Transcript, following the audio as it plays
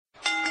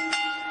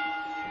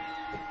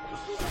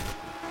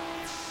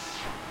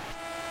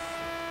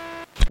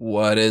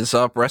What is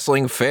up,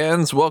 wrestling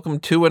fans? Welcome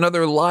to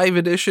another live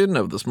edition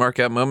of the Smart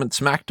Cat Moment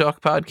Smack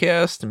Talk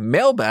podcast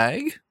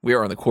mailbag. We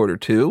are on the quarter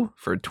two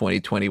for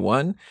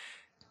 2021.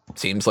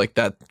 Seems like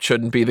that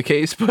shouldn't be the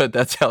case, but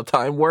that's how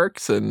time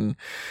works. And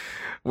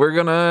we're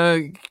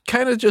gonna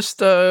kind of just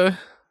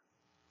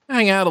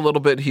hang out a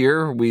little bit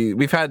here.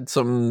 We've had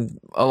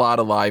a lot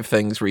of live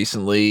things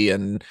recently,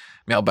 and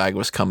mailbag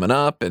was coming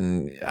up,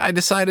 and I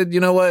decided, you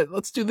know what?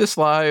 Let's do this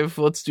live.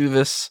 Let's do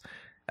this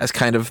as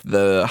kind of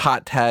the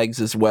hot tags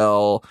as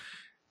well.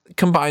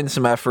 Combine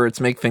some efforts,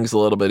 make things a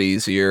little bit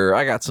easier.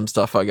 I got some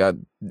stuff it's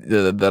going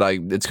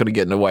to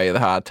get in the way of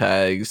the hot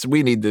tags.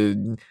 We need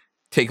to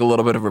take a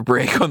little bit of a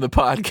break on the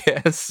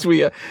podcast.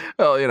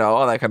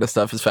 All that kind of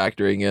stuff is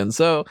factoring in.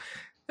 So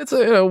it's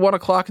 1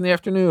 o'clock in the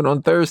afternoon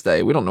on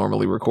Thursday. We don't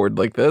normally record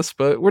like this,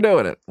 but we're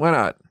doing it. Why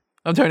not?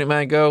 I'm Tony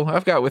Mango.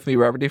 I've got with me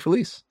Robert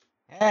DeFelice.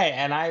 Hey,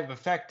 and I've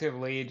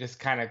effectively just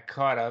kind of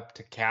caught up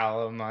to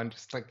Callum on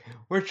just like,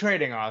 we're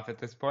trading off at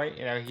this point.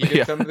 He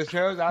did some of the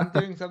shows, I'm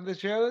doing some of the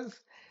shows.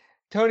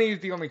 Tony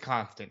is the only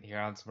constant here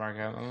on Smart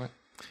Cat Moment.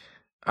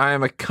 I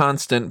am a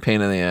constant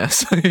pain in the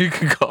ass, you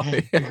can call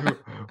me.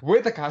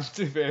 With a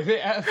constant pain in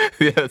the ass.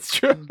 Yeah, that's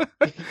true.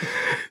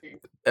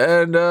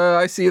 And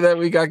I see that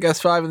we got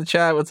Guest 5 in the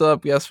chat. What's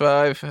up, Guest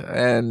 5?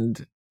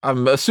 And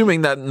I'm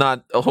assuming that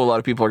not a whole lot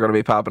of people are going to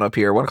be popping up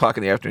here. 1 o'clock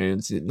in the afternoon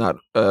is not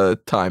a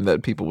time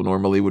that people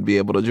normally would be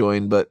able to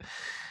join. But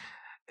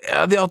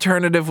the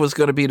alternative was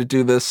going to be to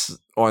do this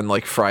on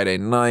like Friday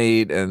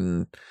night,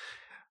 and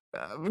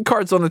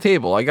cards on the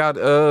table. I got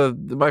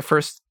my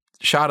first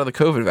shot of the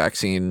COVID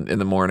vaccine in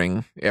the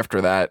morning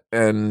after that.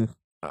 And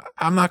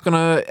I'm not going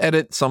to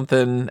edit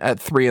something at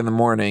 3 in the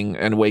morning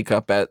and wake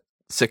up at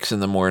 6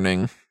 in the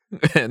morning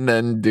and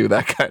then do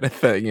that kind of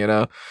thing,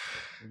 Yeah.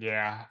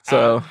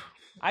 So...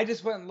 I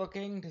just went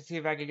looking to see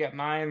if I could get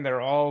mine.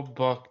 They're all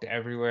booked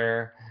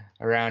everywhere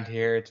around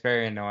here. It's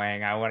very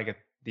annoying. I want to get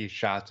these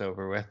shots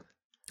over with.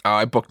 Oh,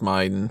 I booked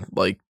mine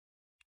like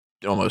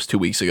almost 2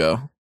 weeks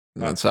ago.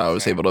 That's how I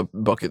was able to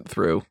book it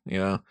through,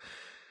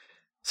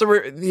 So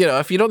we're,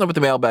 if you don't know what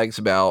the mailbag's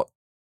about,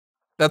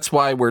 that's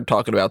why we're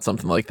talking about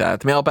something like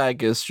that. The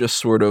mailbag is just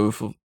sort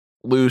of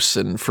loose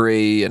and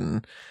free,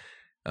 and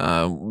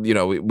we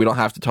don't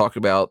have to talk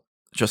about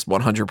just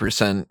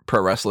 100%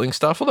 pro wrestling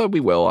stuff, although we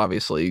will,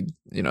 obviously,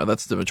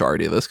 that's the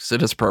majority of this because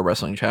it is a pro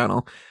wrestling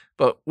channel,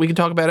 but we can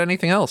talk about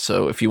anything else.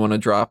 So if you want to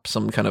drop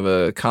some kind of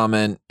a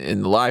comment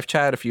in the live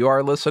chat, if you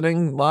are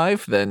listening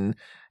live, then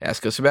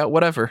ask us about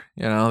whatever.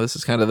 This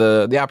is kind of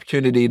the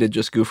opportunity to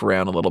just goof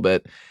around a little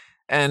bit,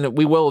 and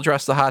we will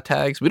address the hot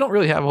tags. We don't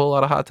really have a whole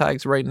lot of hot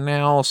tags right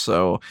now,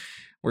 so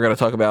we're going to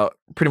talk about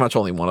pretty much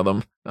only one of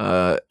them,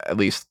 at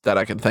least that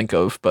I can think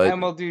of. But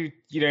and we'll do,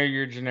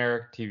 your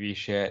generic TV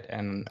shit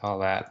and all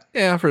that.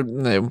 Yeah, for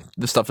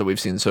the stuff that we've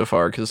seen so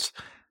far, because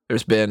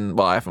there's been,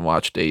 I haven't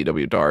watched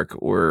AEW Dark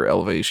or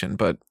Elevation,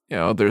 but,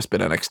 there's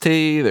been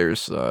NXT,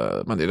 there's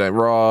Monday Night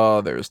Raw,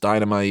 there's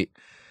Dynamite.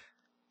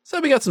 So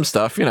we got some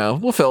stuff,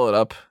 we'll fill it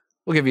up.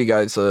 We'll give you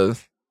guys a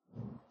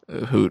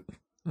hoot.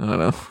 I don't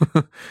know.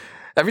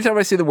 Every time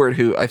I see the word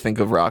hoot, I think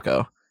of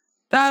Rocco.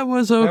 That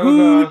was a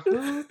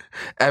hoot.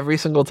 Every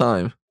single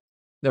time.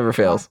 Never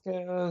fails.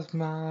 Rocco's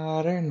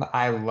Modern.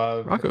 I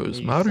love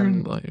Rocco's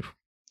Modern Life.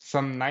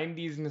 Some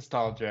 90s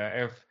nostalgia.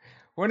 If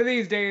one of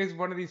these days,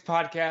 one of these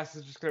podcasts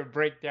is just going to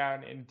break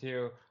down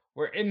into,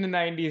 we're in the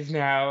 90s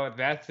now,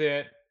 that's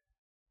it,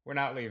 we're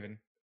not leaving.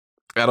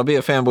 That'll be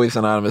a Fanboys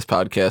Anonymous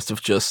podcast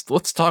of just,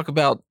 let's talk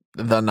about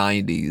the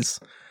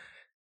 90s.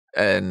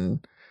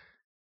 And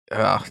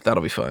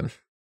that'll be fun.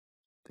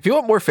 If you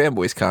want more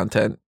Fanboys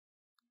content,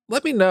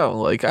 let me know.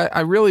 Like,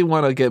 I really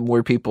want to get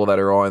more people that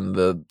are on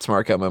the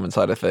Smart Cat Moment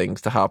side of things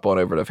to hop on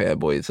over to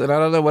Fanboys. And I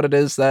don't know what it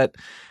is that,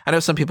 I know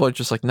some people are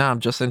just like, nah, I'm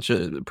just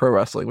into pro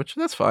wrestling, which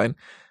that's fine.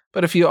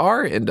 But if you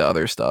are into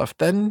other stuff,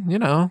 then,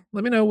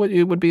 let me know what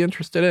you would be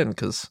interested in.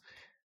 Because,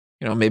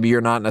 maybe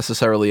you're not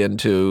necessarily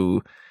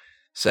into,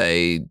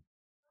 say,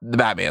 the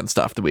Batman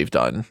stuff that we've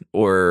done.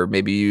 Or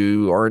maybe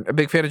you aren't a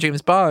big fan of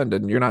James Bond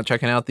and you're not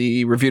checking out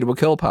the Reviewable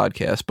Kill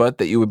podcast, but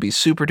that you would be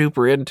super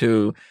duper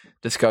into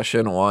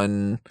discussion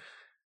on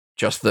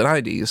just the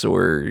 90s,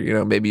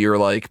 or maybe you're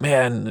like,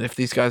 man, if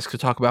these guys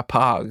could talk about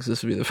Pogs,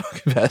 this would be the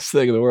fucking best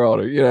thing in the world,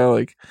 or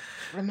like,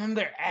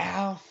 remember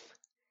Alf?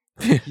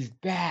 He's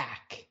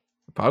back.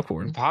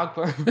 Pogporn.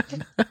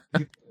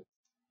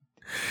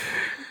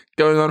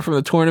 Going on from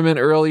the tournament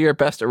earlier,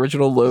 best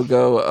original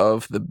logo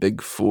of the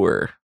Big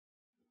Four.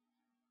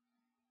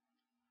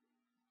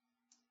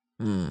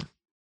 I'm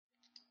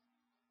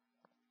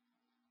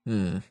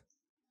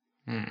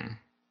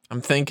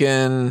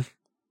thinking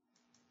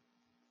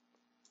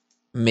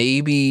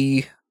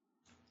maybe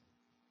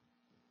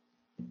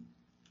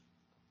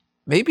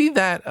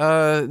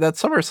that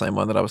SummerSlam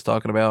one that I was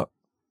talking about.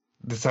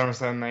 The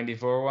SummerSlam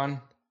 94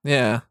 one?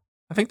 Yeah.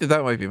 I think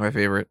that might be my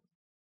favorite.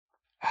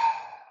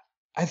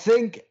 I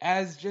think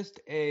as just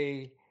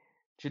a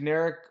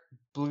generic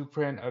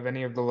blueprint of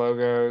any of the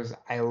logos,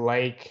 I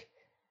like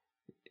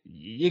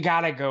you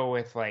gotta go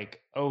with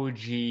like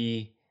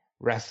OG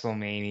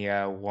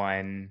WrestleMania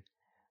 1.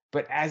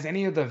 But as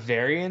any of the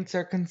variants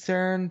are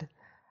concerned,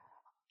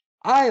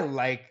 I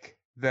like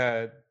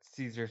the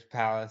Caesar's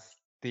Palace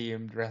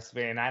themed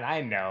WrestleMania. And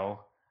I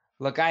know.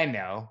 Look, I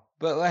know.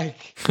 But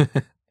like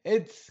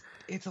it's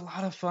a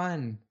lot of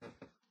fun.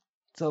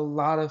 It's a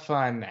lot of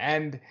fun.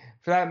 And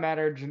for that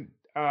matter,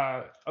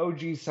 OG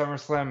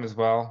SummerSlam as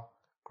well.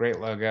 Great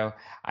logo.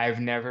 I've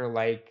never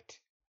liked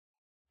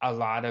a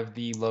lot of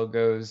the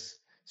logos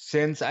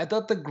since. I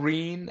thought the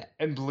green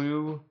and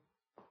blue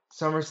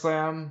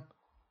SummerSlam,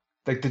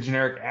 like the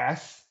generic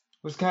S,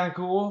 was kind of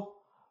cool.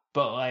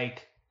 But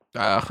like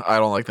I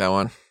don't like that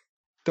one.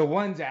 the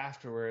ones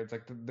afterwards,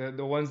 like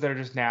the ones that are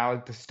just now,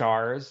 like the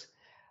stars,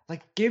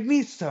 like give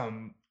me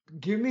some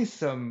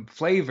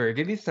flavor,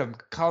 give me some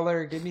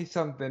color, give me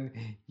something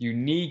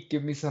unique,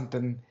 give me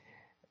something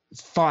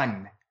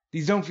fun.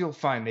 These don't feel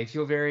fun. They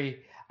feel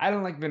very. I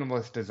don't like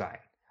minimalist design.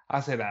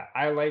 I'll say that.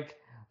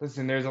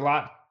 Listen, there's a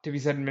lot to be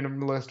said in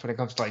minimalist when it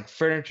comes to like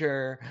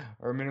furniture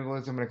or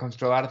minimalism when it comes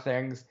to a lot of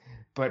things.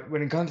 But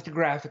when it comes to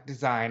graphic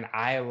design,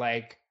 I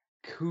like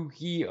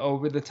kooky,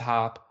 over the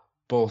top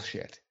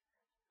bullshit.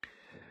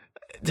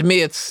 To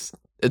me, it's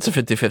a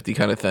 50-50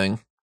 kind of thing.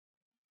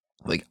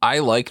 Like, I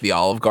like the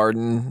Olive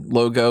Garden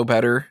logo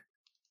better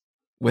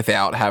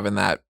without having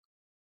that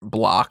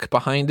block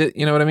behind it.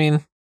 You know what I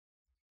mean?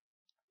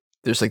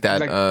 There's like that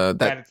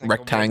that it's like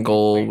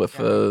rectangle with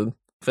the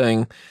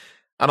thing.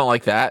 I don't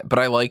like that, but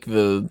I like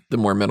the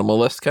more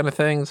minimalist kind of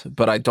things.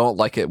 But I don't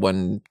like it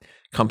when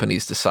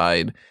companies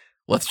decide,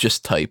 let's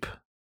just type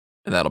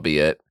and that'll be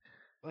it.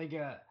 Like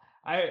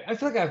I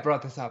feel like I've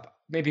brought this up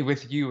maybe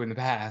with you in the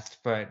past,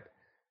 but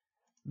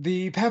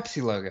the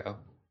Pepsi logo,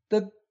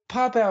 the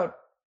pop out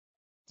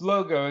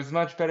logo is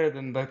much better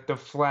than the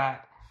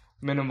flat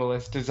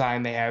minimalist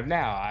design they have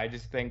now. I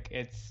just think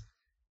it's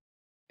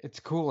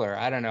cooler.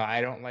 I don't know. I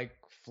don't like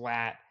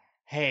flat.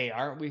 Hey,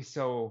 aren't we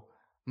so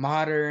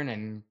modern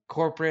and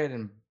corporate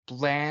and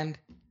bland?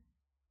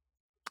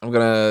 I'm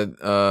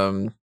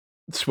gonna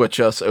switch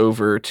us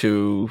over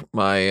to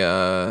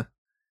my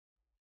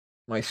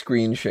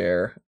screen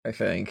share, I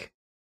think,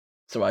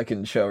 so I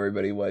can show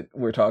everybody what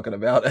we're talking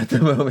about at the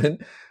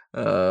moment.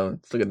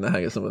 Still getting the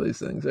hang of some of these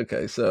things.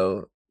 Okay,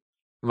 so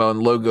I'm on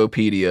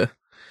Logopedia.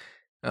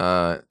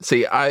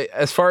 See,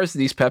 as far as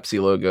these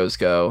Pepsi logos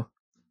go,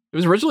 it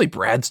was originally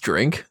Brad's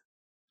drink.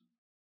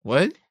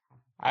 What?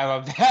 I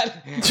love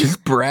that.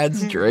 Just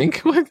Brad's drink?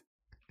 What?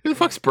 Who the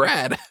fuck's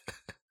Brad?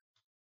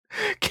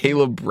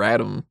 Caleb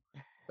Bradham.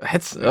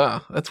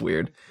 That's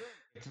weird.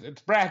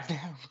 It's Brad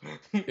now.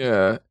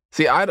 Yeah.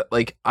 See, I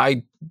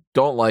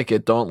don't like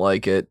it, don't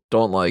like it,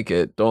 don't like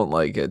it, don't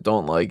like it,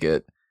 don't like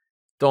it,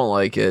 don't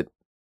like it.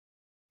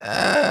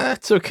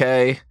 It's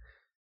okay.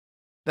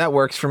 That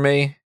works for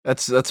me.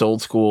 That's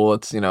old school.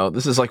 It's,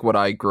 this is like what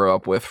I grew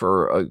up with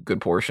for a good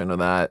portion of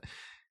that.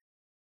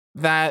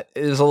 That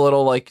is a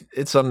little like,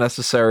 it's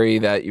unnecessary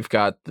that you've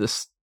got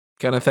this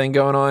kind of thing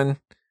going on.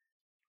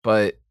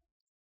 But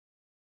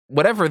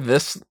whatever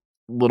this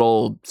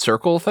little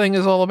circle thing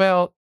is all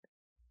about,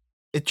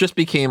 it just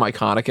became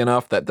iconic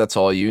enough that that's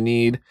all you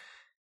need.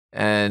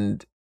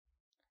 And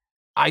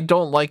I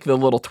don't like the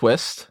little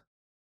twist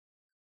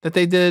that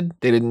they did.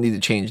 They didn't need to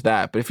change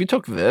that. But if you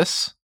took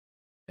this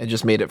and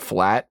just made it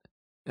flat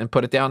and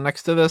put it down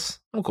next to this,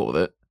 I'm cool with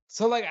it.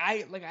 So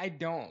I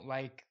don't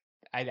like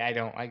I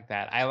don't like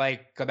that. I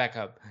like, go back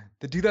up,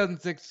 the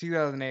 2006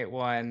 2008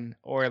 one,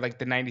 or like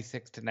the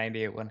 96 to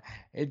 98 one.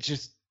 It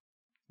just,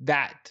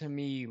 that to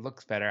me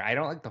looks better. I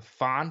don't like the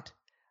font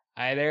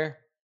either.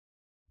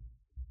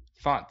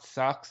 Font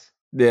sucks.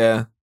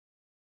 Yeah,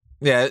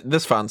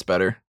 this font's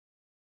better.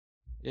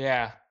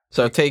 Yeah.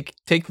 So take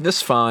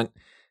this font,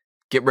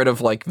 get rid of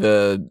like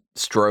the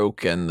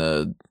stroke and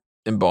the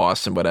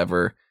emboss and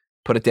whatever,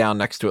 put it down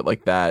next to it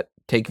like that.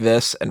 Take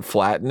this and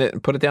flatten it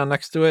and put it down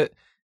next to it,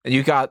 and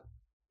you got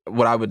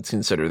what I would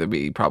consider to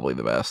be probably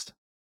the best.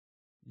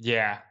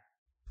 Yeah.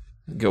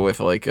 Go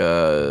with like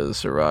a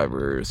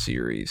Survivor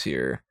Series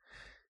here.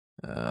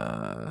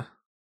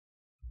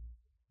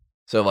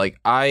 So like,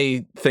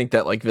 I think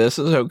that like this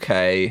is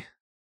okay.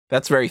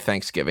 That's very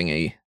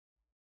Thanksgiving-y.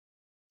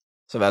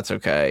 So that's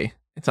okay.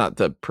 It's not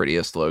the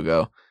prettiest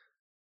logo.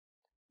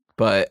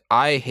 But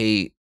I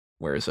hate,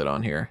 where is it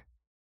on here?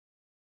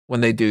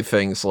 When they do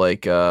things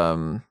like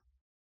I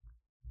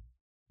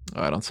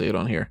don't see it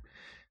on here.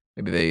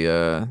 Maybe they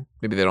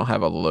don't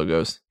have all the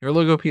logos. You're a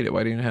Logopedia.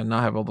 Why do you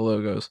not have all the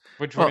logos?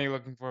 Which one are you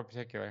looking for in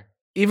particular?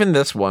 Even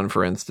this one,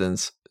 for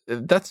instance,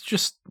 that's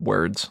just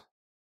words.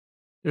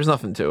 There's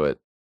nothing to it.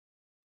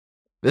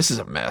 This is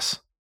a mess.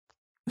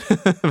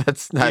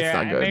 That's not good.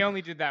 And they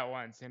only did that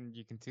once, and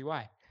you can see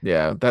why.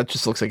 Yeah, that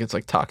just looks like it's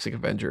like Toxic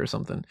Avenger or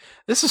something.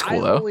 This is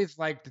cool though. I always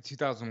liked the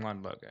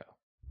 2001 logo.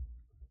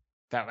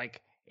 That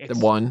like, it's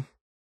the one.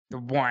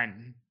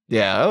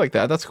 Yeah, I like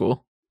that. That's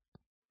cool.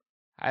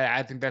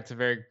 I think that's a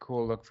very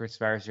cool look for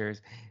Survivor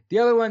Series. The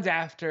other ones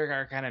after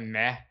are kind of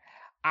meh.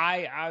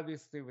 I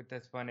obviously, with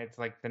this one, it's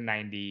like the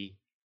 90s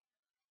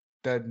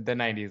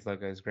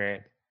logo is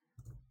great.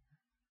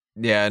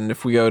 Yeah, and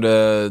if we go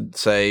to,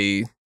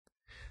 say,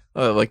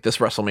 like this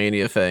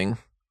WrestleMania thing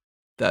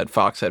that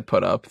Fox had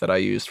put up that I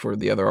used for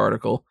the other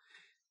article,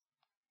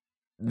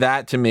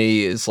 that to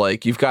me is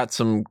like, you've got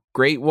some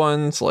great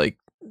ones, like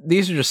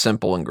these are just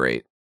simple and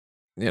great,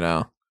 you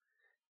know?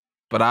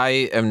 But I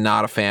am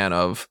not a fan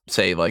of,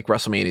 say, like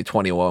WrestleMania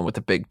 21 with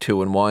the big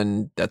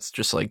 2-in-1 that's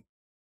just like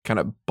kind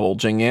of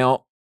bulging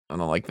out. I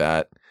don't like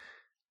that.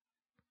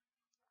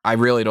 I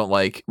really don't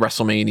like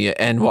WrestleMania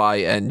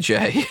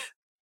NYNJ.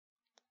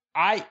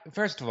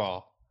 First of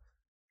all,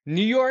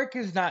 New York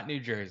is not New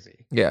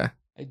Jersey. Yeah.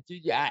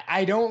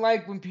 I don't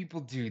like when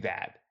people do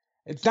that.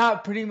 It's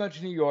not pretty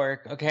much New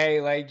York,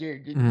 okay? Like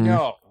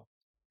no.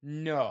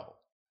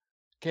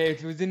 Okay,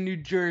 if it was in New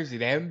Jersey,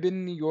 they haven't been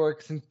in New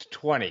York since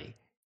 20.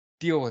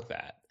 Deal with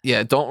that.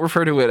 Yeah, don't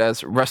refer to it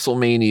as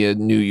WrestleMania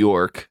New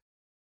York.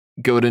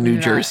 Go to New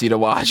Jersey to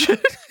watch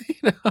it.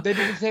 They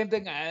did the same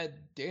thing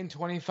in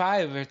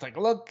 25. It's like,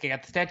 look, you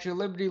got the Statue of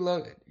Liberty.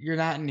 Look, you're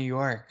not in New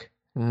York.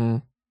 Mm-hmm.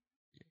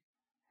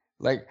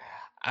 Like,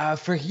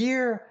 for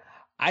here,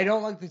 I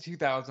don't like the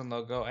 2000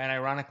 logo, and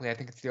ironically, I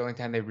think it's the only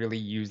time they really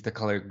use the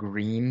color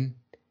green.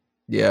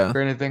 Yeah. For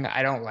anything,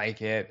 I don't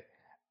like it.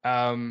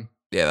 Yeah,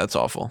 that's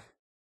awful.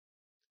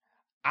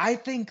 I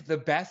think the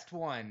best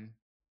one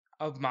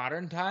of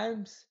modern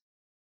times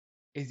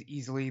is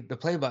easily the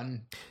play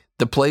button.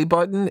 The play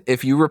button,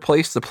 if you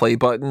replace the play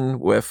button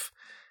with,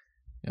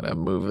 gotta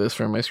move this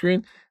from my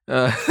screen.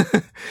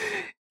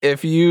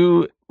 If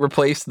you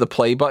replace the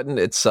play button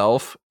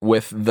itself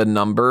with the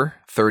number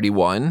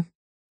 31,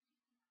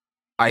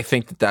 I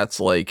think that's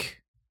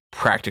like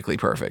practically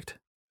perfect.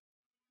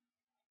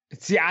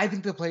 See, I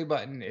think the play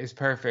button is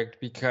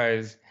perfect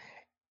because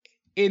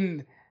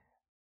in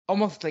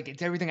almost like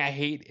it's everything I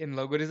hate in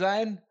logo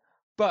design,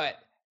 but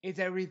it's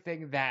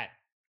everything that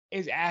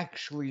is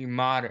actually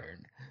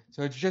modern.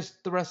 So it's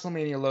just the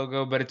WrestleMania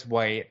logo, but it's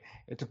white.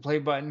 It's a play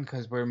button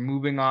because we're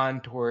moving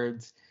on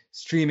towards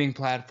streaming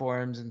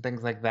platforms and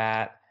things like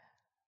that.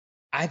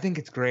 I think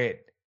it's great.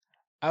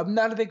 I'm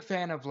not a big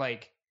fan of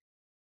like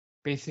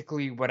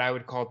basically what I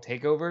would call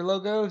takeover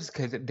logos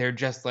because they're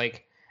just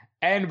like,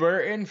 and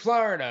we're in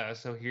Florida,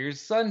 so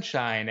here's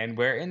sunshine, and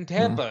we're in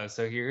Tampa,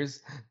 so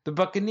here's the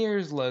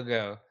Buccaneers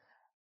logo.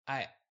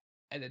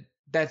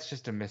 That's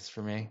just a miss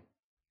for me.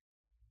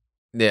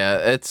 Yeah,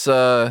 it's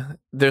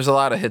there's a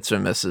lot of hits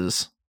and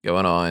misses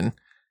going on.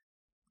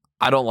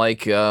 I don't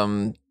like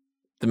the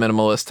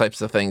minimalist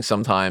types of things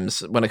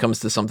sometimes when it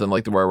comes to something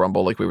like the Royal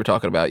Rumble, like we were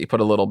talking about. You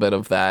put a little bit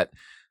of that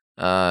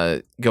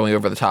going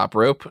over the top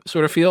rope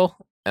sort of feel,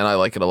 and I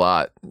like it a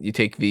lot. You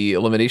take the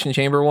Elimination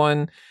Chamber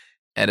one,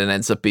 and it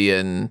ends up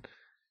being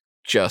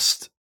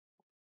just,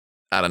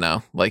 I don't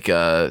know, like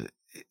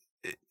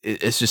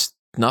it's just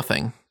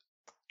nothing.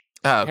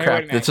 Oh, Hey,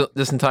 crap.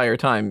 This entire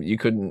time you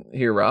couldn't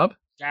hear Rob?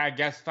 I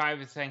guess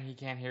 5 is saying he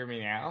can't hear me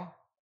now.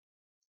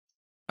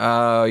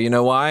 You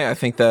know why? I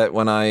think that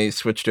when I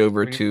switched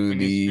over to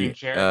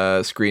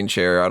the screen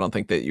share, I don't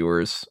think that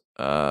yours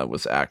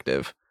was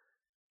active.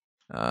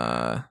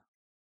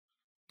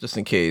 Just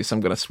in case,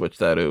 I'm gonna switch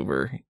that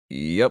over.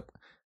 Yep,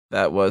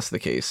 that was the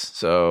case.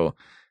 So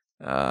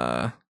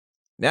now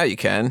you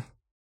can.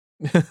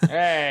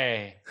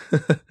 Hey,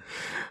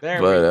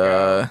 there we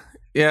go.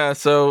 Yeah.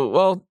 So,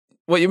 well,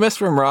 what you missed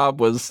from Rob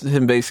was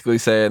him basically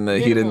saying that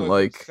he didn't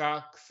like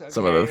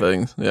some of the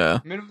things. Yeah.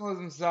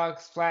 Minimalism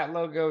sucks. Flat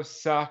logos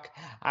suck.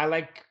 I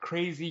like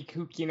crazy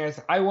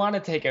kookiness. I want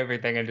to take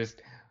everything and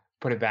just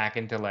put it back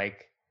into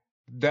like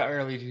the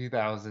early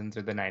 2000s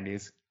or the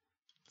 90s.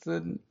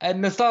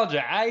 And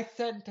nostalgia. I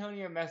sent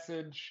Tony a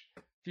message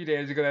a few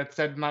days ago that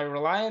said my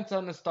reliance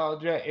on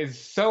nostalgia is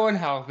so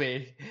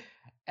unhealthy,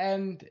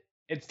 and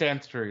it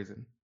stands to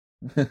reason.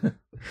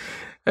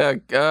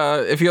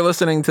 If you're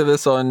listening to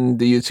this on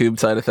the YouTube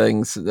side of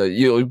things,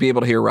 you'll be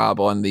able to hear Rob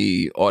on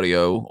the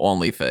audio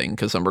only thing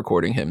because I'm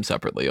recording him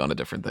separately on a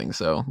different thing.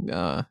 So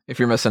if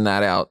you're missing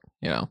that out,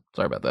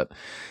 sorry about that.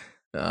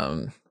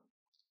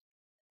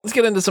 Let's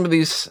get into some of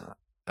these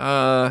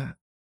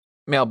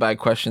mailbag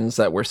questions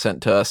that were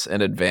sent to us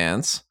in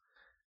advance.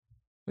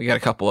 We got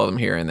a couple of them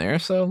here and there,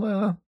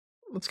 so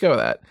let's go with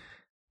that.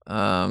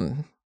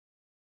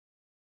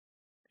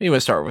 You want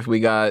to start with? We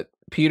got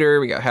Peter,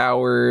 we got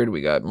Howard,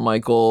 we got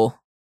Michael.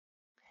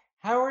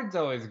 Howard's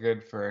always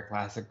good for a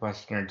classic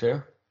question or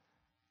two.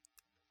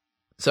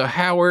 So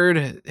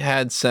Howard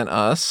had sent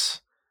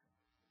us,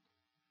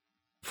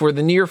 for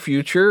the near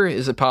future,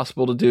 is it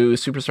possible to do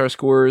Superstar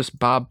Scores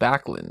Bob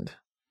Backlund?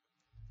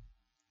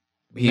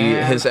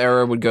 His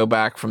era would go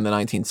back from the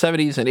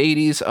 1970s and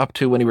 80s up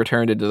to when he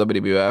returned to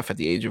WWF at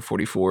the age of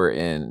 44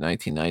 in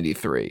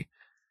 1993.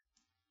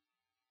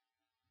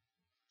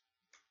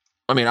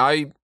 I mean,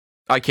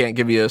 I can't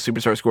give you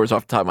Superstar Scores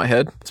off the top of my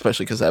head,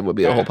 especially because that would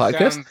be a whole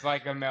podcast. Sounds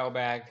like a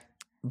mailbag.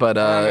 But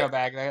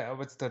mailbag.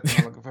 What's the thing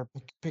I'm looking for?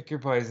 Pick your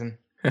poison.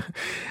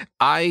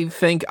 I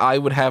think I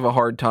would have a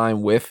hard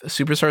time with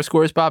Superstar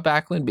Scores Bob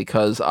Backlund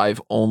because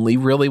I've only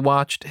really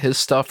watched his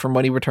stuff from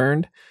when he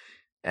returned,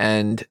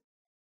 and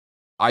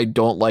I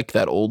don't like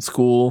that old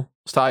school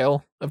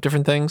style of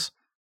different things.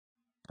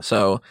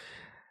 So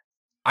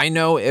I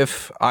know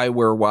if I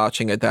were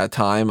watching at that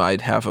time,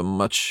 I'd have a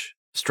much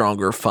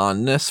stronger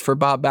fondness for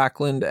Bob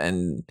Backlund.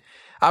 And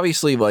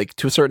obviously, like,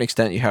 to a certain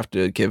extent, you have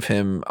to give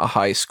him a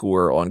high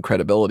score on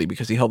credibility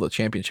because he held the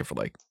championship for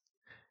like,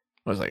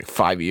 what was it, like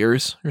 5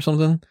 years or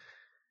something.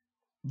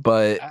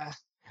 But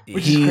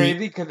which is crazy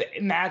because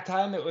in that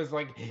time it was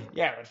like,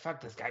 yeah, but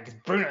fuck this guy because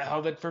Bruno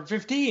held it for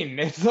 15.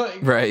 It's like,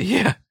 right,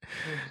 yeah.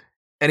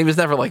 And he was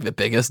never like the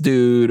biggest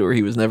dude, or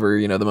he was never,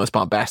 you know, the most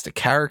bombastic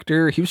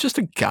character. He was just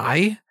a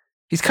guy.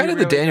 He's kind of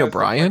the Daniel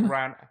Bryan.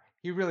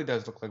 He really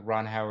does look like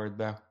Ron Howard,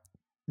 though.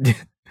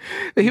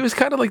 He was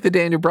kind of like the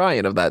Daniel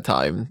Bryan of that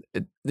time.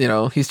 You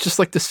know, he's just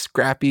like this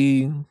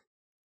scrappy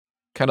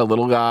kind of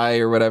little guy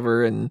or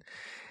whatever. And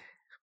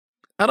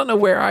I don't know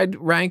where I'd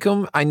rank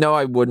him. I know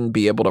I wouldn't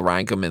be able to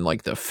rank him in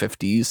like the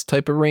 50s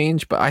type of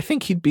range, but I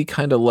think he'd be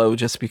kind of low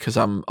just because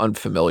I'm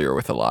unfamiliar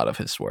with a lot of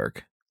his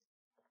work.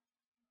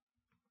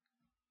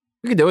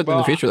 We can do it in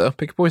the future, though.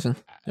 Pick your poison.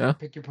 Yeah,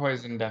 pick your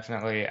poison,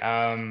 definitely.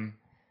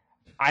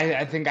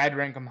 I think I'd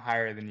rank him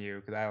higher than you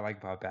because I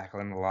like Bob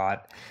Backlund a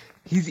lot.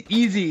 He's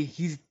easy.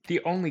 He's the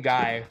only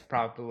guy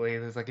probably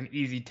there's like an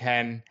easy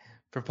 10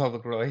 for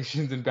public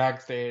relations and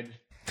backstage.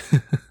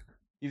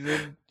 he's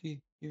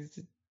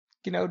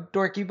you know,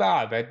 dorky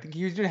Bob. I think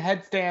he was doing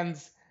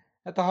headstands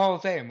at the Hall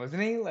of Fame,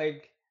 wasn't he?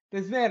 Like,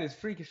 this man is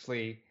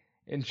freakishly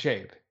in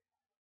shape.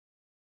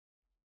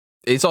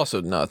 He's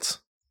also nuts.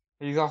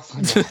 He's also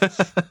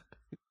nuts.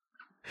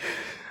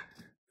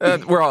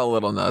 We're all a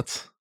little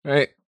nuts,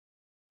 right?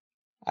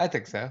 I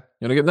think so.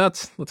 You want to get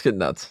nuts? Let's get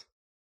nuts.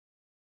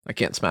 I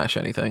can't smash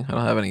anything. I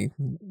don't have any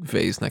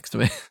vase next to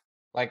me.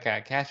 Like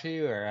a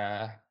cashew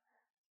or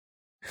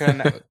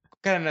what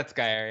kind of nuts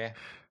guy are you?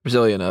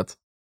 Brazilian nuts.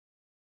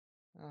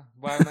 Oh,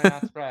 why am I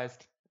not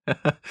surprised? And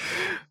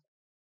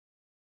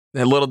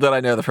little did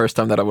I know the first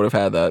time that I would have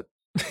had that,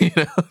 you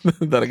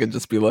know, that I could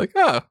just be like,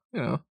 oh,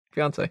 you know,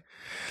 fiance.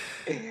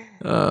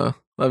 Love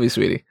you,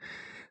 sweetie.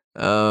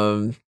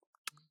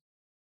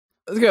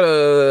 Let's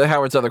go to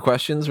Howard's other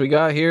questions we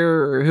got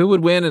here. Who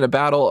would win in a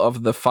battle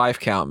of the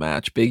 5-count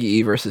match? Big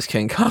E versus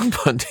King Kong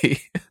Bundy.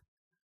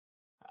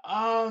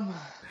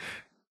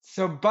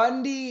 So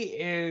Bundy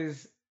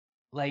is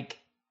like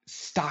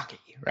stocky,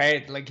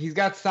 right? Like he's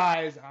got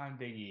size on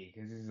Big E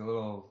because he's a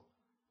little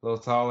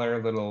taller,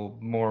 a little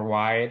more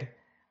wide.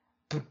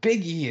 But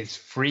Big E is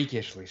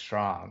freakishly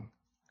strong.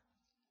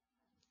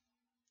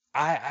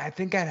 I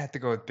think I'd have to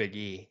go with Big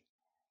E.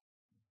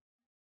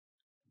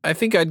 I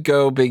think I'd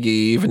go Big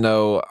E, even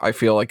though I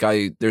feel like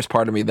there's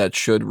part of me that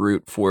should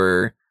root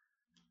for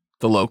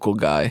the local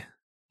guy.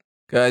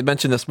 I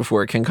mentioned this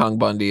before. King Kong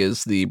Bundy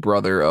is the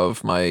brother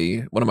of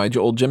one of my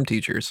old gym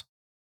teachers.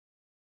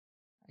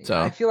 So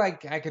I feel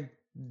like I could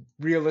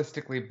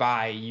realistically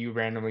buy you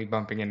randomly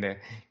bumping into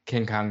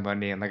King Kong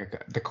Bundy in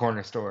like the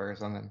corner store or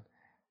something.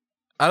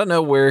 I don't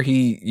know where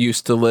he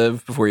used to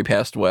live before he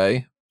passed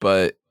away,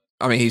 but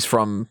I mean, he's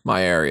from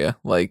my area.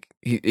 Like,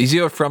 he's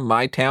either from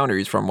my town or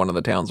he's from one of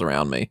the towns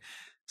around me.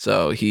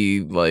 So he,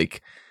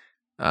 like,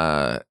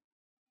 I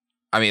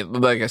mean,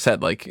 like I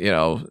said, like, you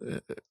know,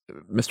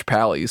 Mr.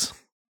 Pally's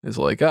is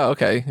like, oh,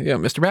 okay. Yeah,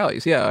 Mr.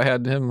 Pally's. Yeah, I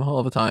had him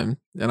all the time.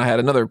 And I had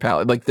another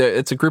Pally. Like,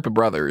 it's a group of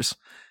brothers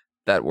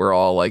that were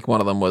all, like,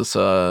 one of them was,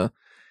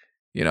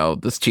 you know,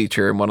 this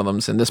teacher, and one of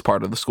them's in this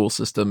part of the school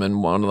system,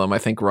 and one of them, I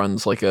think,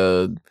 runs, like,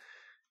 a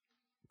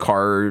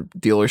car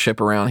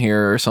dealership around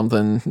here or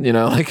something, you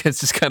know, like it's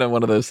just kind of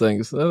one of those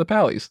things. The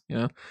Pallies, you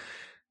know.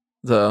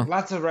 So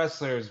lots of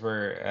wrestlers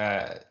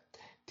were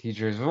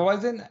teachers.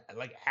 Wasn't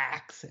like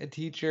Axe a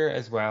teacher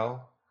as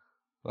well?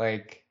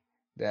 Like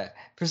that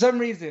for some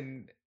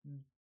reason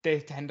they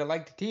tend to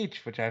like to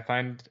teach, which I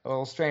find a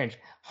little strange.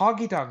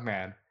 Honky Tonk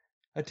Man,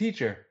 a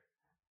teacher,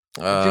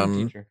 a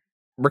gym teacher.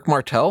 Rick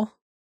Martel,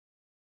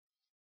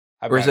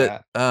 or is it?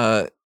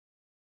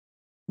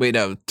 Wait,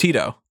 no,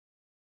 Tito.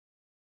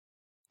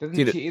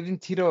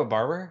 Isn't Tito a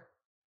barber?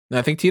 No,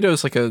 I think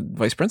Tito's like a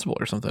vice principal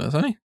or something,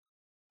 isn't he?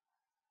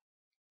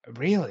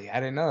 Really?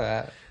 I didn't know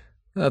that.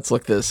 Let's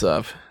look this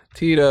up.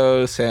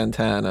 Tito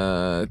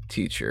Santana,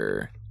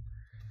 teacher.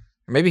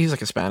 Or maybe he's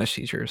like a Spanish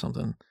teacher or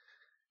something.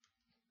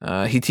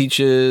 He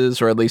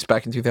teaches, or at least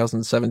back in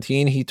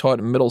 2017, he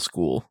taught middle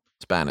school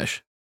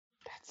Spanish.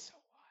 That's so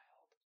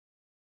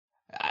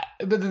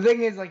wild. But the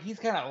thing is, like, he's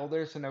kind of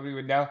older, so nobody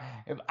would know.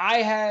 If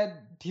I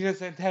had Tito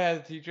Santana as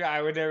a teacher,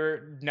 I would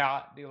never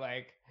not be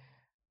like,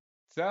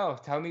 so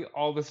tell me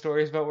all the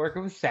stories about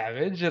working with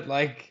Savage and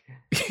like.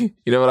 You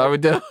know what I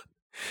would do?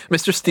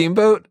 Mr.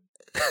 Steamboat?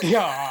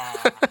 Yeah.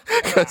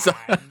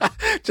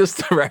 Just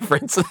to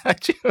reference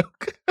that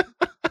joke.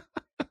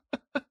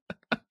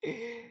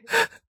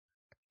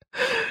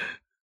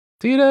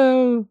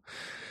 Tito.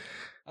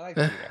 I like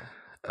Tito.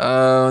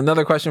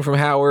 Another question from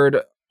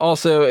Howard.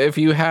 Also, if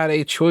you had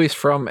a choice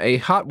from a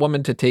hot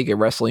woman to take a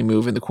wrestling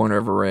move in the corner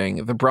of a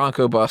ring, the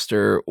Bronco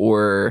Buster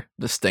or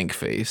the Stink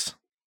Face?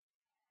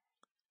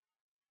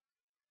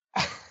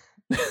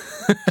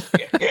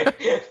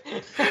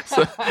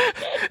 So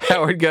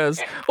Howard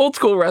goes, old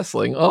school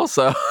wrestling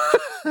also.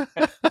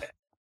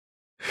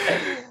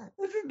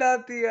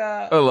 not the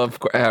I love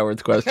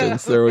Howard's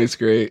questions. They're always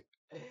great.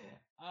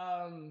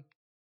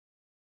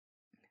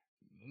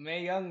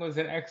 Mae Young was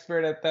an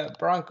expert at that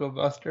Bronco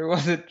Buster,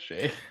 wasn't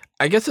she?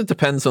 I guess it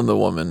depends on the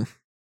woman.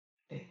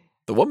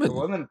 The woman. The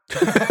woman.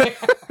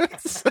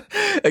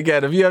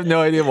 Again, if you have no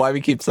idea why we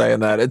keep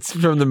saying that, it's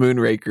from the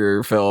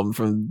Moonraker film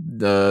from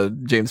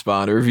James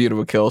Bond, A Review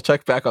to a Kill.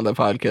 Check back on the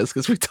podcast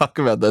because we talk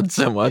about that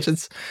so much.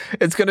 It's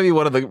going to be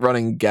one of the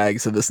running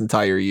gags of this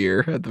entire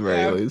year at the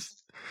very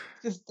least.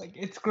 Just like,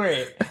 it's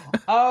great.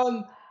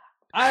 I'm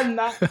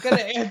not going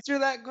to answer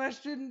that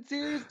question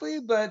seriously,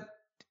 but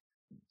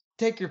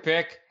take your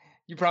pick.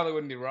 You probably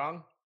wouldn't be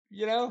wrong,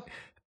 you know?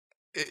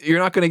 You're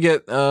not going to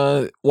get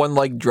one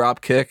like drop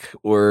kick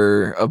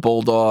or a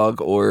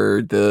bulldog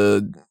or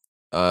the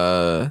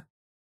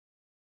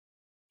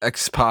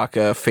X-Pac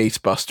face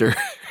buster.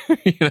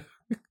 You know?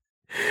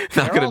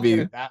 Not going to be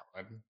that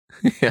one.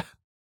 Yeah.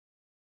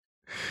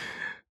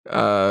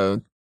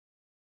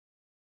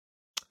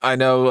 I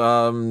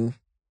know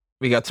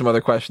we got some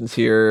other questions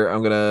here.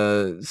 I'm going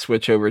to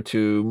switch over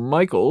to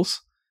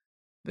Michael's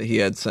that he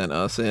had sent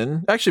us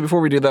in. Actually, before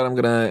we do that, I'm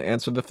going to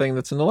answer the thing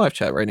that's in the live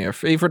chat right now.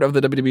 Favorite of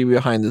the WWE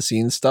behind the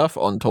scenes stuff,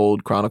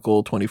 Untold,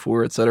 Chronicle,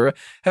 24, etc.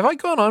 Have I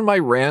gone on my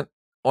rant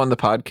on the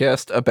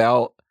podcast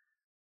about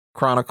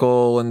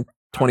Chronicle and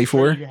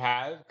 24? I'm sure you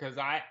have, because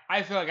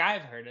I feel like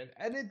I've heard it.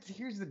 And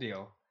here's the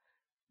deal.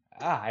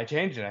 I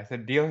changed it. I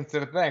said deal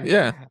instead of thing.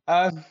 Yeah.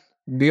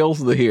 Deal's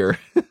the here.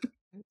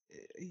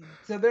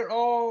 So they're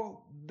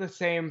all the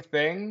same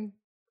thing,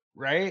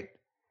 right?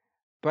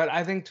 But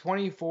I think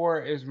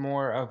 24 is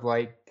more of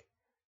like,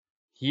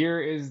 here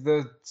is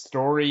the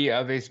story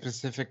of a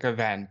specific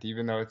event,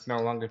 even though it's no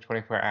longer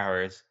 24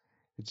 hours.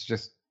 It's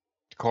just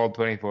called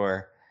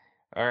 24.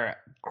 Or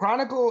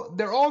Chronicle,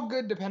 they're all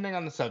good depending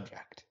on the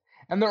subject.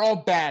 And they're all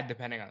bad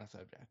depending on the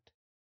subject.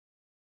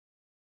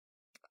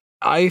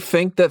 I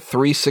think that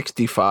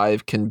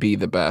 365 can be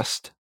the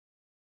best.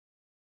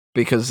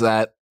 Because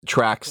that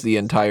tracks the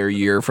entire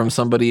year from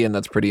somebody, and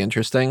that's pretty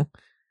interesting.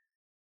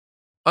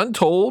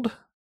 Untold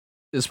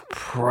is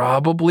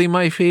probably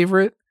my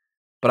favorite,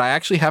 but I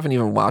actually haven't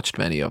even watched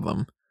many of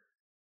them.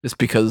 Just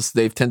because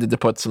they've tended to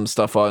put some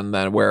stuff on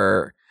that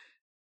where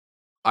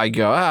I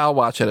go, I'll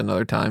watch it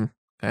another time,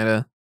 kind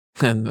of.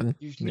 And then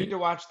you need to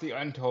watch the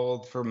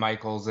Untold for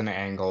Michaels and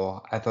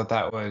Angle. I thought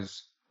that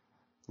was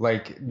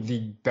like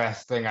the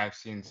best thing I've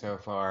seen so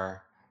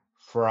far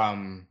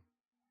from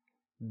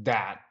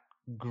that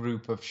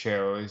group of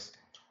shows.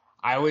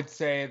 I would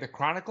say the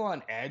Chronicle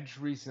on Edge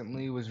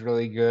recently was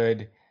really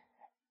good.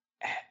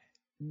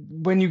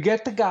 When you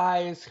get the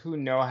guys who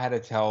know how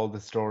to tell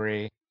the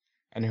story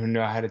and who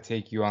know how to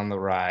take you on the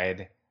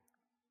ride,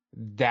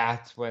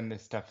 that's when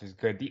this stuff is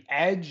good. The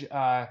Edge,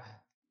 the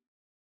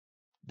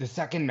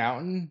Second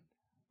Mountain,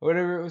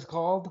 whatever it was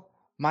called,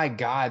 my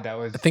God, that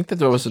was... I think that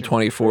was a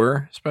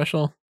 24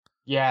 special.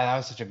 Yeah, that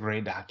was such a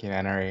great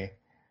documentary.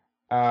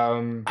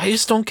 I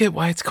just don't get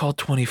why it's called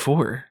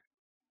 24.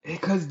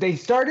 Because they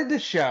started the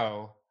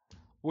show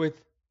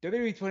with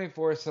WWE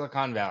 24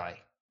 Silicon Valley.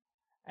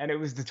 And it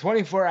was the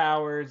 24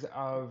 hours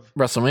of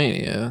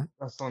WrestleMania.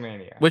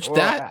 Which or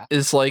that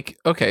is like,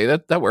 okay,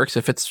 that works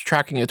if it's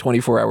tracking a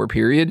 24-hour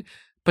period.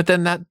 But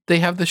then that they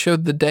have the show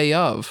the day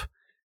of.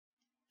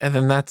 And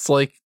then that's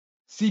like...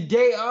 See,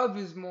 day of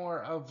is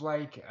more of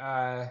like...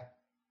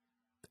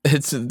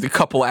 it's a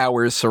couple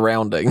hours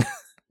surrounding.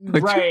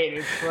 Right.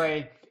 It's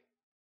like...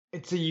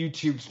 It's a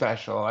YouTube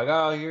special. Like,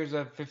 oh, here's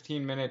a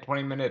 15-minute,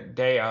 20-minute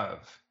day of.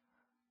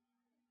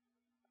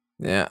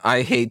 Yeah,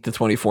 I hate the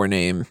 24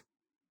 name.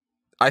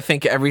 I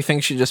think everything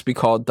should just be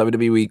called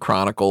WWE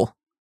Chronicle.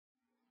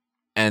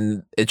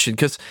 And it should,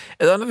 because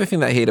another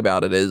thing that I hate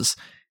about it is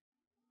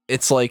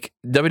it's like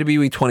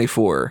WWE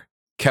 24,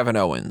 Kevin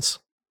Owens.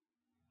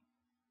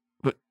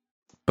 But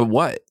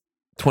what?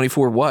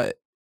 24 what?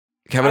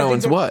 Kevin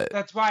Owens what?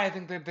 That's why I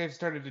think that they've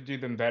started to do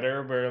them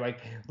better, where like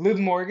Liv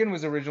Morgan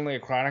was originally a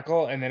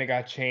Chronicle and then it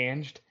got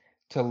changed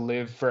to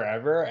Live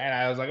Forever. And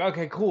I was like,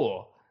 okay,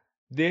 cool.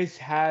 This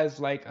has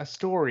like a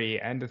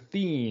story and a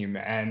theme,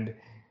 and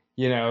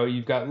you know,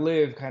 you've got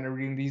Liv kind of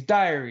reading these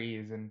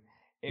diaries, and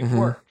it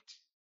worked.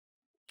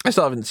 I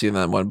still haven't seen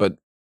that one, but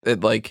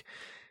it like,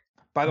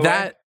 by the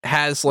that way,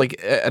 has like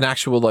an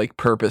actual like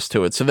purpose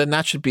to it. So then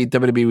that should be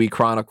WWE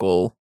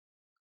Chronicle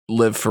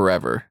Live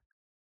Forever.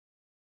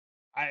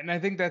 And I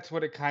think that's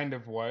what it kind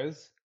of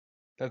was.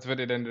 That's what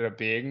it ended up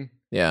being.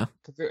 Yeah.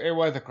 It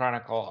was a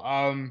Chronicle.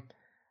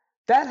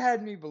 That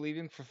had me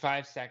believing for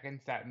 5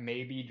 seconds that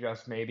maybe,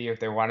 just maybe, if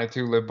they wanted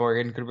to, Liv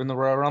Morgan could win the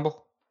Royal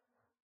Rumble.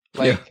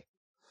 Like,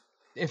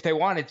 if they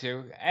wanted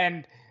to.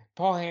 And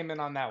Paul Heyman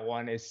on that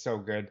one is so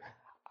good.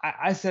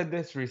 I said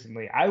this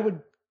recently. I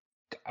would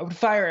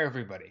fire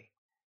everybody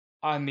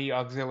on the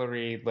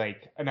auxiliary,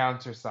 like,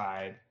 announcer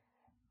side,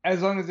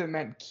 as long as it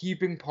meant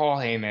keeping Paul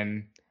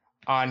Heyman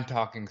on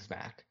Talking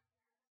Smack.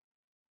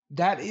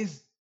 That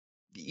is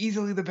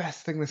easily the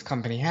best thing this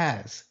company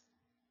has.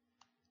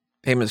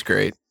 Heyman's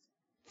great.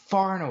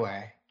 Far and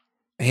away.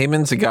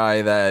 Heyman's a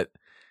guy that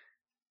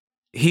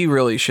he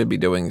really should be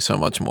doing so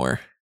much more.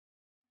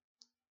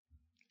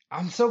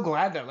 I'm so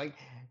glad that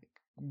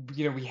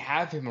we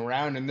have him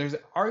around, and there's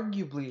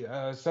arguably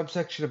a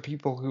subsection of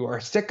people who are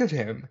sick of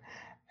him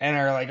and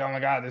are like, oh my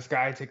god, this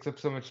guy takes up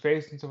so much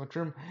space and so much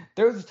room.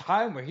 There was a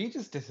time where he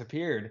just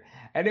disappeared,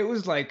 and it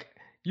was like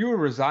you were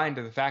resigned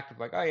to the fact of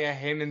like, oh yeah,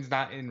 Heyman's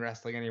not in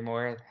wrestling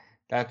anymore.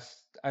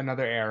 That's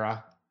another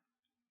era.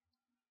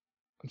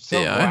 I'm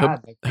so Yeah,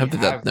 glad I hope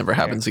that never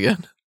happens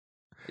again.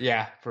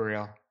 Yeah, for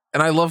real.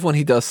 And I love when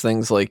he does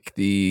things like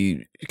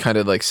the kind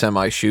of like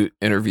semi-shoot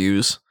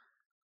interviews,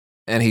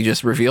 and he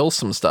just reveals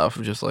some stuff,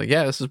 just like,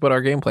 yeah, this is what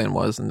our game plan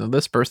was, and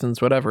this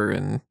person's whatever,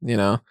 and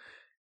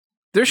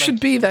there should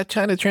be that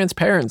kind of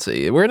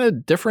transparency. We're in a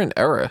different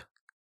era.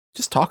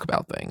 Just talk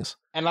about things.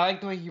 And I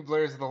like the way he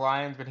blurs the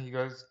lines when he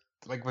goes,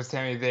 like with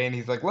Sami Zayn,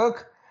 he's like,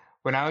 look,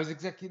 when I was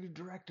executive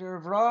director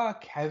of Raw,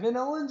 Kevin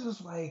Owens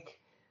was like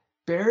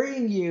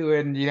burying you,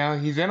 and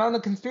he's in on the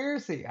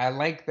conspiracy. I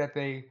like that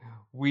they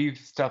weave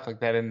stuff like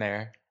that in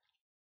there.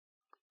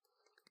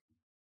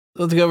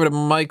 Let's go over to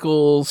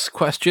Michael's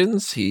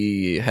questions.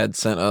 He had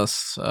sent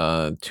us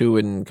 2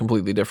 in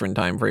completely different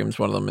time frames.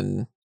 One of them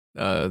in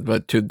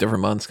but 2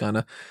 different months, kind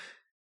of.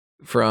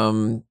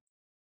 From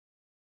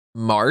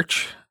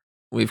March,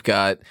 we've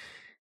got,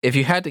 if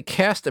you had to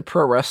cast a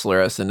pro wrestler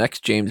as the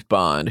next James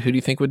Bond, who do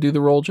you think would do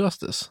the role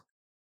justice?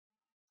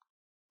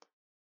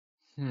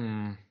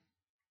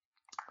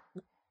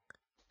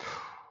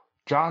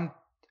 John.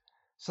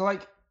 So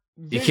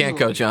you can't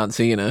go John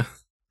Cena.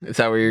 Is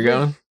that where you're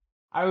going?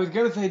 I was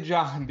gonna say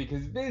John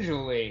because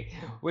visually,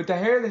 with the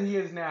hair that he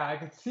has now, I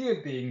could see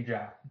it being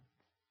John.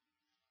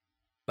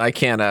 I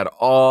can't at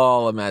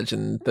all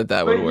imagine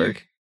that would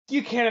work.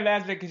 You can't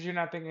imagine it because you're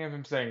not thinking of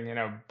him saying,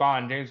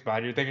 Bond, James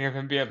Bond. You're thinking of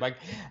him being like,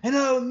 and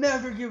I'll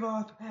never give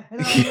up,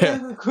 and I'll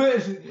never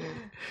quit.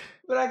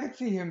 But I could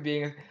see him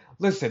being,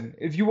 listen,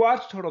 if you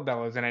watch Total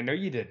Bellas, and I know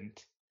you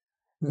didn't,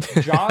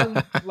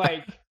 John,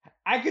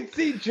 I could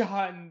see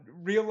John,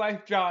 real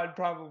life John,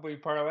 probably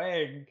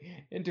parlaying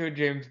into a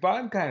James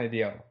Bond kind of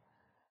deal.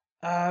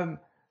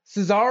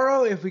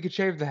 Cesaro, if we could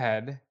shave the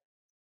head,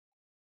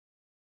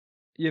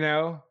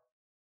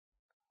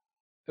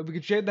 if we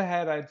could shave the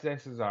head, I'd say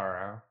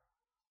Cesaro.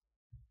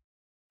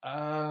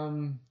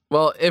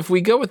 Well, if we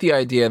go with the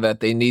idea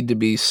that they need to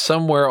be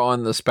somewhere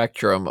on the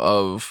spectrum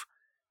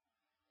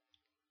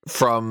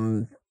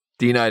from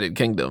the United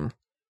Kingdom,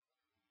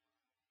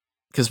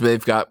 because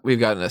we've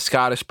gotten a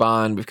Scottish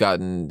Bond, we've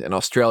gotten an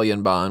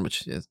Australian Bond,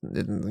 which is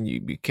in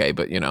the UK,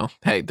 but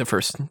hey, the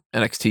first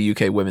NXT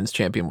UK Women's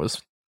Champion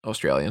was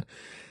Australian,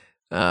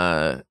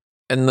 and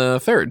the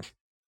third,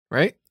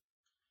 right?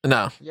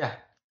 No. Yeah.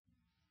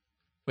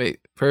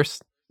 Wait,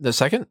 the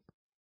second?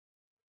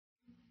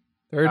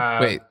 Third?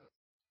 Wait.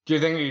 Do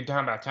you think you're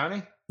talking about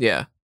Tony?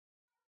 Yeah.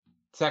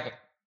 Second.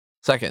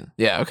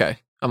 Yeah, okay.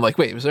 I'm like,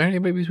 wait, was there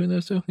anybody between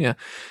those two? Yeah.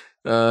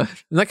 Isn't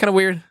that kind of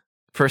weird?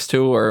 First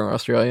 2 are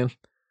Australian?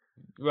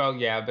 Well,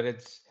 yeah, but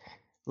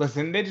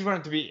listen, they just want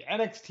it to be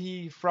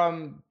NXT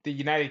from the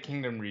United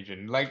Kingdom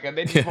region.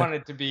 They just want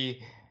it to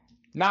be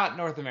not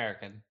North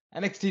American.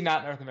 NXT,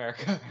 not North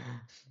America.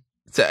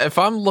 So if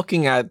I'm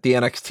looking at the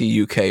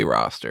NXT UK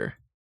roster,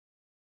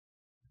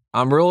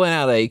 I'm ruling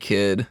out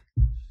A-Kid.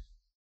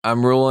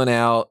 I'm ruling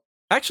out...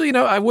 Actually,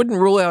 I wouldn't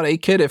rule out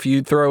A-Kid if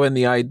you throw in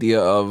the idea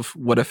of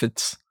what if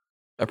it's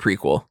a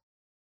prequel,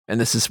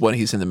 and this is when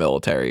he's in the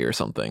military or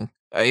something.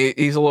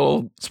 He's a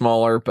little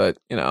smaller, but,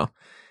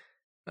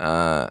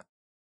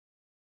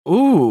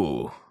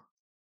 ooh.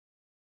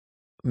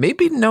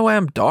 Maybe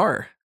Noam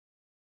Dar.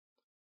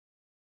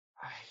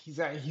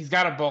 He's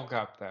got to bulk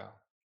up, though.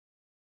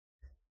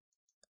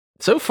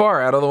 So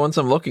far, out of the ones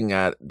I'm looking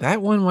at,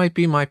 that one might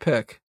be my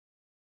pick.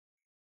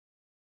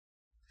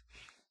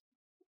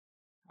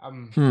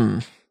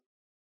 Because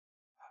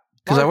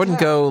I wouldn't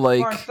go like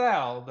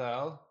Marcel,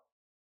 though.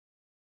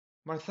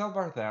 Marcel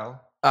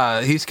Barthel.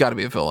 He's got to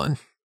be a villain.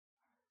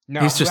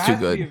 No, he's just too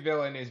good. To be a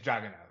villain is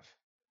Dragunov.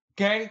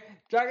 Okay,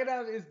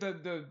 Dragunov is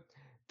the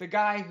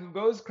guy who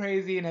goes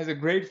crazy and has a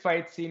great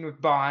fight scene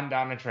with Bond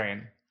on a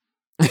train.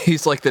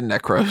 He's like the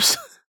Necros.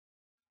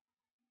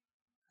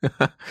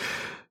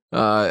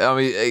 I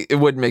mean, it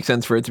wouldn't make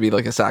sense for it to be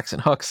like a Saxon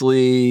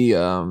Huxley.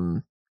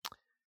 I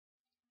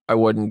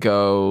wouldn't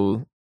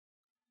go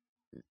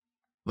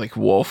like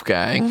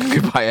Wolfgang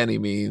by any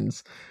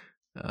means.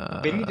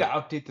 They need to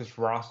update this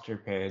roster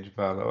page,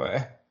 by the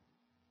way.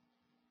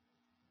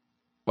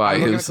 Why?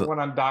 I'm looking at the one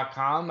on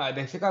 .com.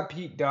 They still got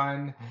Pete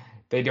Dunne.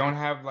 They don't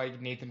have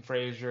Nathan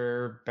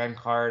Frazier, Ben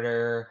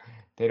Carter.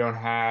 They don't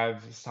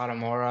have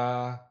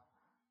Satomura.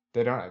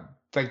 They don't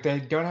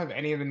have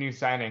any of the new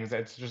signings.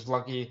 It's just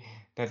lucky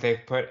that they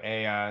put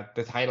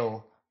the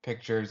title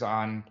pictures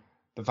on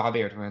the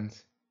Fabio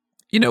twins.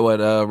 You know what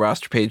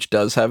roster page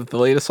does have the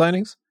latest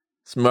signings?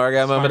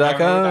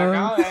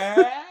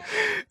 SmartGuyMoment.com.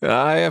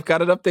 I have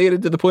got it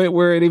updated to the point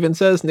where it even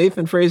says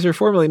Nathan Fraser,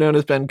 formerly known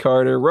as Ben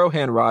Carter,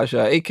 Rohan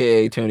Raja,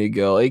 a.k.a. Tony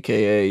Gill,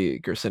 a.k.a.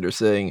 Gursinder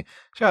Singh,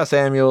 Shah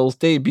Samuels,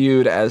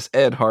 debuted as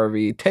Ed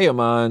Harvey,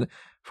 Teoman,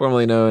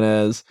 formerly known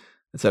as,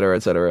 etc.,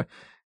 etc.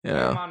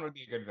 Teoman would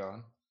be a good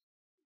villain.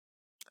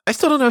 I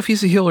still don't know if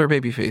he's a heel or a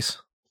babyface.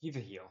 He's a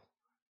heel.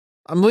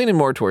 I'm leaning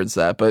more towards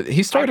that, but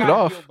he started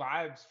off. Real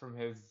vibes from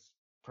his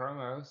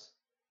promos.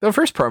 The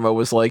first promo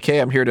was like, "Hey,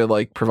 I'm here to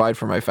like provide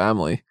for my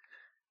family,"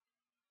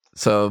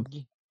 so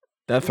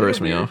that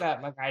throws me off.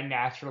 That like I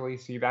naturally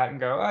see that and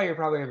go, "Oh, you're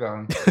probably a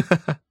villain."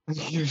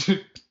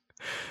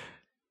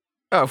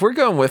 Oh, if we're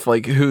going with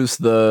like who's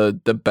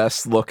the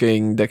best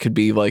looking that could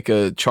be like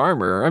a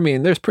charmer, I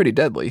mean, there's Pretty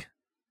Deadly.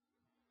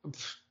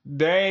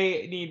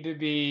 They need to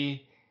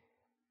be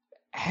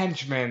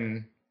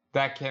henchmen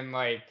that can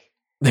like.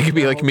 They could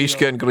be like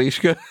Mishka and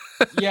Grishka.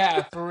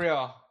 Yeah, for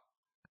real.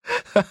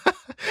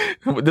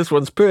 This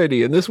one's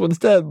pretty and this one's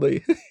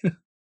deadly.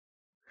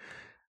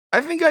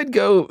 I think I'd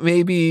go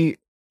maybe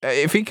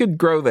if he could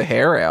grow the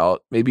hair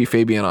out, maybe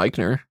Fabian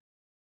Eichner.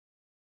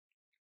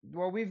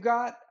 Well, we've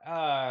got.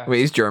 Wait,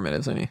 he's German,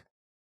 isn't he?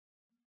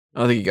 I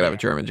don't think you could have a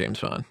German James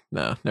Bond.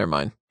 No, never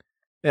mind.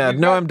 Yeah,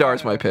 Noam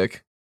Dar's my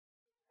pick.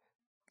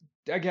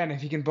 Again,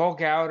 if he can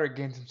bulk out or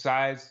gain some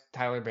size,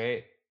 Tyler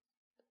Bate.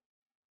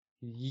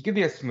 He could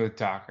be a smooth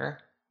talker.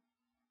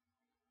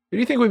 Who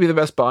do you think would be the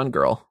best Bond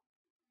girl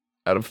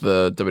out of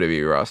the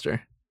WWE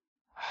roster?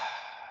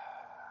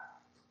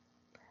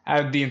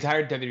 Out of the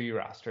entire WWE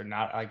roster,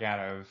 not like out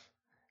of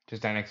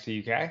just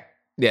NXT UK?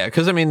 Yeah,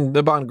 because I mean,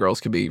 the Bond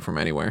girls could be from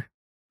anywhere.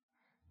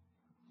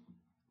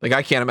 Like,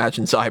 I can't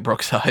imagine Cy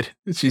Brookside.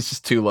 She's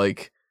just too,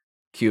 like,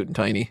 cute and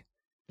tiny.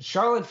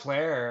 Charlotte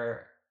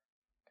Flair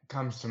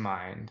comes to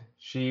mind.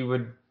 She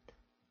would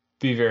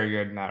be very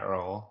good in that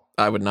role.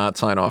 I would not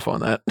sign off on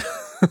that.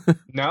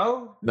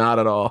 No? Not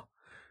at all.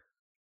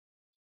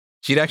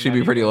 She'd actually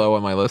be pretty low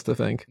on my list, I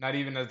think. Not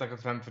even as like a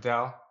femme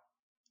fatale?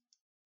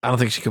 I don't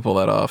think she could pull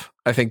that off.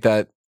 I think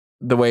that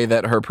the way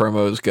that her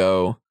promos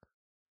go,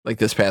 like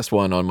this past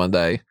one on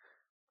Monday,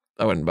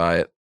 I wouldn't buy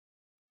it.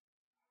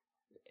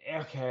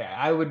 Okay,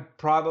 I would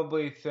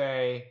probably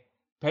say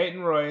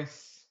Peyton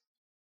Royce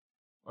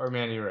or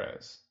Mandy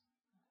Rose.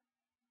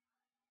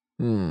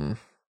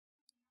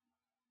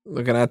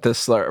 Looking at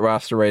this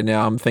roster right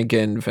now, I'm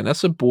thinking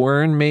Vanessa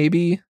Bourne,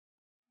 maybe.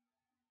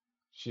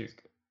 She's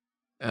good.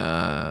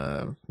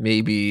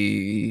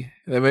 Maybe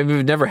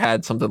we've never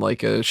had something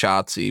like a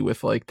Shotzi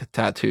with like the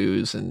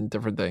tattoos and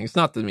different things.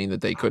 Not to mean that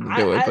they couldn't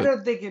do it. I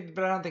don't think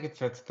it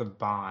fits the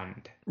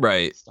Bond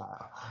right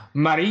style.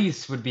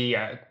 Maryse would be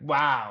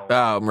wow.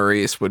 Oh,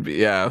 Maryse would be,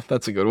 yeah,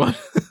 that's a good one.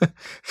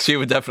 She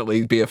would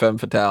definitely be a femme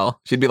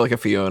fatale. She'd be like a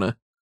Fiona.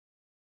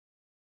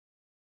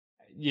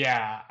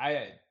 Yeah,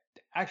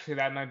 actually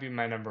that might be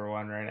my number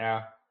one right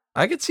now.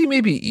 I could see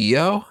maybe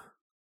Io.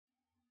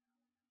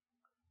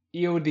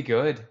 Io would be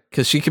good.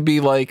 Because she could be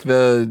like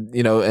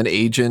an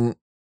agent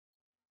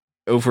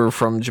over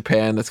from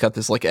Japan that's got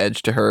this like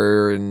edge to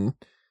her, and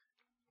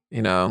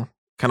kind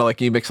of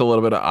like you mix a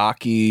little bit of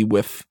Aki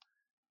with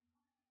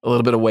a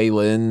little bit of Wei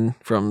Lin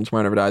from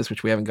Tomorrow Never Dies,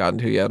 which we haven't gotten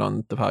to yet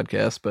on the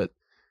podcast, but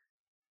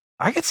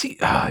I could see,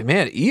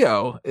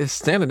 Io is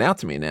standing out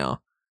to me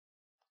now.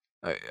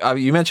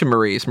 You mentioned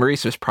Maryse.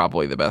 Maryse is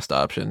probably the best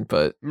option,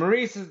 but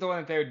Maryse is the one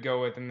that they would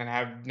go with, and then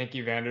have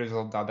Nikki Vander's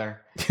old other.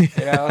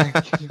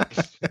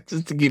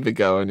 Just to keep it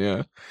going,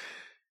 yeah.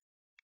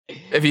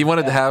 If you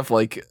wanted to have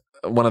like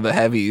one of the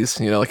heavies,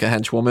 like a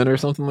henchwoman or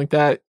something like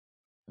that,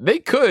 they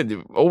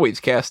could always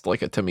cast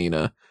like a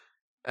Tamina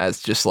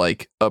as just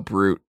like a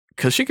brute,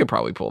 because she could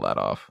probably pull that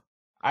off.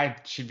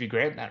 She'd be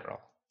great in that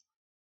role.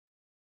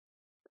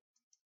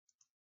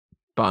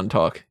 Bond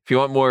talk. If you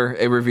want more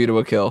A Review to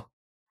a Kill,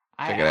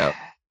 check it out.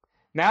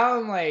 Now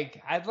I'm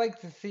like, I'd like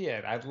to see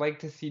it. I'd like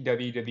to see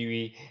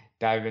WWE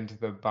dive into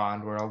the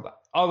Bond world.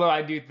 Although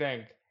I do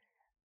think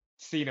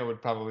Cena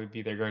would probably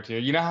be their go-to.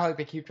 You know how like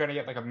they keep trying to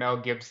get like a Mel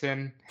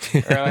Gibson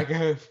or like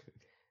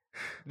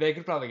they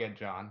could probably get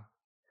John.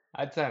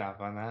 I'd sign off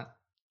on that.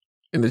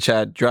 In the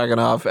chat,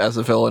 Dragunov as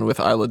a villain with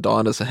Isla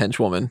Dawn as a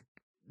henchwoman.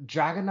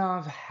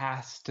 Dragunov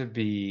has to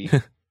be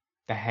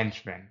the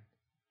henchman.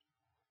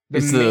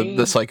 He's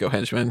the psycho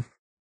henchman.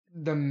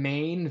 The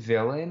main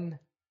villain.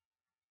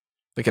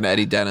 Like an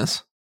Eddie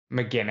Dennis.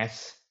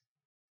 McGinnis.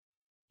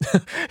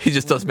 He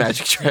just does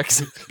magic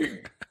tricks.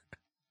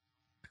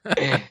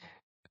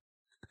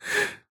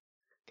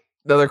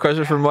 Another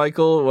question from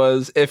Michael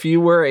was, if you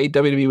were a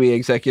WWE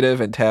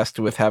executive and tasked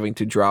with having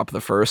to drop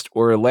the first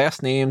or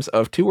last names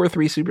of 2 or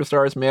 3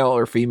 superstars, male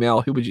or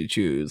female, who would you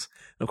choose?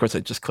 And of course, I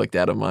just clicked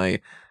out of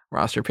my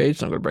roster page,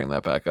 so I'm going to bring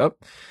that back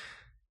up.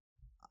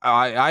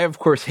 I of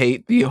course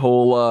hate the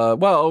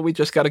whole, we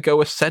just got to go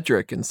with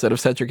Cedric instead of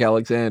Cedric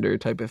Alexander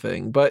type of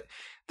thing. But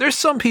there's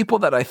some people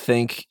that I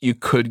think you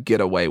could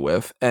get away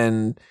with.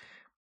 And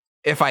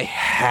if I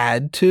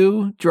had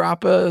to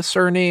drop a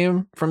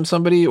surname from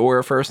somebody or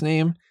a first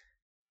name,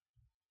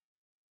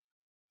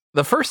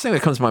 the first thing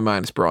that comes to my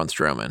mind is Braun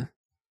Strowman.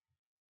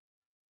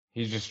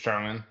 He's just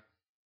Strowman.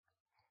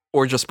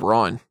 Or just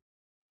Braun.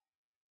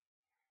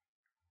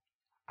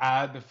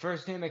 The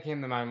first name that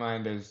came to my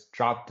mind is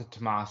drop the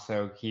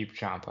Tommaso, keep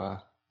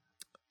Ciampa.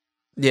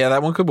 Yeah,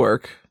 that one could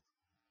work.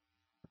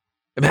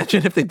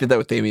 Imagine if they did that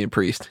with Damian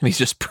Priest, and he's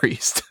just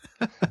Priest.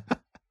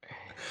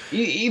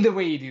 Either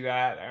way you do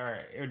that,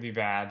 or it would be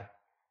bad.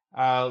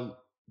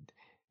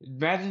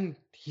 Imagine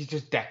He's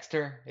just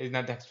Dexter. He's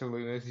not Dexter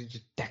Lumis. He's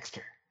just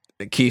Dexter.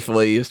 Keith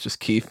Lee is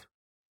just Keith.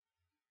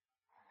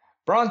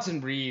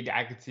 Bronson Reed,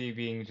 I could see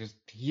being just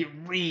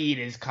Reed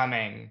is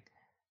coming,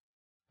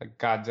 like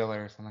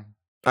Godzilla or something.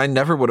 I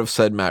never would have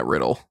said Matt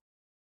Riddle.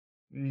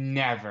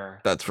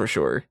 Never. That's for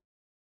sure.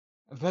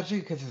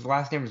 Especially because his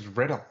last name is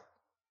Riddle.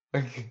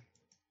 Like,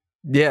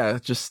 yeah,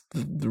 just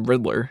the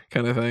Riddler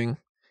kind of thing.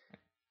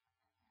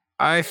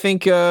 I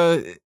think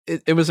it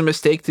was a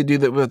mistake to do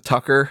that with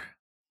Tucker.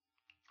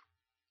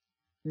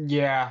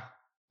 Yeah,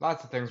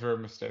 lots of things were a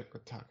mistake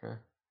with Tucker.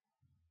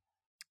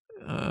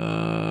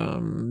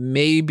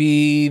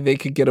 Maybe they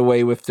could get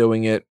away with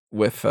doing it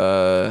with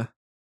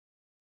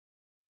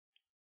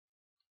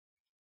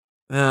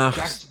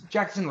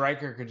Jackson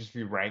Riker could just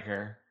be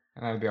Riker,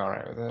 and I'd be all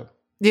right with it.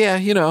 Yeah,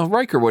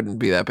 Riker wouldn't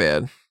be that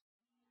bad.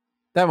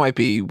 That might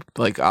be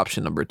like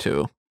option number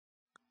 2.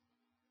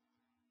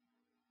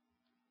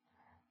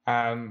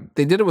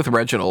 They did it with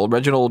Reginald.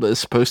 Reginald is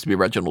supposed to be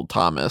Reginald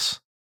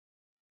Thomas.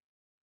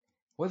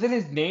 Wasn't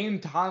his name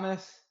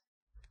Thomas?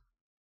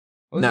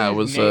 No, it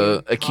was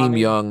Akeem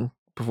Young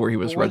before he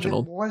was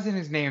Reginald. Wasn't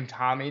his name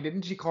Tommy?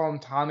 Didn't she call him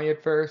Tommy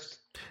at first?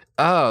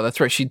 Oh, that's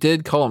right. She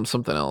did call him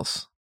something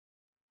else.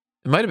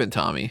 It might have been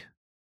Tommy.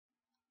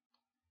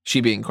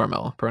 She being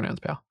Carmella. Pronouns,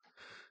 pal.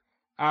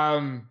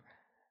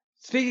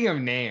 Speaking of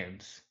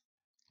names,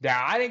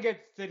 now I didn't get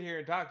to sit here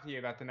and talk to you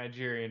about the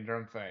Nigerian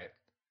drum fight.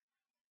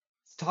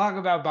 Let's talk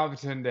about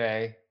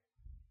Babatunde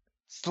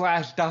 /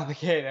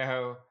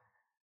 Dabba-Kato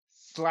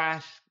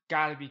 /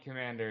 gotta be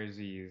Commander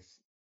Aziz.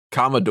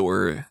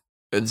 Commodore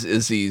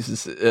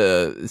Aziz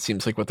it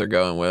seems like what they're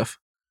going with,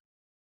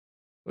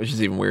 which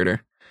is even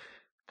weirder.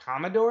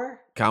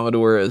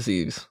 Commodore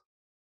Aziz.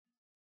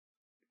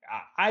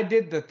 I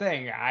did the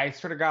thing. I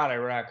swear to God, I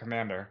wrote out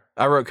Commander.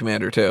 I wrote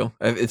Commander too.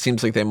 It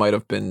seems like they might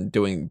have been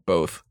doing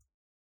both,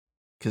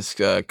 because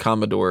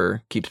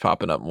Commodore keeps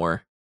popping up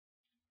more.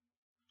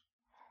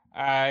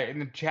 In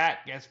the chat,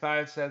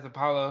 Guest5 says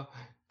Apollo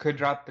could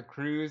drop the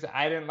cruise.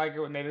 I didn't like it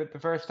when they did it the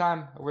first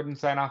time. I wouldn't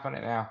sign off on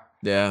it now.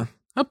 Yeah.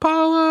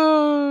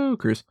 Apollo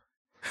Crews.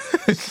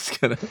 Just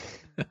kidding.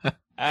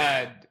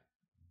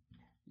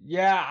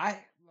 Yeah,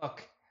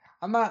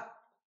 I'm not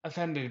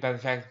offended by the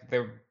fact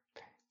that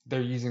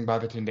they're using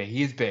Babatunde.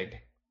 He's big.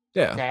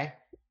 Yeah. Okay.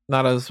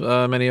 Not as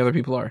many other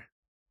people are.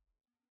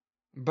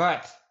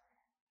 But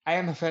I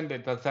am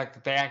offended by the fact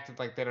that they acted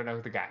like they don't know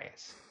who the guy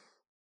is.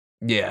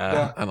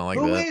 Yeah, I don't like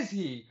that. Who is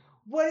he?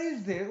 What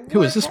is this?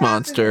 Who is this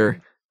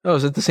monster? Oh,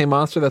 is it the same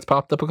monster that's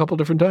popped up a couple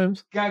different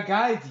times?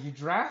 Guys, you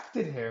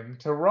drafted him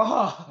to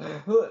Raw.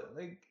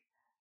 Like,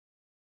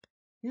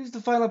 he was the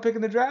final pick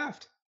in the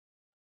draft.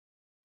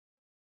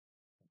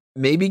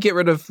 Maybe get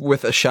rid of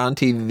with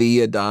Ashanti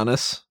the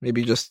Adonis.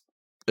 Maybe just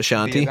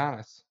Ashanti. The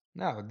Adonis.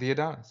 No, the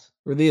Adonis.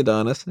 Or the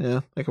Adonis.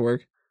 Yeah, that could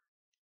work.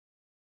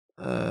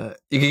 You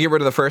could get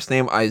rid of the first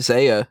name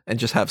Isaiah and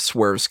just have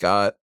Swerve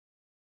Scott,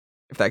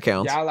 if that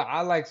counts. Yeah,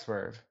 I like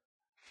Swerve.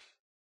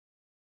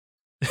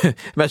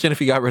 Imagine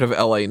if you got rid of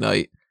LA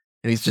Knight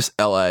and he's just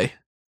LA.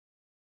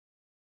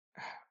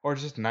 Or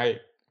just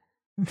Knight.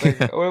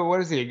 Like, what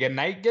is he? A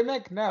Knight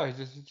gimmick? No, he's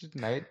just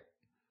Knight.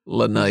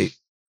 La Knight.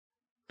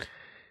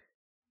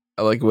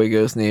 I like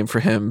Wigo's name for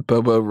him,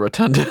 Bobo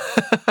Rotundo.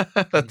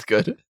 That's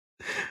good.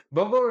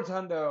 Bobo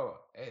Rotundo,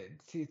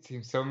 it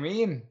seems so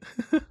mean.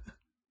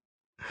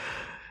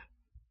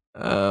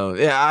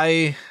 Yeah,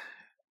 I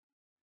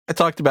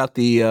talked about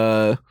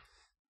the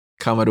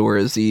Commodore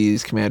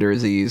Aziz, Commander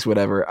Aziz,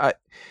 whatever.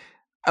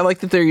 I like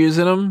that they're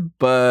using them,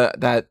 but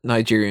that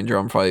Nigerian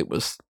drum fight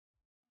was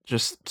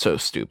just so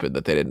stupid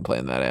that they didn't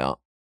plan that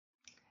out.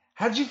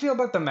 How did you feel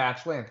about the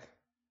match length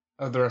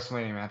of the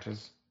WrestleMania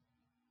matches?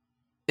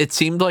 It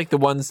seemed like the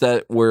ones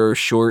that were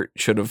short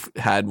should have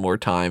had more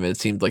time. It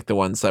seemed like the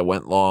ones that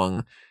went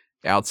long,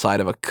 outside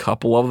of a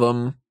couple of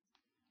them,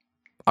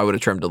 I would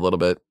have trimmed a little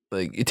bit.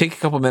 Like, you take a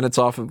couple minutes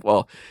off of,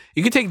 well,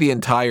 you could take the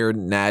entire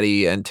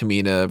Natty and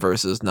Tamina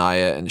versus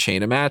Nia and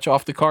Shayna match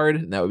off the card,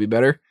 and that would be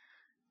better.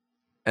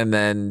 And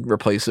then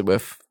replace it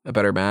with a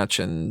better match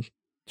and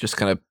just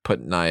kind of put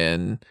Nia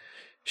and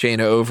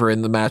Shayna over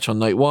in the match on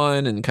night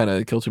 1 and kind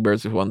of kill 2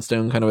 birds with 1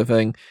 stone kind of a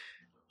thing.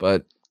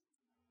 But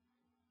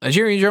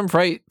Nigerian drum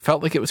fight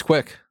felt like it was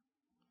quick.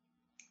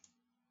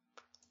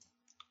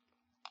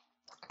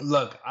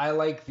 Look, I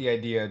like the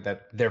idea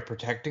that they're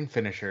protecting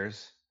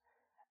finishers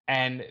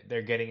and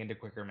they're getting into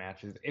quicker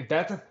matches. If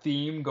that's a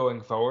theme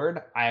going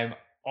forward, I'm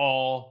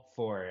all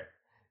for it.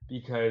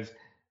 Because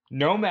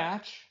no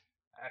match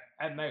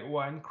at night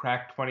 1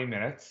 cracked 20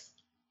 minutes.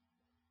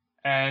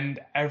 And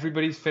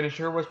everybody's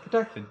finisher was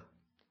protected.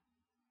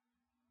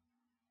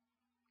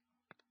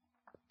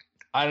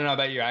 I don't know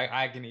about you.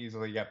 I can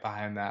easily get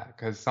behind that.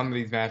 Because some of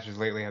these matches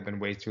lately have been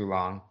way too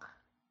long.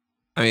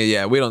 I mean,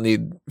 yeah, we don't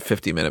need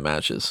 50-minute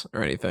matches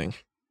or anything.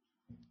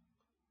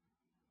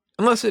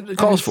 Unless it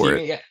calls for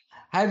it.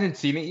 I haven't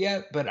seen it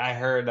yet, but I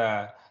heard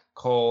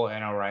Cole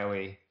and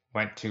O'Reilly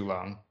went too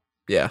long.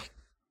 Yeah.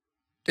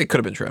 It could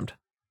have been trimmed.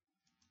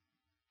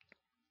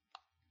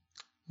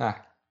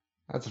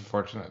 That's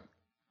unfortunate.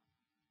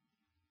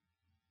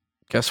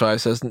 Guess what? It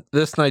says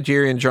this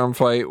Nigerian drum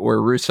fight or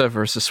Rusev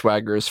versus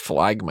Swagger's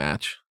flag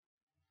match.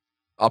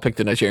 I'll pick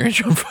the Nigerian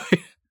drum fight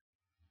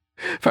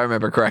if I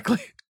remember correctly.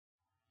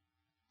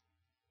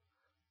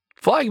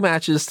 Flag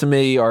matches to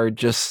me are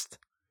just...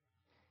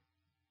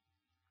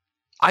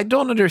 I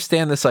don't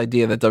understand this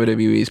idea that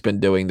WWE's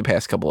been doing the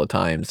past couple of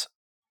times.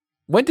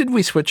 When did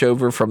we switch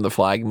over from the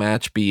flag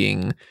match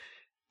being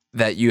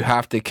that you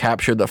have to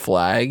capture the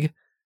flag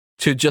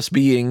to just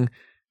being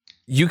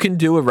you can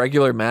do a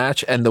regular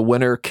match and the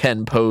winner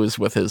can pose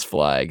with his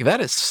flag?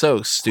 That is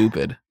so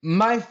stupid.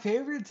 My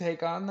favorite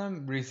take on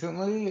them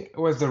recently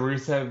was the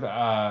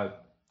Rusev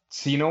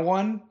Cena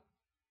one,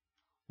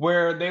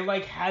 where they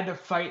like had to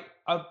fight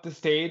up the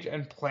stage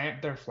and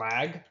plant their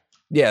flag.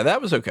 Yeah,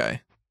 that was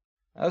okay.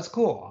 That was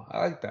cool.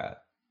 I like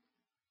that.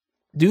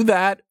 Do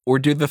that or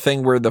do the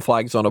thing where the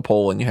flag's on a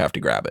pole and you have to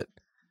grab it.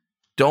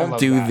 Don't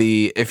do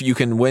that. if you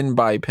can win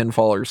by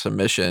pinfall or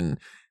submission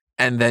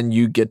and then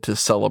you get to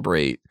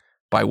celebrate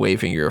by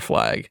waving your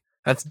flag.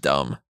 That's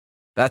dumb.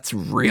 That's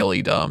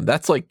really dumb.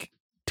 That's like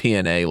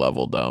TNA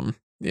level dumb,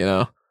 you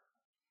know?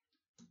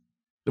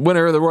 The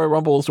winner of the Royal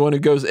Rumble is the one who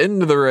goes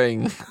into the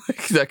ring.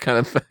 That kind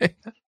of thing.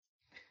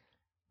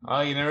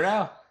 Oh, you never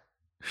know.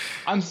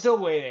 I'm still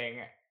waiting.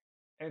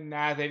 And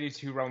now they do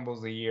 2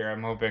 Rumbles a year.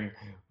 I'm hoping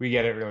we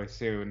get it really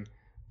soon.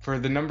 For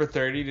the number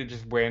 30 to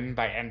just win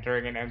by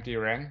entering an empty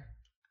ring.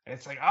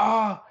 It's like,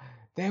 oh,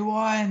 they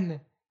won.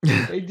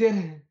 They did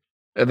it.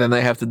 And then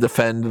they have to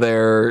defend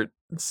their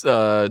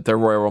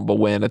Royal Rumble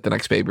win at the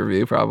next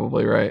pay-per-view,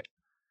 probably, right?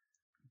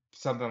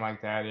 Something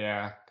like that,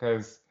 yeah.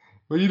 Because,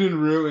 well, you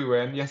didn't really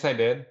win. Yes, I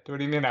did. What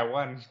do you mean I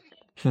won?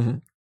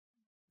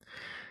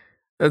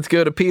 Let's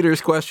go to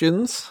Peter's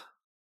questions.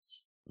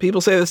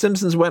 People say The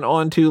Simpsons went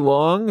on too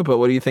long, but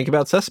what do you think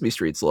about Sesame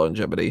Street's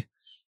longevity?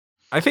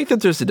 I think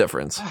that there's a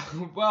difference.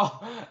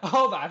 Well,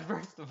 hold on.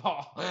 First of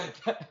all,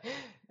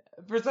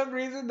 for some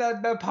reason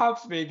that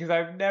pops me because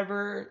I've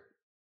never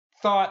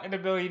thought in a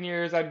billion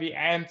years I'd be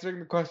answering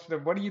the question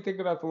of what do you think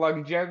about the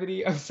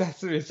longevity of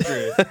Sesame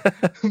Street?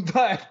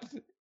 But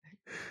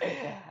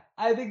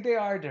I think they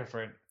are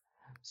different.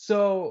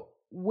 So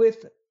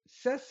with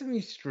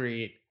Sesame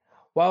Street,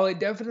 while it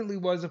definitely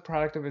was a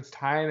product of its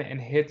time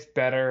and hits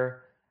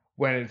better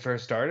when it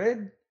first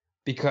started,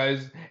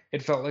 because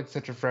it felt like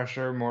such a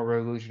fresher, more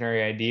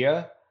revolutionary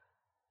idea,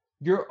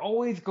 you're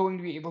always going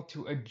to be able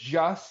to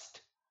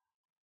adjust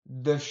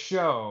the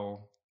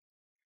show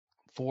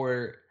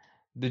for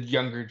the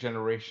younger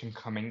generation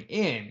coming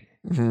in.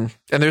 Mm-hmm.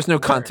 And there's no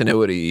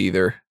continuity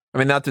either. I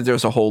mean, not that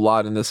there's a whole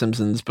lot in The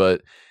Simpsons,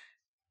 but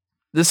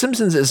The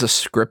Simpsons is a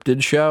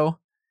scripted show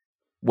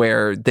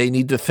where they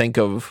need to think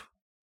of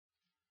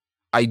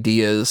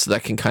ideas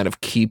that can kind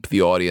of keep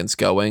the audience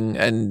going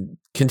and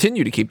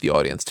continue to keep the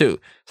audience too.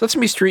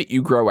 Sesame Street,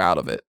 you grow out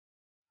of it.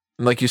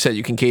 And like you said,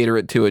 you can cater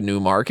it to a new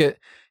market.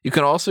 You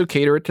can also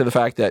cater it to the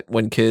fact that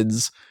when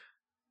kids...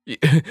 This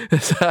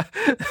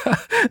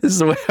is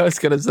the way I was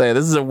going to say it.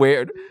 This is a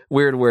weird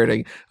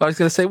wording. I was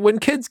going to say when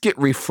kids get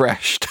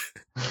refreshed.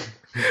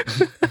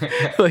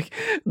 Like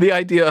the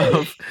idea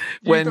of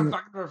when the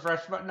fucking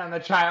refresh button on the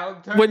child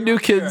when new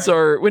kids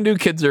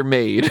are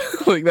made,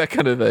 like that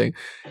kind of thing.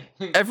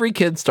 Every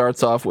kid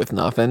starts off with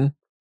nothing,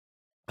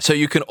 so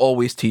you can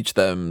always teach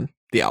them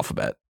the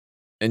alphabet,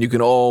 and you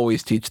can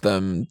always teach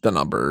them the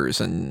numbers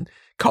and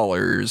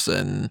colors,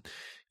 and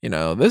you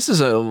know this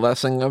is a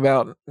lesson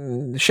about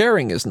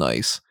sharing is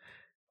nice.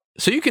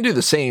 So you can do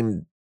the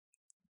same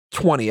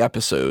 20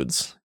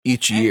 episodes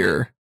each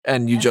year,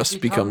 and you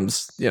just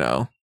becomes you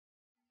know.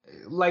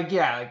 Like,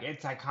 yeah, like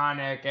it's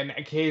iconic, and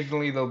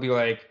occasionally they'll be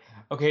like,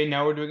 okay,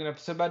 now we're doing an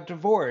episode about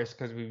divorce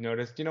because we've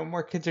noticed,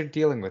 more kids are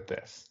dealing with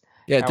this.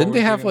 Yeah, now didn't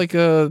they have like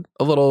a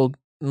little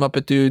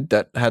Muppet dude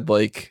that had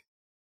like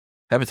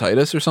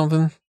hepatitis or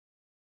something?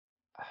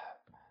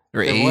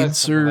 Or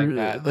AIDS or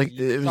like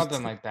it was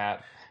something like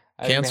that.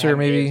 Cancer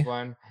maybe?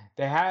 One.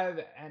 They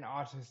had an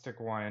autistic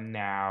one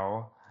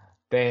now.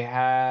 They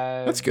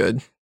have... That's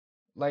good.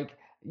 Like,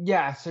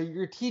 yeah, so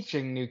you're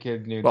teaching new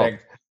kids new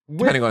things.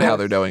 Depending on how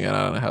they're doing it,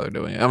 I don't know how they're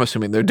doing it. I'm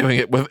assuming they're doing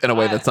it in a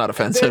way that's not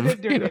offensive.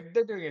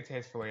 They're doing it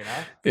tastefully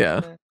enough.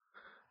 Yeah.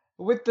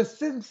 With The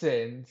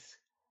Simpsons,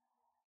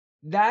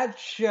 that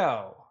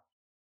show,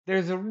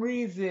 there's a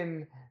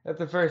reason that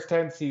the first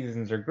 10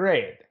 seasons are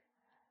great.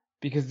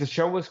 Because the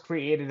show was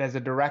created as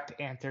a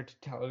direct answer to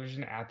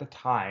television at the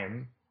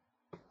time.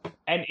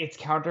 And it's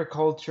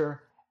counterculture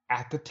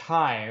at the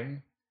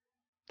time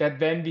that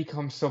then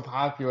becomes so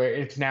popular,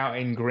 it's now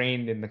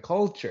ingrained in the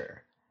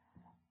culture.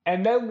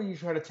 And then when you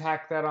try to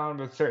tack that on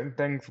with certain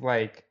things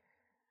like,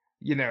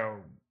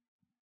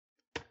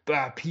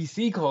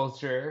 PC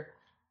culture,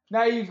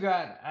 now you've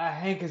got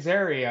Hank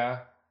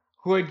Azaria,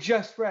 who I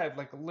just read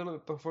like a little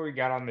bit before we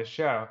got on the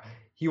show.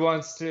 He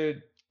wants to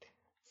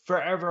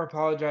forever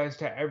apologize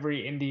to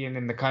every Indian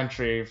in the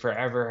country for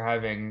ever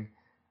having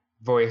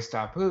voiced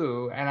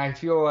Apu. And I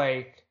feel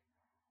like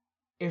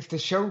if the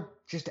show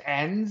just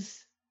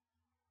ends,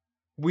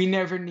 we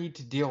never need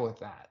to deal with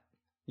that.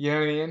 You know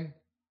what I mean?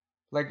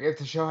 Like, if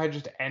the show had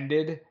just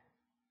ended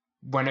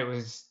when it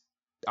was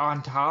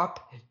on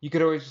top, you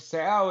could always just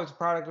say, "Oh, it's a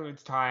product of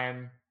its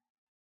time.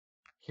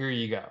 Here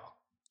you go."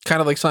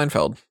 Kind of like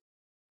Seinfeld.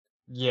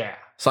 Yeah.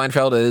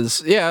 Seinfeld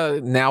is,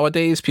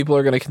 nowadays people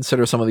are going to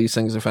consider some of these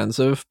things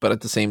offensive, but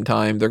at the same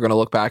time, they're going to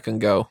look back and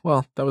go,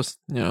 well, that was,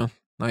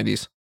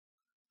 90s.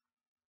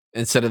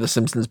 Instead of The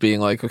Simpsons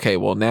being like, okay,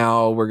 well,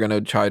 now we're going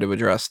to try to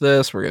address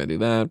this, we're going to do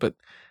that. But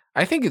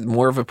I think it's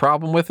more of a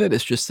problem with it.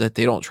 It's just that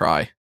they don't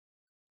try.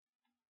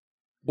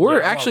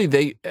 Or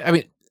actually,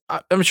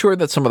 I'm sure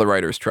that some of the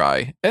writers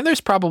try. And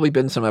there's probably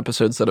been some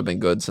episodes that have been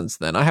good since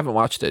then. I haven't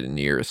watched it in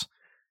years.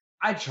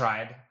 I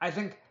tried.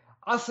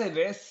 I'll say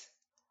this.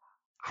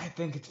 I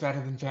think it's better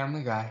than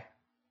Family Guy.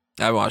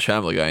 I haven't watched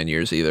Family Guy in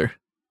years either.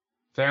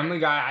 Family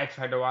Guy, I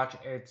tried to watch.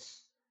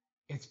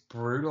 It's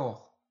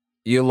brutal.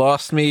 You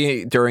lost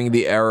me during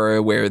the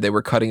era where they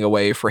were cutting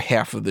away for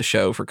half of the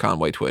show for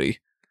Conway Twitty.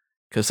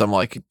 Because I'm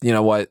like, you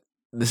know what?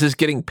 This is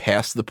getting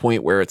past the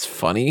point where it's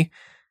funny,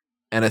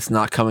 and it's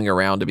not coming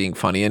around to being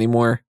funny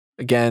anymore.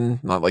 Again,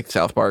 not like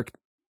South Park.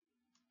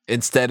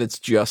 Instead, it's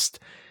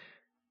just...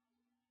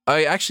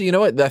 you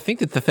know what? I think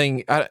that the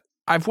thing...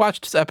 I've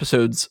watched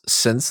episodes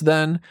since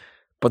then,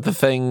 but the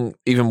thing,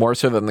 even more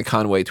so than the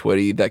Conway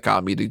Twitty, that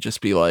got me to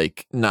just be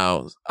like,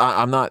 no,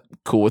 I'm not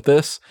cool with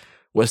this,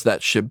 was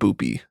that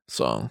Shaboopy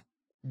song.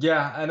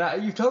 Yeah,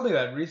 and you told me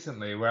that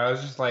recently, where I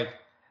was just like,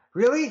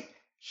 really?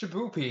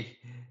 Shaboopy?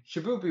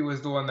 Shaboopy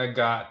was the one that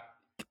got...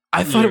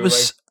 I thought it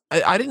was...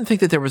 I didn't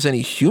think that there was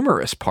any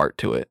humorous part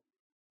to it.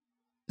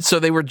 So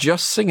they were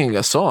just singing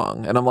a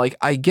song, and I'm like,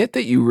 I get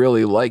that you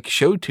really like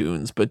show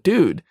tunes, but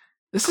dude,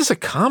 this is a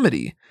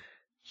comedy.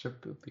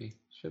 Shaboopy.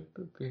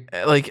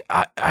 Like,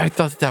 I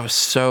thought that was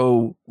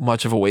so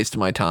much of a waste of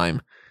my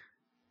time.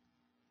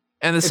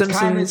 And The Simpsons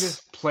kind of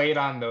just played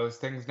on those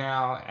things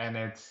now, and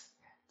it's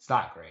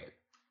not great.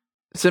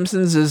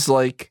 Simpsons is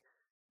like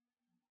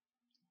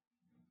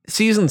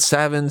season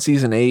 7,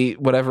 season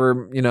 8,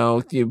 whatever,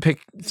 you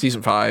pick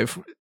season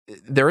 5.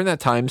 They're in that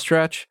time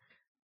stretch.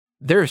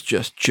 There's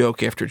just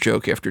joke after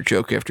joke after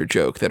joke after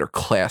joke that are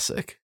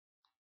classic.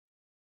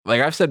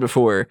 Like I've said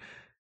before,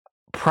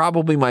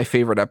 probably my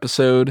favorite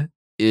episode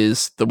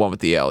is the one with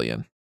the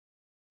alien.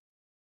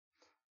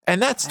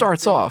 And that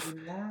starts off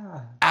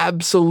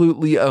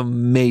absolutely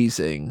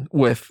amazing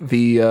with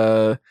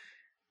the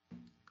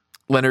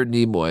Leonard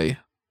Nimoy.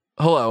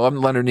 Hello, I'm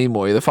Leonard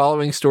Nimoy. The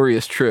following story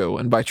is true.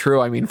 And by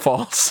true, I mean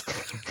false.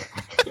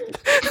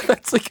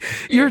 That's like,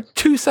 you're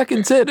 2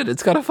 seconds in and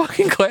it's got a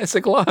fucking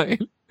classic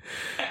line.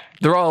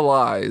 They're all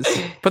lies,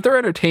 but they're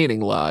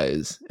entertaining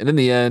lies. And in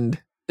the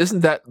end,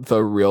 isn't that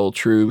the real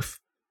truth?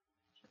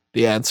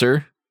 The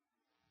answer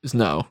is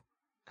no.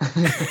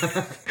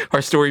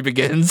 Our story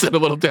begins in a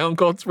little town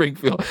called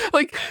Springfield.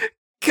 Like,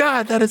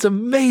 God, that is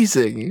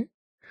amazing.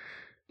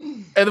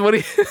 And then when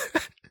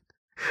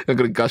I'm going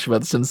to gush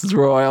about The Simpsons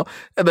for a while.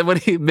 And then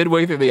when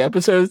midway through the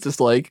episode, it's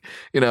just like,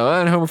 and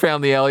Homer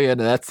found the alien,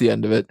 and that's the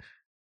end of it.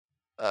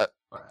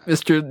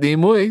 Mr.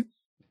 Nimoy,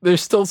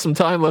 there's still some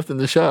time left in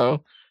the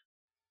show.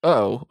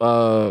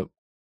 Oh,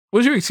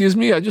 would you excuse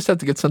me? I just have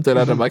to get something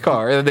out of my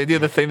car. And they do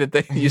the thing that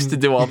they used to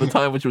do all the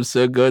time, which was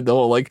so good. The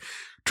whole like,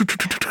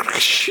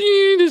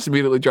 just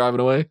immediately driving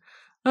away.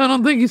 I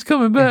don't think he's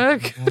coming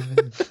back.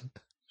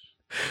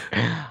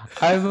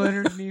 I'm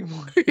Leonard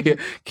Nimoy. Yeah,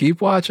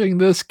 keep watching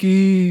the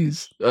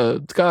skies.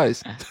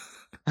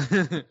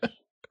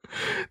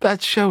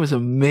 That show is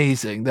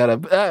amazing. That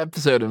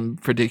episode in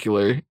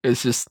particular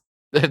is just,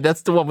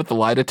 that's the one with the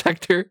lie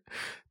detector.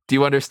 Do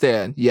you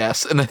understand?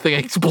 Yes. And the thing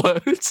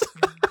explodes.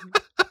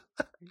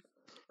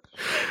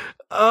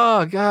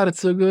 Oh, God, it's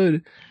so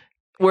good.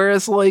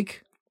 Whereas,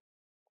 like,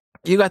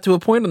 you got to a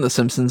point on The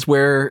Simpsons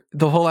where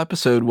the whole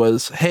episode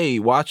was, hey,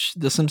 watch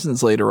The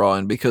Simpsons later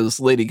on because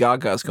Lady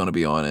Gaga is going to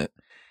be on it.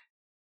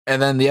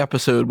 And then the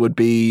episode would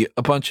be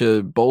a bunch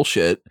of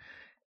bullshit.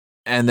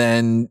 And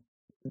then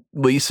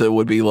Lisa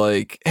would be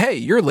like, hey,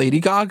 you're Lady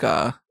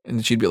Gaga.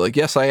 And she'd be like,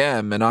 yes, I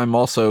am. And I'm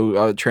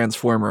also a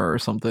Transformer or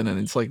something. And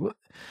it's like,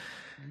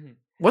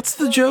 what's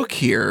the joke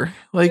here?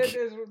 Like,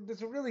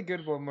 there's a really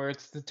good one where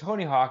it's the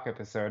Tony Hawk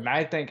episode. And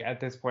I think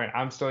at this point,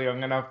 I'm still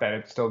young enough that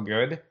it's still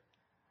good.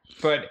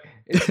 But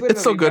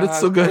it's so good. It's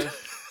so good.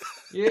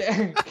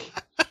 Yeah.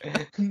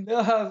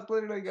 No, it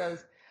literally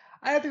goes,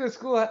 I have to go to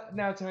school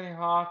now, Tony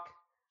Hawk.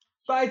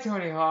 Bye,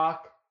 Tony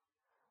Hawk.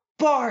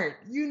 Bart,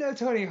 you know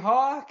Tony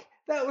Hawk?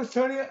 That was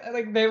Tony.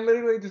 Like, they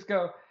literally just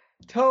go,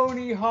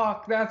 Tony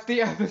Hawk. That's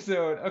the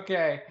episode.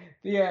 Okay,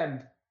 the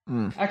end.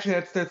 Actually,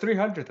 that's the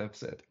 300th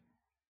episode.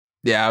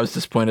 Yeah, I was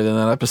disappointed in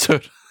that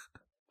episode.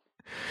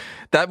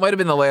 That might have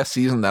been the last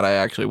season that I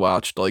actually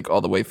watched, like,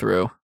 all the way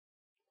through,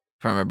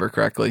 if I remember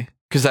correctly.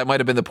 Because that might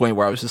have been the point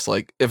where I was just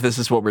like, if this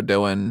is what we're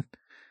doing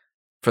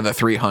for the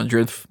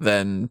 300th,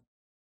 then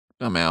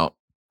I'm out.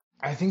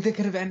 I think they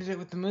could have ended it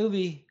with the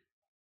movie,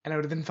 and it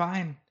would have been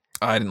fine.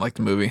 I didn't like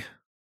the movie.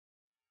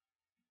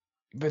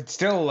 But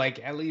still, like,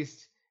 at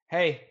least,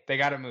 hey, they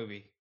got a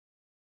movie.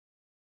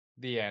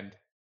 The end.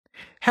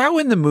 How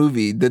in the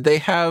movie did they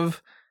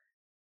have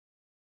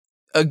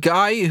a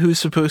guy who's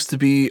supposed to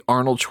be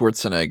Arnold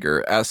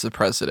Schwarzenegger as the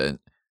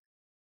president,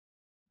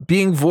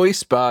 being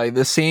voiced by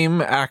the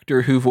same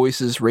actor who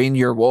voices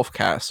Rainier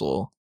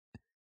Wolfcastle,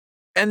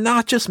 and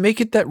not just make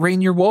it that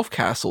Rainier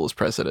Wolfcastle is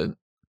president.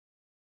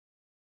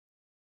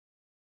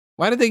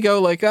 Why did they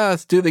go like,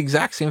 let's do the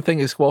exact same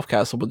thing as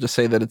Wolfcastle, but just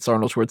say that it's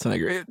Arnold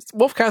Schwarzenegger?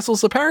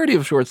 Wolfcastle's a parody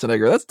of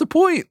Schwarzenegger. That's the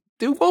point.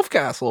 Do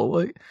Wolfcastle.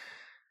 Like,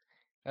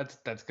 that's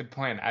a good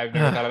point. I've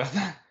never thought about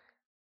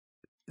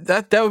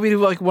that. That would be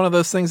like one of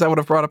those things I would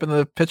have brought up in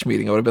the pitch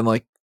meeting. I would have been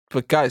like,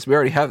 but guys, we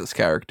already have this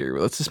character.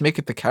 Let's just make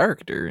it the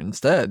character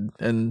instead.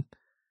 And,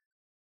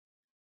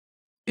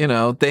 you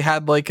know, they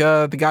had like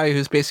the guy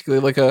who's basically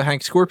like a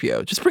Hank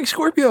Scorpio. Just bring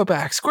Scorpio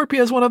back.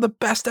 Scorpio is one of the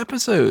best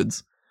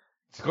episodes.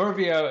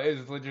 Scorpio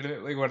is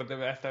legitimately one of the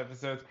best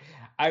episodes.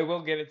 I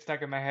will get it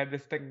stuck in my head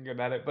just thinking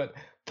about it, but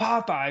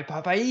Popeye.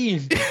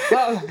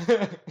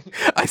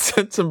 I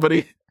sent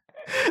somebody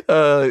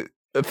a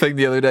thing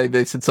the other day.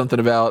 They said something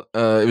about,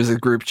 it was a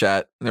group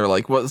chat, and they were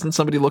like, wasn't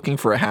somebody looking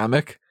for a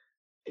hammock?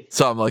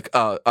 So I'm like,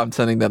 I'm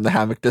sending them the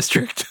Hammock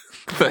District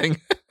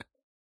thing.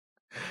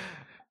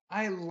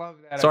 I love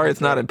that. Sorry, episode.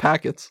 It's not in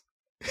packets.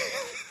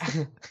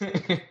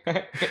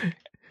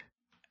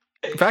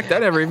 In fact, I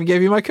never even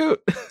gave you my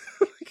coat.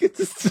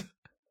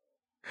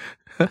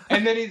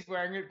 And then he's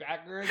wearing it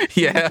backwards.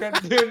 Yeah.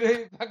 He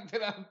fucked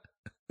it up.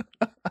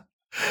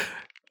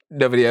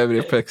 Nobody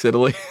ever picks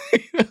Italy.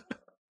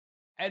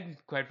 And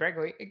quite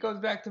frankly, it goes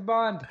back to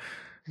Bond.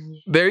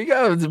 There you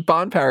go. It's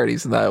Bond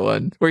parodies in that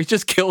one, where he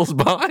just kills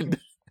Bond.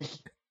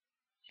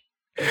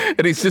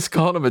 And he's just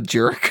calling him a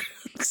jerk.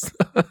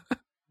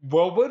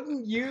 Well,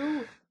 wouldn't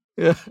you?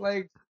 Yeah.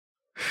 Like,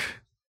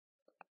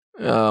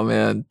 oh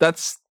man,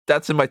 that's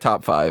in my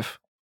top 5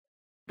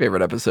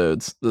 favorite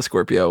episodes. The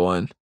Scorpio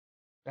one.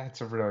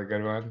 That's a really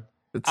good one.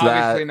 It's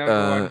obviously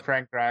number 1,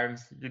 Frank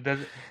Grimes.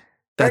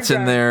 That's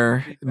in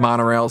there.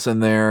 Monorail's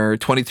in there.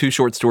 22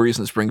 Short Stories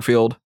in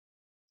Springfield.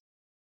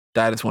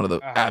 That is one of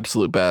the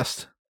absolute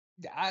best.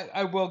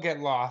 I will get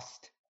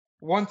lost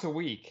once a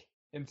week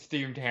in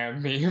steamed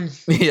ham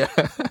memes. Yeah.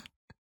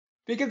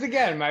 Because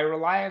again, my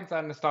reliance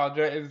on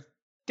nostalgia is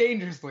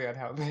dangerously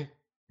unhealthy.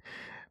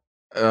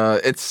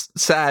 It's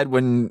sad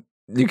when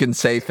you can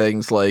say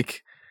things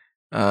like,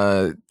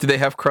 do they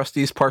have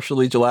Krusty's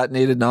partially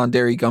gelatinated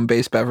non-dairy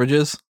gum-based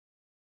beverages?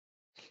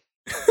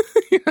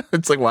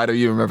 It's like, why do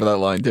you remember that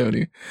line,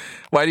 Tony?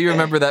 Why do you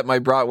remember that my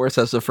bratwurst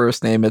has a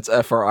first name, it's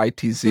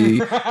Fritz.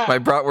 My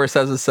bratwurst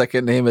has a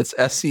second name, it's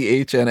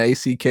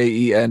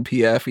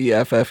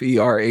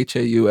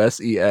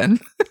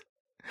SCHNACKENPFEFFERHAUSEN.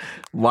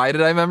 Why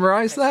did I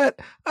memorize that?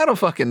 I don't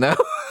fucking know.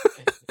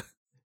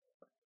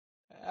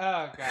 Oh,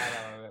 God,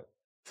 I love it.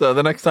 So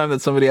the next time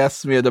that somebody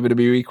asks me a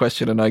WWE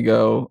question and I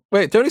go,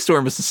 wait, Toni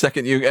Storm is the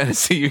second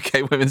NXT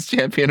UK Women's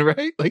Champion,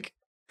 right? Like,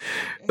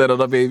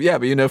 that'll be, yeah,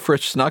 but you know,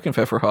 Fritz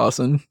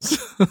Snockenpfefferhausen.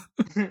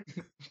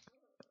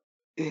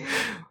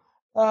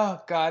 Oh,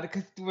 God,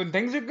 because when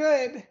things are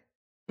good.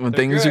 When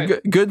things are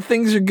good. Good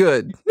things are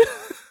good.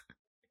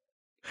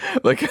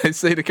 Like I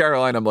say to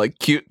Caroline, I'm like,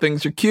 cute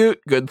things are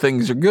cute, good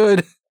things are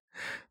good.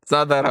 It's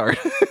not that hard.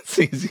 It's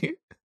easy.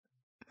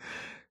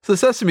 So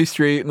Sesame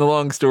Street and the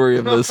long story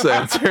of this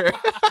answer.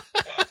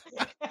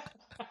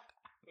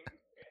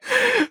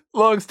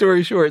 Long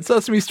story short,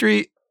 Sesame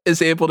Street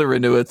is able to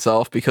renew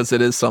itself because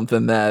it is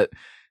something that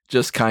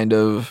just kind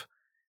of,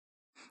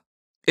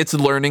 it's a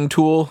learning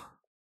tool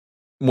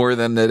more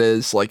than it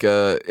is like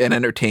an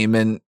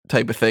entertainment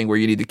type of thing where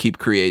you need to keep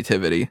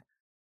creativity.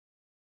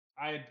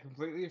 I had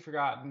completely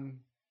forgotten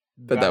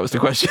that was the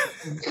question.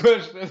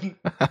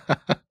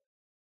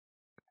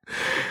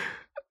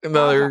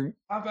 Another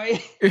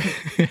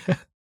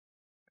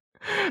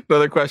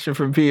question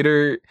from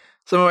Peter.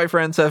 Some of my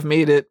friends have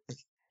made it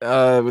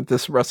with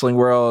this wrestling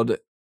world.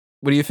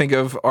 What do you think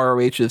of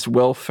ROH's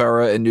Will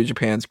Ferrell and New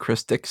Japan's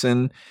Chris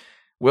Dixon?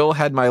 Will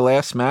had my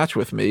last match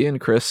with me,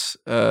 and Chris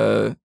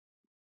gave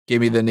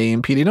me the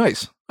name PD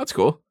Nice. That's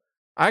cool.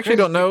 I actually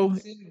don't know.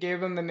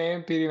 Gave him the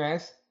name PD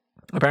Nice?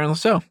 Apparently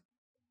so.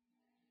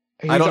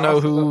 I don't know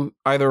who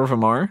either of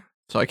them are,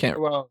 so I can't.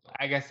 Well,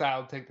 I guess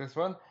I'll take this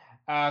one.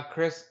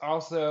 Chris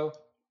also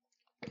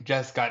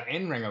just got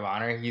in Ring of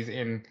Honor. He's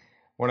in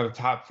one of the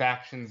top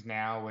factions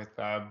now with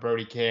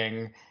Brody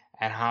King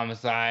and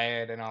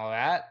Homicide and all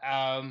that.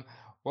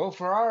 Will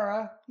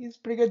Ferrara, he's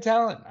pretty good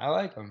talent. I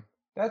like him.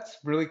 That's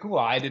really cool.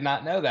 I did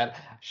not know that.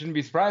 I shouldn't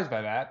be surprised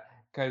by that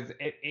because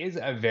it is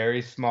a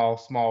very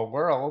small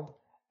world,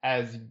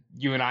 as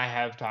you and I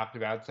have talked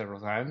about several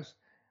times.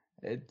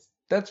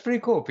 That's pretty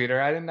cool, Peter.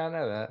 I did not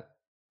know that.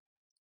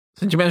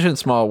 Since you mentioned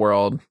small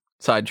world,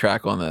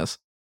 sidetrack on this.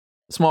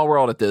 Small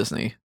world at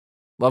Disney.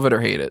 Love it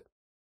or hate it?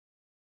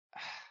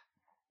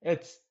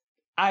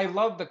 I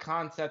love the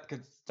concept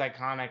because it's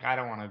iconic. I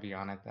don't want to be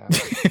on it, though.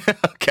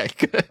 Okay,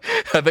 good.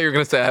 I thought you were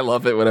going to say I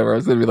love it, whatever. I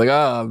was going to be like,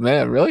 oh,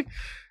 man, really?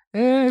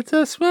 It's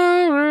a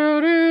small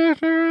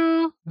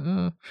world.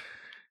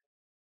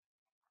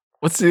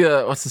 What's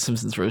the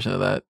Simpsons version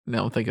of that?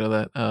 No, I'm thinking of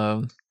that.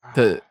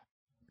 The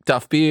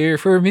Duff beer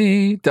for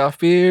me, Duff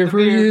beer for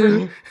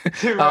you.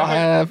 I'll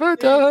have a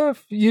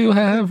Duff, you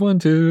have one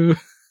too.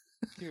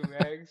 2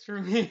 eggs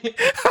for me.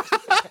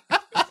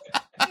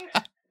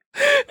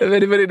 If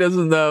anybody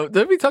doesn't know,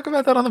 did we talk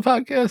about that on the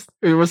podcast?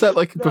 Or was that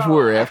like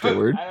before or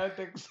afterward? I don't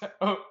think so.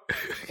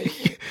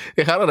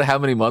 I don't know how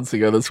many months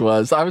ago this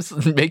was. I was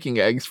making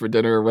eggs for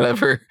dinner or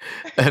whatever,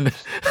 and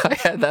I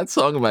had that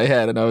song in my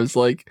head, and I was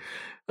like,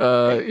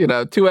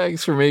 2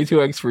 eggs for me,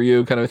 2 eggs for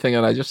you, kind of thing.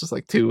 And I just was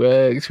like, 2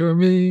 eggs for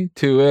me,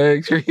 2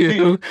 eggs for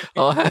you.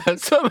 I'll have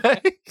some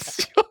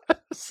eggs.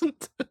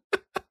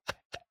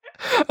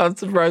 I'm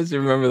surprised you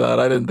remember that.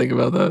 I didn't think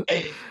about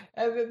that.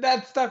 And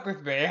that stuck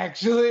with me,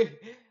 actually.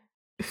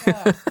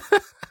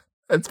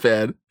 That's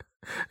bad.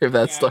 If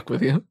that stuck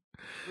with you.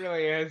 It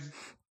really is.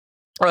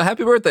 Oh,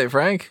 happy birthday,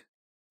 Frank.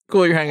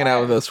 Cool you're hanging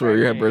out with us for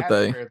your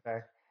birthday. Happy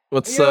birthday.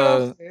 What's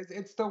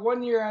it's the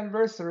 1-year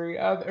anniversary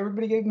of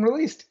everybody getting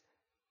released.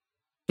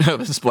 Oh,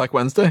 this is Black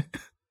Wednesday?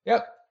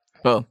 Yep.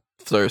 Well,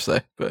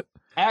 Thursday, but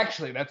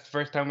actually that's the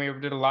first time we ever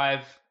did a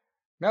live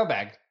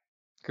mailbag.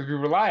 Because we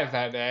were live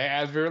that day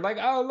as we were like,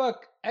 oh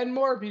look, and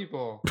more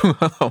people.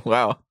 Oh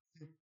wow.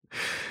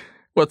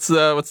 What's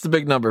the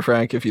big number,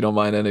 Frank, if you don't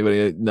mind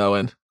anybody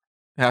knowing?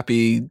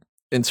 Happy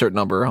insert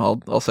number.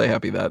 I'll say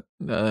happy that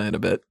in a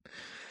bit.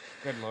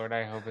 Good Lord,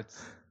 I hope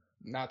it's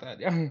not that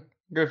young. I'm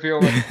gonna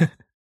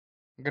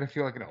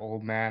feel like an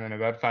old man in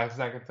about 5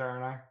 seconds,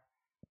 aren't I?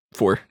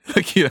 4.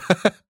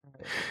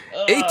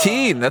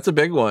 18. That's a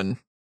big one.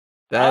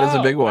 That is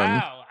a big one.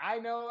 Wow, I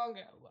know.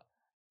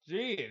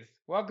 Jeez,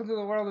 welcome to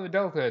the world of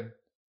adulthood.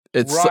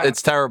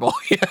 It's terrible.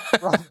 Yeah,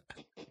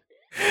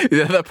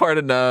 that part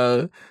in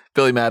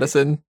Billy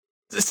Madison.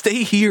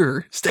 Stay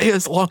here. Stay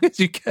as long as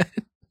you can.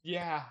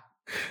 Yeah.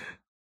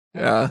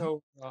 Yeah.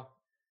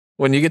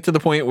 When you get to the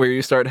point where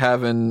you start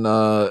having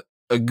a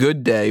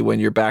good day when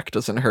your back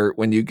doesn't hurt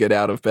when you get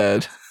out of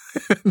bed,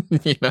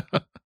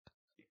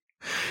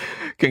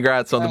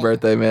 Congrats on the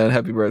birthday, man.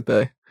 Happy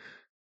birthday.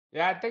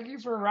 Yeah, thank you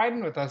for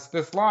riding with us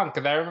this long,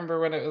 because I remember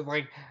when it was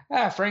like,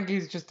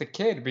 Frankie's just a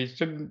kid, but you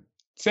shouldn't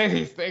say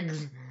these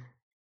things.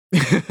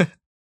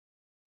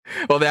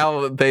 Well,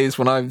 nowadays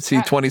when I see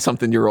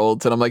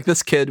 20-something-year-olds and I'm like,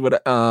 this kid would,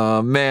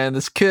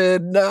 this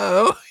kid,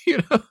 no,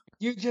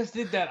 You just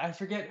did that. I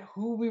forget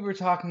who we were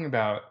talking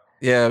about.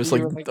 Yeah, it was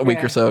like a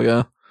week or so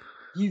ago.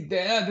 He's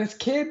this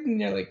kid, and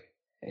you're like,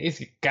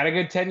 he's got a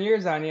good 10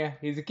 years on you.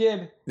 He's a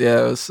kid.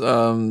 Yeah, it was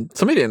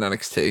somebody in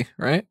NXT,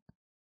 right?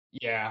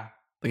 Yeah.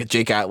 Like a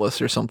Jake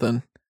Atlas or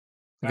something.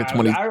 Like a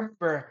 20. I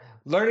remember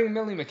learning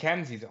Millie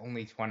McKenzie's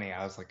only 20.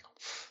 I was like,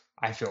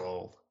 I feel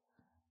old.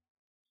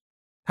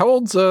 How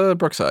old's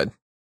Brookside?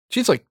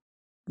 She's like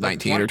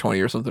 19 or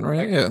 20 or something,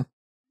 right? Yeah.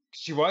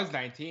 She was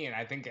 19.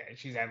 I think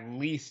she's at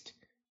least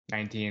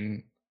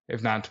 19,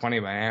 if not 20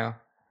 by now.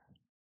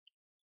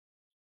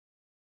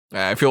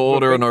 I feel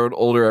older and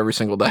older every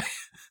single day.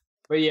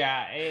 But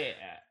yeah,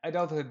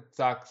 adulthood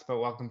sucks, but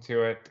welcome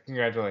to it.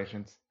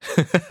 Congratulations.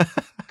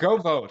 Go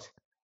vote.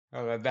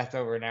 Oh, that's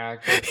over now.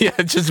 Yeah,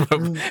 just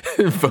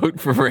vote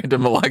for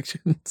random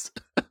elections.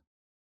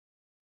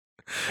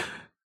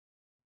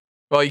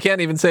 Well, you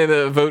can't even say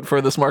the vote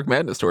for this Mark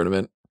Madness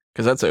tournament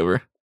because that's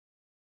over.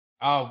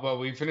 Oh, well,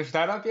 we finished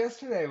that up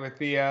yesterday with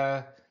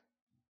the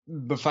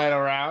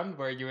final round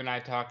where you and I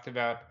talked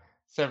about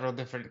several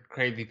different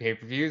crazy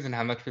pay-per-views and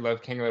how much we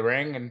love King of the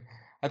Ring, and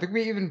I think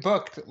we even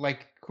booked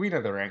like Queen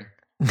of the Ring.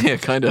 Yeah,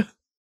 kind of.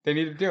 They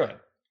need to do it.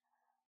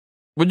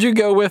 Would you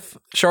go with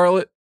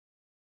Charlotte?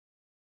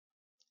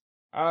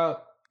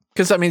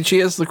 Because I mean, she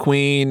is the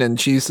queen, and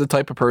she's the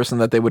type of person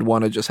that they would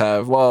want to just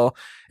have. Well,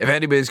 if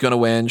anybody's going to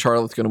win,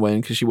 Charlotte's going to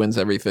win because she wins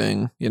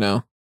everything.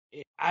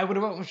 I would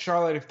have went with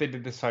Charlotte if they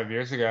did this 5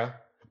 years ago.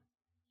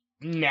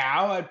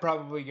 Now I'd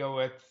probably go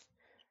with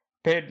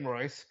Peyton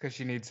Royce because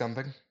she needs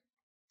something.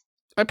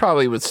 I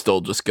probably would still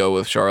just go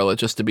with Charlotte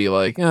just to be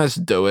like, let's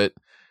do it.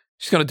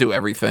 She's going to do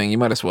everything. You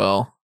might as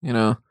well,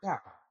 No.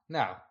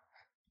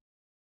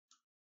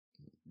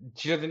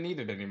 She doesn't need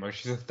it anymore.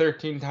 She's a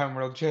 13-time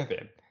world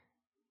champion.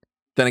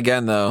 Then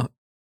again, though,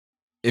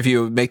 if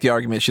you make the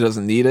argument she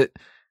doesn't need it,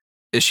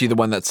 is she the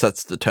one that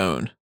sets the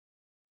tone?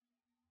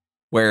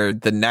 Where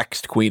the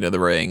next Queen of the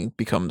Ring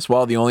becomes,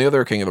 well, the only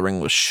other King of the Ring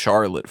was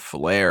Charlotte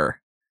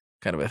Flair,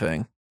 kind of a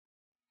thing.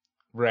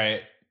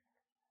 Right.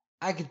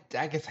 I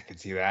guess I could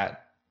see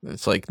that.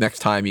 It's like next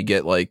time you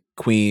get like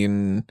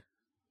Queen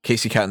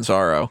Casey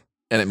Catanzaro,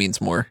 and it means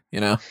more,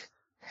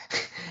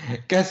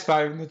 Guess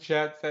 5 in the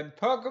chat said,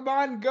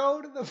 Pokemon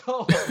Go to the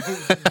phone.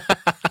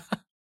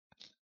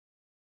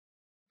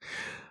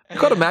 I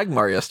caught a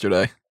Magmar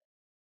yesterday.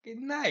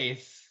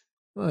 Nice.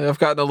 I've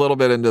gotten a little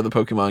bit into the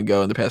Pokemon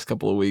Go in the past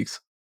couple of weeks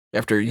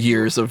after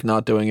years of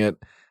not doing it.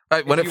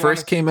 When it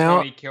first came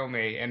out, kill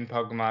me in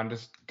Pokemon.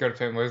 Just go to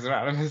Fanboys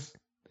Anonymous.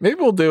 Maybe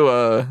we'll do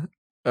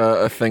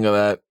a thing of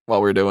that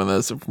while we're doing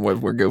this. If we're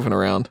goofing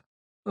around.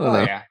 I don't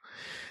know.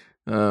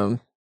 Yeah.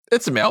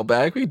 It's a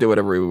mailbag. We can do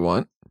whatever we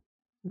want.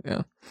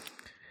 Yeah.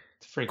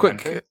 It's free.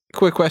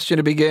 Quick question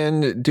to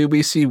begin. Do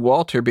we see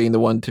Walter being the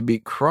one to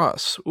beat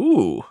Cross?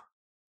 Ooh.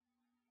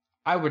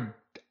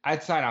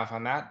 I'd sign off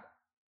on that.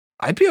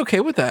 I'd be okay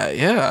with that,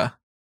 yeah.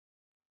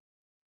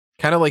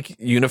 Kind of like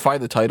unify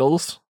the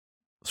titles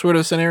sort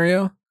of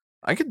scenario.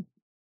 I could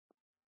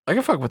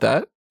fuck with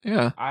that.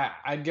 Yeah,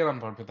 I'd get on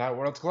board with that.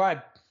 Worlds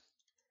Collide.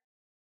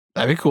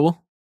 that'd be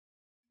cool.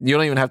 You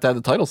don't even have to have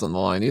the titles on the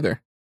line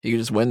either. You can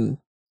just win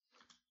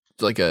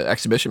like a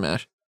exhibition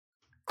match.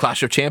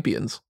 Clash of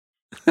Champions.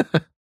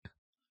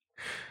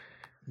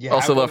 Yeah.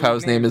 Also love how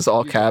his name is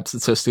all caps.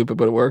 It's so stupid,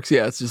 but it works.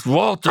 Yeah, it's just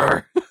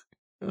Walter.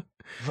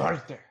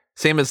 Walter.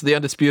 Same as the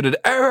Undisputed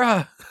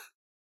Era.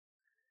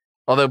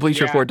 Although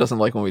Bleacher Report doesn't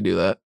like when we do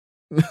that.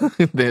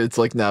 It's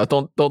like, no,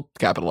 don't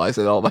capitalize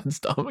it. All that's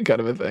dumb, kind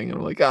of a thing. And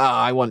I'm like,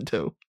 I want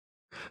to.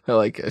 I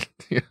like it.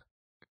 Yeah.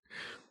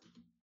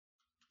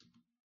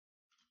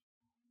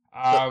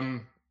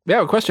 We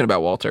have a question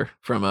about Walter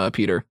from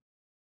Peter.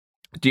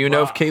 Do you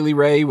know if Kaylee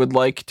Ray would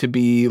like to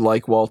be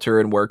like Walter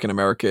and work in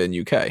America and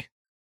UK?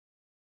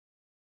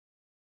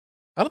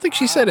 I don't think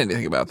she said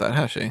anything about that,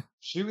 has she?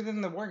 She was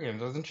in the War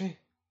Games, wasn't she?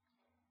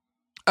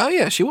 Oh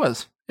yeah, she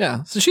was.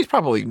 Yeah, so she's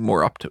probably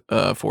more up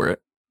to for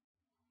it.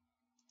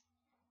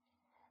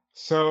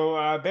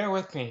 So bear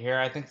with me here.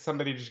 I think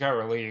somebody just got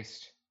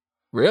released.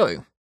 Really?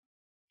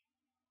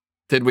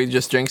 Did we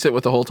just jinx it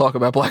with the whole talk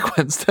about Black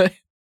Wednesday?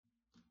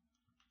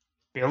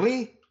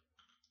 Billy?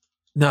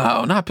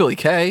 No, not Billy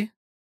Kay.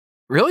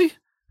 Really?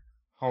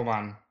 Hold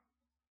on.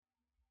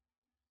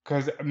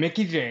 Because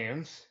Mickie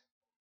James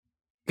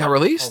got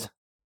released?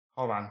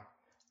 Hold on.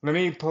 Let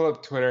me pull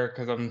up Twitter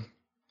because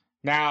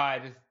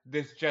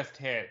this just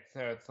hit,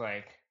 so it's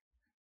like,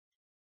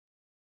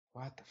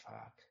 what the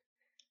fuck?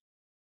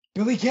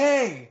 Billy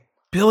Kay!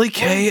 Billy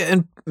Kay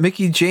and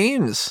Mickie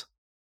James.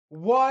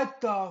 What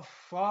the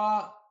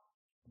fuck?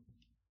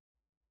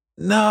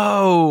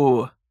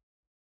 No.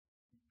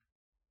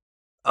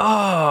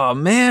 Oh,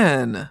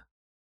 man.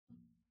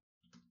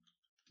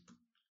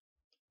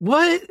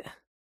 What?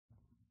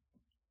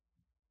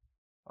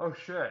 Oh,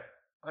 shit.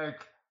 Like,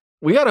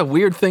 we got a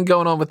weird thing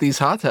going on with these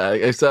hot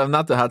tags.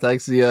 Not the hot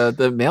tags,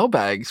 the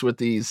mailbags with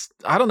these.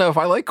 I don't know if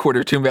I like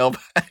quarter two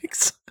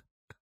mailbags.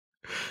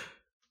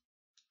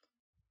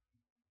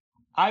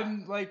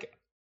 I'm like,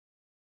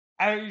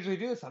 I don't usually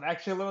do this. I'm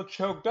actually a little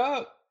choked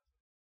up.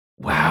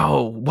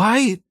 Wow.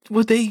 Why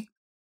would they?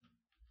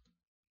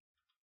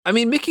 I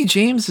mean, Mickie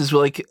James is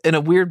like in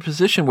a weird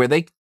position where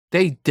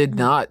they did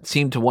not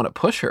seem to want to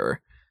push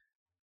her.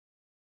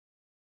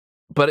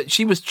 But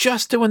she was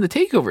just doing the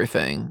takeover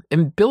thing.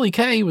 And Billy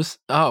Kay was,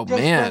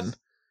 man.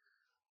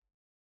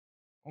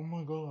 Oh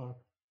my God.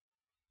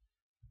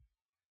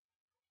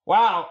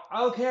 Wow.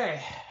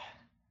 Okay.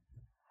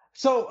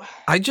 So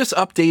I just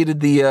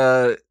updated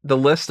the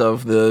list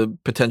of the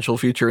potential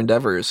future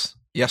endeavors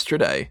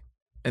yesterday,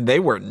 and they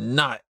were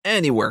not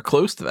anywhere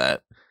close to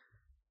that.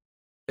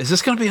 Is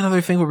this going to be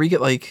another thing where we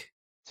get like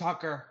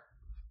Tucker?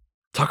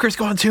 Tucker's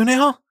going too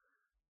now?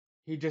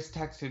 He just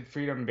texted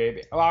Freedom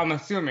Baby. Well, I'm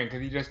assuming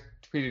because he just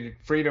tweeted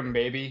Freedom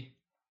Baby.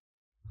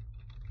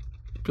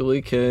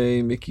 Billy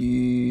Kay,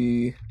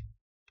 Mickie,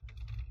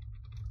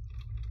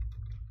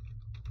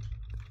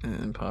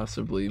 and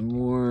possibly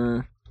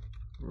more.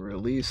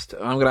 Released.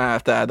 I'm gonna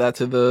have to add that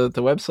to the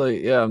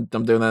website. Yeah, I'm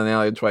doing that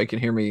now. That's why you can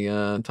hear me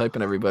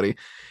typing. Everybody,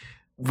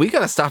 we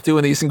gotta stop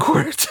doing these in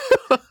quarter two.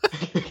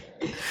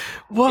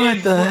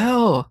 What the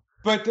hell?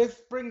 But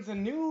this brings a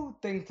new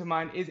thing to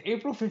mind. Is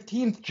April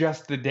 15th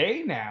just the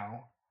day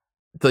now?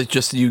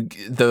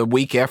 The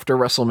week after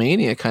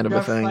WrestleMania kind of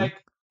just a thing.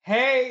 Like,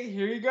 hey,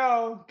 here you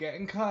go,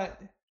 getting cut.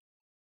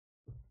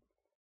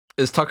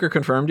 Is Tucker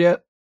confirmed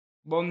yet?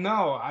 Well,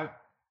 no.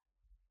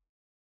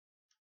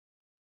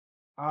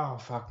 Oh,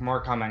 fuck.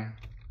 More coming.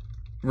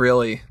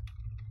 Really?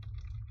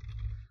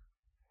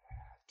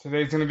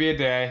 Today's going to be a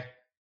day.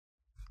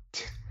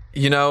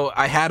 You know,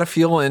 I had a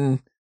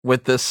feeling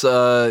with this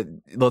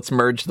let's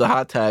merge the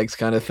hot tags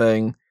kind of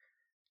thing.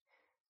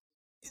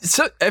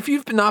 So if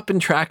you've not been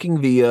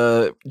tracking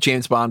the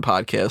James Bond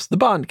podcast, the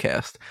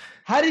Bondcast.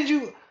 How do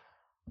you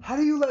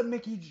let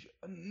Mickie...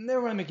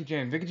 Never mind Mickie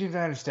James. Mickie James,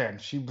 I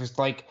understand. She was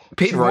like...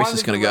 Peyton Royce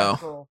is going to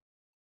go.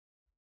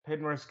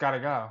 Peyton Royce got to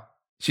go.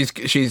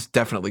 She's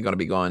definitely going to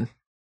be gone.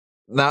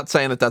 Not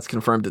saying that that's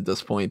confirmed at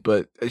this point,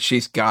 but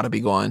she's got to be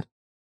gone.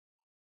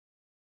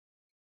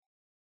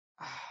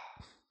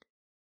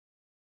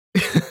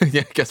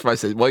 Yeah, guess what I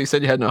said. Well, you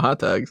said you had no hot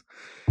tags.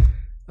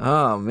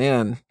 Oh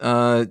man.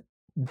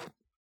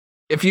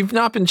 If you've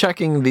not been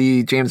checking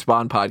the James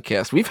Bond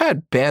podcast, we've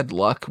had bad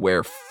luck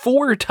where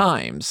 4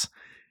 times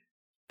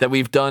that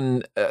we've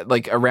done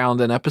like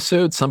around an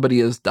episode, somebody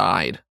has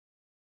died.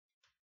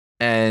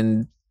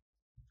 And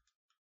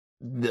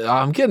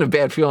I'm getting a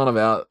bad feeling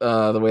about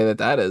the way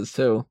that is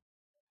too.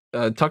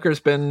 Tucker's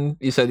been,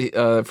 you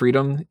said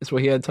Freedom is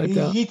what he had typed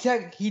out? He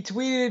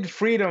tweeted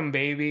Freedom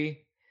Baby.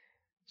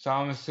 So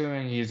I'm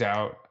assuming he's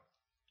out.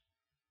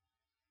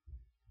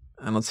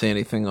 I don't see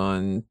anything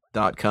on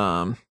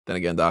 .com. Then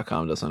again,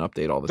 .com doesn't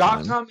update all the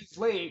time. .com is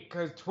late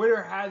because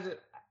Twitter has it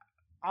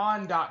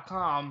on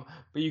 .com,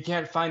 but you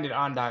can't find it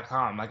on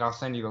 .com. Like, I'll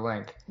send you the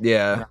link.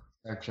 Yeah.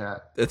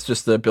 Chat. It's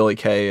just the Billy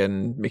Kay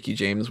and Mickie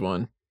James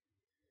one.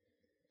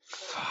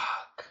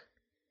 Fuck.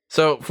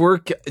 So,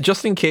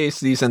 just in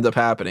case these end up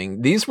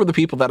happening, these were the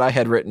people that I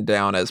had written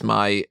down as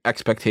my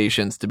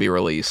expectations to be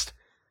released.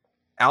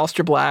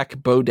 Aleister Black,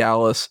 Bo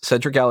Dallas,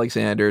 Cedric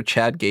Alexander,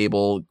 Chad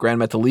Gable, Grand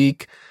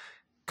Metalik,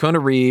 Kona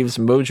Reeves,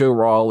 Mojo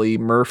Rawley,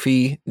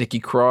 Murphy, Nikki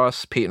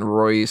Cross, Peyton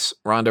Royce,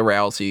 Ronda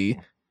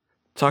Rousey,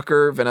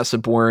 Tucker, Vanessa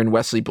Bourne,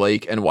 Wesley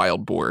Blake, and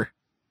Wild Boar.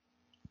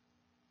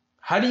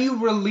 How do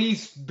you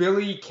release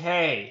Billie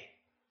Kay?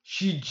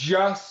 She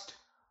just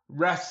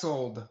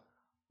wrestled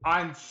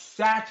on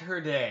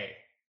Saturday.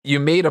 You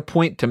made a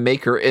point to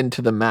make her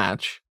into the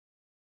match.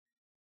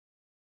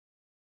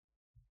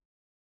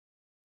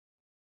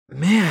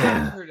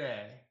 Man.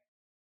 Saturday.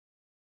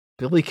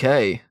 Billie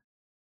Kay.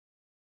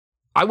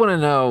 I want to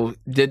know,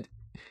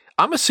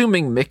 I'm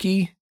assuming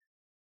Mickie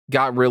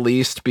got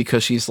released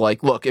because she's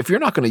like, look, if you're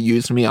not going to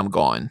use me, I'm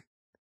gone.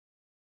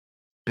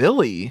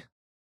 Billie?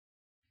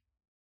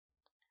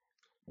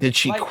 Did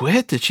she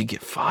quit? Did she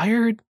get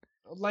fired?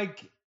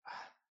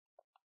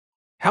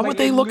 How would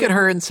they look at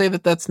her and say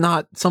that that's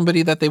not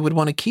somebody that they would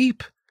want to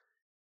keep?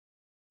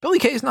 Billie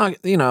Kay's not,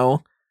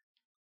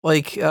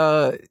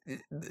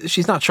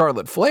 she's not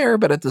Charlotte Flair,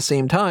 but at the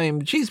same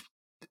time, she's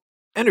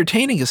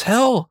entertaining as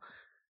hell.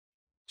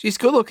 She's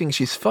good looking.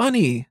 She's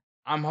funny.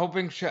 I'm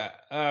hoping,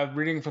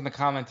 reading from the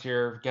comments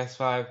here, guest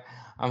 5,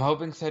 I'm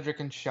hoping Cedric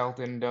and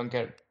Shelton don't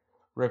get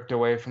ripped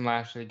away from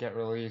Lashley, get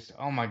released.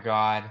 Oh my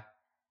God.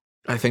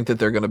 I think that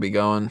they're going to be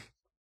going.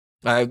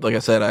 Like I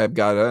said, I've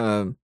got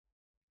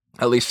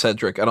at least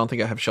Cedric. I don't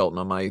think I have Shelton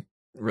on my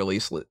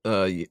release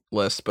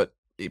list, but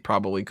he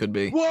probably could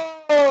be.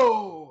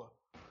 Whoa!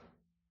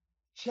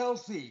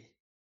 Chelsea.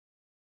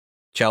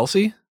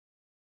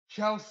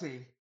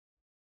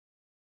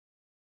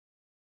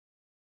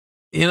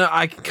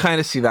 I can kind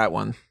of see that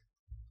one.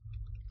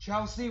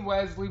 Chelsea,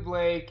 Wesley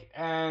Blake,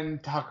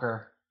 and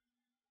Tucker.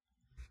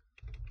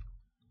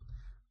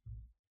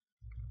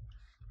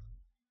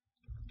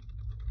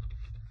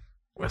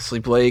 Wesley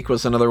Blake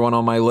was another one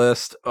on my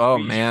list. Oh,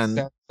 man.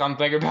 Said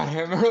something about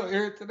him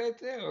earlier today,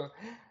 too.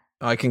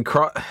 I can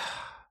cross.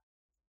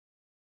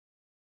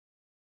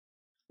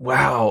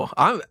 Wow.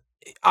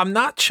 I'm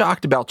not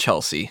shocked about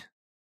Chelsea.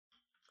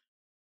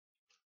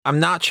 I'm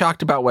not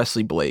shocked about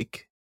Wesley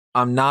Blake.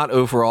 I'm not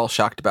overall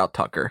shocked about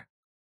Tucker.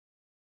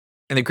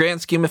 In the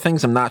grand scheme of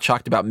things, I'm not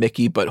shocked about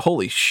Mickie, but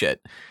holy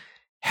shit.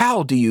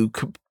 How do you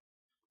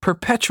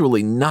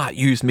perpetually not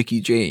use Mickie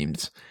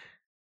James?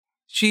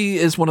 She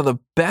is one of the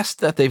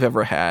best that they've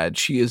ever had.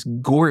 She is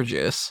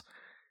gorgeous.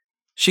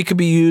 She could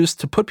be used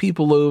to put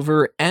people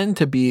over and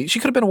she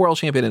could have been a world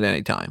champion at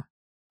any time.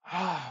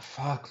 Ah,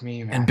 fuck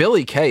me, man. And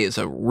Billie Kay is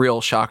a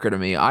real shocker to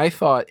me. I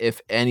thought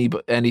if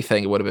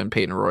anything, it would have been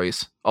Peyton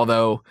Royce.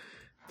 Although,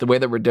 the way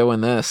that we're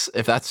doing this,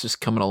 if that's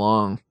just coming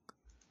along.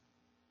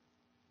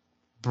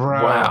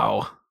 Bro.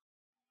 Wow.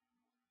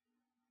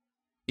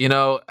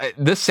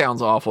 This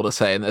sounds awful to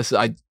say, and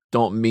I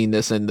don't mean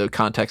this in the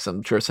context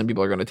I'm sure some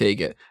people are going to take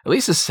it. At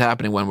least this is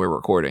happening when we're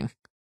recording.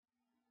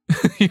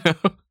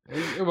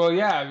 Well,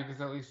 yeah,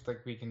 because at least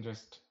we can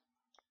just...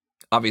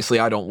 Obviously,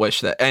 I don't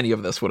wish that any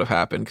of this would have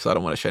happened because I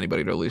don't wish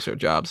anybody to lose their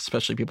jobs,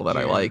 especially people that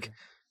I like.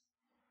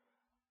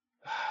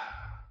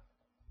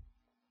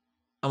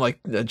 I'm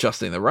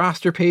adjusting the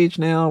roster page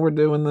now. We're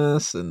doing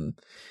this, and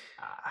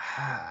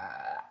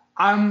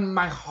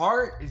my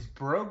heart is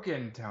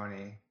broken,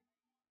 Tony.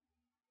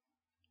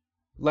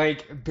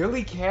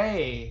 Billie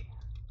Kay.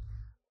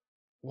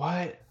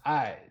 What?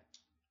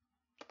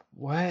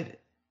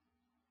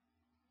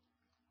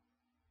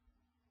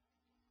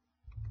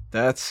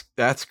 That's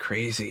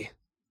crazy.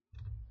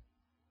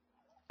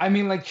 I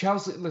mean,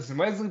 Chelsea, listen,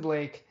 Wesley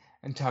Blake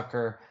and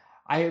Tucker,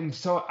 at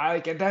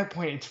that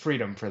point, it's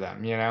freedom for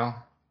them, Yeah,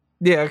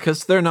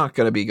 because they're not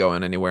going to be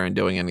going anywhere and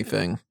doing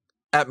anything.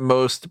 At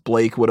most,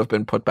 Blake would have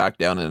been put back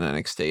down in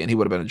NXT, and he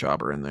would have been a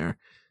jobber in there.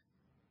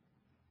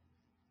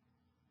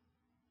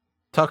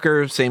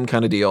 Tucker, same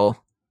kind of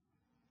deal.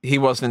 He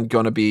wasn't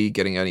going to be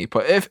getting any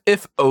push.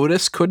 If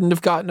Otis couldn't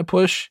have gotten a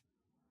push,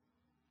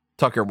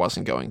 Tucker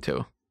wasn't going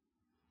to.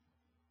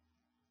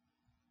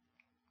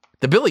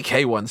 The Billie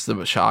Kay one's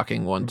the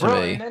shocking one to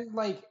me. And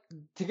then,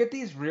 to get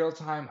these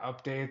real-time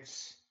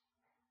updates,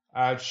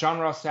 Sean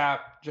Ross Sapp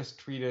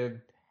just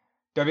tweeted,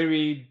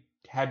 WWE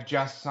had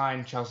just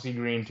signed Chelsea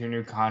Green to a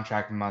new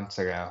contract months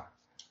ago.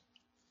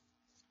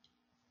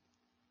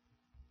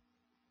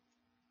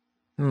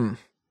 To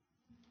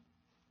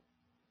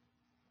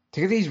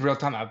get these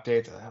real-time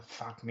updates,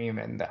 fuck me,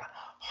 man,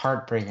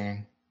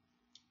 heartbreaking.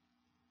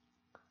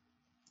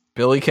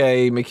 Billie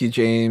Kay, Mickie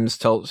James,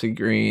 Chelsea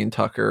Green,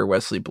 Tucker,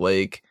 Wesley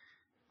Blake.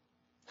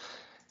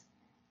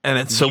 And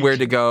it's so weird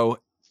to go,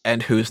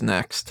 and who's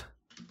next?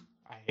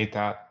 I hate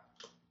that.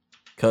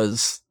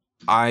 Because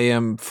I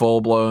am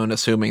full-blown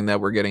assuming that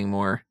we're getting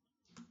more.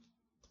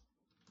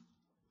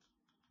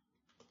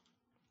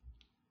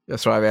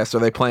 That's why I've asked, are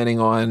they planning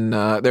on...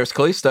 there's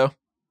Kalisto.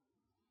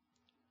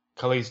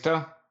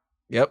 Kalisto?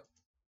 Yep.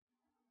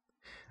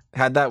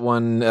 Had that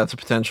one. That's a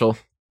potential.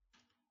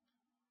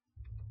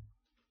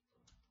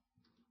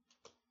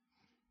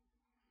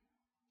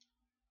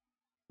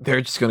 They're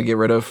just going to get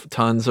rid of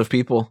tons of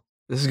people.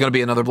 This is going to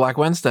be another Black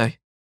Wednesday.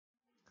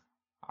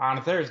 On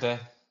a Thursday.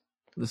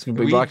 This is going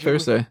to be Black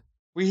Thursday.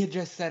 We had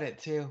just said it,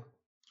 too.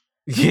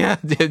 Yeah,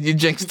 you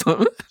jinxed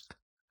him.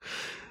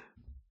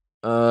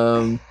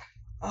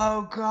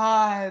 Oh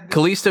God.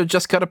 Kalisto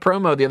just cut a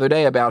promo the other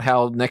day about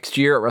how next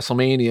year at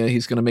WrestleMania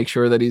he's going to make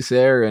sure that he's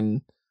there,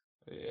 and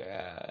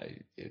yeah.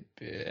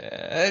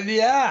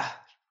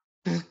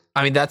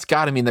 I mean that's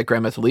got to mean that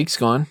Grand Metalik's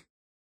gone.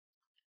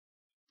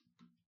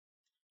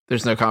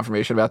 There's no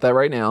confirmation about that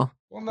right now.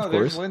 Well, no,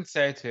 there's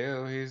Lindsay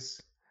too.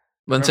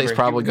 Lindsay's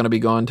probably going to be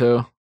gone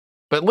too.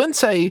 But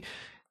Lindsay,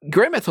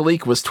 Grand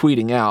Metalik was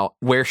tweeting out,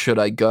 "Where should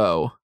I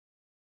go?"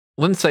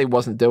 Lindsay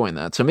wasn't doing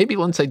that. So maybe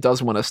Lindsay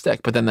does want to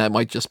stick, but then that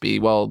might just be,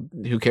 well,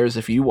 who cares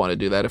if you want to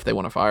do that if they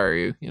want to fire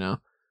you, you know?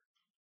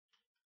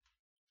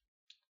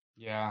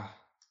 Yeah.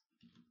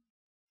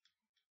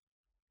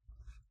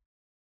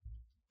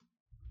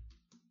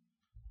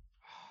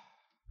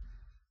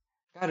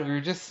 God, we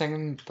were just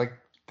singing like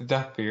the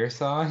Duck Beer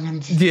song.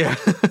 And yeah.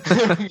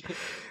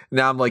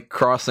 Now I'm like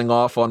crossing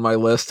off on my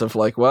list of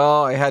like,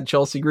 well, I had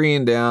Chelsea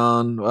Green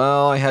down.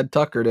 Well, I had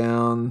Tucker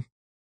down.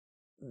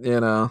 You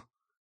know.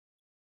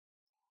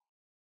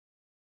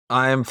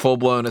 I am full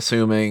blown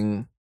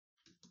assuming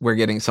we're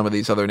getting some of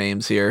these other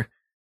names here.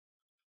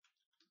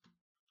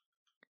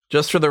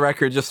 Just for the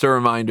record, just a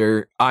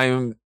reminder,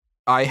 I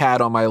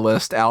had on my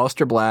list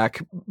Aleister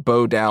Black,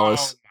 Bo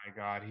Dallas, oh my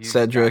God,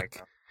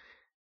 Cedric.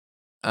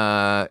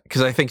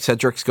 Because I think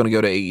Cedric's going to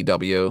go to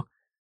AEW.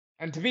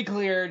 And to be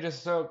clear,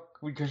 just so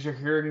because you're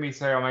hearing me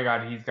say, "Oh my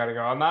God, he's got to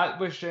go," I'm not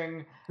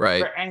wishing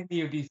for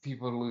any of these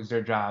people to lose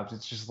their jobs.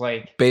 It's just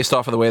like based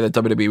off of the way that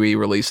WWE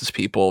releases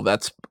people,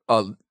 that's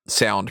a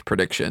sound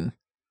prediction.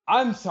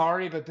 I'm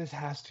sorry, but this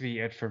has to be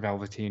it for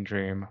Velveteen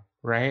Dream,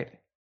 right?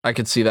 I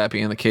could see that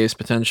being the case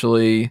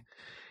potentially.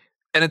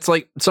 And it's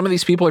like some of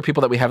these people are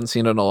people that we haven't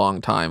seen in a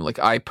long time. Like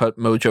I put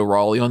Mojo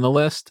Rawley on the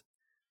list.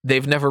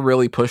 They've never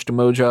really pushed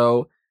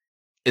Mojo.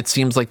 It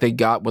seems like they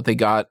got what they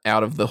got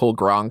out of the whole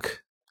Gronk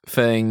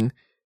thing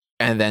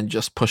and then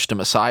just pushed him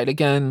aside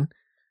again.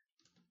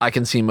 I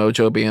can see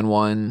Mojo being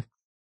one.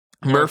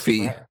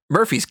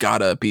 Murphy's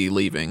gotta be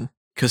leaving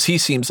because he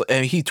seems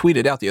and he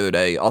tweeted out the other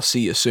day, "I'll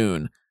see you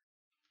soon"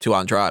 to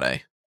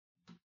Andrade.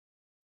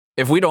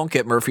 If we don't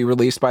get Murphy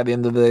released by the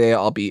end of the day,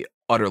 I'll be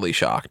utterly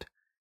shocked.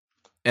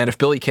 And if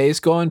Billie Kay's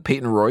gone,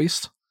 Peyton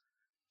Royce,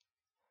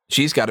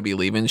 she's got to be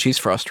leaving. She's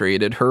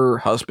frustrated. Her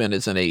husband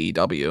is in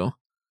AEW.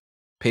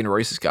 Peyton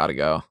Royce has got to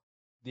go.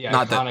 The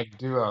iconic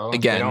duo.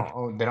 Again,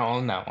 they don't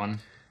own that one.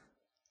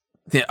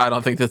 Yeah, I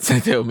don't think that's they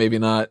do. Maybe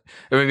not.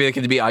 Or maybe they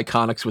could be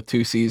Iconics with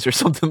 2 C's or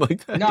something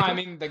like that. No, I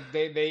mean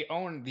they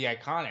own the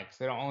Iconics.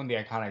 They don't own the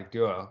iconic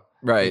duo.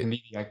 Right.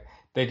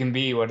 They can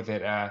be what is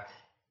it?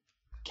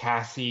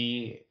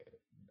 Cassie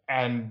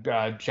and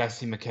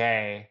Jesse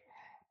McKay,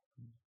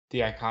 the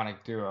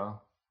iconic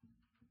duo.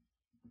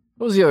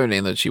 What was the other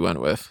name that she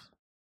went with?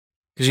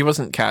 Because she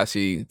wasn't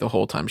Cassie the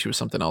whole time. She was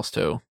something else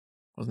too,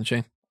 wasn't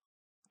she?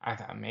 I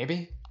thought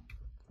maybe.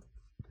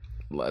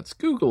 Let's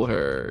Google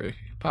her.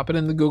 Pop it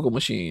in the Google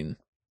machine.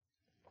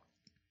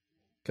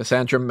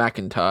 Cassandra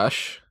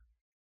McIntosh.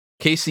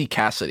 Casey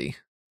Cassidy.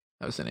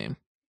 That was the name.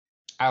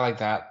 I like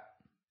that.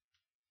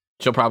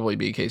 She'll probably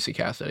be Casey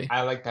Cassidy.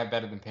 I like that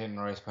better than Peyton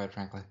Royce, quite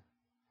frankly.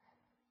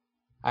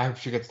 I hope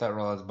she gets that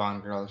role as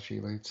Bond girl as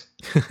she leads.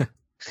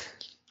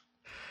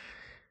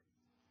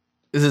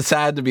 Is it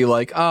sad to be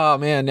like, oh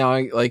man, now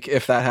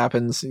if that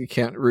happens, you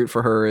can't root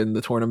for her in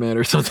the tournament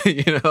or something,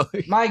 you know?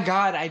 My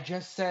God, I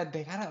just said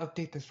they gotta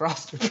update this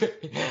roster.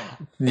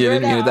 You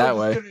didn't mean it that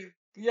way.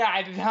 Yeah,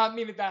 I did not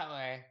mean it that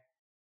way.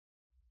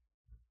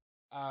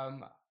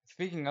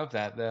 Speaking of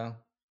that though,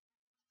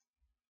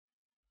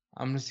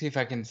 I'm gonna see if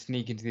I can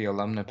sneak into the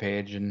alumna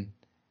page and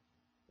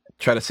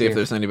try to see if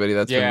there's anybody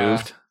that's been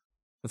moved.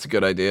 That's a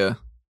good idea.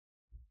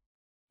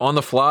 On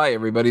the fly,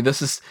 everybody.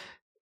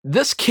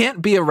 This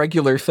can't be a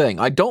regular thing.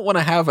 I don't want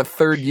to have a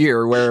third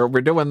year where we're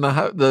doing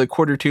the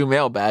quarter 2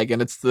 mailbag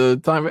and it's the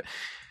time.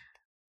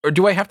 Or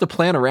do I have to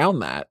plan around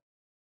that?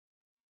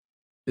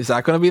 Is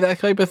that going to be that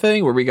type of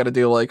thing where we got to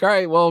do like, all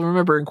right, well,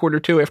 remember in quarter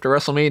 2 after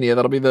WrestleMania,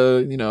 that'll be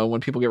when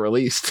people get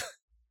released.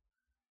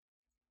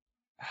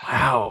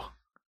 Wow.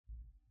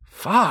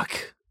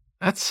 Fuck.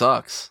 That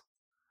sucks.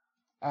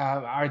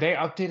 Are they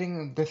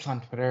updating this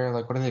on Twitter?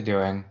 Like, what are they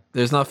doing?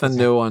 There's nothing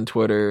new on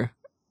Twitter.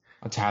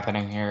 What's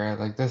happening here?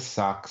 Like, this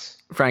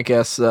sucks. Frank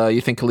asks,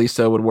 you think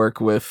Kalisto would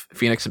work with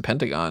Phoenix and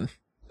Pentagon?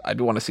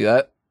 I'd want to see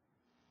that.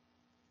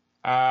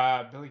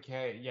 Billie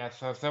Kay. Yeah,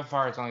 so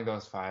far it's only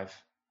those 5.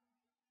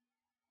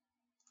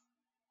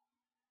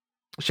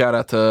 Shout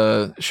out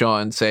to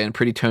Sean saying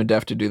pretty tone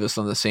deaf to do this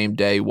on the same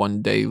day,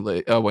 1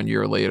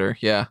 year later.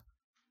 Yeah.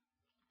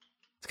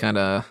 It's kind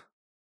of...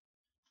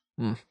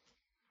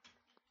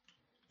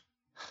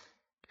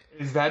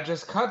 Is that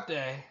just cut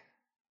day?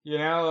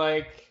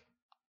 Like...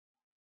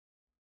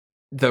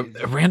 The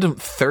random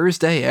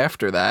Thursday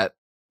after that,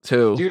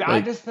 too. Dude, I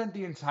just spent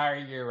the entire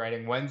year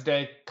writing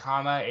Wednesday,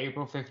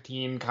 April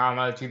 15,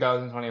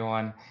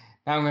 2021.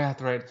 Now I'm going to have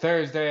to write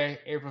Thursday,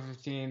 April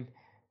 15,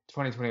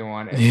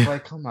 2021. It's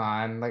like, come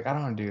on. Like, I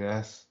don't want to do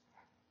this.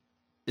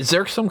 Is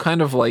there some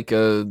kind of like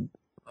a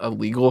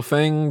legal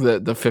thing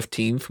that the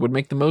 15th would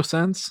make the most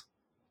sense?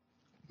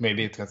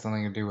 Maybe it's got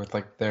something to do with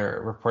like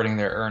their reporting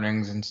their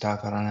earnings and stuff.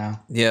 I don't know.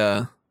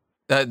 Yeah.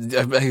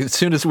 As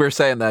soon as we're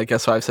saying that,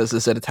 Guess 5 says,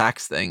 is it a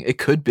tax thing? It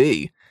could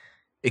be.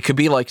 It could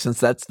be like, since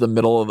that's the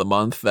middle of the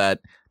month,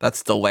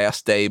 that's the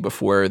last day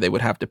before they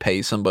would have to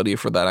pay somebody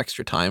for that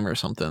extra time or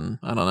something.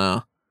 I don't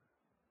know.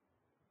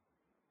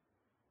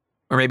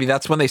 Or maybe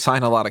that's when they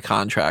sign a lot of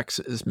contracts,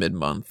 is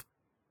mid-month.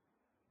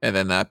 And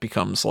then that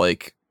becomes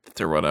like,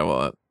 or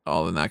whatever,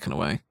 all in that kind of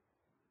way.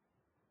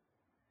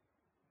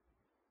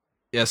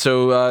 Yeah,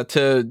 so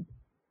to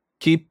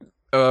keep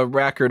a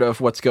record of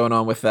what's going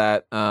on with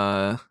that,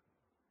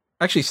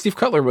 actually, Steve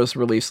Cutler was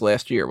released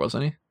last year,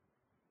 wasn't he?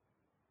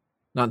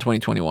 Not in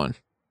 2021.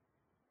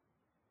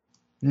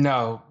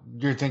 No,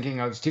 you're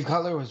thinking of Steve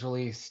Cutler was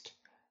released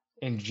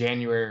in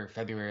January or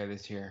February of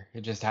this year.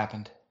 It just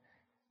happened.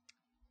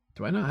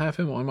 Do I not have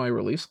him on my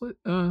release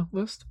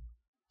list?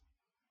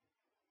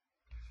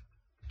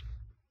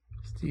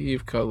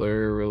 Steve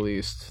Cutler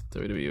released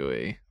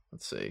WWE.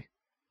 Let's see.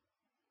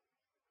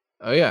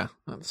 Oh yeah,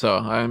 so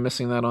I'm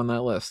missing that on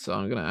that list, so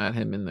I'm gonna add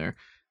him in there.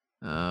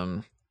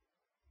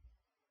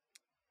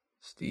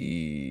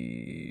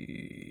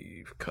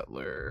 Steve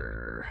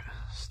Cutler.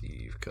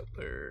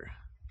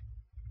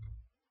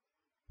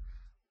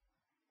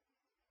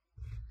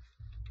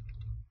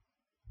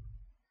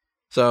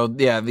 So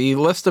yeah, the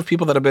list of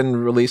people that have been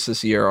released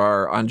this year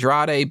are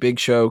Andrade, Big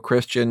Show,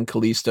 Christian,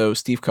 Kalisto,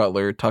 Steve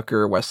Cutler,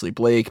 Tucker, Wesley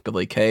Blake,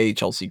 Billy Kay,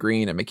 Chelsea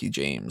Green, and Mickie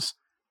James.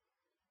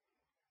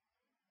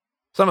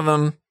 Some of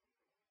them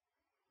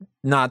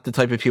not the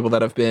type of people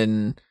that have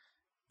been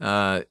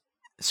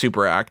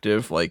super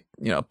active, like,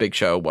 Big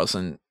Show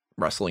wasn't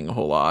wrestling a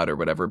whole lot or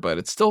whatever, but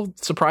it's still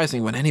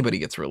surprising when anybody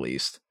gets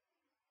released.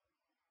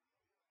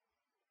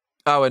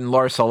 Oh, and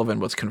Lars Sullivan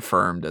was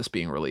confirmed as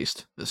being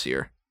released this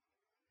year.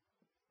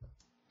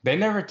 They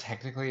never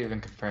technically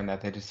even confirmed that.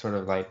 They just sort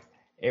of like,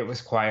 it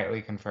was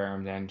quietly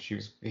confirmed and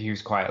he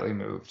was quietly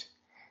moved.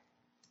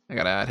 I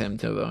gotta add him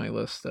to my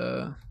list.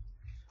 Oh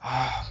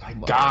my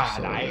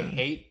God, I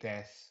hate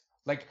this.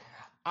 Like,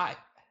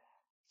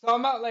 so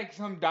I'm not like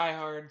some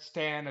diehard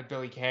stan of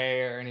Billy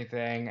Kay or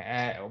anything,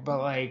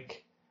 but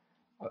like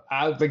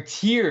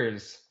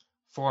tears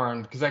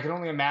formed because I can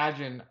only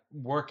imagine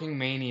working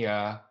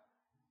Mania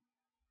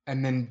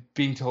and then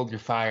being told you're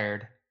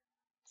fired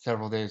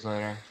several days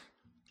later.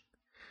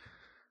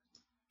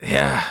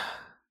 Yeah.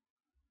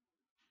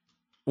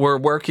 We're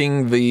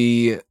working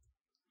the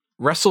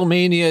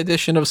WrestleMania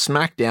edition of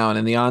SmackDown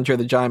in the Andre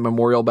the Giant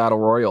Memorial Battle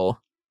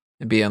Royal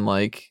and being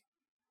like,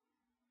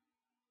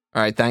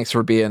 all right, thanks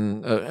for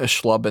being a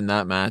schlub in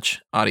that match.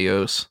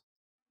 Adios.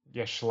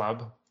 Yeah,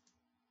 schlub.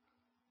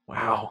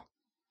 Wow.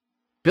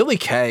 Billy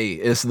Kay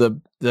is the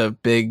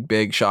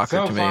big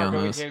shocker to me on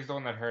Billy this. Kay is the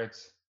one that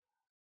hurts.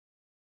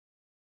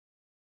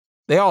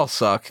 They all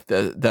suck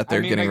that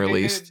they're getting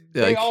released.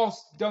 They all,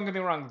 don't get me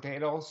wrong,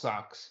 it all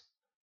sucks.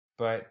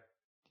 But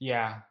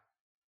yeah.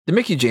 The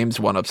Mickie James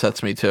one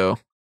upsets me too.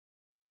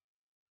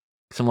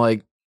 So I'm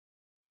like,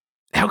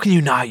 how can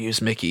you not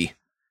use Mickie?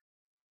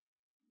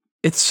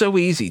 It's so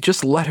easy.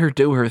 Just let her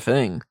do her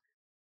thing.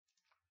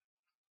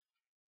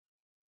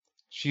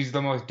 She's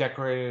the most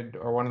decorated,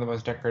 or one of the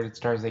most decorated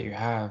stars that you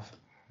have.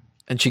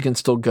 And she can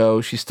still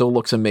go. She still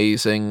looks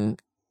amazing.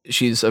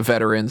 She's a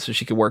veteran, so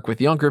she can work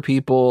with younger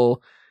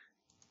people.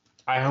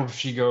 I hope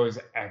she goes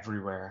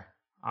everywhere.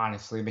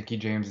 Honestly, Mickie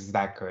James is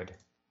that good.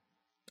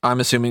 I'm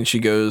assuming she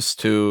goes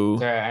to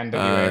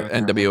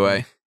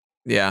NWA.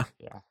 Yeah.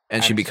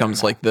 And she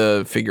becomes like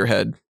the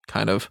figurehead,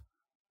 kind of.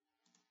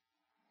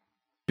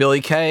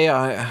 Billy Kay,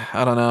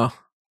 I don't know.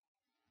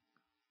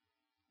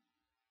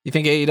 You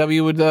think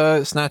AEW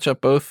would snatch up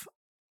both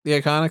the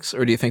Iconics,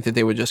 or do you think that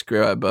they would just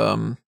grab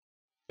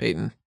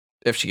Peyton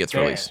if she gets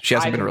released? She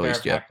hasn't been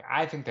released yet.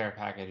 I think they're a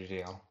package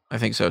deal. I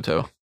think so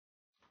too.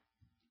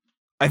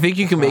 I think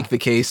you can make the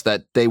case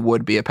that they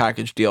would be a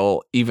package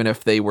deal, even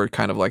if they were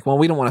kind of like, well,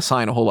 we don't want to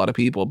sign a whole lot of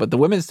people, but the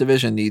women's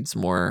division needs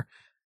more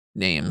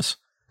names.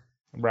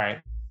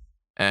 Right.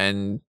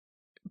 And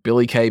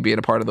Billy Kay being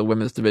a part of the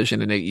women's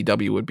division in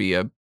AEW would be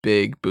a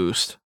big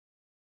boost.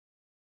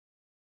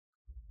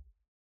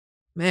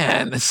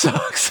 Man, this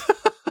sucks.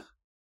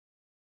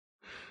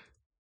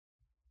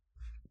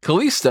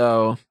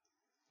 Kalisto.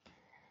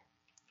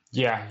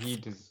 Yeah, he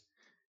does.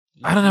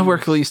 I don't know where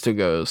Kalisto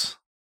goes.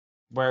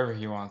 Wherever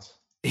he wants.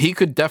 He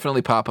could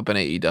definitely pop up in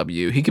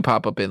AEW. He could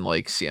pop up in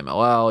like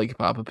CMLL. He could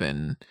pop up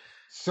in.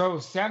 So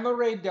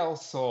Samurai Del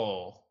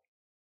Sol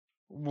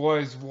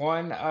was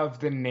one of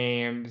the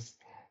names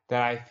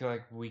that I feel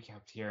like we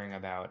kept hearing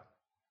about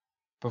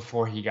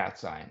before he got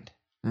signed.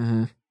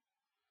 Mm-hmm.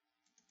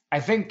 I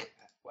think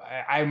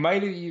I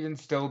might have even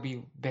still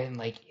been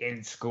like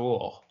in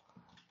school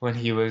when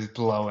he was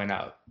blowing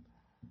up.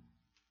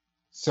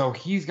 So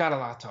he's got a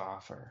lot to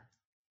offer.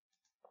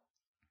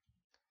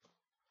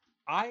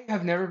 I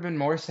have never been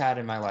more sad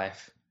in my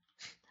life.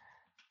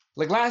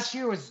 Like last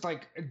year was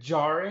like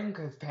jarring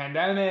because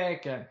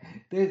pandemic and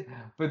this,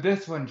 but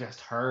this one just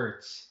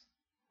hurts.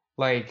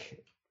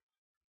 Like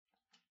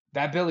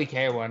that Billy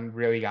Kay one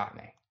really got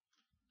me.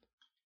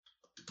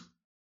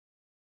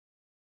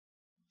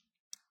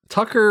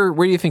 Tucker,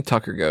 where do you think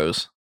Tucker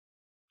goes?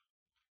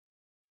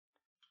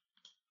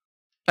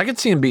 I could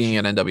see him being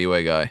an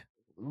NWA guy.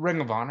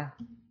 Ring of Honor.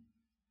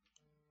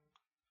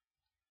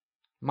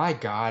 My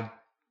God.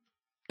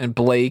 And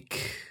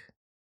Blake.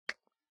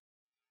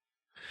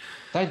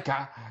 Thank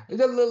God.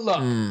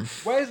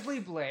 Look, Wesley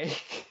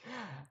Blake.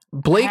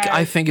 Blake,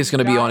 I think, is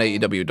going to be on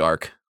AEW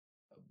Dark.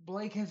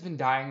 Blake has been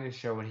dying to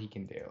show what he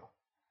can do.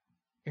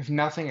 If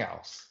nothing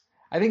else.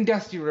 I think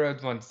Dusty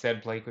Rhodes once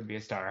said Blake would be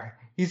a star.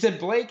 He said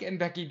Blake and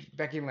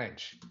Becky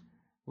Lynch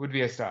would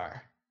be a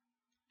star.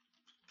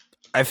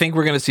 I think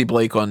we're going to see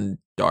Blake on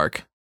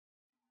Dark.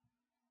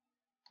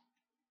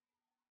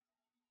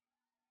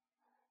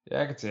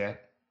 Yeah, I could see it.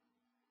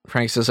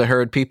 Frank says, I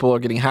heard people are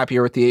getting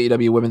happier with the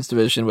AEW women's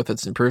division with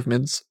its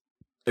improvements.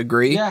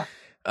 Agree. Yeah.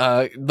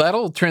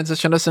 That'll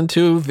transition us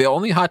into the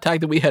only hot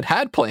tag that we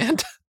had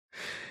planned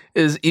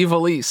is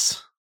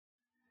Ivelisse.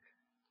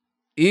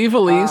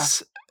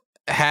 Ivelisse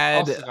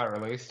had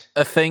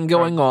a thing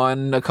going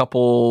on a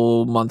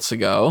couple months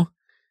ago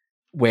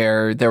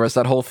where there was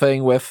that whole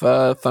thing with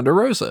Thunder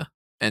Rosa,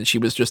 and she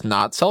was just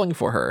not selling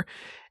for her.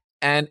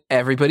 And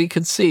everybody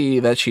could see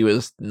that she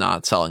was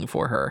not selling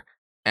for her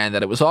and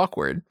that it was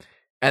awkward.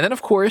 And then,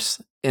 of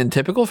course, in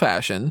typical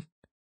fashion,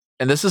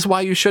 and this is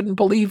why you shouldn't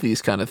believe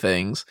these kind of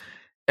things,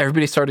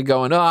 everybody started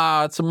going,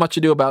 it's so much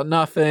ado about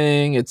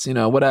nothing. It's,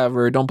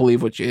 whatever. Don't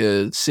believe what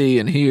you see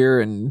and hear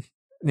and,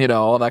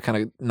 all that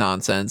kind of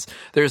nonsense.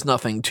 There's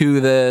nothing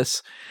to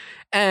this.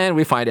 And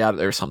we find out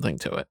there's something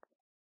to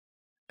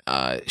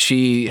it.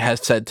 She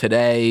has said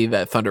today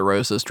that Thunder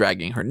Rosa is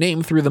dragging her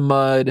name through the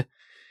mud.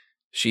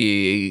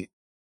 She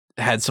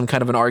had some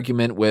kind of an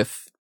argument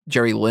with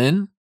Jerry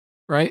Lynn,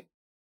 right?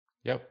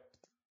 Yep.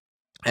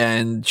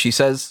 And she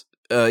says,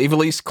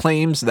 Ivelisse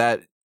claims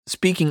that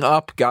speaking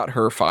up got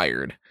her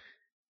fired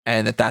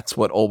and that's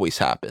what always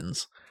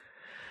happens.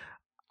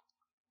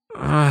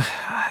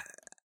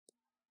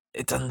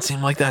 It doesn't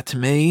seem like that to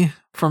me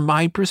from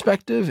my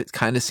perspective. It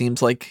kind of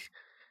seems like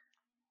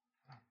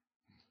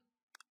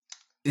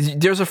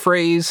there's a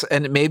phrase,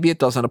 and maybe it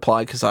doesn't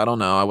apply because I don't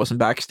know. I wasn't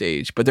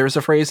backstage, but there's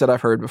a phrase that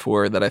I've heard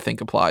before that I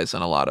think applies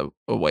in a lot of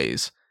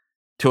ways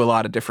to a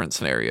lot of different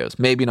scenarios.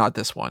 Maybe not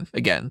this one.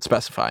 Again,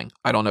 specifying.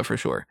 I don't know for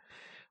sure.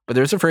 But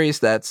there's a phrase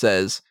that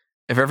says,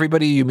 if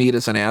everybody you meet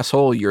is an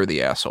asshole, you're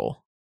the asshole.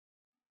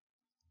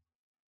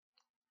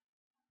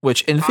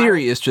 Which in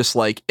theory is just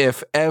like,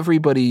 if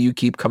everybody you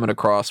keep coming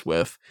across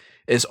with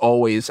is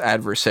always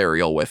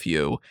adversarial with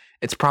you,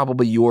 it's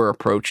probably your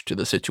approach to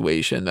the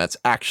situation that's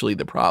actually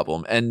the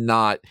problem, and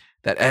not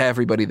that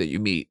everybody that you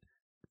meet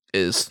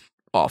is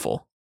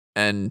awful.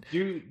 And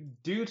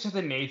due to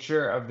the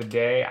nature of the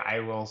day, I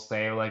will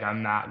say,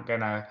 I'm not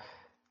gonna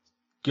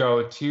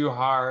go too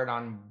hard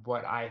on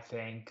what I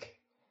think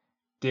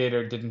did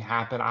or didn't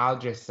happen. I'll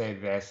just say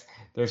this.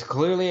 There's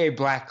clearly a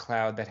black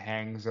cloud that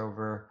hangs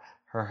over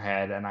her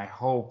head, and I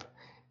hope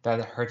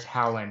that her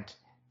talent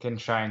can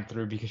shine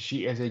through because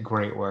she is a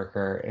great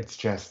worker. It's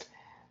just,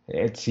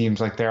 it seems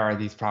like there are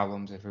these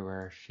problems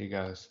everywhere she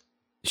goes.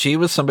 She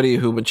was somebody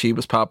who, when she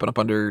was popping up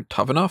under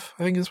Tough Enough,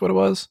 I think is what it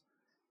was,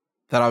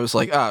 that I was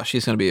like,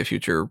 she's going to be a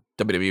future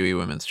WWE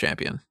Women's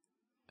Champion.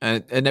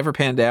 And it never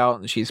panned out,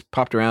 and she's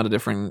popped around a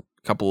different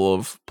couple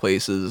of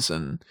places,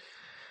 and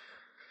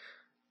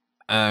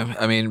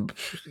you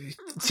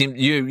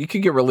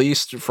could get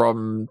released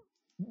from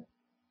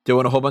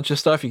doing a whole bunch of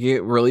stuff. You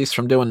get released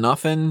from doing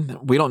nothing.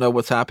 We don't know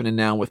what's happening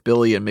now with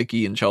Billy and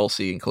Mickey and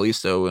Chelsea and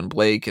Kalisto and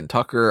Blake and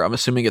Tucker. I'm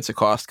assuming it's a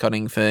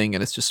cost-cutting thing,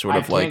 and it's just sort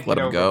of like, let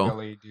them go.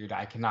 Billy, dude,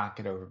 I cannot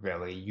get over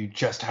Billy. You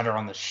just had her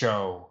on the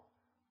show.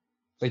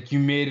 You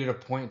made it a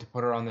point to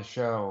put her on the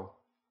show.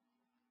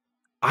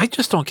 I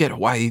just don't get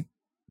why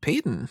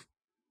Peyton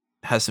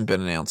hasn't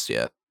been announced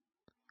yet.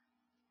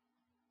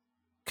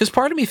 Because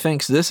part of me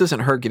thinks this isn't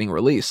her getting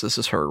released. This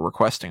is her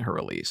requesting her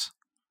release.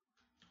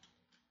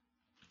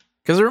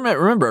 Because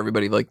remember,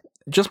 everybody,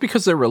 just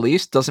because they're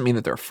released doesn't mean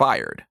that they're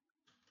fired.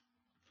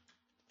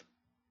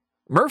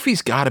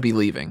 Murphy's got to be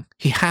leaving.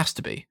 He has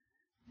to be.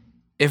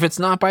 If it's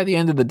not by the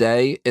end of the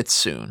day, it's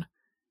soon.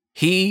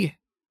 He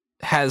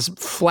has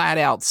flat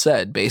out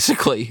said,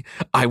 basically,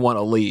 I want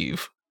to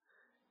leave.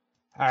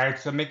 All right,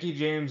 so Mickie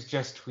James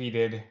just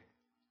tweeted,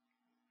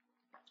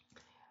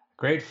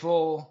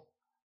 grateful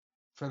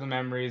for the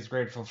memories,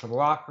 grateful for the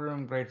locker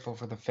room, grateful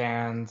for the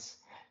fans,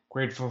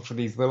 grateful for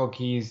these little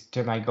keys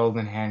to my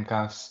golden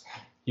handcuffs.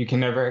 You can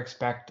never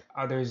expect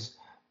others'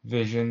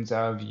 visions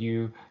of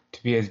you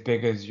to be as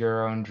big as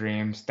your own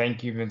dreams.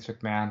 Thank you, Vince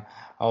McMahon.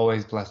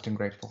 Always blessed and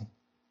grateful.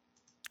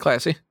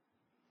 Classy.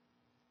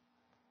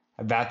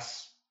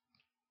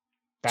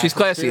 She's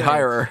classy.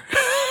 Hire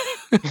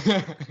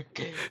her.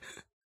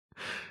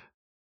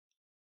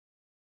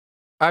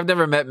 I've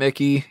never met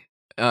Mickie.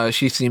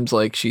 She seems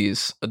like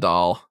she's a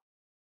doll.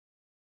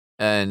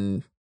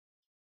 And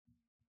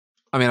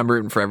I'm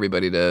rooting for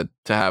everybody to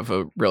have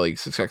a really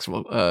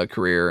successful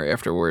career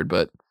afterward,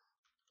 but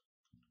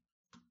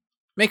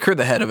make her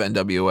the head of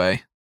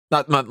NWA.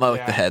 Not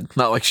like the head,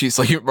 not like she's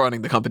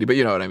running the company, but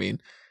you know what I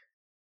mean.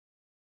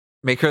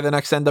 Make her the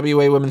next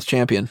NWA Women's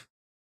Champion.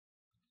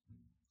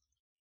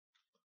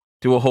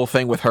 do a whole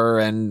thing with her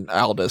and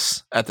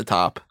Aldis at the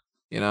top.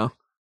 You know,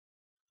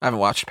 I haven't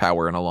watched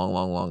Power in a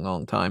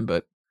long time,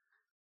 but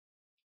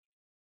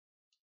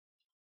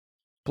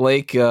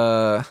Blake,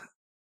 I'm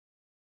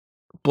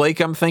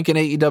thinking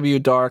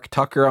AEW Dark.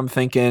 Tucker, I'm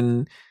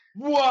thinking.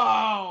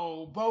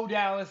 Whoa, Bo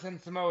Dallas and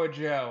Samoa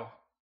Joe.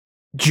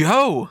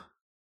 Joe.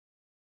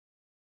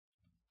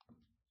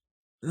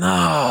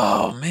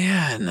 No,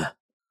 man.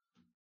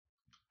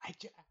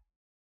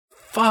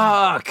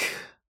 Fuck.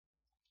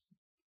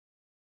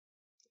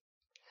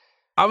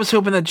 I was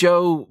hoping that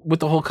Joe, with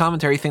the whole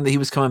commentary thing, that he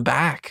was coming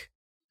back.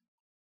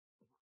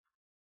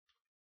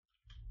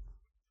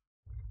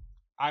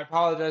 I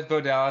apologize,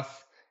 Bo Dallas.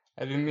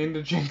 I didn't mean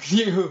to jinx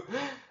you.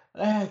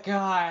 Oh,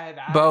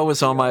 God. Bo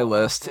was on my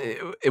list.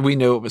 We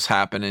knew it was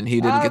happening. He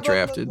didn't get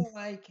drafted.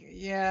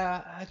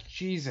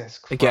 Jesus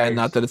Christ. Again,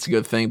 not that it's a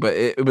good thing, but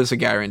it was a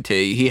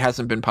guarantee. He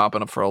hasn't been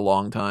popping up for a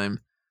long time.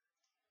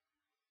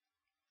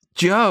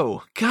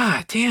 Joe,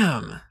 god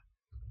damn.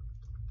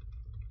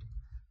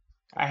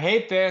 I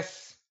hate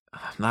this.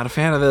 I'm not a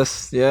fan of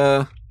this.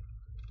 Yeah.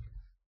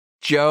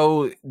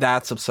 Joe,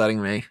 that's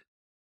upsetting me.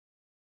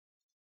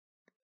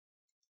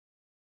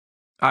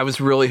 I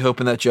was really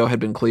hoping that Joe had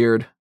been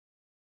cleared.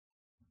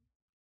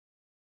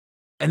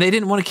 And they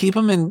didn't want to keep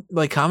him in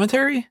like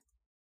commentary?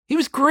 He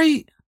was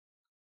great.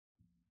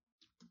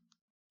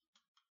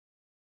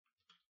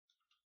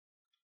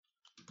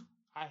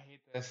 I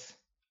hate this.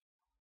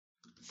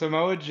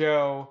 Samoa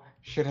Joe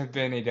should have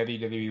been a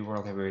WWE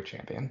World Heavyweight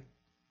Champion.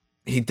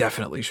 He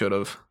definitely should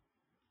have.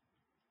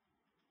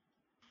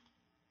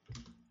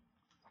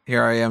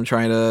 Here I am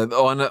trying to,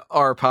 on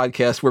our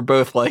podcast, we're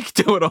both like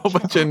doing a whole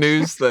bunch of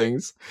news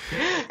things.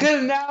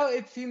 Because now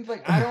it seems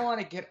like I don't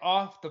want to get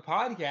off the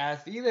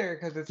podcast either,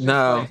 because it's just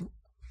like,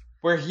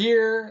 we're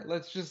here,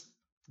 let's just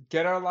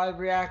get our live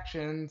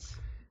reactions.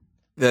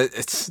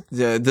 This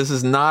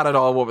is not at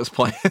all what was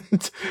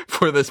planned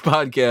for this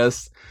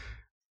podcast.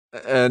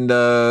 And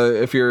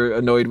if you're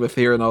annoyed with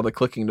hearing all the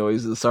clicking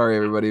noises, sorry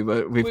everybody,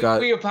 but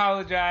we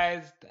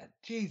apologize.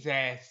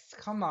 Jesus,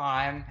 come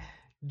on.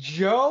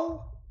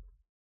 Joe?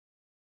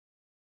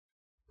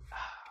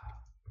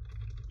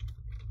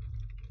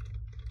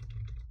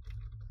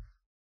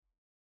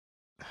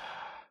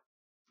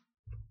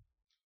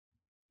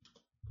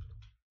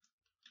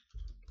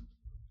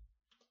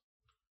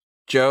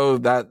 Joe,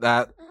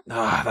 that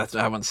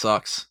one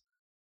sucks.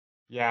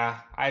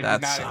 Yeah, I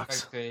did not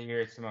expect to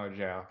hear Samoa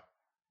Joe.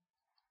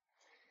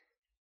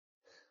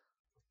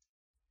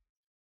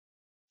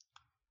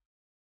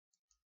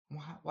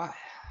 What?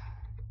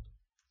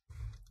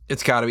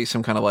 It's got to be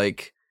some kind of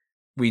like,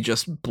 we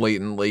just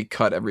blatantly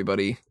cut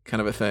everybody kind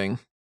of a thing.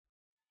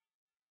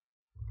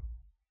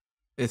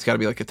 It's got to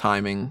be like a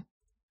timing.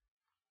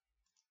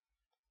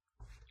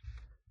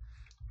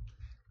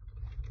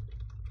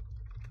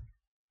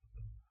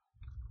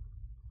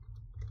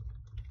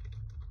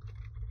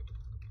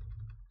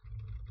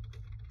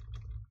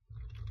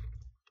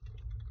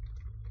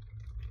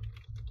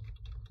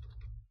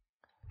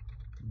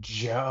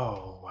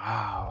 Joe,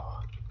 wow.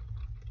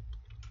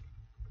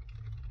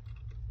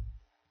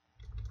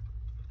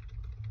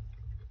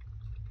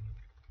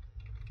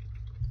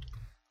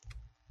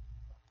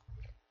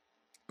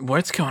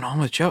 What's going on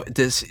with Joe?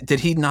 Did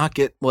he not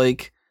get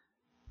like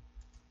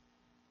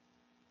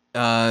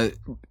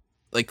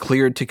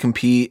cleared to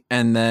compete,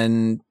 and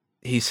then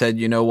he said,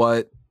 you know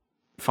what,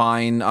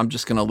 fine, I'm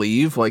just gonna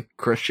leave, like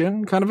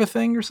Christian kind of a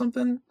thing or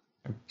something?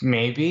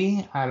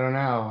 Maybe, I don't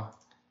know.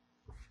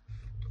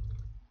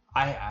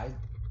 I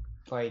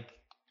like,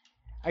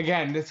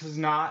 again, this was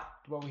not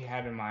what we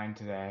had in mind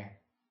today.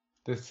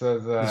 This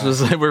was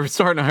like, we're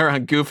starting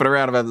around goofing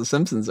around about the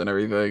Simpsons and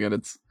everything, and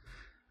it's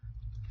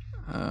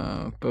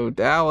Bo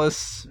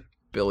Dallas,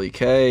 Billy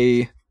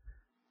Kay.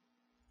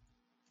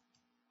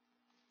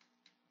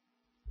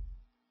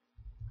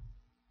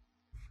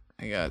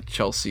 I got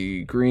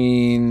Chelsea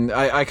Green.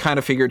 I kind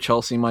of figured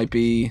Chelsea might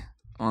be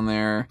on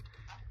there.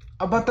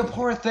 But the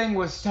poor thing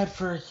was set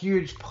for a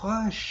huge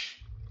push.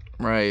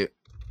 Right.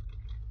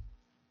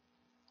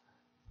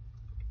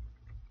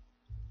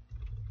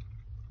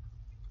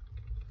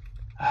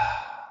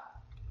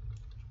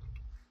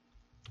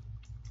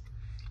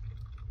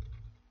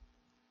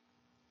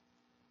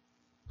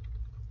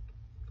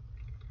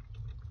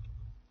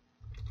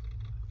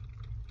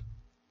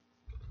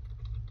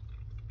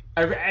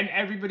 And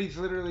everybody's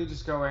literally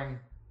just going,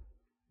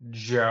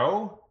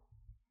 Joe?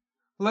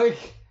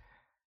 Like,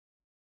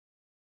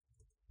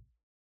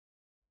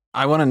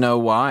 I want to know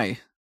why.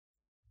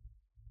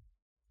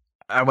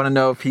 I want to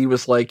know if he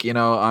was like, I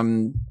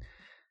don't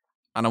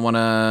want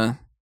to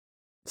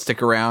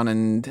stick around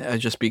and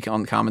just be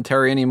on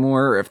commentary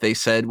anymore, or if they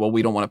said, well,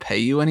 we don't want to pay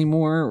you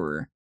anymore,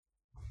 or...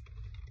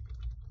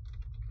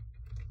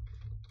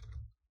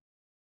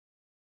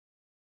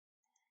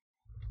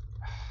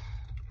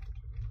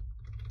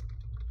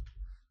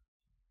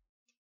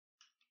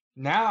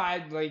 Now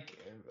I'd like,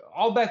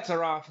 all bets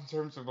are off in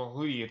terms of, well,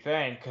 who do you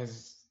think?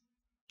 Because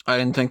I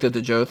didn't think that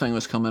the Joe thing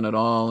was coming at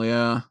all,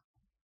 yeah.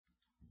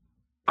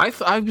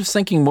 I was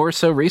thinking more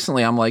so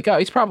recently. I'm like, oh,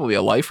 he's probably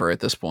a lifer at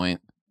this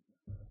point.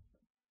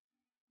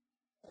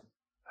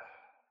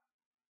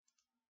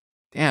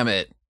 Damn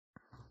it.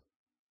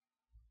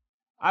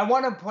 I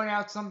want to point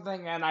out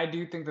something, and I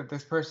do think that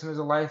this person is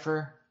a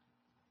lifer,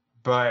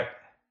 but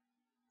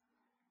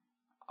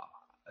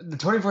the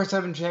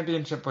 24/7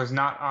 championship was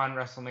not on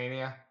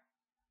WrestleMania.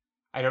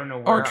 I don't know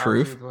where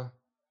R-Truth was.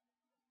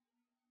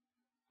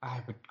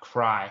 I would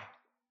cry.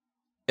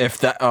 If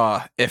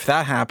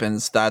that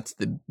happens, that's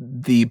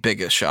the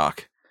biggest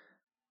shock.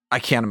 I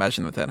can't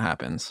imagine that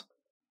happens.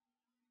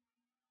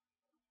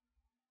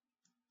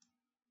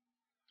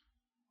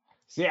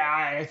 See,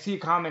 I see a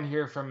comment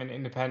here from an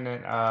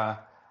independent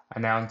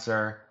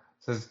announcer.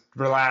 It says,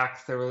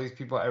 relax, they release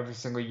people every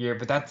single year.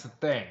 But that's the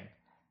thing.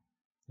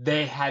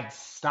 They had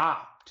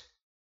stopped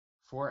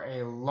for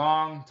a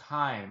long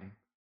time.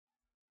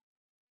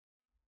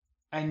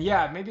 And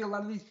yeah, maybe a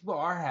lot of these people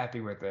are happy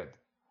with it.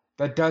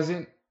 That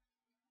doesn't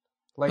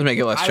make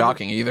it less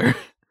shocking either.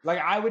 Like,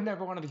 I would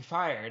never want to be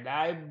fired.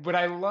 But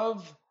I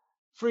love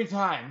free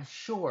time,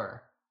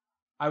 sure.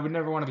 I would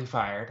never want to be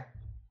fired.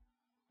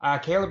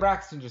 Kayla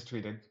Braxton just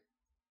tweeted.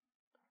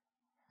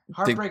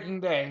 Heartbreaking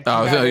day. Oh,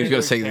 I was going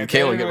to say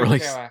Kayla get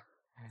released.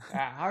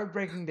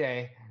 Heartbreaking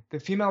day. The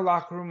female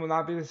locker room will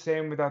not be the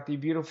same without the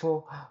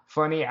beautiful,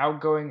 funny,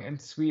 outgoing, and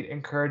sweet,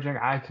 encouraging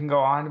I can go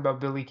on about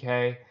Billie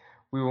Kay.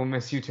 We will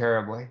miss you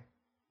terribly.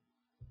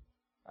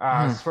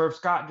 Swerve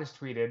Scott just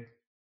tweeted,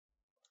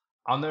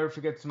 I'll never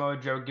forget Samoa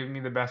Joe giving me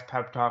the best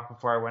pep talk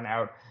before I went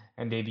out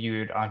and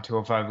debuted on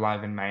 205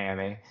 Live in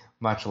Miami.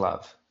 Much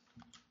love.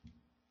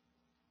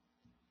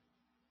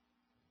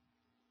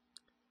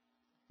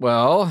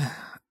 Well,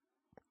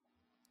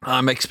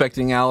 I'm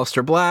expecting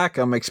Aleister Black.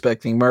 I'm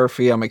expecting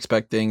Murphy. I'm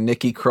expecting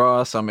Nikki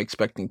Cross. I'm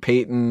expecting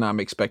Peyton. I'm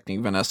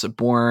expecting Vanessa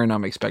Bourne.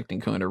 I'm expecting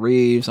Kona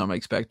Reeves. I'm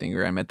expecting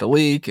Gran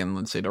Metalik and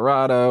Lince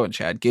Dorado and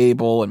Chad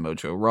Gable and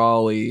Mojo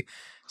Rawley,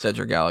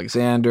 Cedric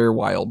Alexander,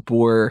 Wild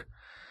Boar.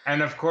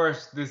 And of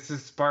course, this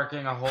is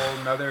sparking a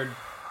whole nother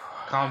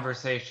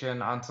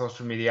conversation on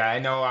social media. I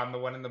know I'm the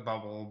one in the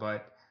bubble,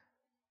 but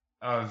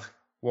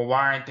well,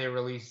 why aren't they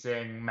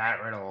releasing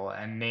Matt Riddle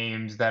and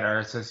names that are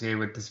associated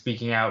with the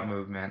Speaking Out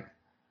movement?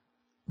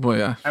 Well,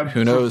 yeah,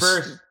 who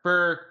knows?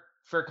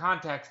 For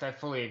context, I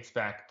fully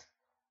expect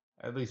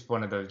at least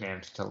one of those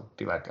names to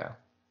be let go.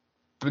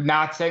 But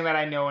not saying that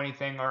I know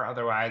anything or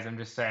otherwise. I'm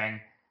just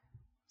saying,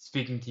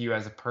 speaking to you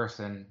as a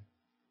person.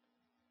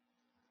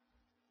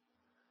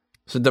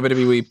 So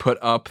WWE put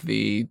up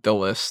the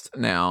list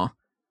now.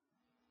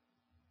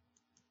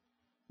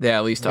 They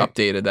at least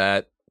updated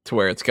that to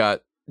where it's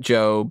got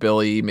Joe,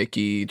 Billy,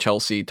 Mickey,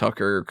 Chelsea,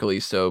 Tucker,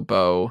 Kalisto,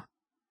 Bo,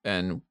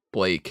 and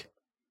Blake.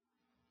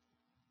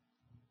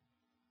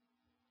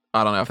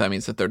 I don't know if that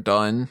means that they're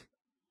done,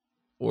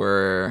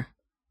 or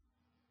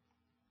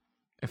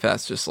if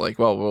that's just like,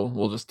 well,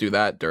 we'll just do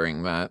that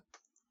during that.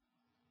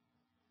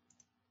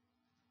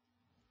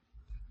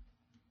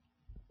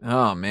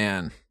 Oh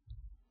man,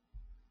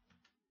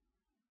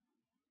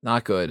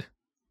 not good.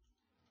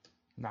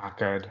 Not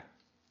good.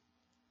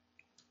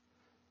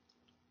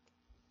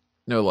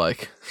 No,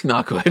 like,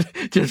 not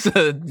good. Just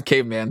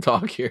caveman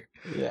talk here.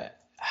 Yeah.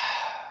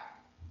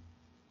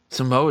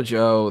 Samoa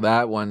Joe,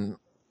 that one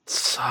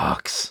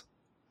sucks.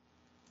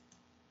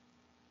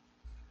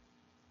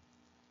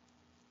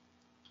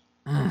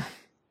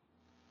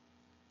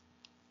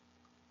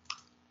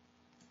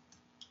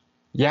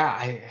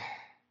 Yeah,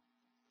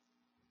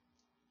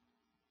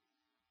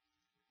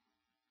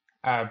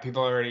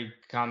 people are already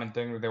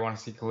commenting that they want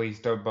to see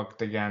Kalisto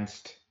booked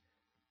against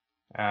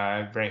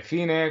Rey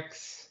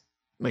Fenix.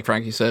 Like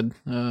Frankie said,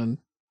 Pentagon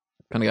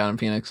and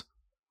Phoenix.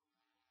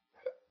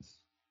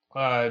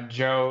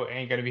 Joe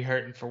ain't gonna be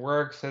hurting for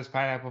work, says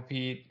Pineapple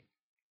Pete.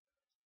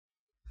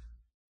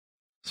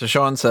 So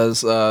Sean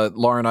says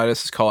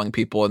Laurinaitis is calling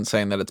people and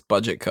saying that it's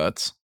budget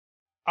cuts.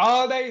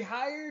 Oh, they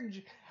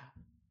hired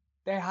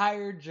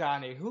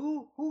Johnny.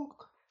 Who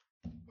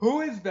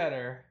is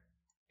better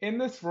in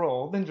this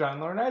role than John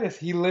Laurinaitis?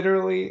 He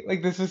literally,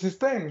 like, this is his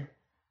thing.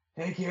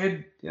 Hey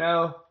kid,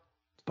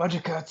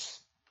 budget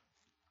cuts.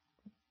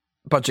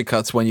 Budget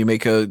cuts when you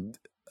make a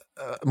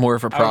more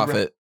of a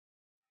profit.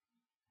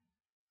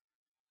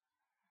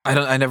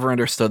 I never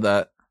understood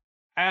that.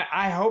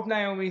 I hope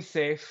Naomi's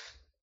safe.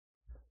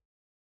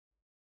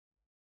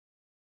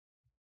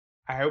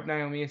 I hope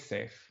Naomi is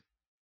safe.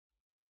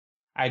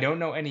 I don't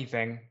know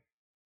anything.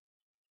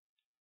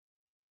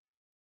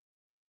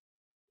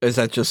 Is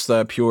that just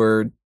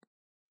pure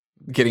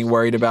getting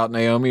worried about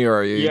Naomi, or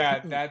are you?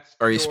 Yeah, that's.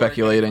 Are you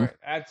speculating?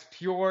 That's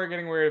pure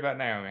getting worried about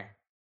Naomi.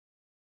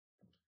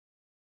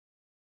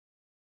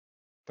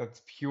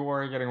 That's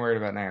pure getting worried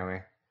about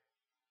Naomi.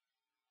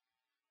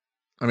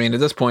 I mean, at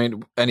this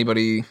point,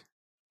 anybody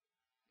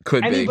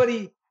could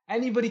be.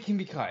 Anybody can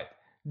be cut.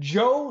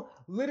 Joe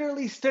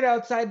literally stood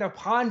outside the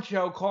pawn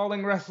show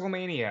calling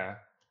WrestleMania.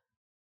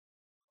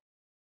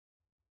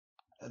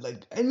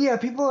 And yeah,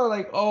 people are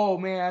like, oh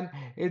man,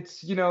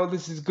 it's,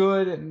 this is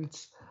good. And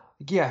it's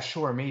like, yeah,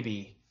 sure,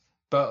 maybe.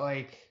 But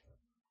like,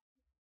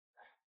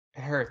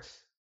 it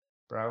hurts.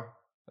 bro.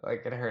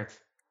 Like, it hurts.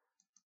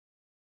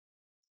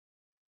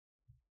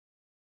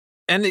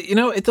 And,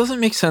 it doesn't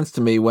make sense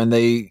to me when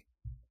they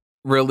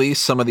release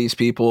some of these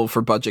people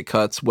for budget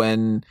cuts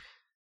when,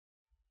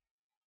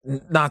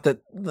 not that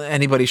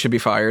anybody should be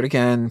fired,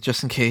 again,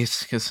 just in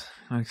case, because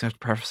I have to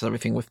preface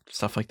everything with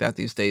stuff like that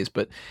these days,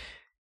 but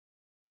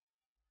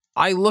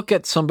I look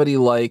at somebody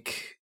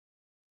like,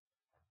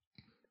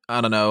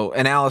 I don't know,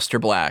 an Alistair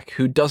Black,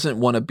 who doesn't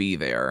want to be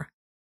there,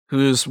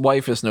 whose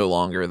wife is no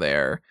longer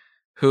there,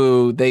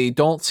 who they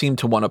don't seem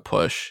to want to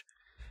push.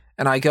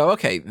 And I go,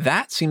 okay,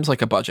 that seems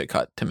like a budget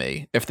cut to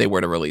me if they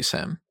were to release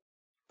him.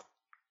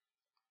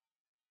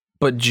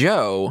 But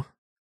Joe,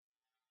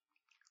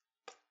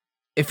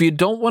 if you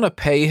don't want to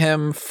pay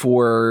him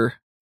for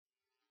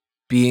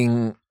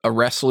being a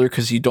wrestler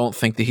because you don't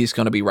think that he's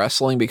going to be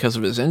wrestling because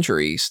of his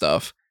injury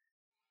stuff,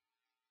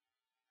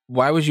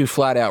 why would you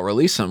flat out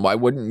release him? Why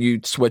wouldn't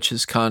you switch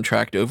his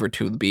contract over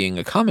to being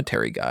a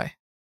commentary guy?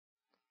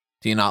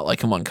 Do you not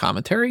like him on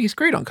commentary? He's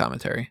great on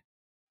commentary.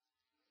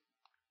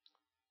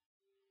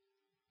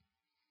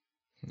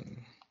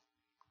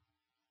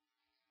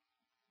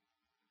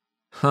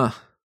 Huh.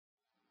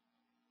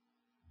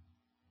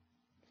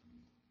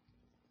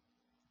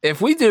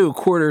 If we do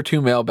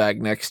Q2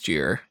 mailbag next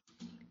year,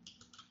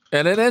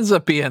 and it ends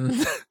up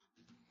being...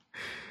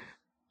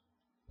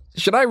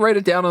 Should I write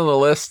it down on the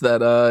list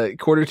that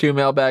Q2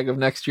 mailbag of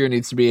next year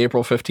needs to be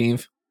April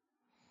 15th?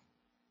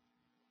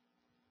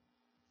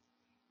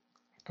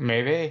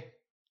 Maybe.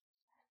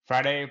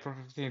 Friday, April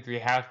 15th, we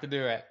have to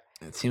do it.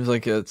 It seems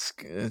like it's,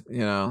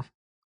 I'm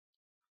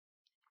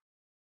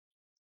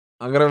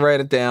going to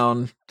write it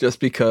down just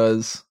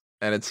because,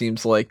 and it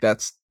seems like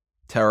that's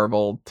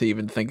terrible to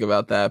even think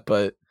about that,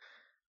 but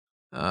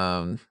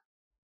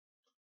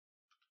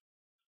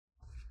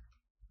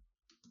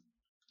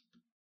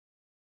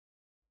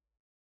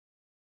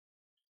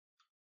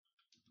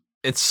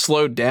it's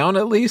slowed down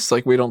at least.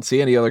 Like, we don't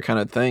see any other kind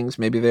of things.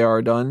 Maybe they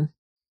are done.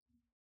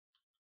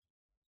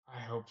 I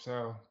hope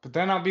so. But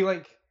then I'll be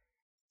like,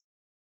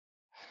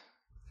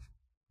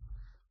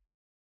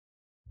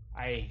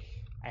 I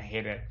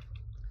hate it.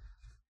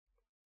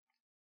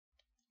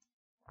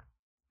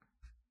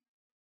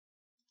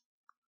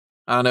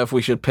 I don't know if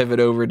we should pivot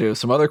over to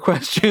some other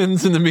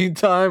questions in the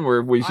meantime, or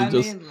if we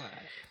should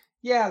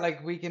yeah,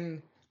 like we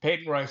can.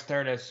 Peyton Royce,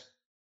 there it is.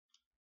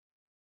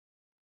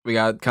 We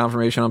got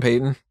confirmation on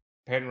Peyton?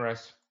 Peyton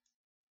Royce.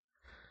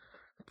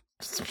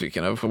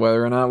 Speaking of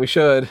whether or not we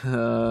should,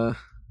 there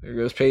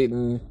goes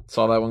Peyton.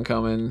 Saw that one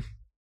coming.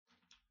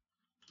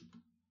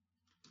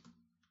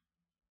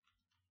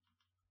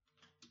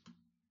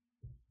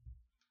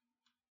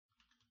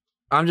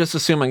 I'm just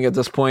assuming at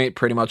this point,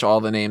 pretty much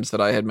all the names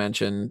that I had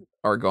mentioned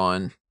are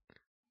gone.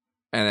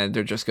 And then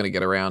they're just going to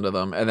get around to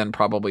them. And then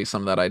probably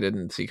some that I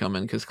didn't see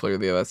coming, because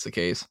clearly that's the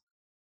case.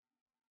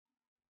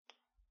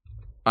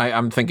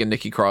 I'm thinking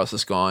Nikki Cross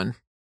is gone.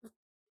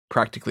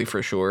 Practically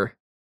for sure.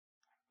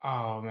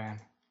 Oh, man.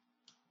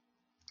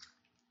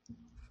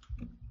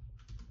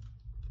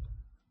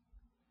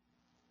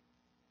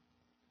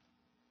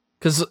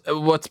 Because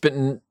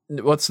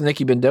what's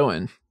Nikki been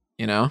doing,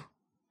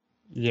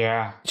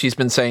 Yeah. She's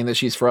been saying that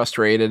she's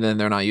frustrated and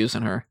they're not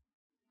using her.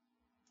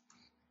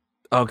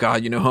 Oh,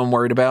 God, you know who I'm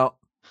worried about?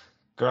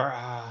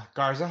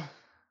 Garza?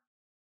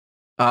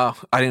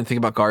 Oh, I didn't think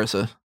about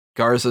Garza.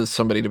 Garza's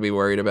somebody to be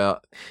worried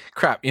about.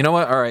 Crap, you know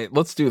what? All right,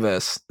 let's do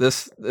this.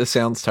 This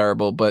sounds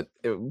terrible, but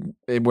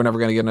we're never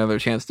going to get another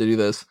chance to do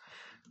this.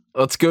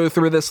 Let's go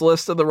through this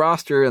list of the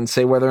roster and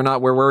say whether or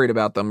not we're worried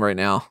about them right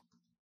now.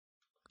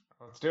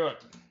 Let's do it.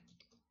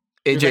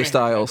 AJ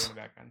Styles.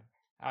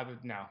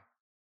 No.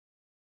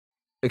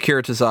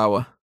 Akira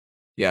Tozawa.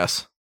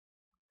 Yes.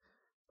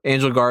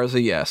 Angel Garza,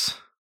 yes.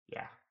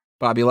 Yeah.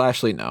 Bobby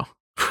Lashley, no.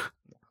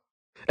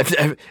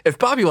 If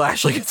Bobby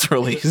Lashley gets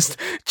released,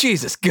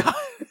 Jesus God.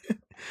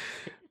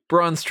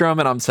 Braun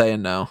Strowman, I'm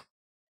saying no.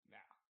 No.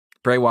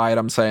 Bray Wyatt,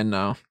 I'm saying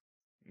no.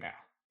 No.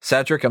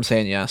 Cedric, I'm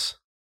saying yes.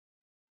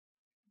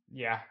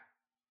 Yeah.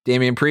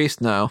 Damian Priest,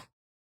 no.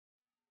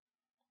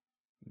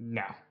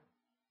 No.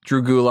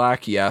 Drew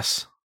Gulak,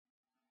 yes.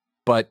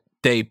 But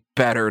they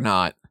better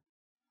not.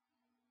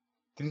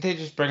 Didn't they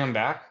just bring him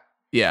back?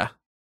 Yeah.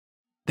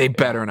 They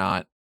better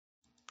not.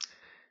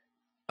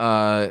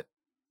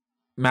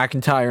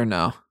 McIntyre,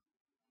 no.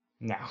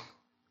 No.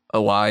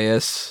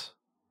 Elias.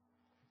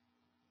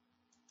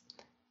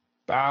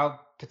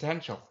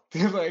 Potential.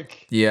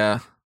 Yeah.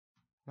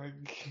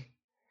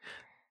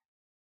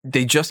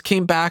 They just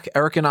came back,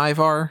 Eric and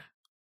Ivar,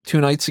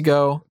 2 nights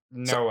ago.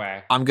 No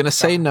way. I'm going to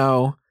say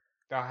no.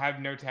 They'll have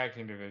no tag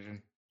team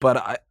division.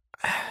 But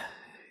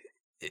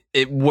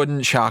it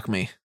wouldn't shock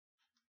me.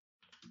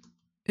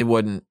 It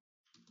wouldn't.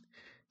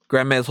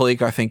 Grand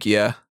Metalik, I think,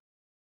 yeah.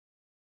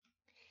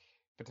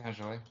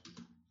 Potentially.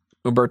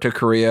 Humberto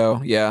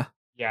Carrillo, yeah.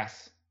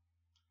 Yes.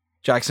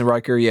 Jackson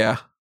Riker, yeah.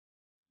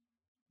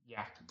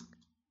 Yeah.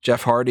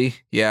 Jeff Hardy,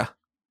 yeah.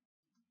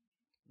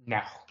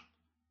 No.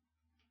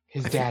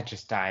 His dad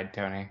just died,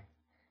 Tony.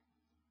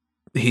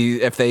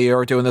 If they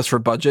are doing this for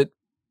budget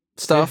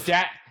stuff. His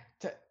dad.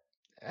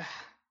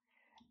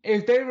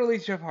 If they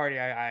release Jeff Hardy,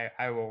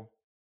 I will.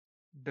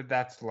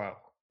 That's low.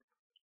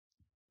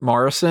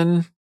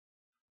 Morrison,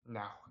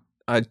 No.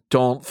 I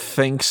don't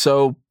think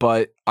so,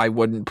 but I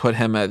wouldn't put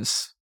him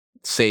as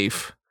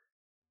safe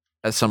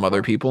as some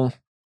other people.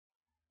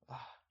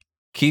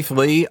 Keith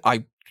Lee,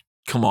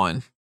 come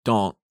on,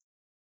 don't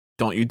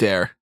you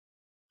dare.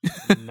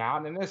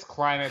 Not in this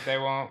climate, they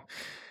won't.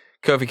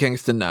 Kofi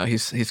Kingston, no,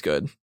 he's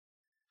good.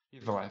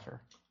 He's a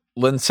lifer.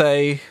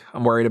 Lindsay,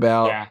 I'm worried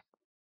about. Yeah.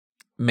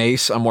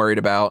 Mace, I'm worried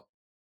about.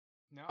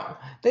 No,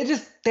 they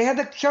had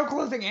the show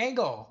closing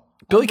angle.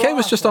 Billy Kay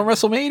was just on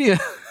WrestleMania.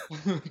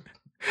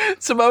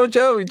 Samoa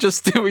Joe, we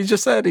just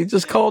said he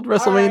just called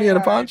WrestleMania a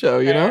poncho,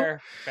 you know?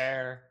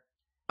 Fair.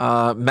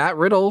 Matt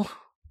Riddle,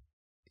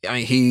 I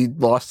mean, he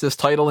lost his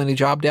title and he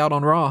jobbed out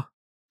on Raw.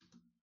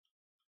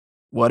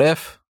 What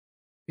if?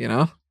 You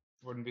know?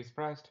 Wouldn't be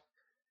surprised.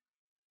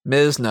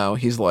 Miz, no,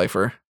 he's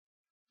lifer.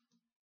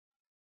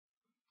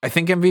 I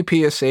think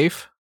MVP is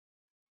safe.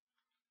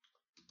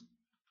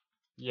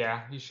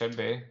 Yeah, he should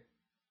be.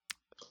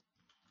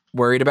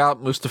 Worried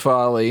about Mustafa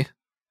Ali.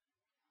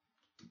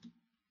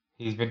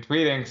 He's been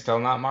tweeting, still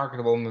not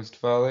marketable,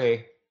 Mustafa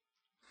Ali.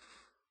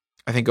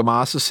 I think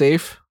Omos is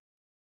safe.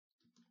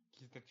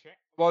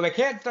 Well, they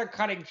can't start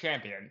cutting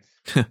champions.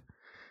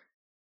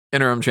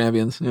 Interim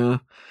champions, yeah.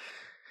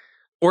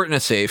 Orton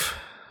is safe.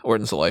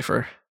 Orton's a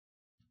lifer.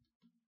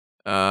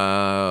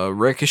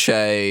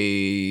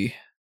 Ricochet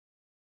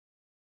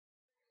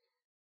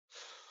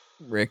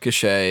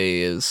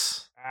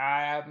is...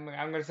 I'm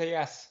going to say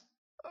yes.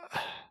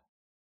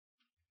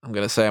 I'm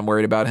going to say I'm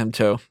worried about him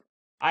too.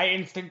 I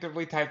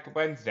instinctively typed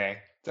Wednesday.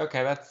 It's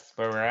okay, that's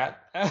where we're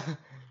at.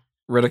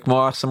 Riddick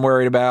Moss, I'm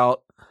worried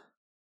about.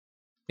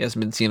 He hasn't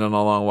been seen in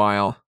a long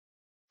while.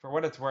 For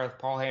what it's worth,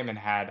 Paul Heyman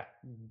had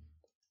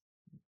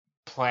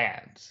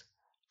plans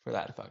for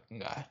that fucking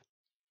guy.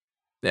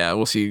 Yeah,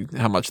 we'll see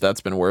how much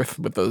that's been worth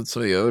with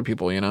some of the other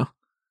people, you know?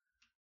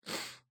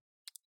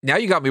 Now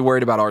you got me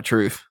worried about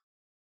R-Truth.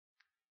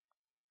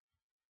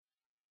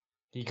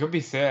 He could be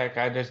sick.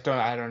 I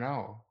don't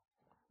know.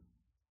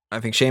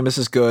 I think Sheamus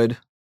is good.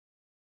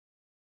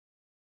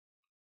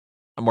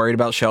 I'm worried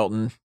about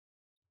Shelton.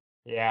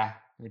 Yeah,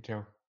 me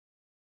too.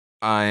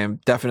 I am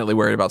definitely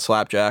worried about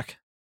Slapjack.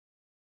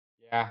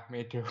 Yeah,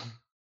 me too.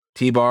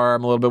 T-Bar,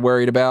 I'm a little bit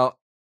worried about.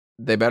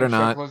 They better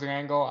not. Closing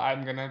angle,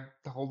 I'm going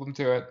to hold them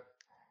to it.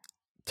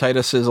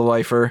 Titus is a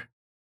lifer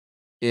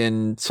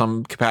in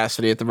some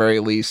capacity at the very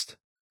least.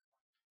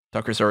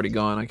 Tucker's already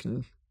gone. I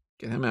can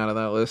get him out of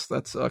that list.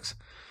 That sucks.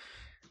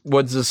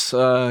 Woods is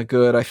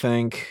good, I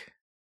think.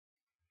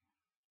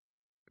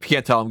 If you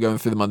can't tell, I'm going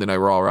through the Monday Night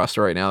Raw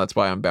roster right now. That's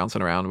why I'm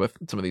bouncing around with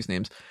some of these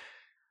names.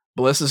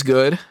 Bliss is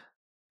good.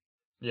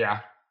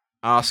 Yeah.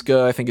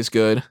 Asuka, I think, is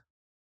good.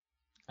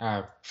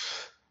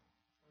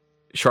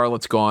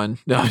 Charlotte's gone.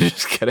 No, I'm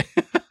just kidding.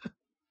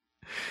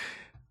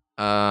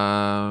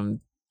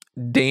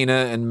 Dana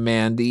and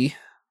Mandy.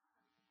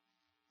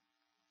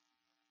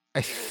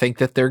 I think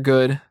that they're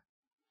good.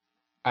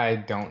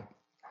 I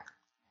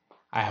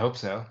hope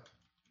so.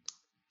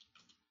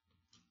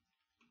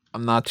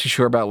 I'm not too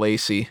sure about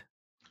Lacey.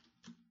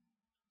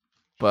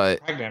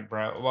 But pregnant,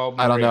 bro. Well,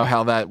 I don't know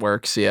how that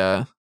works,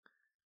 yeah.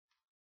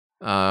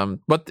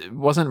 But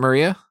wasn't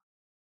Maria?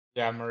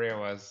 Yeah, Maria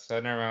was. So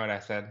never mind what I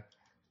said.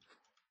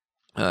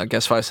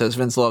 Guess 5 says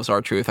Vince loves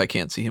R-Truth. I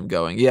can't see him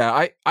going.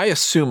 Yeah, I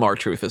assume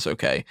R-Truth is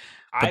okay.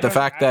 But the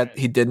fact that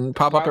he didn't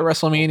pop up at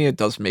WrestleMania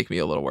does make me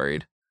a little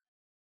worried.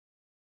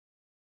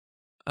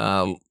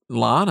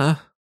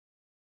 Lana.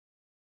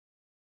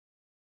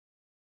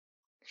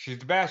 She's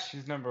the best.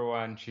 She's number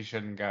one. She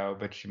shouldn't go,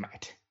 but she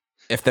might.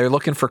 If they're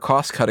looking for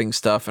cost-cutting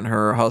stuff and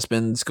her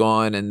husband's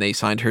gone and they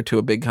signed her to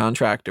a big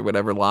contract or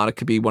whatever, Lana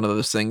could be one of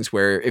those things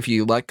where if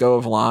you let go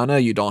of Lana,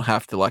 you don't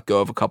have to let go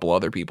of a couple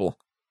other people.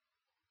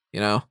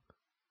 You know?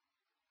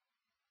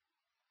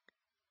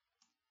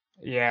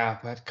 Yeah,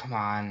 but come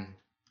on.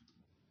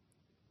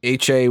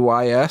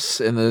 HAYS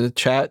in the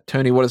chat.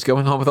 Tony, what is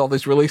going on with all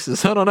these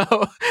releases? I don't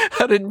know.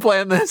 I didn't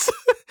plan this.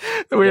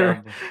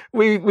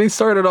 We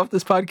started off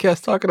this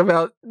podcast talking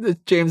about the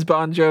James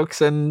Bond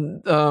jokes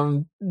and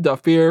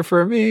Duff beer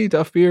for me,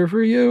 Duff beer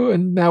for you,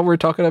 and now we're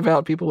talking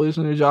about people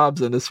losing their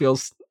jobs, and this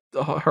feels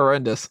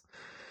horrendous.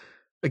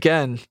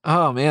 Again,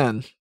 oh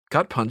man,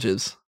 gut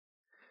punches.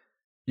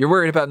 You're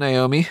worried about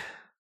Naomi?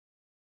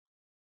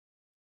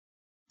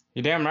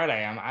 You're damn right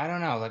I am. I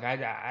don't know. Like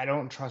I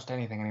don't trust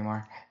anything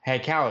anymore. Hey,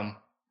 Callum.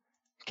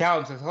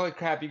 Callum says, "Holy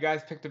crap! You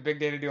guys picked a big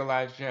day to do a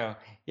live show."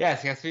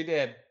 Yes, we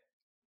did.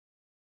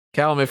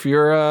 Callum, if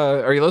you're,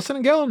 are you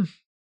listening, Callum?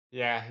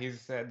 Yeah,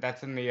 he's.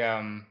 That's in the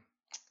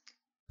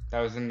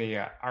that was in the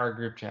our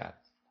group chat.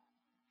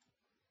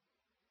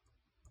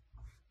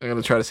 I'm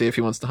gonna try to see if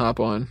he wants to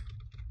hop on.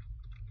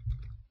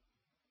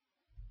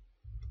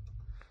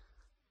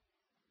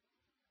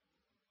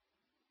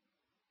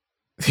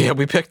 Yeah,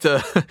 we picked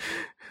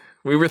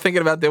we were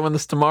thinking about doing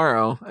this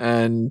tomorrow,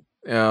 and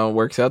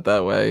works out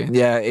that way.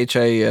 Yeah,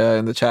 HA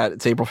in the chat.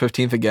 It's April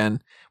 15th again.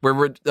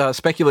 We're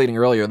speculating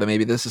earlier that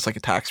maybe this is like a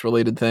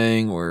tax-related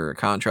thing or a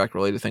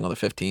contract-related thing on the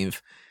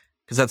 15th.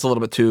 because that's a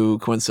little bit too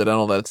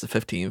coincidental that it's the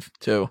 15th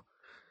too.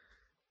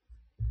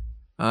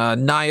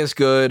 Nia's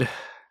good.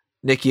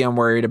 Nikki, I'm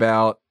worried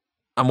about.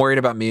 I'm worried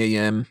about Mia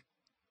Yim.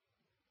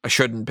 I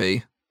shouldn't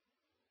be,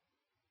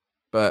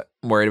 but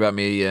I'm worried about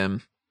Mia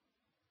Yim.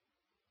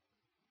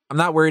 I'm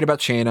not worried about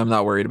Shayna. I'm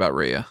not worried about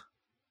Rhea.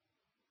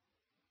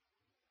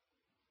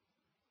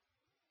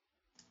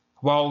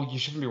 Well, you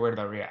shouldn't be worried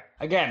about Rhea.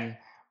 Again,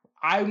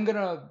 I'm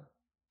gonna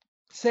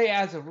say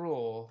as a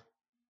rule,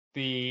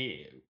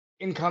 the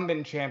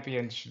incumbent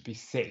champions should be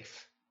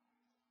safe.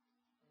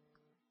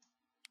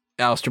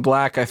 Aleister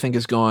Black, I think,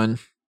 is gone.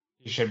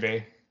 He should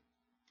be.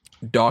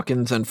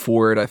 Dawkins and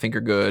Ford, I think,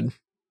 are good.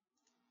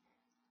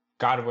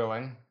 God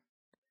willing.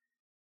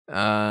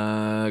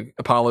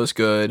 Apollo's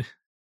good.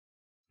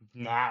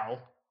 Now.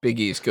 Big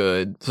E's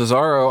good.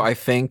 Cesaro, I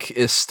think,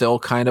 is still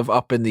kind of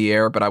up in the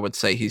air, but I would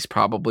say he's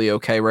probably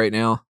okay right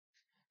now.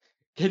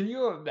 Can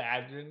you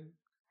imagine?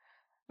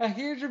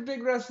 Here's your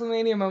big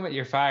WrestleMania moment.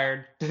 You're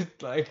fired.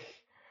 Like.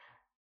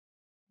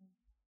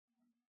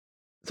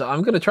 So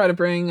I'm gonna try to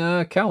bring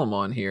Callum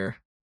on here.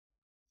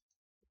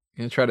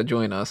 Gonna try to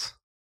join us.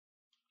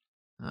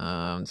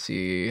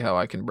 See how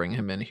I can bring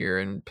him in here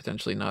and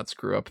potentially not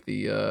screw up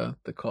the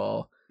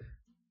call.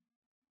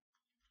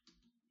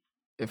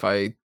 If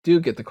I do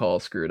get the call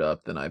screwed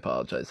up, then I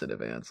apologize in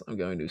advance. I'm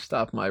going to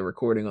stop my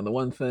recording on the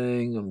one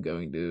thing. I'm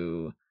going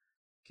to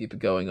keep it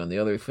going on the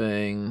other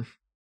thing.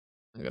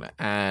 I'm going to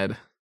add.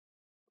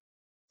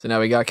 So now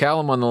we got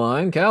Callum on the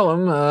line.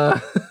 Callum,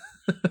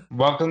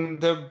 Welcome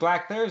to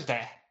Black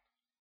Thursday.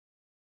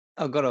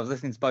 Oh god, I was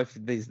listening to both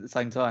of these at the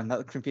same time.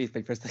 That confused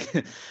me for a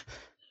second.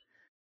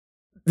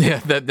 Yeah,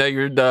 that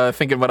you're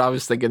thinking what I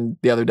was thinking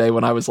the other day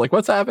when I was like,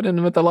 what's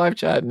happening with the live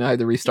chat? And I had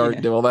to restart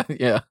and do all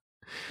that. Yeah.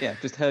 Yeah,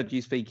 just heard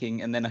you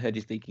speaking, and then I heard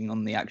you speaking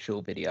on the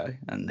actual video,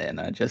 and then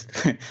I just,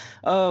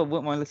 oh, what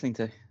am I listening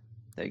to?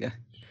 There you go.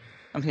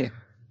 I'm here.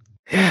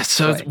 Yeah,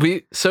 so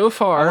Right. so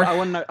far I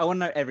want to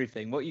know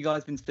everything. What you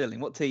guys been spilling?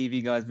 What tea have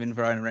you guys been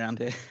throwing around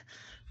here?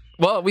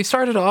 Well, we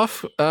started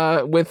off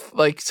with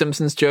like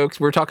Simpsons jokes.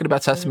 We were talking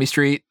about Sesame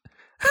Street,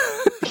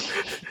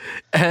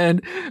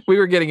 and we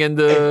were getting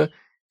into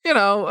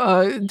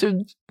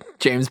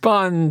James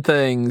Bond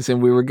things,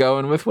 and we were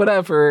going with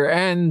whatever,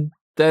 and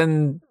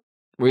then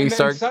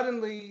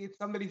suddenly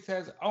somebody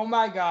says, "Oh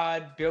my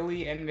God,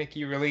 Billy and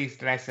Mickey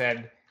released," and I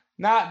said,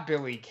 "Not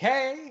Billy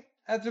Kay.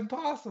 That's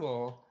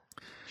impossible.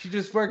 She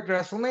just worked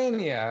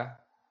WrestleMania."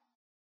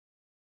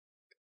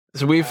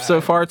 So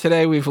so far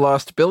today we've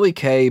lost Billy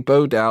Kay,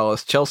 Bo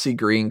Dallas, Chelsea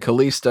Green,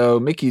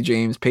 Kalisto, Mickey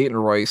James, Peyton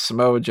Royce,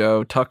 Samoa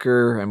Joe,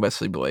 Tucker, and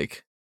Wesley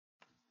Blake.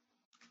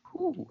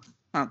 Ooh,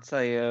 that's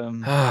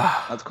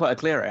that's quite a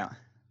clear out.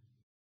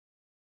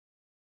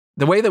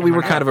 The way that we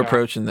were kind of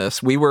approaching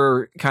this, we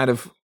were kind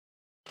of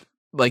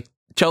like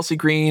Chelsea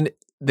Green.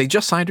 They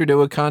just signed her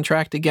to a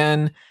contract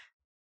again,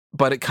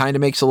 but it kind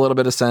of makes a little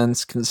bit of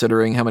sense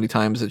considering how many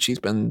times that she's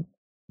been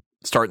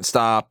start and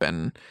stop,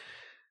 and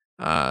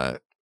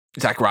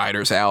Zack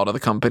Ryder's out of the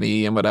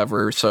company and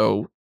whatever.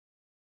 So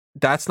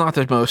that's not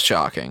the most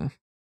shocking.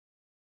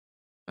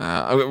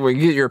 We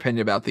get your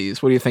opinion about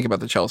these. What do you think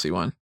about the Chelsea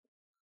one?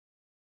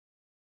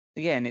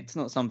 Again, it's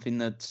not something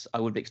that I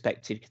would have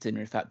expected,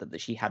 considering the fact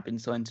that she had been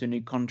signed to a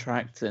new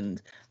contract,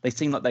 and they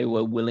seemed like they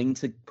were willing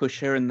to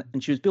push her, and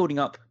she was building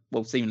up,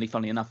 well, seemingly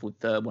funny enough,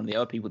 with one of the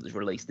other people that's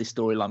released this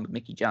storyline with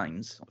Mickey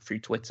James through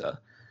Twitter.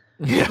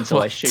 Yeah, and so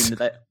I assumed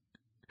that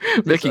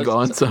Mickey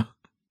gone. So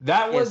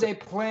that was a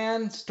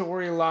planned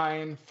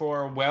storyline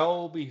for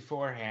well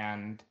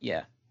beforehand.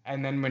 Yeah,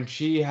 and then when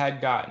she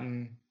had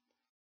gotten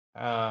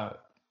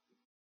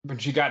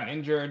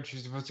injured, she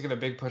was supposed to get a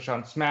big push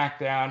on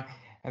SmackDown.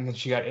 And then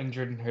she got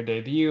injured in her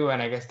debut, and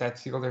I guess that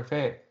sealed her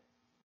fate.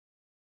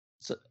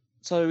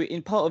 So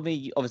in part of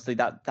me, obviously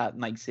that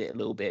makes it a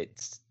little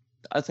bit,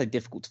 I'd say,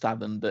 difficult to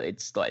fathom, but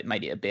it's like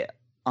made it a bit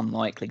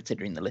unlikely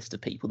considering the list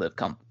of people that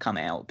have come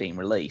out being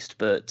released.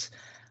 But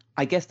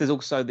I guess there's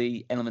also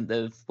the element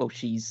of, well,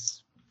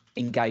 she's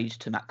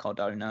engaged to Matt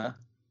Cardona,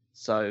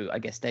 so I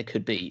guess there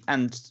could be,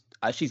 and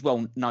she's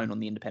well known on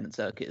the independent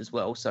circuit as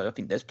well. So I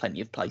think there's plenty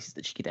of places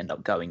that she could end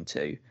up going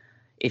to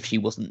if she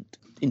wasn't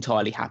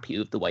entirely happy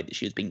with the way that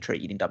she was being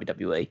treated in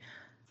WWE.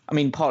 I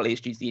mean, partly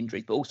it's due to the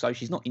injuries, but also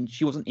she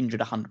wasn't injured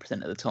 100%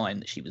 of the time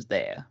that she was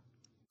there.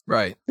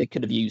 Right. They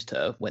could have used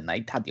her when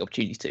they had the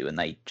opportunity to, and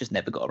they just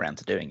never got around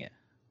to doing it.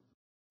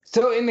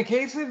 So in the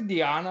case of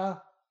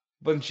Deonna,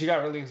 when she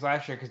got released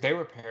last year, because they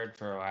were paired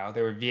for a while,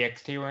 they were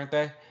VXT, weren't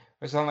they?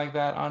 Or something like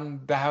that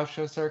on the house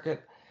show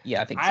circuit?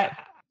 Yeah, I think so.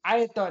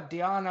 I thought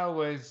Deonna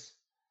was,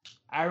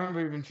 I remember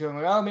even feeling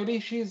like, oh, maybe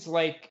she's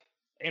like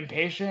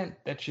impatient,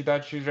 that she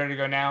thought she was ready to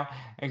go now,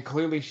 and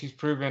clearly she's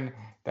proven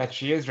that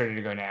she is ready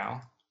to go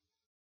now.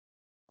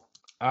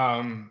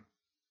 And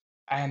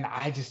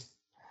I just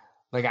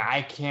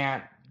I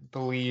can't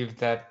believe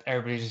that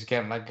everybody's just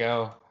getting let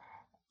go.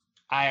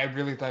 I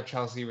really thought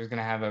Chelsea was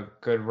gonna have a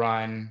good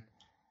run.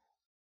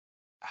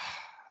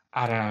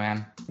 I don't know,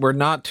 man. We're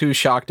not too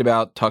shocked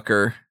about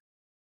Tucker.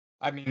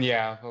 I mean,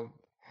 yeah, well,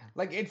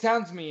 it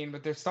sounds mean,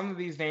 but there's some of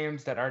these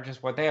names that are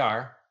just what they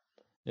are,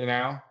 you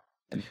know.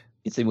 And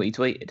you see what he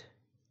tweeted?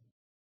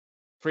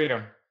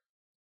 Freedom.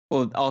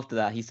 Well, after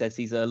that, he says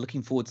he's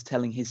looking forward to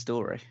telling his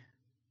story.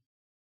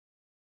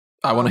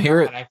 I want to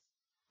hear it.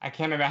 I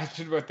can't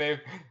imagine what they've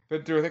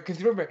been through with it.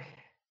 Because remember,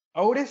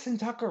 Otis and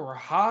Tucker were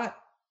hot.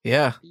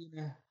 Yeah.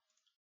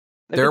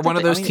 They're one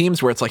of those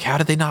teams where it's like, how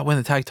did they not win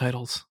the tag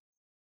titles?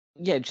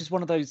 Yeah, just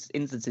one of those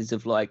instances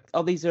of like,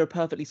 oh, these are a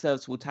perfectly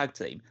serviceable tag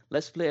team.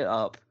 Let's split it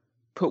up,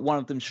 put one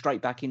of them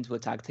straight back into a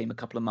tag team a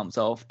couple of months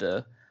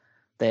after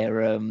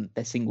their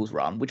singles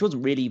run, which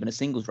wasn't really even a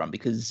singles run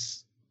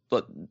because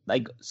they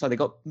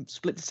got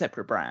split to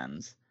separate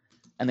brands,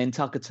 and then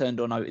Tucker turned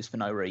on Otis for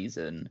no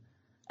reason,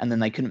 and then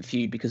they couldn't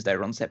feud because they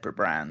were on separate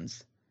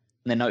brands,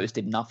 and then Otis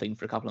did nothing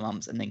for a couple of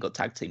months, and then got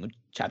tag team with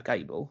Chad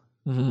Gable.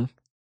 Mm-hmm.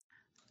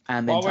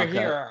 And then while we're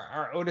here,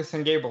 are Otis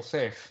and Gable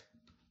safe?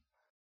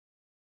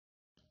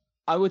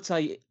 I'd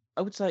say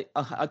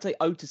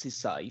Otis is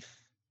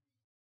safe.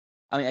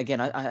 I mean,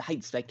 again, I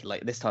hate to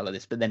speculate at this time like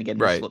this, but then again,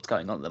 this is what's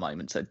going on at the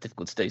moment, so it's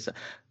difficult to do so.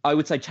 I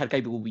would say Chad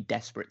Gable will be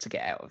desperate to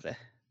get out of there.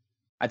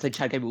 I'd say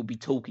Chad Gable will be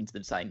talking to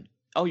them saying,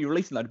 oh, you're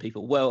releasing a load of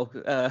people. Well,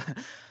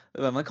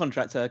 my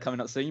contract's coming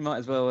up soon. You might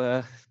as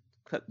well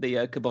put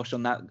the kibosh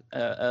on that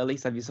early,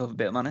 save yourself a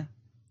bit of money.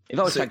 If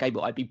I was Chad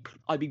Gable, I'd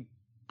be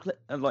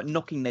like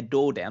knocking their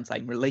door down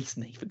saying, release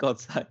me, for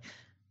God's sake.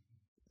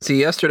 See,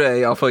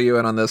 yesterday, I'll fill you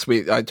in on this.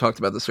 I talked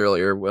about this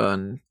earlier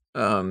when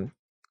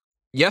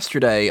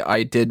yesterday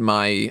I did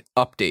my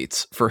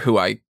updates for who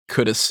I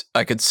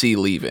could see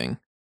leaving.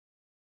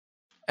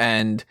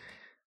 And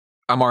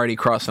I'm already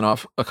crossing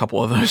off a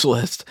couple of those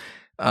lists.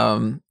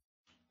 The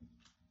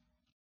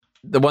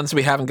ones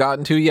we haven't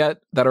gotten to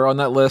yet that are on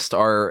that list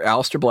are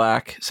Aleister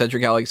Black,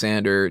 Cedric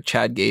Alexander,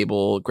 Chad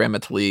Gable, Gran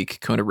Metalik,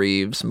 Kona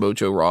Reeves,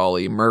 Mojo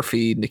Rawley,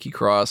 Murphy, Nikki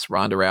Cross,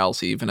 Ronda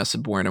Rousey, Vanessa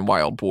Bourne, and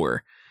Wild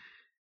Boar.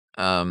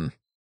 Because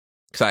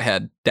I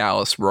had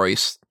Dallas,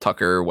 Royce,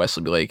 Tucker,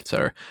 Wesley Blake,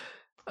 etc.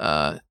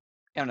 I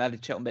haven't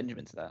added Shelton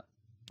Benjamin to that.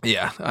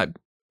 Yeah,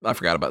 I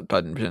forgot about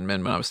Benjamin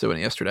when I was doing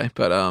it yesterday.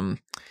 But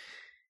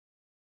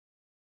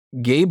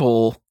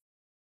Gable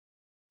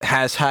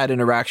has had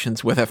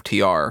interactions with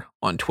FTR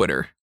on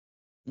Twitter,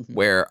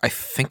 where I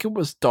think it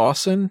was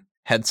Dawson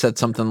had said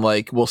something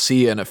like, we'll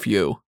see you in a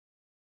few.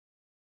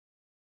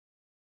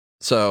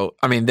 So,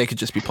 I mean, they could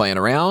just be playing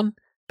around,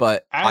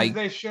 but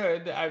they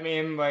should. I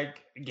mean,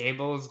 like,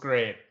 Gable's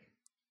great.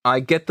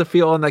 I get the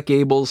feeling that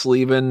Gable's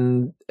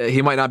leaving.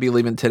 He might not be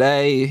leaving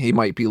today. He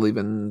might be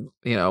leaving,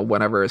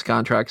 whenever his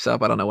contract's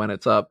up. I don't know when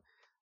it's up.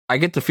 I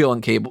get the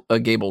feeling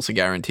Gable's a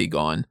guarantee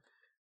gone.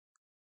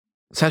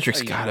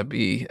 Cedric's got to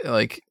be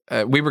like,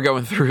 we were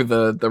going through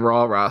the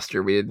Raw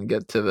roster. We didn't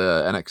get to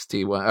the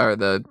NXT one or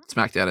the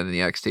SmackDown and the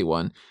NXT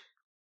one.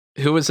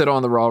 Who is it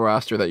on the Raw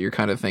roster that you're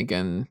kind of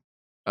thinking,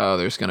 oh,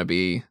 there's going to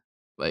be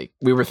like,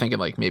 we were thinking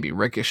like maybe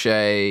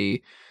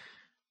Ricochet,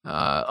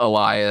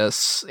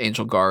 Elias,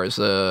 Angel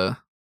Garza,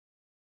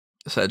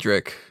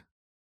 Cedric,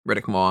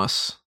 Riddick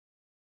Moss,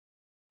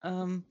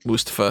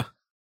 Mustafa.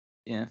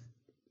 Yeah.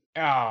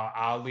 Oh,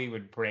 Ali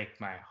would break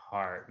my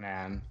heart,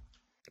 man.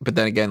 But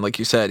then again, like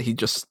you said, he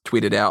just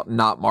tweeted out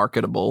not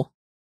marketable.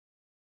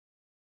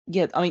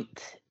 Yeah, I mean,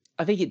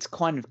 I think it's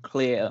kind of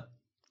clear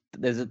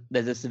that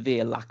there's a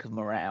severe lack of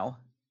morale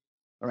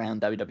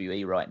around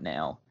WWE right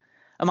now.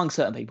 Among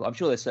certain people, I'm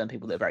sure there's certain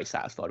people that are very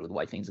satisfied with the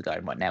way things are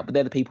going right now, but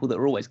they're the people that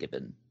are always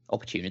given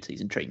opportunities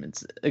and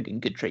treatments,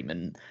 and good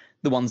treatment.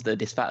 The ones that are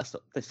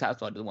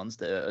dissatisfied are the ones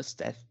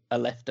that are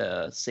left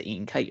sitting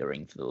in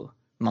catering for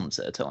months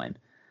at a time.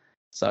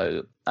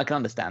 So I can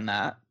understand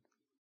that.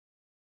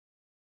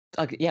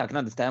 I can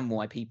understand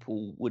why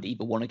people would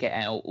either want to get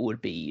out or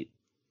would be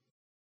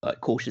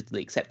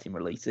cautiously accepting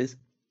releases.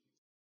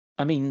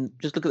 I mean,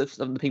 just look at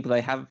some of the people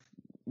they have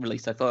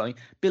released so far. I mean,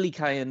 Billy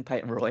Kay and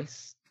Peyton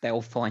Royce,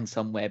 they'll find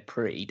somewhere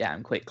pretty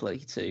damn quickly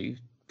to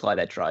ply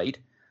their trade.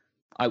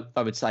 I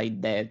would say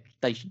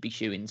they should be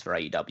shoo-ins for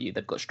AEW.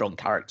 They've got strong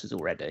characters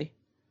already.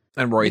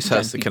 And Royce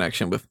has the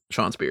connection with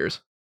Shawn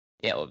Spears.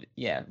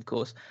 Yeah, of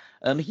course.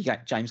 Mickie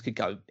James could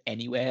go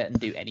anywhere and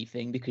do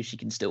anything because she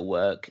can still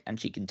work and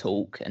she can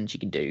talk and she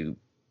can do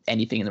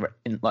anything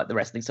in like the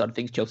wrestling side of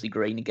things. Chelsea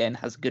Green again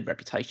has a good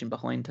reputation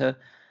behind her.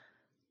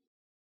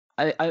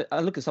 I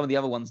look at some of the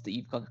other ones that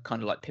you've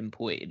kind of like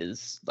pinpointed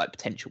as like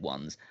potential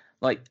ones.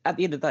 Like at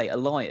the end of the day,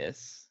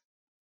 Elias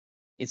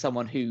is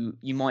someone who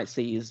you might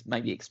see as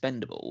maybe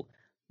expendable,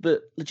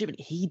 but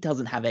legitimately he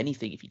doesn't have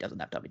anything if he doesn't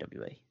have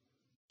WWE.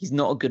 He's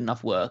not a good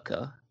enough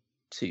worker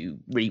to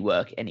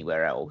rework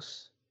anywhere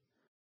else.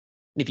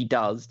 And if he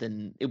does,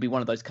 then it'll be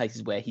one of those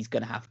cases where he's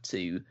going to have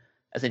to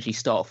essentially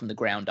start from the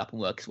ground up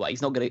and work his way.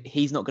 He's not going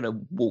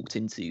to walk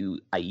into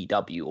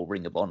AEW or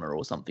Ring of Honor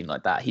or something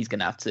like that. He's going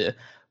to have to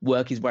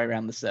work his way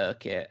around the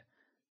circuit,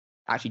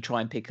 actually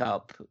try and pick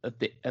up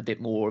a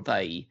bit more of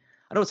I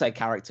don't want to say a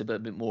character, but a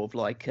bit more of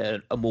like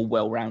a more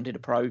well-rounded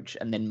approach.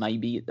 And then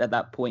maybe at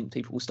that point,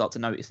 people will start to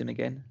notice him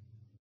again.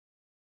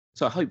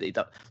 So I hope that he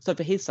does. So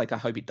for his sake, I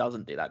hope he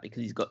doesn't do that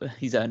because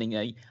he's earning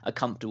a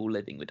comfortable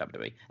living with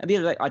WWE. At the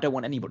end of the day, I don't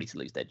want anybody to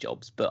lose their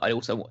jobs, but I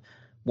also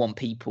want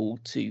people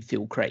to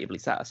feel creatively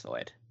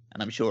satisfied.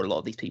 And I'm sure a lot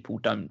of these people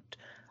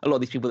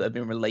that have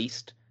been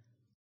released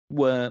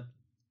were,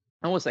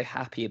 I won't say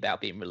happy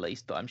about being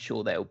released, but I'm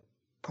sure they're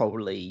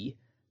probably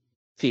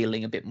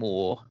feeling a bit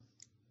more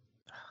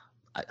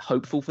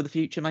hopeful for the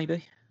future,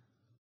 maybe.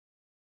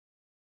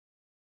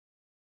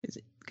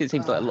 It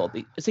seems like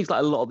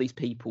a lot of these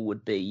people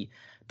would be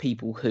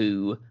people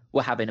who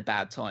were having a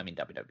bad time in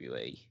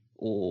WWE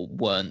or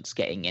weren't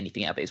getting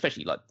anything out of it,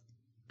 especially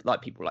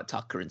like people like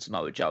Tucker and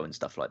Samoa Joe and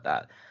stuff like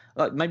that.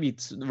 Like maybe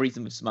it's the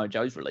reason with Samoa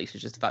Joe's release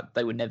was just the fact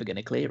they were never going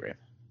to clear him,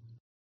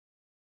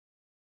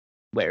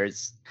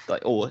 whereas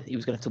or he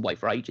was going to have to wait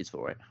for ages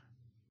for it.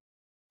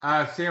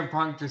 CM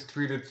Punk just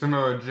tweeted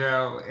Samoa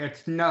Joe.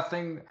 It's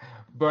nothing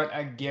but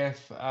a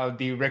gif of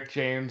the Rick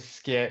James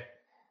skit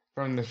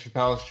from the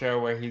Chappelle Show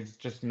where he's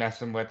just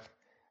messing with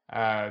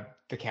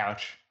the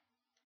couch.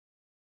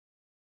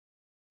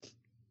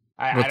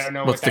 I don't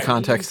know what's what the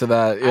context means. of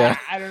that. Yeah,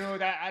 I don't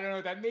know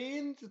what that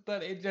means,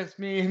 but it just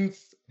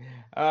means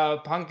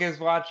Punk is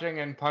watching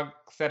and Punk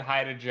said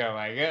hi to Joe,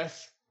 I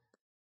guess.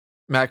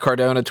 Matt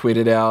Cardona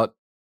tweeted out,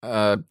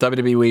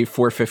 WWE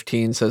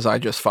 415 says, "I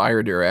just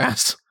fired your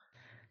ass."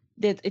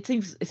 Yeah, it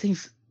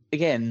seems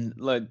again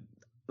like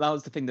that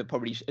was the thing that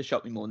probably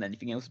shocked me more than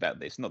anything else about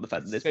this. Not the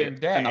fact that this Same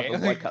day. another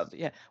White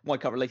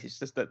Cup release. It's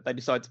just that they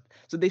decide.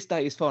 So this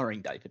day is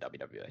firing day for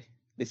WWE.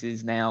 This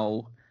is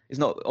now. It's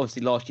not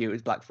obviously last year it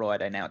was Black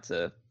Friday. Now it's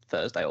a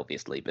Thursday,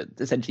 obviously, but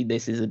essentially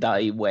this is a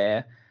day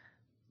where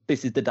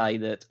this is the day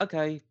that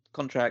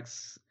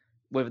contracts,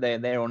 whether they're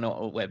there or not,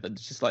 or whether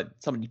it's just like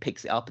somebody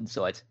picks it up and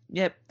decides,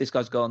 yep, this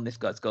guy's gone, this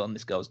guy's gone,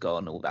 this girl's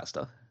gone, all that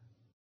stuff.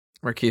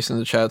 Marquise in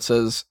the chat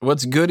says,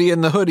 "What's goody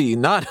in the hoodie?"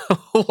 Not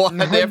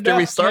after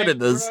we started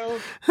this.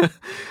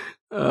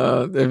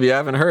 If you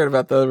haven't heard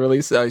about the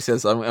release, he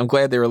says, I'm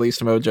glad they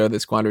released Mojo. They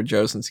squandered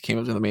Joe since he came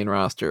up to the main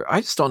roster.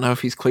 I just don't know if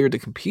he's cleared to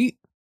compete.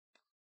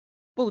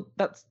 Well,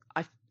 there's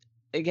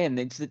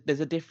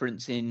a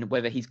difference in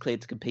whether he's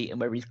cleared to compete and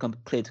whether he's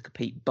cleared to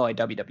compete by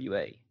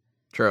WWE.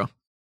 True.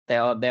 They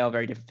are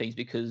very different things,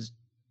 because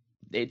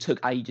it took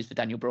ages for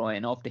Daniel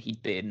Bryan after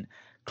he'd been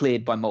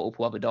cleared by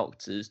multiple other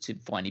doctors to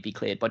finally be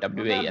cleared by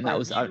WWE. And that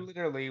was he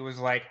literally was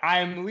like,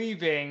 I'm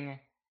leaving.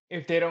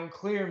 If they don't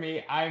clear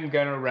me, I'm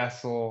gonna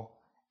wrestle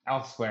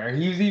elsewhere.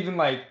 He was even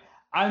like,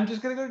 I'm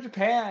just gonna go to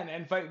Japan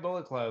and fight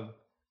Bullet Club.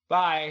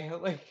 Bye.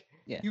 Like,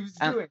 he was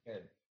doing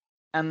it.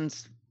 And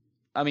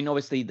I mean,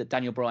 obviously, that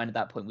Daniel Bryan at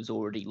that point was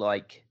already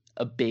like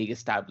a big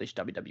established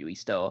WWE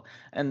star.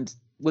 And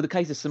with the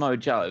case of Samoa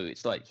Joe,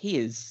 it's like he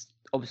is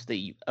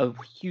obviously a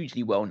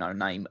hugely well-known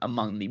name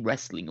among the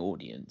wrestling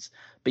audience,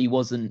 but he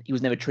was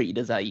never treated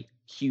as a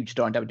huge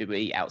star in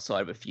WWE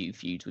outside of a few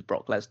feuds with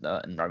Brock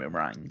Lesnar and Roman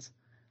Reigns.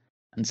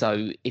 And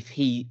so if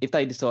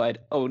they decide,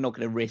 we're not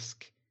going to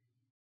risk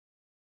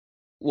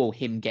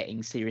him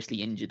getting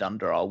seriously injured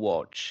under our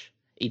watch,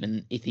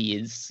 even if he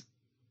is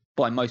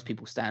by most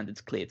people's standards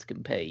clear to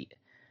compete,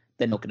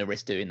 they're not going to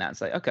risk doing that and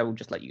say, okay, we'll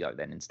just let you go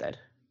then instead.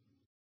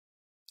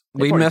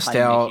 We missed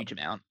out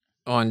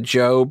on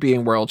Joe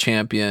being world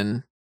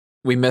champion.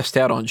 We missed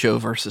out on Joe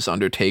versus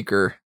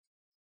Undertaker.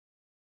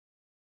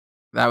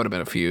 That would have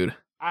been a feud.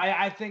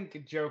 I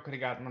think Joe could have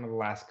gotten one of the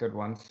last good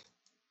ones.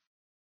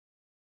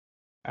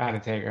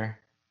 Undertaker.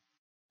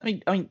 I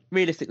mean,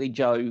 realistically,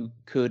 Joe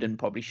could and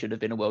probably should have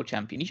been a world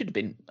champion. He should have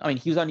been. I mean,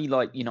 he was only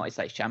like United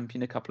States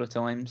champion a couple of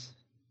times,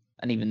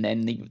 and even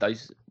then, neither of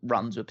those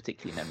runs were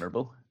particularly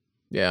memorable.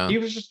 Yeah, he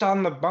was just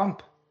on the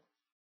bump,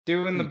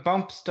 doing the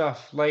bump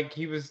stuff. Like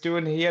he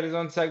had his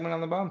own segment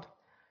on the bump.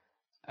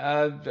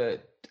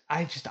 But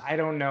I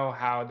don't know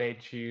how they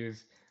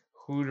choose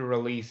who to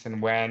release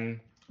and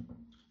when.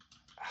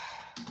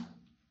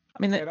 I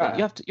mean, you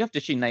have to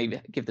assume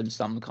they give them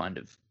some kind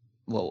of.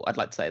 Well,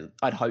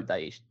 I'd hope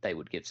they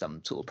would give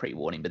some sort of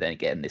pre-warning, but then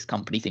again, this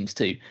company seems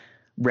to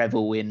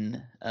revel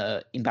in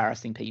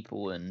embarrassing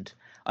people, and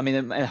I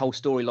mean, a whole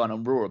storyline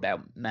on Raw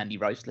about Mandy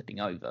Rose slipping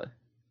over.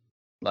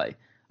 Like,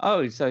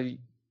 so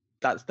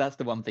that's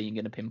the one thing you're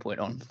going to pinpoint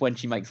on when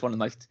she makes one of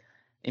the most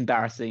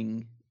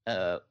embarrassing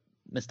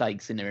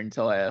mistakes in her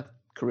entire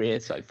career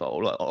so far,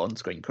 or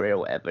on-screen career or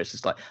whatever. It's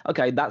just like,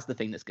 okay, that's the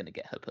thing that's going to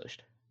get her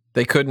pushed.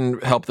 They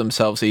couldn't help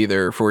themselves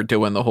either for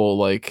doing the whole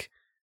like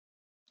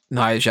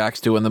Nia Jax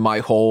doing the my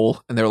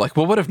hole, and they're like,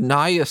 well, what if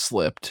Nia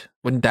slipped?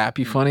 Wouldn't that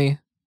be funny?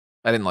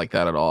 I didn't like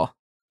that at all.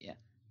 Yeah.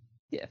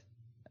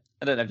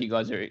 I don't know if you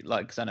guys are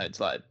like, because I know it's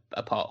like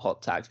a part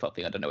hot tags pop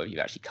thing. I don't know if you've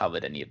actually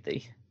covered any of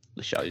the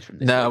shows from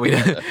this. No, we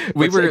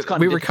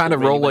were kind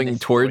of rolling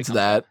towards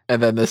that,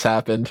 and then this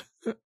happened.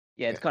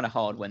 Yeah, it's kind of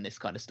hard when this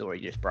kind of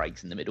story just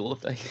breaks in the middle of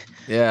the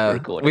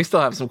recording. We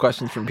still have some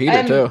questions from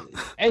Peter too.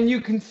 And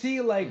you can see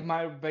like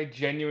my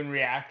genuine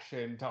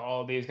reaction to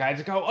all these guys.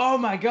 Just go, oh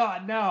my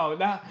god, no,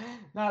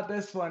 not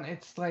this one.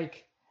 It's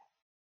like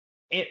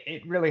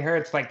it really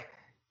hurts. Like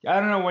I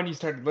don't know when you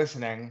started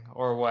listening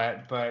or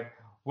what, but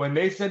when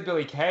they said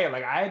Billy Kay,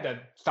 like I had to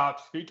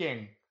stop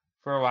speaking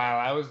for a while.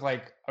 I was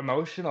like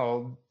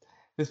emotional.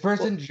 This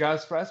person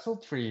just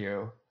wrestled for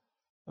you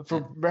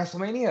for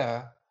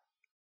WrestleMania.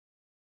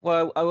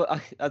 Well,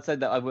 I'd say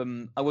that I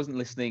wasn't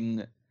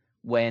listening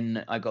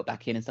when I got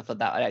back in and stuff like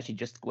that, I actually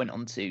just went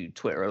onto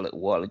Twitter a little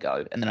while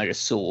ago, and then I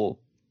just saw.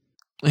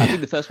 I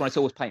think the first one I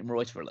saw was Peyton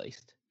Royce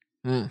released.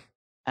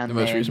 And the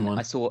most recent then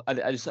one.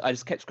 I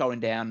just kept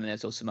scrolling down, and I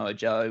saw Samoa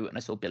Joe, and I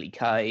saw Billy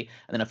Kay,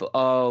 and then I thought,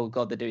 oh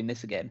god, they're doing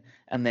this again.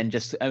 And then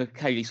just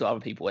occasionally saw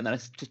other people, and then I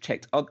just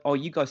checked, oh,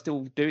 you guys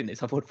still doing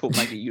this? I thought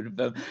maybe you'd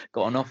have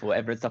gotten off or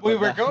whatever and stuff we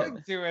like that. were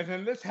going to, and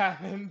then this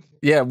happened.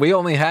 Yeah, we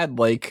only had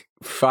like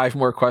 5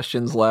 more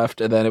questions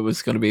left, and then it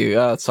was going to be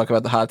let's talk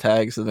about the hot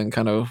tags, and then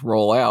kind of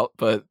roll out.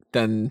 But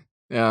then,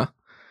 yeah,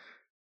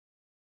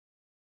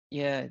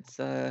 it's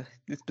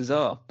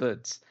bizarre,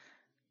 but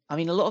I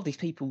mean, a lot of these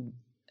people.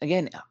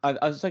 Again, I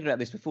was talking about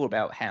this before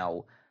about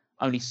how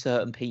only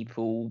certain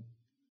people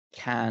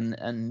can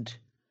and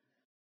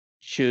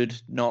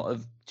should not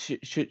have.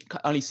 Should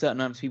only certain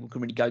numbers of people can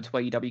really go to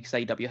AEW because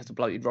AEW has a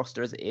bloated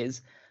roster as it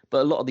is.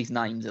 But a lot of these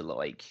names are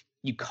like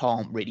you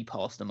can't really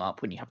pass them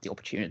up when you have the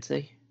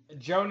opportunity.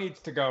 Joe needs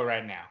to go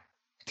right now.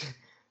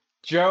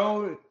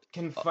 Joe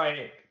can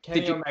fight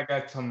Kenny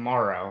Omega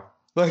tomorrow.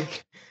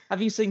 Like, have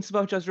you seen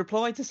Samoa Joe's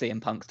reply to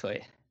CM Punk's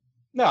tweet?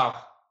 No.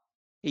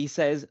 He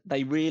says,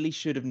 they really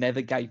should have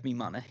never gave me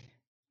money.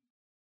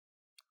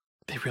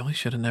 They really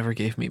should have never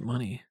gave me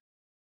money.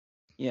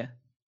 Yeah.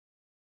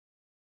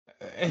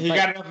 He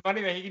got enough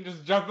money that he can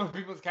just jump on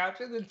people's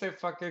couches and say,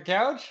 fuck your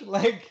couch?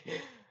 Like...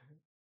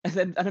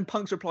 And then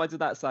Punk's replied to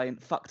that saying,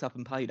 fucked up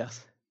and paid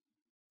us.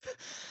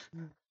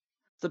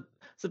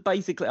 So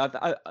basically,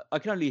 I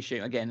can only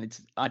assume, again,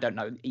 I don't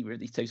know either of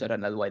these two, so I don't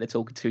know the way they're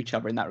talking to each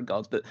other in that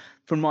regards, but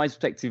from my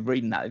perspective,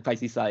 reading that, it's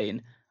basically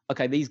saying,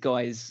 okay, these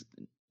guys...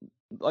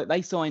 Like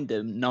they signed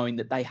them knowing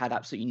that they had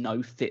absolutely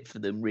no fit for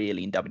them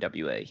really in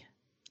WWE.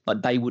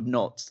 Like they would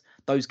not,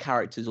 those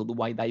characters or the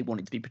way they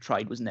wanted to be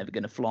portrayed was never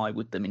going to fly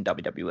with them in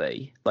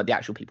WWE. Like the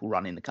actual people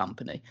running the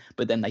company,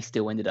 but then they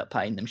still ended up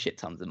paying them shit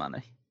tons of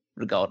money,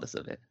 regardless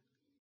of it.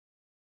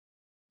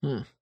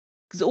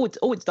 Because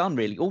all it's done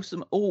really,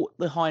 all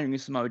the hiring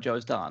of Samoa Joe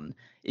has done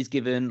is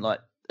given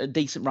like a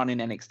decent run in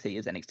NXT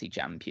as NXT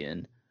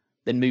champion,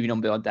 then moving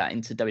on beyond that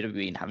into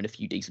WWE and having a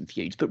few decent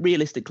feuds. But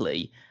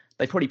realistically,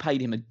 they probably paid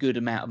him a good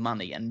amount of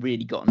money and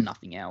really got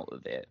nothing out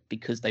of it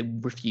because they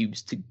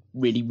refused to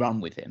really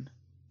run with him.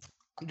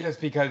 Just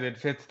because it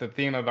fits the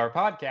theme of our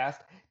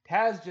podcast,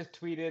 Taz just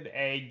tweeted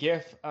a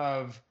gif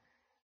of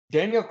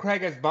Daniel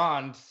Craig as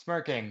Bond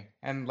smirking,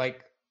 and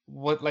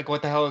what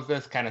the hell is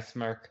this kind of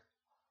smirk?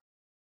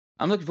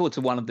 I'm looking forward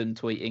to one of them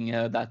tweeting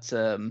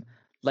that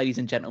ladies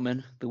and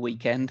gentlemen, the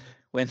weekend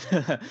when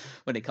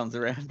when it comes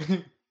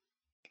around.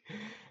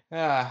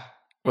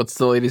 What's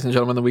the ladies and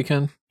gentlemen the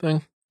weekend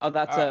thing? Oh,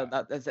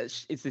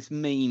 it's this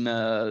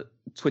meme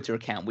Twitter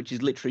account, which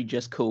is literally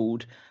just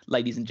called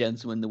 "Ladies and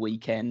Gentlemen, the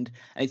Weekend,"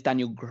 and it's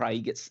Daniel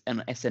Craig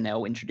on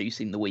SNL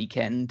introducing the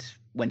Weekend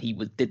when he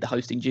did the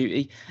hosting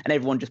duty, and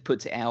everyone just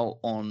puts it out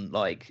on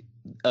like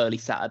early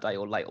Saturday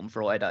or late on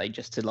Friday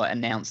just to like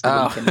announce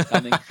the weekend is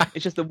coming.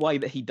 It's just the way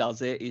that he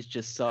does it is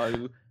just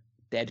so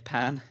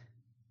deadpan.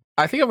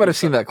 I think I might have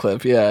seen that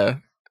clip. Yeah.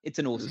 It's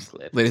an awesome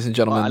clip. Ladies and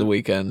gentlemen, the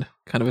weekend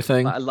kind of a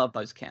thing. I love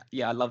those accounts.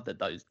 Yeah, I love that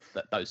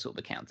those sort of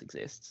accounts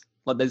exist.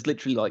 Like there's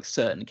literally like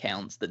certain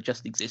accounts that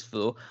just exist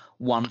for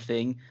one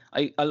thing.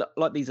 I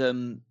like these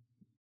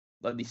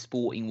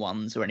sporting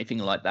ones or anything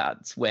like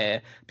that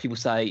where people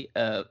say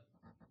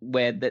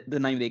where the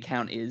name of the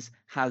account is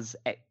has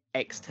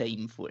X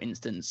team, for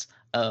instance,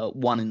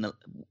 won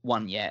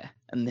yet,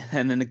 and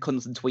then the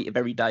constant tweet of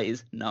every day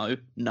is no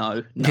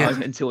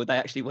until they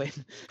actually win.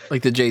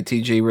 Like the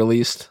JTG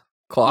released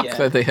clock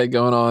that they had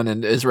going on,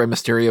 and is Rey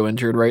Mysterio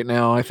injured right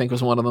now? I think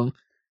was one of them.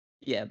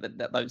 Yeah, but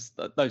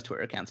those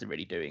Twitter accounts are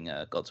really doing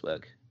God's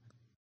work.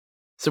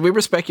 So we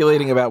were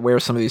speculating about where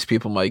some of these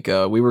people might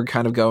go. We were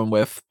kind of going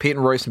with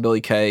Peyton Royce and Billy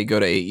Kay go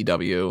to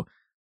AEW.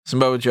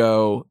 Samoa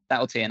Joe.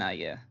 That'll TNA,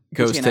 yeah.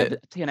 Goes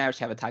TNA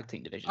actually have a tag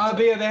team division. Oh,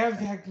 but yeah, they have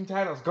tag team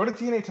titles. Go to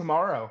TNA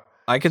tomorrow.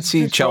 I could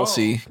see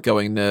Chelsea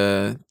going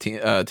to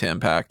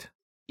Impact.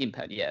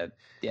 Impact, yeah.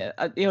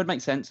 It would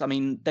make sense. I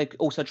mean, they're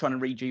also trying to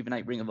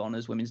rejuvenate Ring of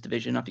Honor's women's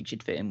division. I think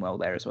she'd fit in well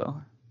there as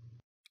well.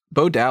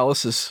 Bo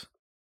Dallas is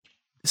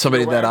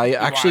somebody that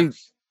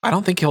I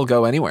don't think he'll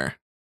go anywhere.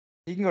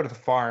 He can go to the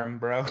farm,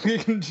 bro. He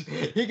can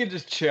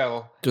just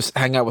chill. Just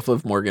hang out with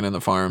Liv Morgan in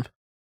the farm.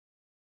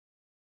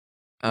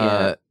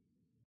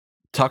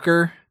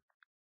 Tucker.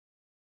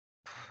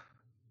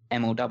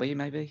 MLW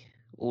maybe,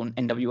 or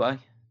NWA.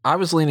 I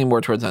was leaning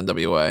more towards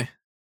NWA.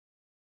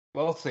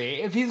 We'll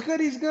see. If he's good,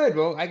 he's good.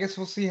 Well, I guess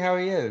we'll see how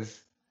he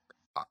is.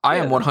 I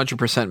am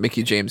 100%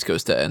 Mickie James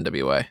goes to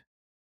NWA.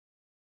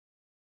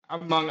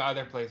 Among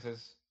other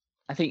places.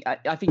 I think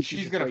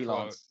she's gonna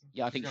freelance. Float.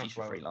 Yeah, I think she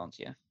should freelance.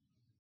 Yeah.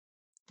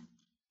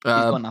 He's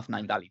got enough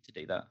name value to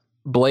do that.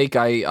 Blake,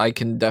 I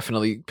can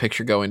definitely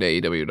picture going to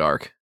AEW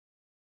Dark.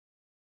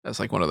 That's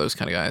like one of those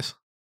kind of guys.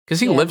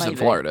 Because he lives in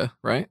Florida,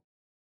 right?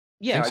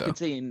 Yeah, I could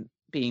see him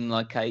being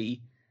like a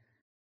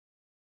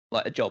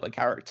jobber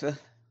character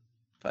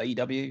for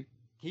AEW.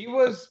 He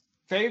was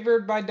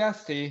favored by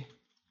Dusty.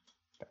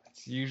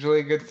 That's usually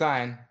a good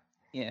sign.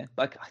 Yeah,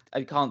 like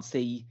I can't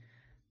see.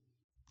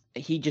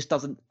 he just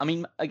doesn't. I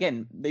mean,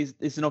 again,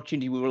 there's an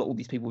opportunity with all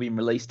these people being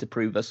released to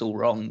prove us all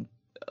wrong,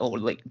 or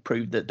like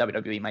prove that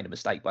WWE made a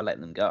mistake by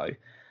letting them go.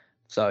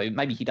 So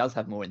maybe he does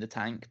have more in the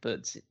tank,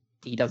 but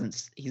he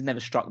doesn't. He's never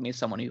struck me as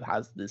someone who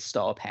has the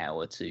star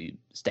power to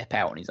step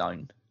out on his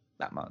own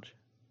that much.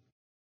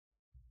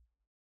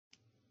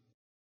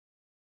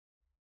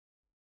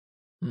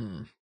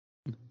 Hmm.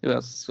 Who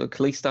else? So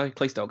Kalisto.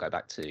 Kalisto will go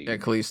back to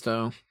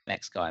Kalisto.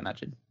 Next guy, I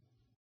imagine,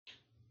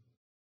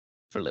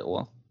 for a little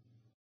while,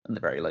 at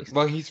the very least.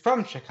 Well, he's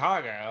from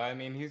Chicago. I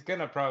mean, he's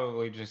gonna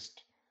probably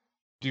just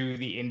do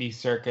the indie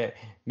circuit,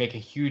 make a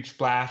huge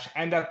splash,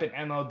 end up in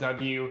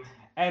MLW,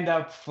 end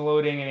up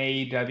floating in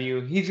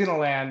AEW. He's gonna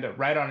land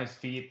right on his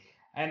feet,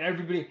 and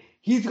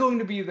he's going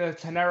to be the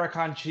Tanara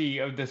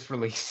Conchi of this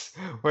release,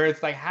 where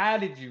it's like, how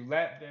did you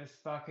let this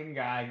fucking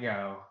guy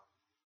go?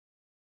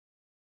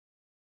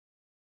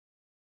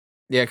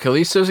 Yeah,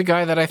 Kalisto's a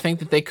guy that I think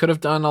that they could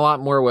have done a lot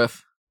more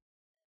with.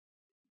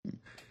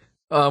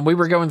 We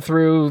were going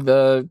through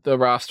the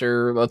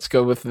roster. Let's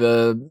go with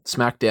the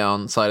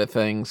SmackDown side of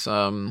things.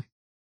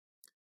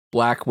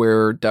 Black,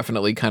 we're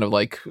definitely kind of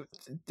like,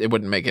 it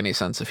wouldn't make any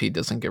sense if he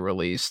doesn't get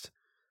released.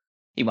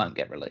 He won't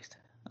get released,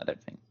 I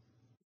don't think.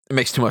 It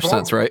makes too much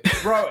sense, right?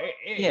 Bro,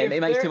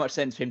 it makes too much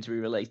sense for him to be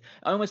released.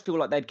 I almost feel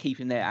like they'd keep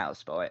him there out of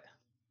spite.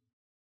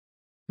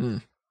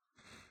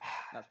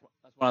 That's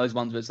one of those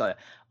ones where it's like,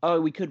 oh,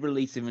 we could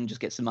release him and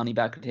just get some money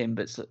back at him,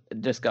 but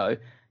just go,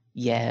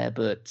 yeah,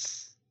 but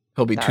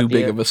he'll be too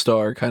big of a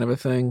star, kind of a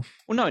thing.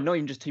 Well, no, not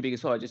even just too big a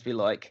star. Just be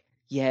like,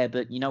 yeah,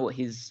 but you know what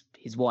his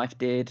wife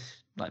did?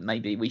 Like,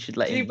 maybe we should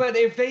let him. But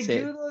if they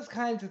do those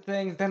kinds of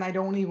things, then I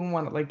don't even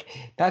want to, like,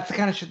 that's the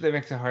kind of shit that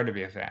makes it hard to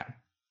be a fan.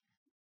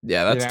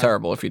 Yeah, that's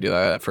terrible if you do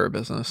that for a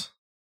business.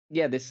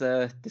 Yeah, this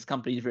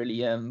company is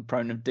really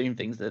prone to doing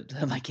things that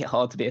make it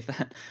hard to be a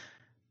fan.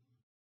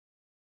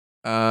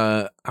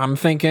 I'm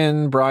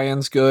thinking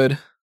Brian's good.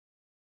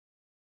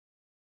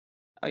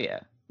 Oh yeah,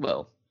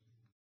 well,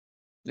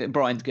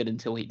 Brian's good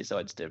until he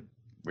decides to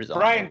resign.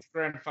 Brian's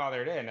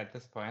grandfathered in at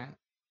this point.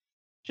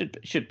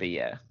 Should be,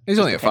 yeah. He's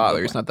only a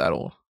father. He's not that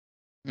old.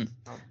 Oh,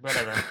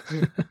 whatever.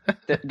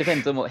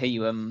 Depends on what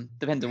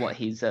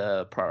his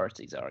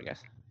priorities are, I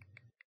guess.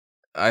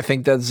 I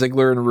think that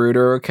Ziggler and Roode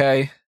are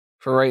okay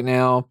for right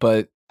now,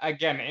 but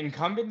again,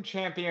 incumbent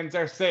champions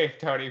are safe,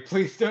 Tony.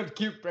 Please don't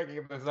keep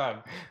bringing this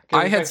up.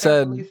 I had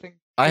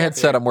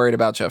said I'm worried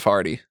about Jeff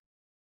Hardy.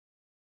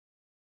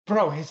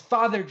 Bro, his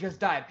father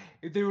just died.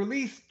 If they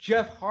release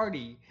Jeff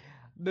Hardy,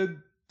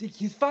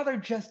 his father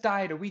just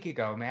died a week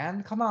ago,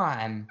 man. Come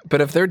on.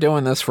 But if they're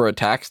doing this for a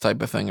tax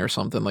type of thing or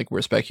something, like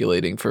we're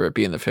speculating for it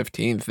being the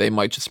 15th, they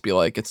might just be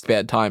like, it's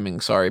bad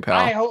timing. Sorry, pal.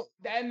 I hope,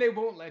 and they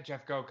won't let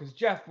Jeff go because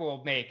Jeff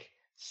will make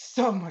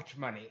so much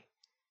money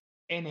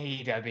in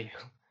AEW.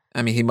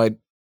 I mean, he might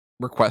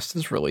request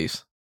his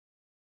release.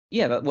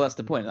 Yeah, that's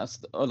the point. That's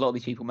a lot of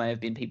these people may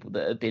have been people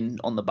that have been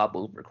on the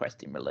bubble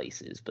requesting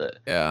releases, but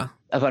yeah,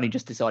 I've only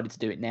just decided to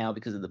do it now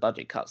because of the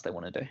budget cuts they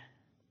want to do.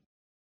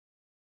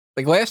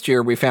 Like last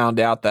year, we found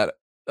out that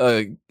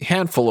a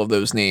handful of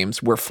those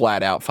names were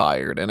flat out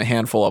fired, and a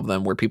handful of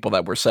them were people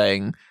that were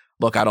saying,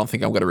 "Look, I don't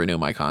think I'm going to renew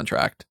my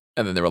contract,"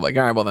 and then they were like,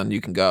 "All right, well then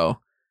you can go."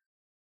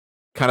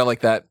 Kind of like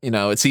that, you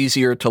know, it's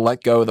easier to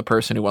let go of the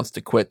person who wants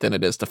to quit than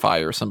it is to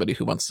fire somebody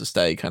who wants to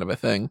stay, kind of a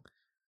thing.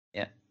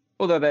 Yeah.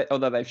 Although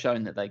they've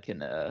shown that they can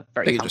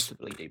very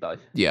comfortably do both.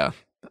 Yeah.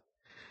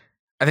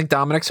 I think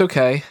Dominic's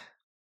okay.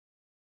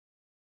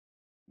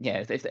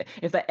 Yeah,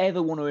 if they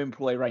ever want to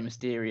employ Rey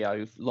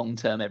Mysterio long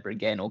term ever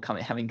again, or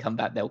having come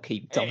back, they'll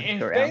keep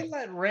Dominic around. If they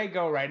let Rey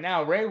go right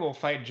now, Rey will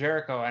fight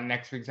Jericho on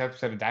next week's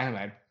episode of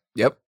Dynamite.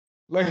 Yep.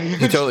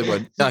 He totally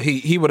would. No,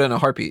 he would in a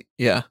heartbeat.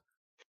 Yeah.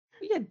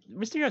 Yeah,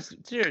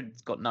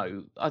 Mysterio's got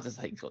no. I just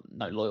think he's got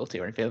no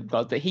loyalty or anything,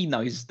 but he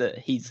knows that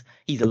he's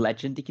a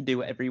legend. He can do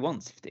whatever he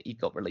wants if he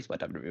got released by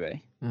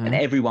WWE, and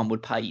everyone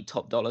would pay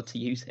top dollar to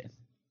use him.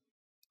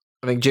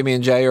 I think Jimmy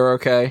and Jay are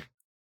okay.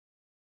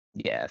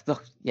 Yeah.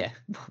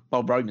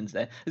 Well, Roman's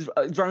there. Is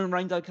Roman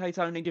Reigns okay,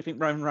 Tony? Do you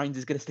think Roman Reigns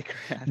is going to stick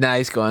around? Nah,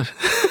 he's gone.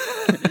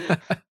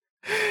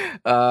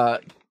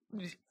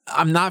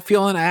 I'm not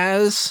feeling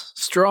as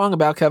strong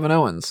about Kevin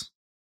Owens.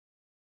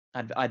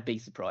 I'd be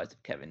surprised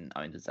if Kevin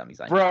Owens and Sami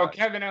Zayn. Bro,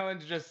 Kevin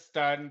Owens just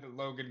stunned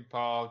Logan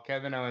Paul.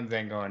 Kevin Owens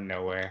ain't going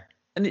nowhere.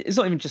 And it's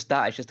not even just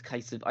that. It's just a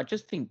case of I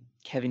just think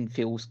Kevin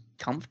feels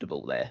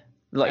comfortable there.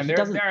 Like, and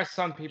there are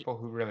some people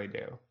who really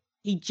do.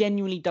 He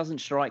genuinely doesn't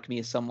strike me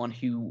as someone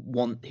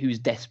who's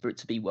desperate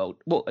to be world.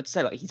 Well, I'd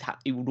say like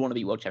he would want to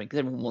be world champion because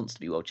everyone wants to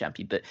be world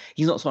champion, but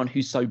he's not someone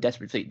who's so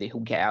desperate that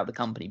he'll get out of the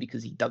company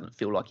because he doesn't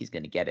feel like he's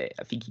going to get it.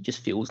 I think he just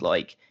feels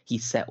like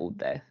he's settled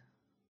there.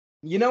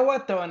 You know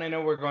what, though, and I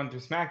know we're going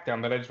through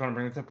SmackDown, but I just want to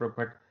bring this up real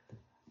quick.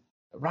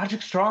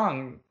 Roderick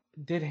Strong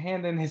did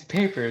hand in his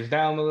papers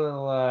down the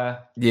little...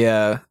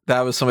 Yeah,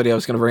 that was somebody I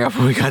was going to bring up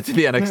when we got to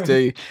the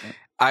NXT.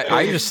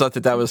 I just thought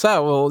that was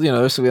that. Well, you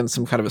know, this was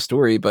some kind of a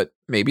story, but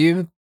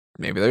maybe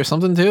there's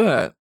something to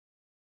that.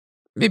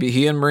 Maybe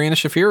he and Marina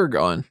Shafir are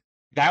gone.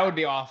 That would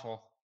be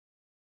awful.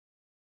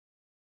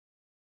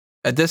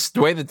 At the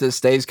way that this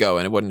day's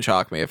going, it wouldn't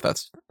shock me if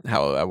that's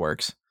how that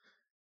works.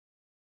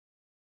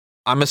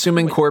 I'm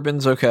assuming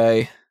Corbin's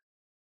okay.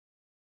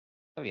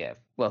 Oh yeah.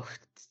 Well,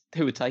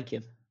 who would take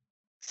him?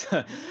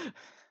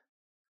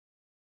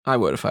 I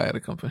would if I had a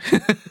company.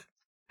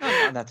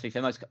 That's to be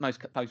fair.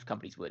 Most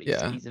companies would.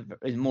 Yeah. He's a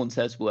more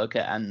service worker,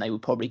 and they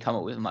would probably come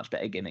up with a much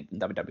better gimmick than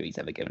WWE's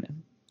ever given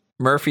him.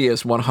 Murphy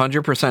is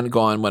 100%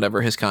 gone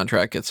whenever his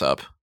contract gets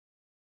up.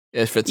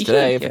 If it's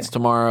today, if it's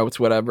tomorrow, it's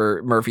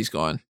whatever. Murphy's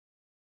gone,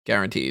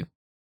 guaranteed.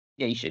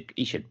 Yeah,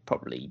 he should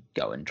probably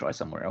go and try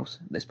somewhere else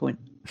at this point.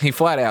 He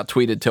flat out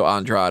tweeted to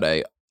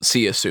Andrade,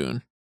 "See you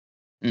soon."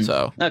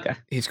 So okay,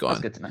 he's gone.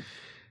 That's good to know.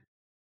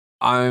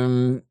 I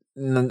don't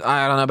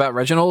know about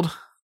Reginald.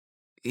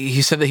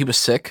 He said that he was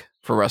sick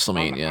for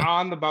WrestleMania.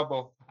 On the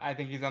bubble. I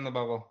think he's on the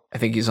bubble. I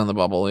think he's on the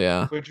bubble,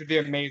 yeah. Which would be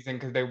amazing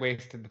because they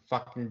wasted the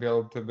fucking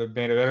build to the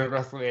main event of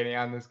WrestleMania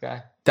on this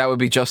guy. That would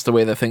be just the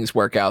way that things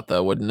work out,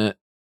 though, wouldn't it?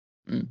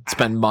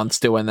 Spend months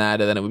doing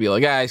that, and then it would be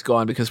like, he's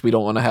gone because we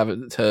don't want to have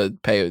it to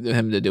pay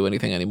him to do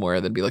anything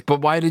anymore. They'd be like,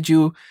 but why did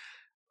you,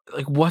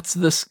 like, what's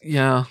this?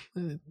 Yeah.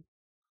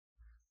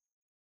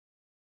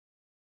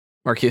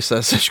 Marquis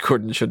says Josh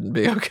Gordon shouldn't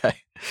be okay.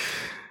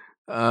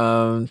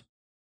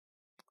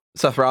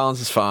 Seth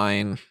Rollins is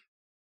fine.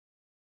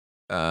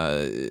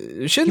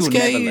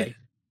 Shinsuke,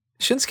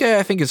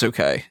 I think is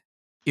okay.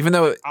 Even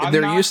though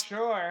there used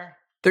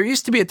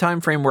to be a time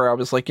frame where I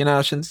was like,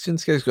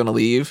 Shinsuke's going to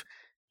leave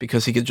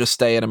because he could just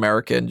stay in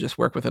America and just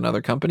work with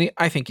another company.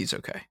 I think he's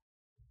okay.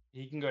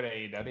 He can go to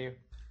AEW.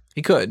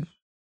 He could.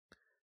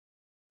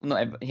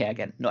 Not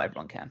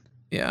everyone can.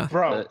 Yeah,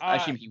 bro. I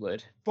assume he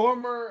would.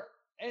 Former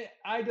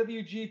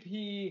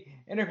IWGP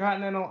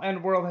Intercontinental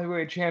and World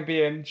Heavyweight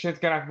Champion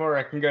Shinsuke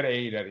Nakamura can go to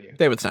AEW.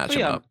 They would snatch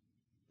him up.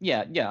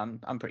 Yeah,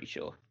 I'm pretty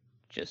sure.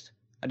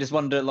 I just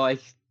wonder,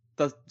 like,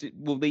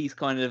 will these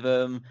kind of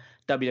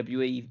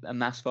WWE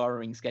mass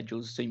firing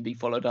schedules soon be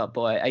followed up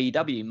by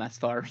AEW mass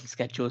firing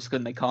schedules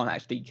because they can't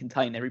actually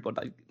contain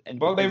everybody?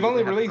 Well, they've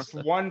only released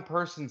one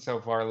person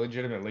so far,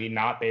 legitimately,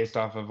 not based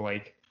off of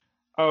like,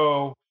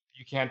 oh,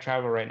 you can't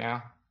travel right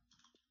now.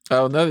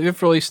 Oh no,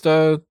 they've released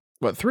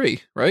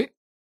 3, right?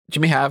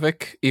 Jimmy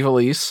Havoc,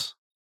 Ivelisse,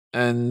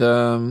 and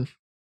Well,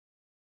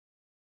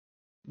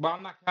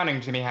 I'm not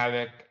counting Jimmy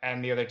Havoc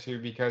and the other two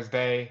because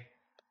they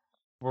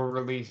were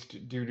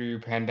released due to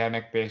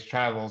pandemic-based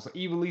travels.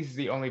 Ivelisse is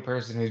the only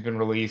person who's been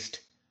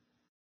released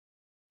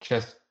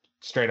just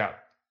straight up.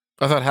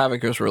 I thought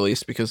Havoc was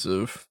released because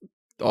of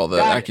all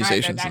the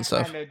accusations and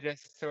stuff. That kind of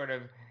just sort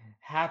of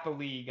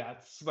happily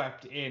got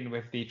swept in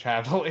with the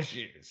travel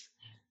issues.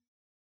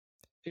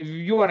 If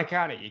you want to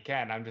count it, you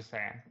can. I'm just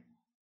saying.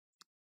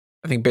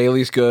 I think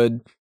Bayley's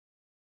good.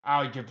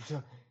 Oh,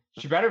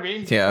 she better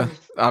be. Yeah,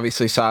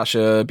 obviously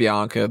Sasha,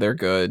 Bianca, they're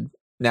good.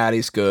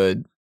 Natty's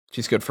good.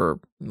 She's good for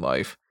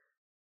life.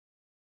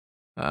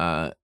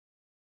 Is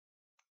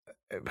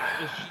she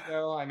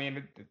though? I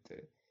mean,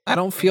 I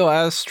don't feel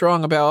as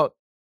strong about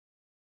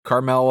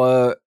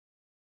Carmella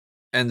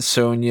and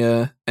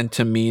Sonya and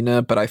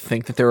Tamina, but I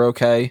think that they're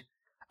okay.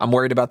 I'm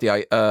worried about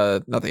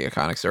not the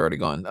Iconics, they're already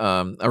gone.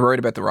 I'm worried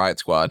about the Riot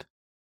Squad.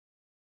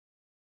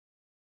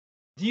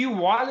 Do you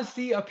want to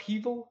see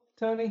upheaval,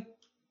 Tony?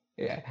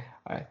 Yeah.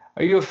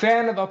 Are you a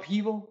fan of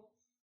upheaval?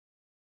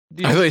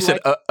 I thought you said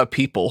a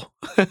people.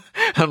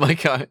 I'm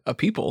like, a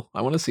people.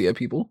 I want to see a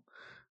people.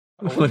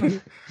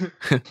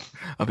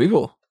 A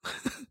people.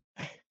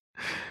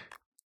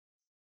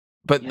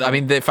 But, yeah. I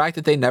mean, the fact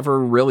that they never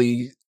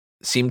really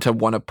seem to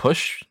want to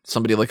push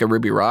somebody like a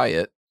Ruby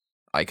Riott,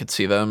 I could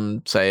see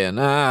them saying,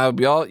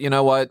 we all, you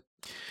know what?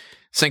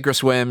 Sink or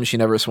swim. She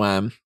never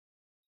swam.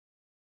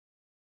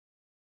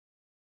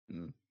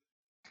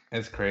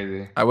 It's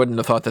crazy. I wouldn't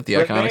have thought that the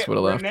Iconics would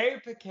have left. Renee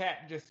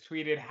Paquette just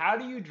tweeted, how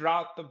do you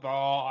drop the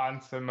ball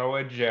on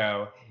Samoa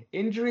Joe?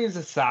 Injuries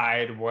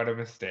aside, what a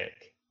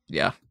mistake.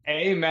 Yeah.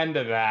 Amen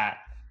to that.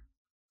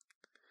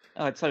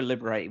 Oh, it's so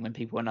liberating when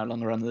people are no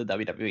longer under the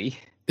WWE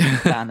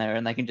banner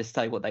and they can just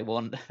say what they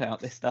want about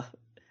this stuff.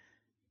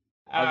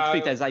 I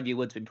think Xavier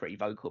Woods been pretty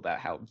vocal about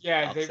how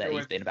upset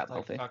he's been about the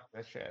whole thing. Fuck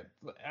that shit.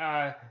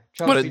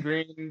 Chelsea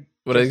Green.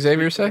 What did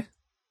Xavier say?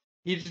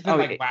 He's just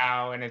been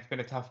wow, and it's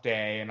been a tough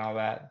day and all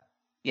that.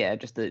 Yeah,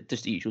 just the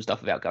usual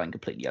stuff about going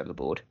completely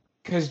overboard.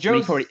 Because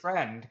Joe's his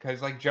friend.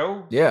 Because like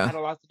Joe had a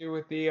lot to do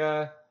with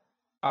the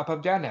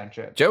up down down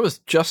shit. Joe was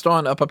just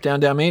on up down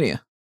down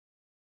Mania.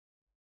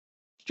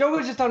 Joe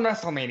was just on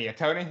WrestleMania,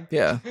 Tony.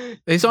 Yeah,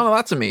 he's on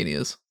lots of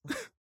manias.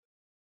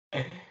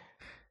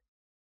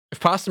 If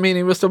Pasta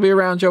Mania would still be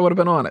around, Joe would have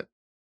been on it.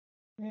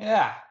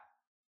 Yeah.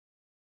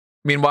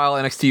 Meanwhile,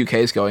 NXT UK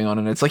is going on,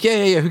 and it's like,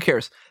 yeah. Who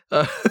cares?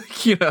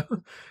 You know.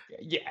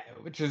 Yeah,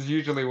 which is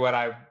usually what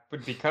I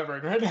would be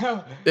covering right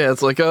now. Yeah,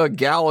 it's like,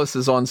 Gallus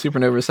is on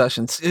Supernova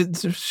Sessions.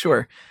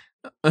 Sure.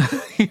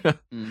 You know.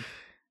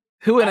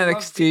 Who in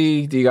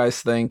NXT do you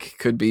guys think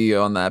could be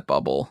on that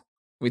bubble?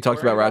 We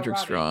talked about Roderick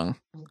Strong.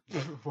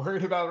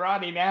 Worried about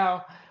Roddy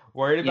now.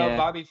 Worried about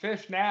Bobby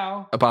Fish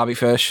now. Bobby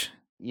Fish.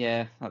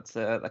 Yeah,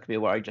 that could be a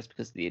worry just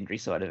because of the injury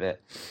side of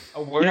it.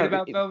 Worried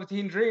about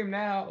Velveteen Dream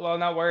now. Well,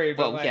 not worried,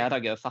 but Well, yeah, I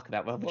don't give a fuck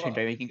about Velveteen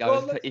Dream. He can go.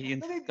 well, He can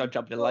let me- go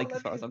jump in the lake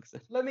as far as I'm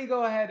concerned. Let me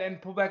go ahead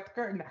and pull back the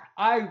curtain.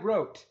 I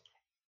wrote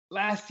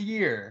last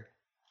year,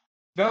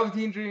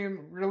 Velveteen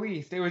Dream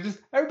released. It was just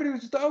everybody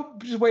was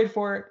just wait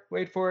for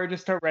it,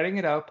 just start writing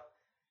it up.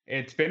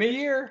 It's been a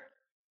year.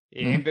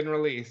 It ain't been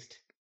released.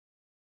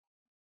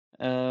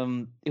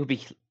 It would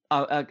be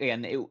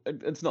again.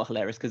 It's not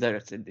hilarious because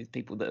there's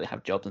people that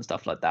have jobs and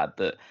stuff like that,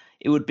 but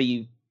it would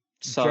be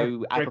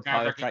so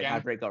apropos if Drake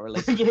Maverick got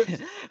released.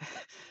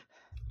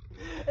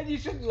 And you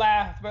shouldn't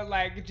laugh, but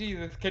like,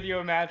 Jesus, can you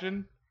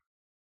imagine?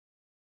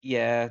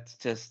 Yeah, it's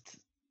just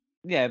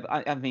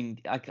I mean,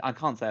 I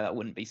can't say that I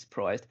wouldn't be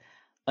surprised.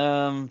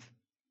 Fandango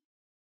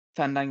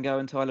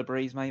and Tyler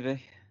Breeze,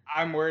 maybe.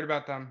 I'm worried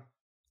about them.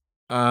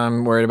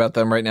 I'm worried about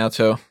them right now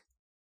too.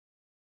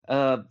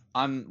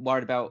 I'm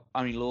worried about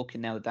Only Lorcan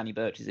now that Danny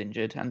Burch is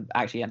injured, and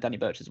actually Danny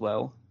Burch as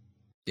well.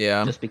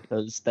 Yeah. Just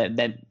because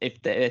then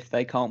if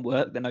they can't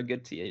work, they're no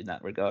good to you in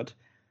that regard.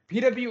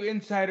 PW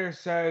Insider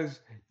says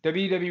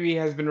WWE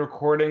has been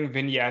recording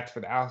vignettes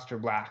with Aleister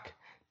Black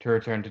to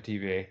return to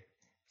TV.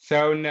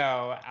 So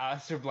no,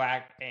 Aleister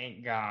Black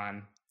ain't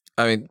gone.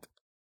 I mean,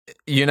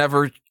 you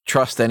never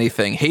trust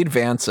anything. Hade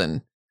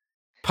Vanson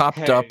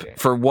popped up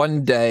for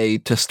one day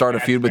to start a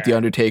feud with The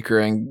Undertaker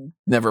and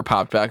never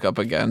popped back up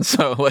again.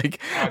 So, like,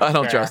 I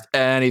don't trust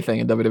anything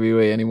in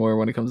WWE anymore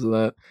when it comes to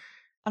that.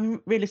 I mean,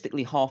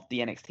 realistically, half the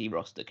NXT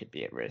roster could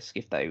be at risk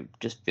if they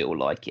just feel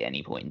like at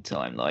any point in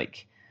time.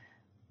 Like,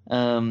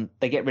 they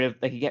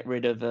could get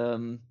rid of.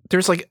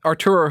 There's like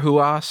Arturo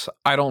Huas.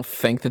 I don't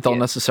think that they'll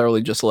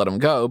necessarily just let him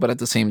go, but at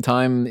the same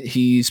time,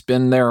 he's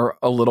been there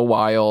a little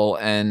while,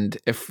 and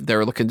if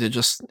they're looking to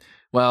just,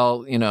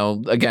 well, you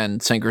know, again,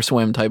 sink or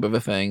swim type of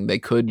a thing, they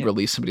could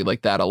release somebody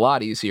like that a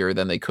lot easier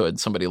than they could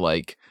somebody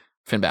like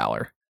Finn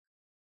Balor.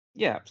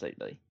 Yeah,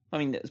 absolutely. I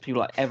mean, there's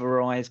people like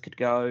Everrise could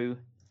go.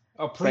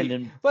 Oh,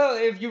 please. Well,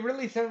 if you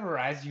release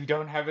Everrise, you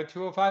don't have a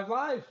 205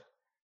 Live.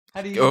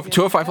 How do you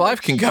 205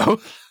 Live can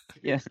go.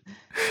 Yeah.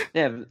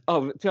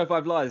 Oh,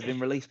 205 Live has been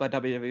released by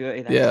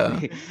WWE. Yeah.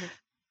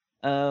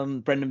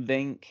 Brendan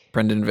Vink.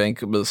 Brendan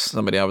Vink was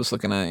somebody I was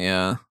looking at.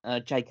 Yeah.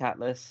 Jake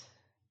Atlas,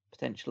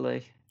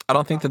 potentially. I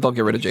don't think that they'll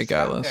get rid of Jake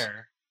Atlas.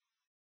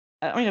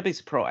 I mean, I'd be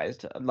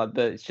surprised. But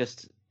it's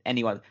just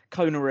anyone.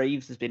 Kona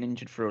Reeves has been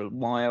injured for a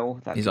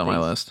while. He's on my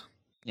list.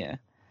 Yeah.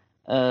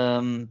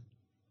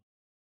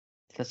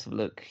 Let's have a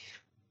look.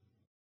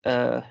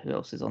 Who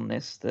else is on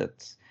this?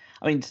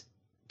 I mean,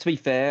 to be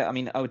fair, I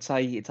mean, I would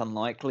say it's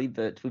unlikely,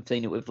 but we've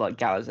seen it with like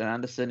Gallows and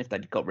Anderson. If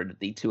they'd got rid of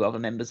the two other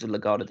members of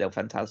Legado del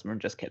Fantasma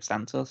and just kept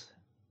Santos,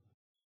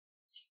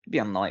 it'd be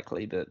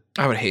unlikely. But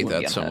I would hate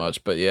that so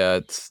much. But yeah,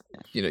 it's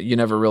you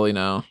never really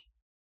know.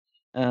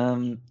 They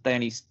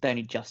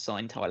only just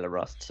signed Tyler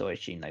Rust, so I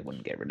assume they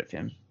wouldn't get rid of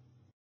him.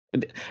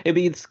 It'd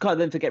be kind of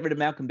them to get rid of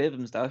Malcolm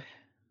Bivens, though.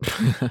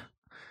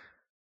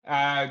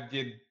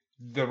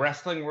 The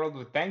wrestling world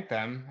would thank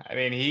them. I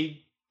mean,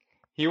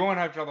 he won't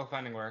have trouble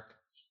finding work.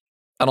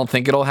 I don't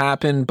think it'll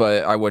happen,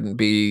 but I wouldn't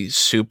be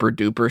super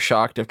duper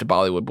shocked if the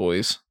Bollywood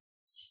Boys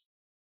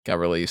got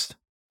released.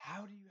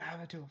 How do you have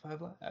a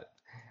 205 Live?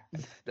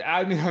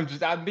 I mean,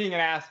 I'm being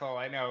an asshole,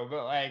 I know,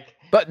 but like.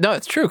 But no,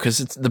 it's true because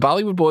it's the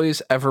Bollywood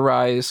Boys,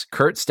 Everrise,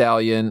 Kurt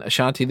Stallion,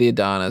 Ashanti the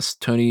Adonis,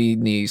 Tony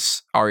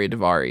Nese, Arya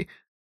Daivari,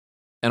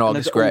 and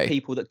August Gray. All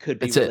people that could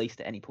be released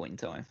at any point in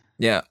time.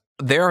 Yeah,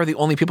 they are the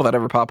only people that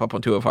ever pop up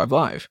on 205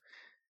 Live.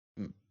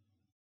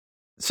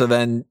 So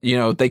then,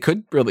 they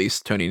could release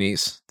Tony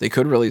Nese. They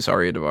could release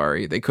Arya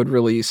Daivari. They could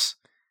release.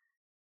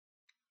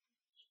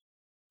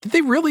 Did they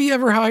really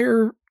ever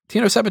hire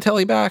Tino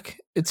Sabatelli back?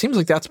 It seems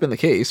like that's been the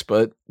case,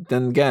 but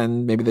then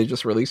again, maybe they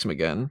just release him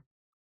again.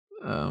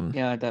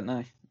 Yeah, I don't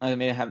know. I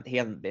mean, he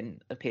hasn't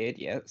been appeared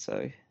yet,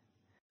 so.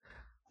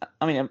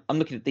 I mean, I'm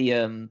looking at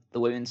the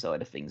women's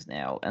side of things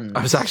now, and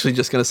I was actually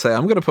just going to say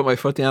I'm going to put my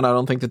foot down. I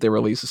don't think that they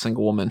release a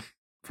single woman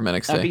from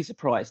NXT. I'd be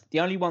surprised. The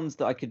only ones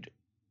that I could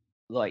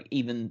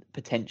even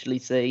potentially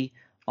see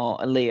are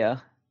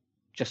Aaliyah,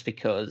 just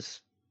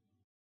because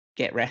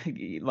if you're going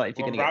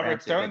to get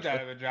Robert Stone's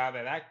out of a job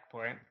at that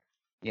point.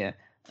 Yeah.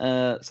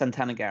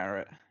 Santana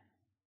Garrett.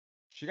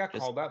 She got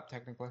called up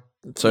technically.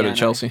 So did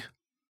Chelsea.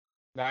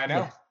 I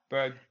know,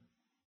 but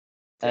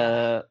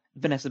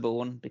Vanessa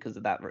Bourne because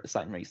of that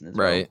same reason as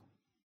well. Right.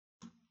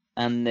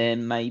 And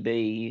then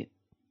maybe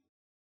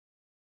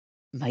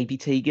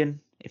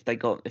Tegan if they've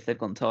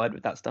gone tired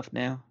with that stuff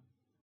now.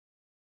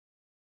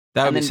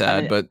 That would be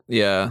sad, but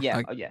yeah.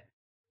 Yeah, yeah.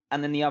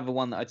 And then the other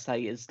one that I'd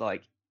say is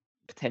like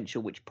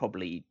potential, which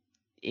probably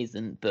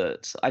isn't,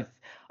 but I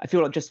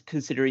feel like just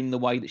considering the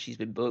way that she's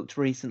been booked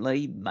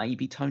recently,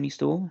 maybe Toni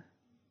Storm.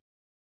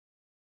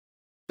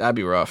 That'd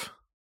be rough.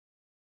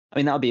 I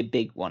mean, that would be a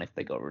big one if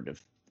they got rid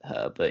of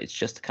her, but it's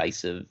just a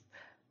case of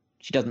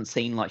she doesn't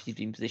seem like she's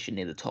been positioned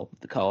near the top of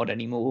the card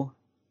anymore.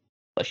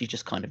 Like she's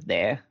just kind of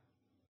there.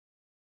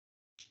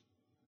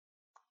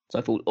 So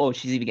I thought,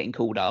 she's either getting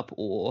called up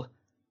or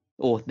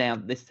or now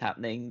this is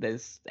happening.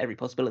 There's every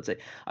possibility.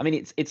 I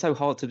mean, it's so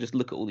hard to just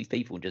look at all these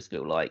people and just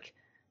feel like,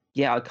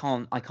 yeah, I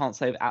can't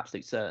say with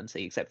absolute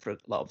certainty, except for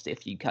obviously a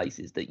few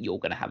cases, that you're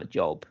going to have a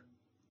job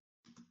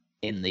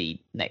in the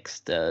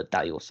next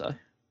day or so.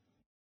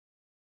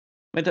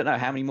 I don't know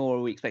how many more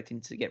are we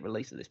expecting to get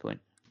released at this point.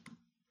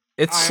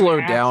 It's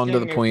slowed down to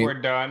the point.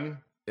 We're done.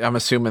 I'm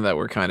assuming that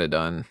we're kind of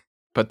done.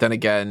 But then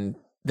again,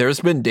 there's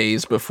been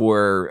days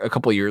before, a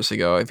couple of years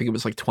ago, I think it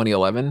was like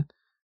 2011,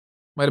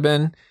 might have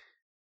been,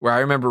 where I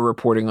remember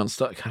reporting on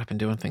stuff. God, I've been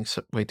doing things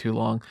way too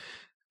long.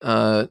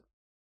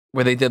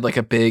 Where they did like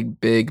a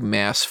big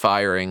mass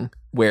firing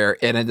where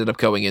it ended up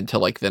going into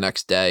like the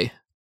next day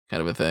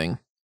kind of a thing.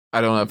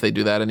 I don't know if they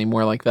do that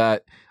anymore like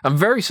that. I'm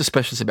very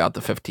suspicious about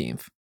the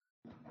 15th.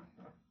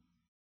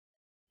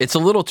 It's a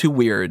little too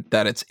weird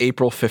that it's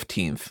April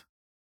 15th,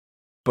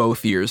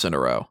 both years in a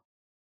row.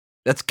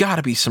 That's got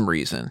to be some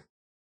reason.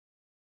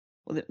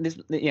 Well,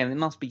 there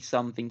must be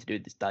something to do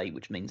with this day,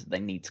 which means that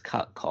they need to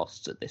cut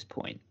costs at this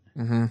point.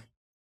 Mm-hmm.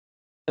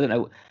 I don't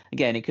know.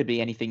 Again, it could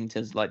be anything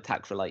to like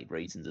tax-related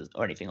reasons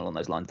or anything along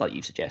those lines, like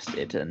you've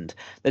suggested. And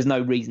there's no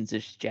reason to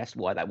suggest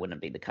why that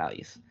wouldn't be the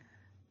case.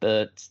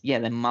 But yeah,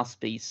 there must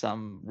be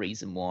some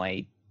reason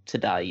why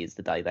today is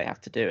the day they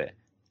have to do it.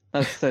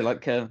 So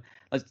like, some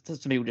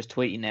people just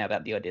tweeting now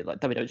about the idea,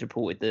 like WWE's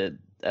reported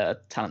the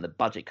telling the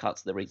budget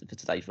cuts are the reason for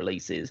today's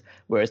releases,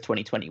 whereas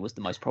 2020 was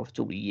the most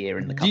profitable year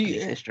in the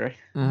company's history.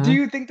 Mm-hmm. Do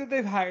you think that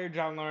they've hired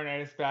John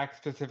Laurinaitis back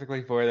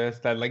specifically for this?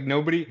 That like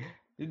nobody,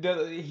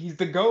 he's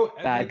the GOAT.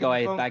 Bad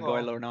guy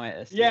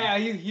Laurinaitis. Yeah,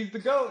 he's the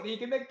GOAT. He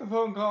can make the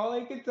phone call.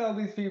 He can tell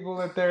these people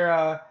that they're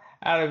out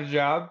of a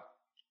job.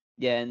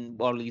 Yeah, and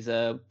while he's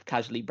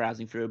casually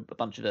browsing through a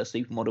bunch of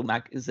supermodel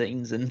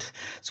magazines and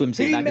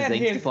swimsuit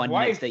magazines to find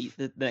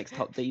the next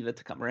top diva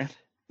to come around.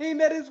 He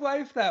met his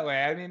wife that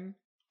way. I mean,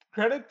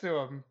 credit to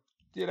him,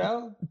 you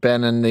know?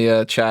 Ben in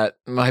the chat,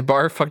 my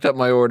bar fucked up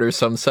my order,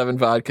 so I'm 7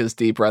 vodkas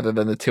deep rather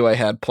than the 2 I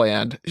had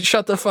planned.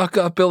 Shut the fuck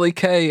up, Billy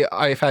Kay.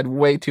 I've had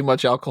way too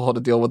much alcohol to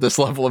deal with this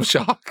level of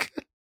shock.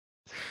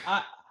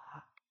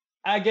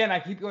 Again, I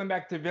keep going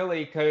back to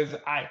Billy because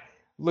I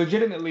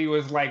legitimately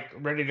was like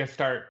ready to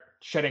start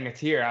shedding a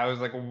tear. I was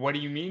like, what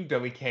do you mean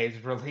Billy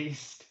Kay's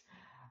released?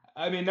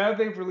 I mean, now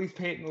they've released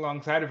Peyton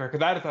alongside of her,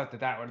 because I'd have thought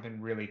that would have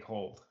been really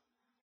cold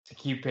to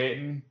keep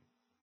Peyton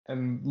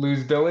and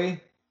lose Billy.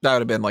 That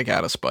would have been like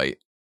out of spite.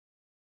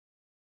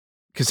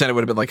 Because then it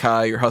would have been like,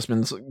 hi, your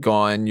husband's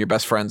gone, your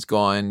best friend's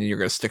gone, and you're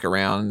going to stick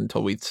around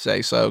until we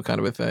say so, kind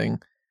of a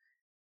thing.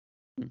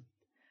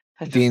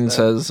 Dean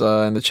says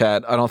in the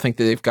chat, I don't think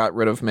that they've got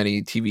rid of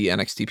many TV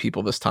NXT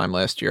people this time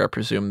last year. I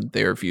presume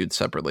they are viewed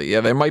separately. Yeah,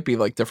 there might be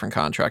like different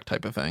contract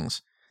type of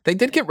things. They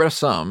did get rid of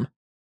some.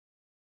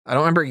 I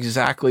don't remember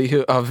exactly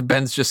who. Oh,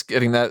 Ben's just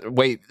getting that.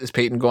 Wait, is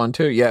Peyton gone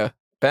too? Yeah,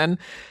 Ben.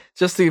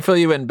 Just to fill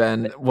you in,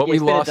 Ben, what we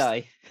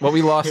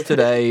lost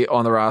today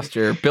on the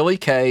roster: Billy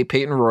Kay,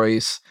 Peyton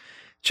Royce,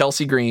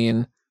 Chelsea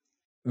Green,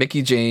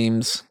 Mickie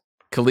James,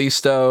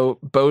 Kalisto,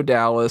 Bo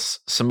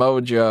Dallas,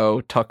 Samoa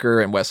Joe, Tucker,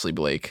 and Wesley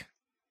Blake.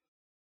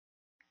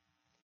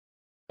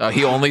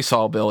 He only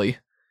saw Billy.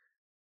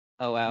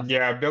 Oh wow!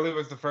 Yeah, Billy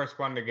was the first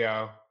one to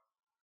go.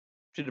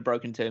 Should have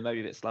broken to him,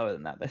 maybe a bit slower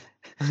than that. But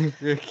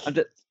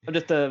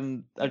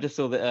I just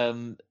saw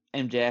that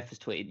MJF has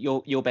tweeted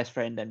your best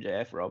friend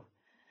MJF Rob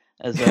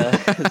has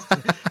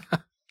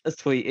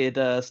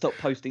tweeted stop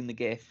posting the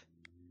GIF,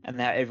 and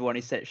now everyone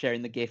is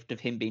sharing the gift of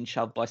him being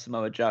shoved by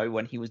Samoa Joe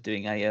when he was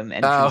doing a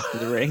entrance to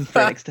the ring for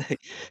NXT.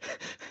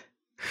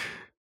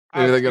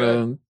 Maybe they're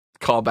gonna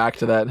call back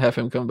to that and have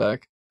him come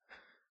back.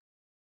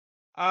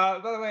 By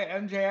the way,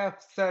 MJF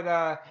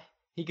said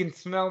he can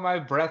smell my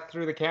breath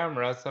through the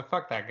camera, so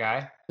fuck that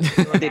guy.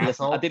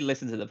 I did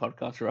listen to the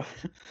podcast, Rob.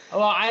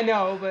 Well, I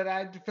know, but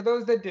for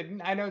those that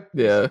didn't, I know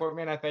you support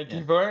me, and I thank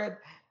you for it.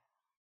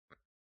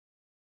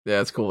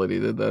 Yeah, it's cool that he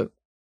did that.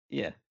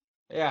 Yeah.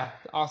 Yeah,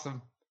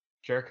 awesome.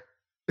 Jerk.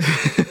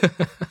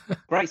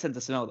 Great sense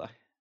of smell, though.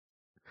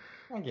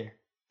 Thank you.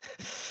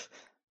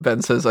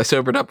 Ben says, I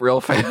sobered up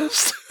real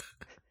fast.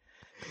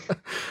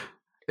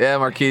 Yeah,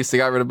 Marquise, they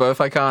got rid of both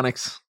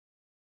Iconics.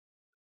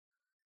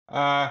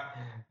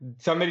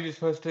 Somebody just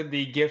posted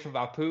the GIF of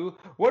Apu.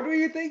 What were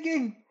you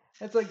thinking?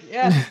 It's like,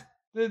 yes,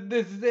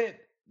 this is it.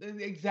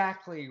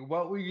 Exactly.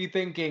 What were you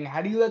thinking?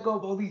 How do you let go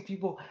of all these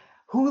people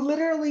who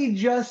literally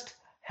just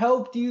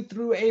helped you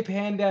through a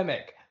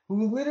pandemic?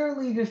 Who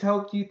literally just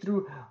helped you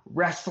through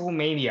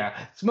WrestleMania?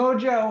 Samoa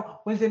Joe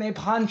was in a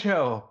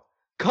poncho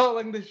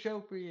calling the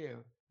show for you.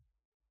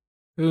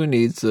 Who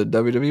needs the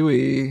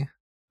WWE?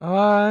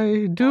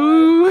 I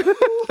do.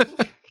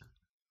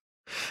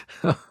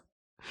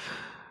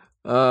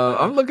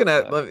 I'm looking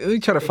at. Let me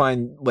try to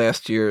find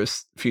last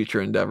year's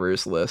future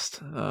endeavors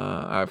list.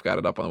 I've got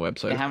it up on the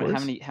website. Yeah,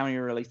 how many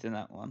were released in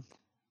that one?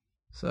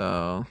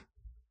 So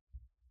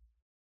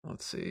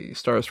let's see.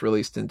 Stars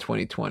released in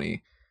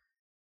 2020.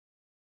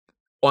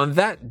 On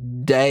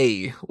that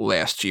day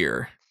last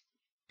year.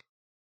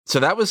 So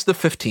that was the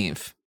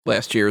 15th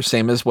last year,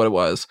 same as what it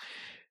was.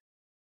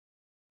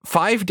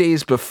 5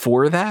 days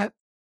before that,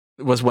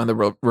 was when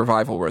the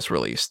Revival was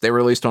released. They were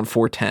released on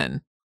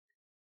 4/10.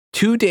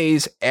 2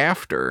 days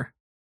after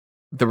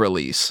the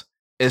release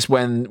is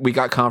when we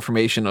got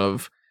confirmation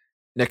of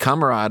Nick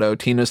Comoroto,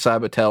 Tino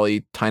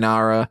Sabatelli,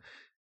 Tainara,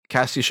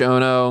 Cassius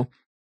Ono,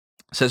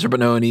 Cesar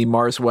Bononi,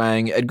 Mars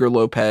Wang, Edgar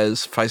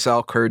Lopez,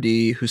 Faisal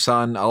Kurdi,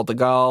 Hussein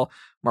Aldagal,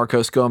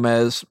 Marcos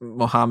Gomez,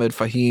 Mohammed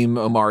Fahim,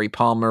 Omari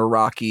Palmer,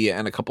 Rocky,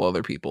 and a couple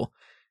other people.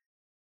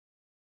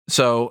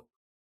 So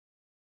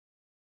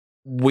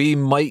we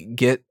might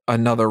get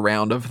another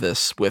round of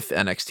this with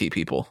NXT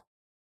people.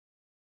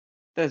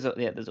 There's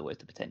always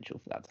the potential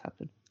for that to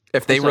happen.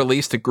 If they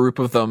released a group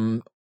of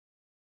them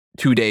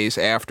 2 days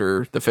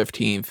after the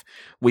 15th,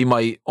 we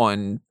might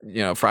on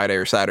Friday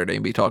or Saturday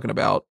be talking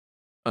about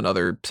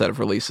another set of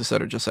releases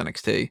that are just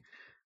NXT.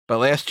 But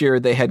last year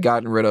they had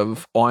gotten rid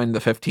of, on the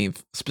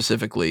 15th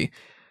specifically,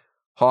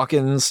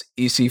 Hawkins,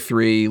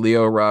 EC3,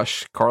 Leo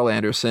Rush, Carl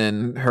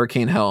Anderson,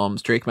 Hurricane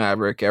Helms, Drake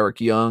Maverick, Eric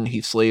Young,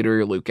 Heath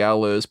Slater, Luke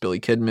Gallows, Billy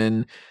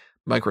Kidman,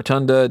 Mike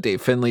Rotunda,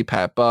 Dave Finlay,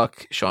 Pat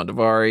Buck, Sean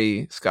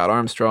Daivari, Scott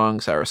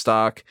Armstrong, Sarah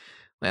Stock,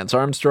 Lance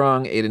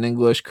Armstrong, Aiden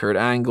English, Kurt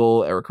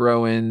Angle, Eric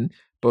Rowan,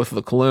 both of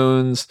the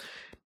Colognes,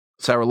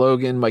 Sarah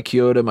Logan, Mike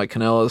Chioda, Mike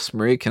Kanellis,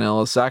 Marie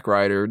Kanellis, Zack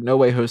Ryder, No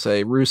Way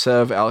Jose,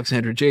 Rusev,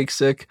 Alexander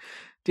Jakesick,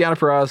 Deanna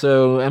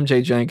Purrazzo,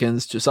 MJ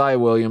Jenkins, Josiah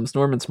Williams,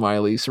 Norman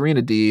Smiley,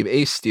 Serena Deeb,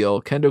 Ace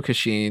Steele, Kendo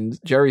Kashin,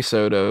 Jerry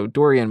Soto,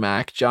 Dorian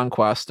Mack, John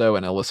Quasto,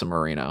 and Alyssa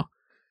Marino.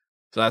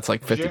 So that's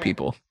like 50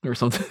 people or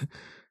something.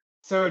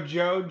 So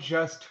Joe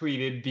just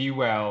tweeted, "Be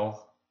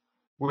well,"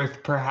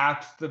 with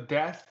perhaps the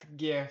best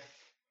GIF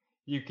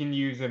you can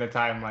use in a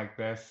time like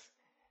this.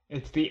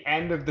 It's the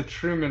end of the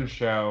Truman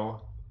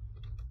Show,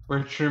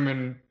 where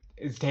Truman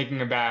is taking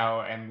a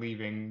bow and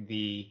leaving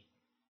the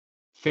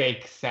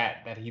fake set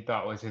that he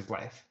thought was his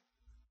life.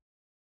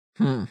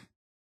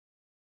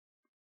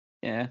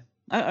 Yeah,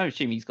 I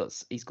assume he's got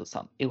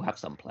some. He'll have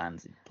some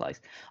plans in place.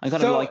 I'm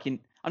kind of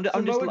liking. I'm just.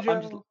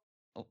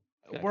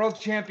 World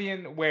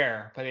champion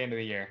where by the end of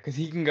the year? Because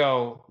he can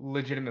go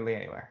legitimately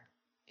anywhere.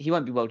 He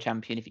won't be world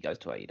champion if he goes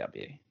to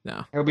AEW.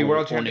 No, he'll be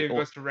world champion if he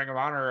goes to Ring of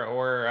Honor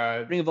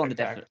or Ring of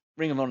Honor.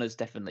 Ring of Honor is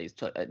definitely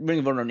Ring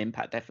of Honor and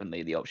Impact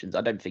definitely the options.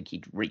 I don't think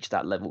he'd reach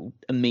that level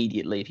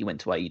immediately if he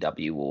went to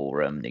AEW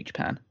or New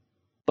Japan.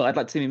 But I'd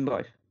like to see him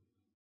both.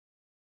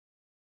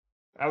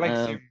 I like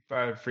to see him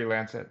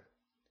freelance it.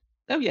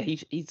 Oh yeah,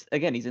 he's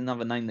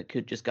another name that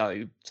could just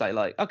go say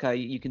like, okay,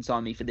 you can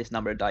sign me for this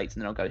number of dates,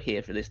 and then I'll go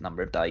here for this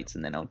number of dates,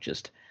 and then I'll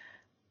just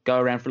go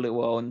around for a little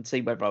while and see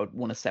whether I would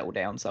want to settle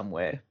down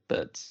somewhere.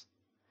 But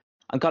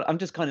I'm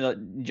just kind of like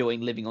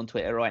enjoying living on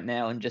Twitter right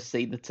now and just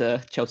see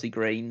that Chelsea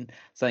Green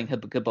saying her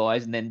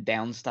goodbyes and then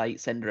downstate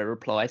send her a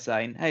reply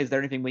saying, hey, is there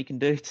anything we can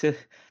do to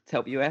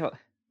help you out?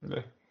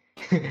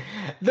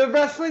 The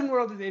wrestling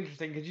world is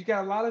interesting because you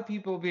got a lot of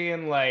people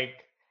being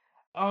like,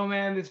 oh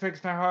man, this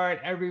breaks my heart,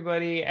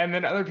 everybody. And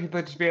then other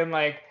people just being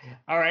like,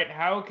 all right,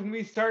 how can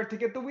we start to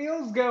get the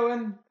wheels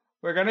going?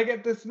 We're going to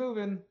get this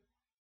moving.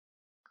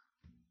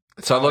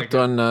 So I looked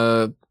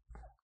on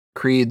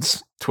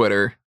Creed's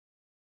Twitter,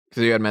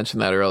 because you had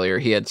mentioned that earlier.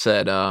 He had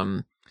said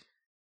 2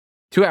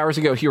 hours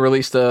ago he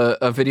released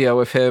a video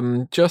of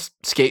him just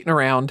skating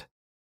around,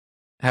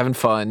 having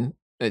fun.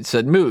 It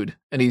said mood,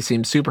 and he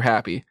seemed super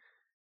happy.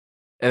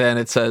 And then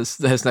it says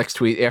his next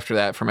tweet after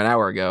that from an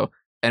hour ago.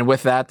 And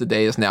with that, the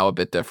day is now a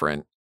bit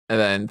different. And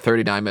then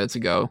 39 minutes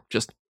ago,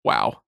 just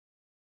wow.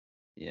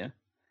 Yeah.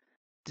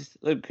 Just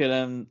look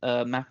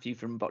at Matthew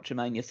from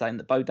Botchamania saying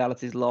that Bo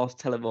Dallas's last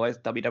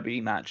televised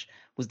WWE match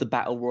was the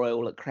Battle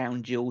Royal at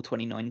Crown Jewel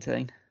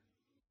 2019.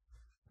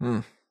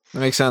 That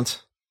makes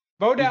sense.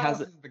 Bo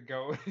Dallas is the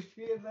GOAT.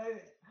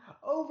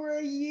 Over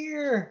a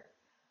year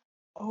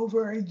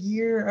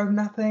of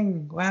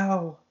nothing.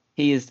 Wow.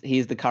 He is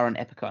the current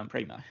Epico and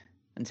Primo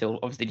until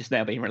obviously just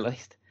now being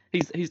released.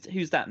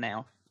 Who's that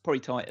now? Probably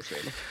Titus,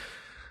 really.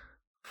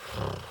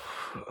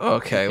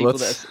 Okay,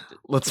 let's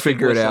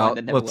figure it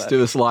out. Let's do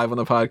this live on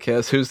the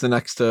podcast. Who's the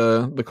next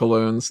the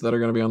Colognes that are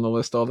going to be on the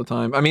list all the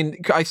time? I mean,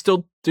 I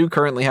still do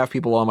currently have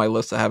people on my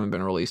list that haven't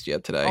been released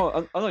yet today. Oh,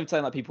 I'm not even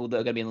saying like people that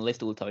are going to be on the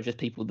list all the time. It's just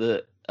people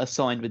that are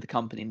signed with the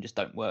company and just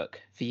don't work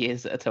for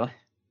years at a time.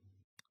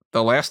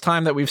 The last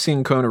time that we've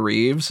seen Kona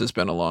Reeves has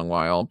been a long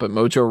while, but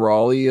Mojo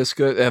Rawley is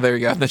good. There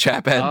you go, in the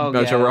chat bed.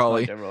 Mojo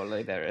Rawley. Mojo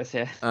Rawley, there it is,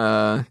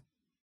 yeah.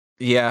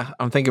 Yeah,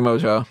 I'm thinking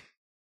Mojo.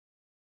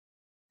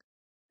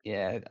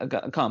 Yeah, I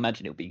can't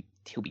imagine he'll be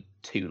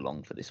too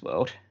long for this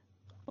world.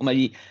 Or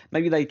maybe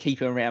they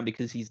keep him around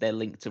because he's their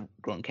link to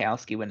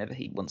Gronkowski whenever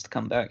he wants to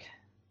come back.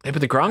 Yeah,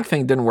 but the Gronk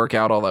thing didn't work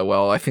out all that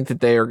well. I think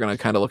that they are going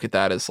to kind of look at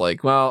that as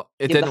like, well,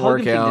 it didn't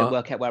work out. The Hogan thing didn't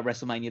work out well at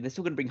WrestleMania. They're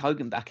still going to bring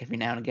Hogan back every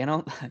now and again,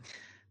 aren't they?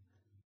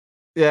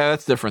 Yeah,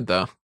 that's different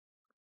though.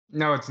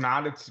 No, it's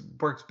not. It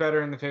works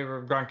better in the favor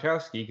of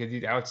Gronkowski because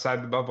he's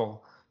outside the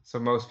bubble. So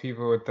most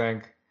people would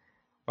think,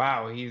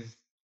 wow, he's,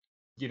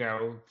 so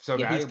valuable.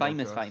 He's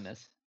famous.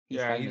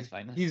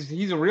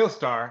 He's a real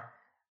star.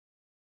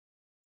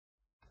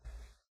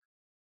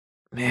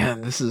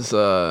 Man, this is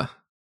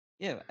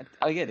Yeah,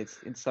 I get it's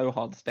so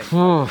hard to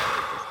speculate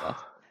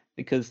stuff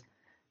because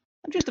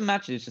And just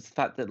imagine it's just the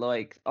fact that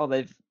like, oh,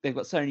 they've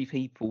got so many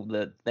people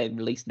that they're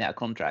releasing out of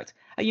contract.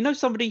 And you know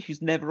somebody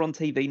who's never on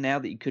TV now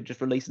that you could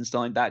just release and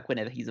sign back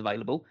whenever he's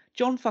available?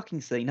 John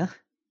fucking Cena.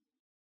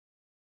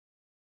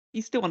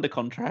 He's still under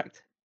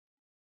contract.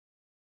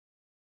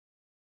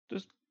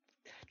 Just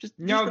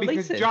No,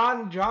 release because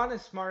him. John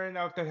is smart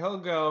enough that he'll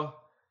go,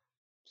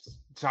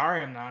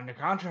 sorry, I'm not under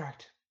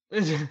contract.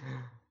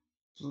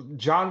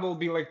 John will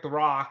be like The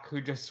Rock,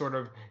 who just sort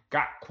of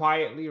got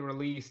quietly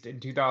released in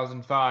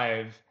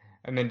 2005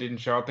 and then didn't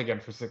show up again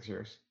for 6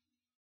 years.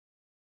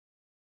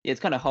 Yeah,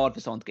 it's kind of hard for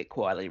someone to get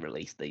quietly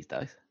released these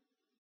days.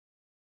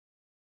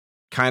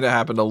 Kind of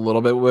happened a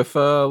little bit with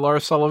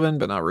Lars Sullivan,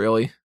 but not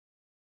really.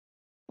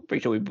 I'm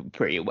pretty sure we were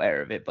pretty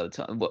aware of it by the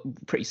time,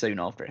 pretty soon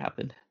after it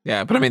happened.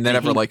 Yeah, but I mean, they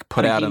never like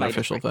put out an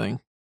official thing.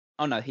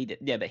 Oh no, he did.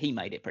 Yeah, but he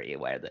made it pretty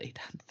aware that he'd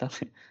done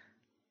it.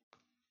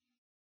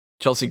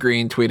 Chelsea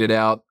Green tweeted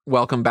out,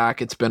 "Welcome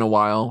back. It's been a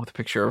while," with a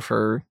picture of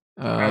her.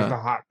 As the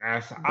hot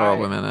mess.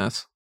 Laurel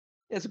Jimenez.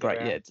 It's a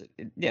great.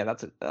 Yeah,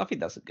 I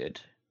think that's a good.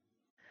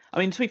 I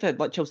mean, to be fair,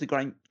 like Chelsea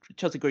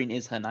Green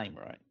is her name,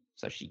 right?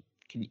 So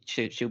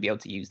she'll be able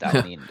to use that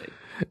on the indie.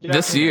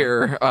 This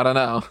year, I don't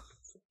know.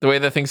 The way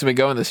that things have been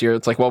going this year,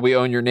 it's like, well, we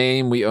own your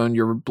name, we own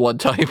your blood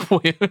type.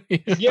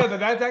 Yeah,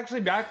 but that's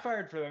actually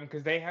backfired for them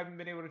because they haven't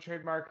been able to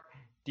trademark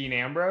Dean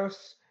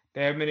Ambrose.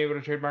 They haven't been able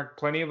to trademark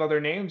plenty of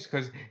other names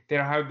because they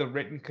don't have the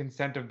written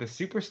consent of the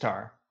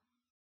superstar.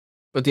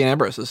 But Dean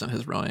Ambrose isn't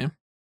his real name.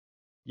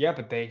 Yeah,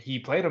 but he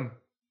played him,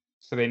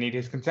 so they need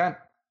his consent.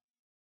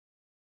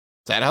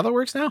 Is that how that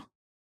works now?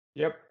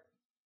 Yep.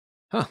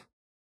 Huh.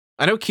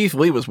 I know Keith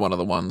Lee was one of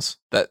the ones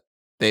that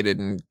they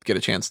didn't get a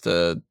chance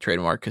to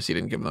trademark because he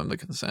didn't give them the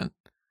consent.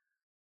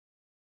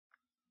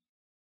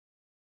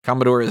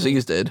 Commodore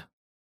Aziz did.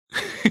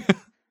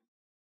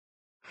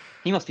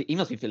 He must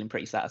be feeling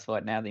pretty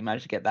satisfied now that he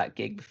managed to get that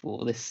gig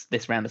before this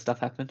round of stuff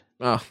happened.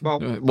 Oh, well,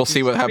 we'll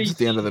see what happens at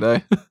the end of the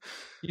day.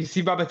 You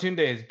see, Babatunde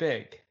is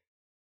big.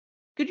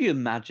 Could you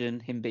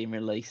imagine him being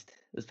released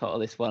as part of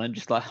this one and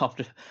just like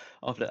after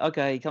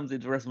okay, he comes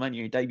into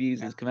WrestleMania, he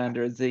debuts as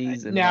Commander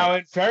Aziz. And now,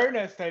 in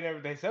fairness,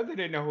 they said they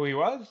didn't know who he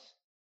was.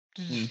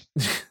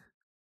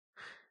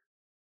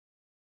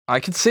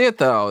 I can see it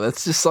though.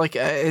 That's just like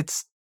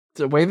it's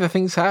the way that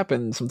things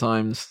happen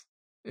sometimes,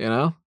 you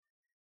know.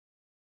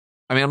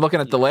 I mean, I'm looking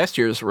at the last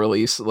year's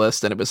release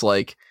list, and it was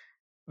like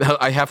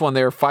I have one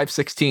there.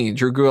 5/16,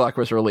 Drew Gulak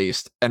was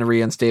released and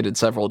reinstated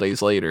several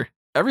days later.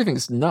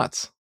 Everything's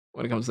nuts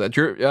when it comes to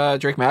that.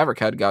 Drake Maverick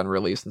had gotten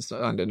released and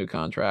signed a new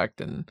contract,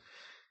 and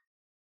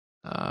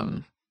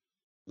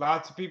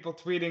lots of people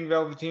tweeting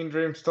Velveteen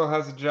Dream still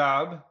has a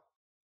job.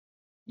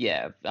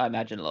 Yeah, I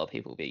imagine a lot of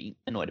people will be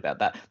annoyed about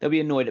that. They'll be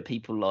annoyed at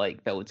people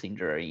like Velveteen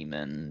Dream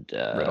and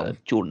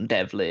Jordan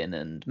Devlin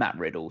and Matt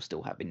Riddle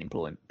still having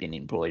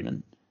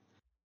employment.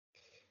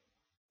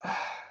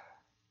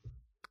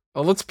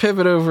 Well, let's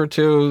pivot over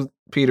to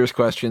Peter's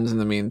questions in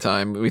the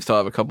meantime. We still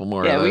have a couple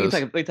more. Yeah, we can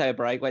take a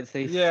break. Wait to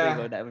see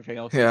when everything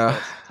else starts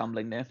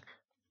tumbling down.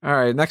 All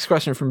right, next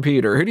question from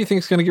Peter. Who do you think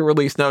is going to get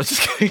released? No,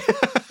 just kidding.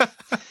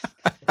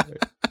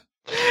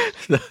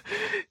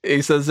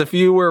 He says, if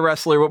you were a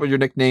wrestler, what would your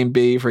nickname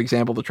be? For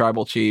example, the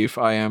Tribal Chief.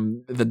 I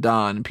am the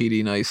Don.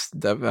 PD Nice.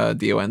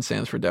 DON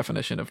stands for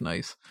definition of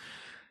nice.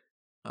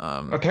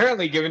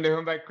 Apparently given to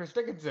him by Chris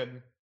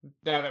Dickinson,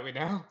 now that we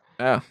know.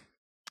 Yeah.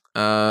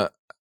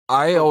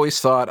 I always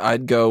thought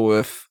I'd go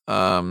with,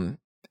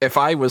 if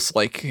I was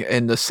like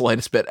in the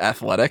slightest bit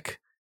athletic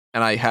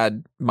and I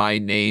had my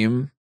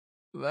name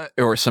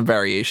or some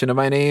variation of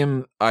my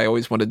name, I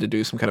always wanted to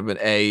do some kind of an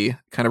A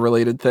kind of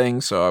related thing.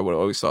 So I would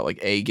always thought like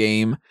A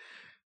game.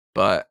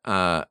 But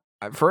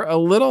for a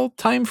little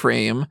time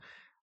frame,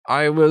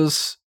 I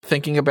was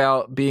thinking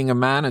about being a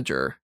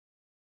manager.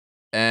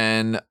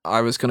 And I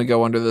was going to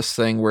go under this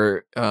thing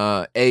where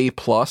A+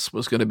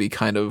 was going to be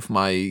kind of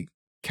my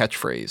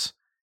catchphrase.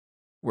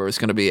 Where it's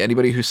going to be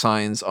anybody who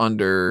signs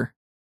under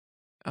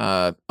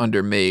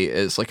me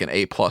is like an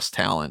A+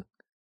 talent.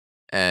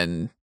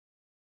 And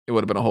it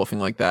would have been a whole thing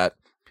like that.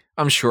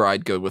 I'm sure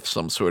I'd go with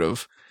some sort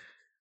of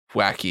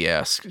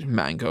wacky-ass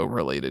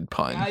mango-related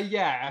pun.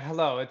 Yeah,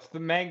 hello. It's the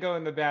mango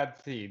and the bad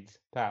seeds,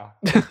 pal.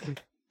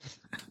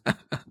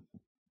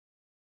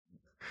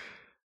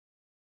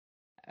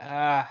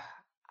 I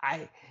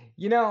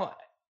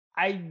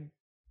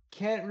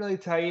can't really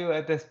tell you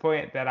at this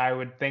point that I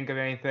would think of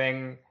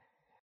anything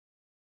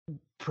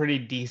pretty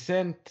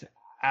decent.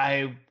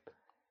 I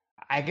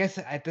guess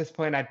at this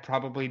point I'd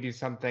probably do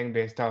something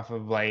based off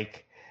of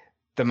like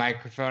the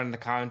microphone and the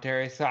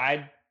commentary. So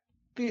I'd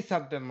be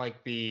something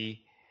like the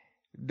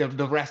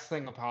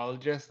wrestling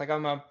apologist. Like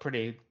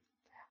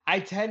I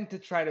tend to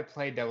try to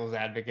play devil's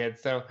advocate,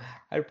 so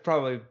I'd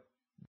probably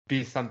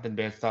be something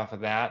based off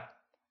of that.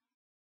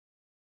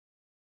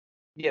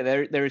 Yeah,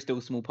 there is still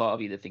a small part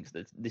of you that thinks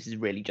that this is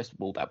really just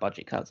all about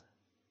budget cuts.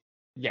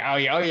 Yeah, oh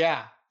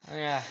yeah.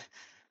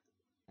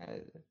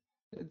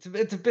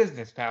 It's a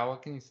business, pal.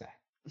 What can you say?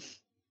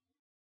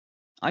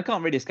 I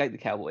can't really escape the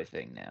cowboy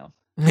thing now.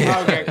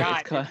 Okay,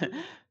 God.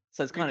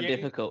 So it's kind of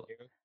difficult.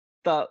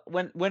 But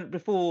when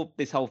before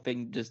this whole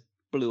thing just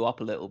blew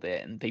up a little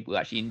bit and people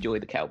actually enjoy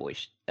the cowboy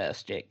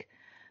stick,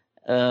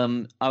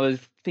 I was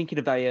thinking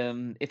of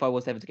if I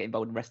was ever to get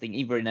involved in wrestling,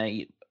 either in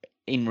a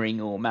in-ring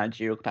or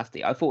managerial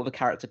capacity, I thought of a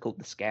character called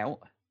the Scout,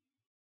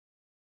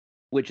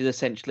 which is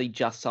essentially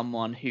just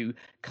someone who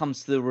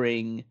comes to the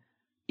ring,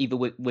 either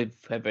with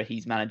whether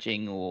he's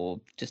managing or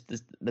just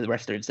the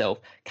wrestler himself,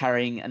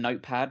 carrying a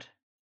notepad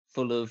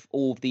full of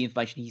all of the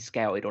information he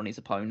scouted on his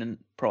opponent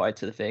prior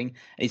to the thing.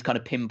 And he's kind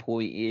of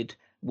pinpointed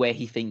where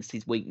he thinks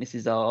his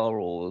weaknesses are,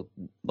 or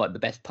like the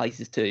best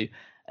places to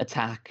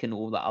attack and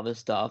all that other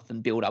stuff,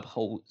 and build up a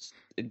whole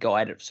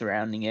guide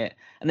surrounding it.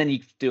 And then you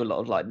do a lot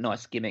of like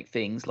nice gimmick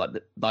things,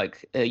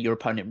 like your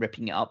opponent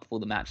ripping it up before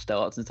the match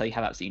starts, and so you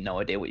have absolutely no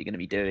idea what you're going to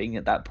be doing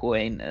at that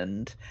point,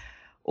 and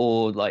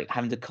or like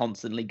having to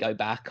constantly go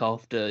back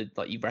after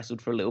like you've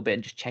wrestled for a little bit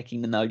and just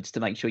checking the notes to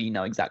make sure you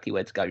know exactly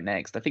where to go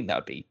next. I think that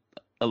would be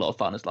a lot of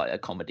fun as like a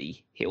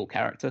comedy heel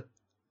character.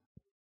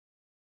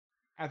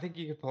 I think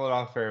you could pull it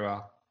off very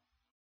well.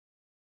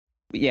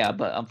 Yeah,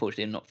 but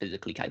unfortunately, I'm not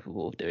physically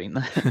capable of doing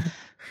that.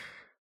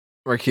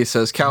 Ricky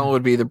says Callan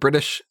would be the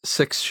British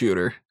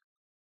six-shooter.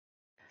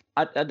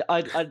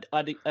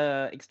 I'd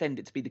extend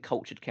it to be the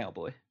cultured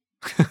cowboy.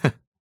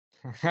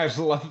 I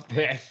love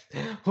this.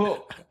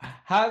 Well,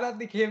 how that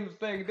became a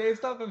thing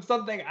based off of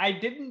something I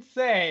didn't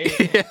say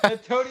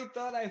that Tony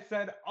thought I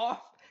said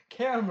off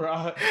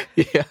camera.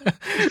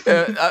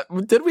 Yeah.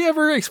 Did we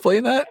ever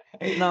explain that?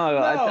 No.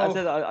 I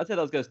said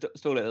I was going to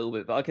stall it a little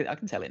bit, but I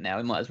can tell it now.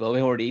 We might as well. We're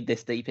already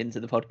this deep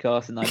into the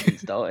podcast, and I didn't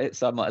start it,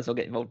 so I might as well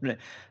get involved in it.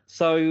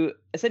 So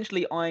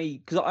essentially,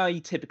 because I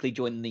typically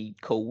join the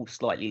call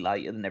slightly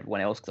later than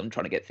everyone else because I'm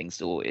trying to get things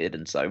sorted,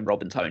 and so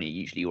Rob and Tony are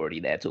usually already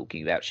there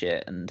talking about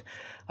shit, and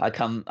I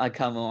come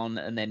on,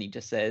 and then he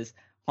just says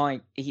hi.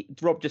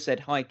 Rob just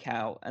said hi,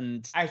 Cal,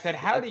 and I said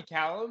howdy,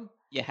 Callum.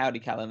 Yeah, howdy,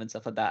 Callum, and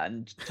stuff like that.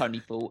 And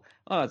Tony thought,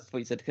 I thought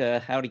you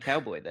said howdy,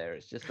 cowboy there.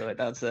 It's just like,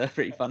 that's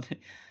pretty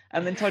funny.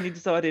 And then Tony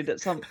decided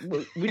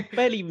that we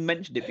barely even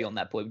mentioned it beyond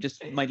that point. We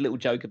just made a little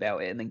joke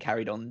about it and then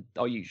carried on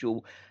our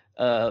usual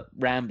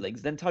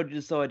ramblings. Then Tony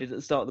decided at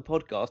the start of the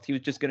podcast he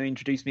was just going to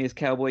introduce me as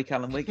Cowboy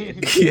Callum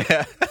Wiggins.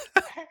 Yeah.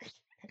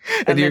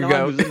 And then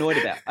I was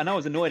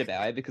annoyed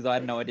about it because I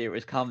had no idea it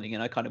was coming,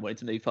 and I kind of wanted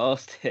to move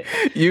past it.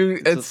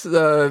 It's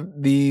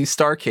the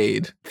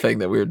Starcade thing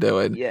that we were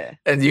doing. Yeah.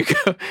 And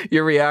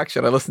your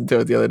reaction, I listened to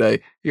it the other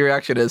day. Your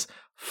reaction is,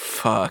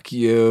 "Fuck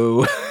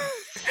you,"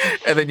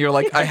 and then you're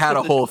like, "I had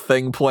a whole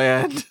thing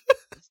planned."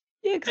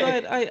 Yeah,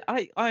 because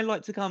I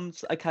like to come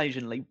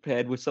occasionally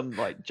prepared with some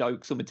like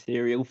jokes or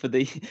material for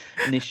the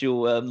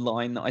initial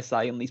line that I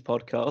say on these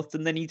podcasts,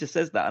 and then he just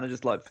says that, and I'm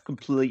just like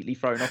completely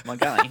thrown off my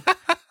game.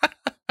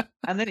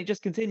 And then it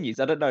just continues.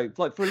 I don't know.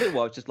 Like for a little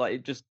while, it's just like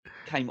it just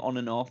came on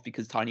and off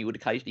because Tony would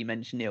occasionally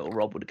mention it or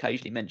Rob would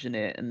occasionally mention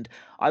it, and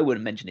I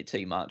wouldn't mention it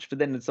too much. But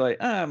then it's like,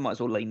 I might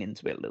as well lean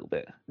into it a little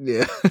bit.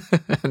 Yeah.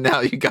 Now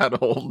you got a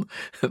whole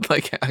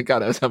like I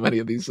got how many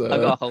of these. I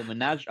got a whole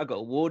menage. I got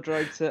a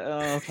wardrobe set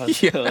up. I've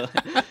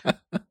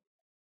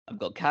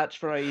got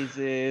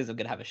catchphrases. I'm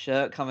gonna have a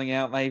shirt coming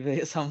out maybe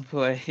at some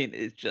point.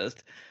 It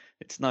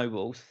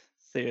snowballs.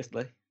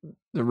 Seriously.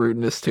 The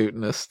rootinest,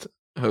 tootinest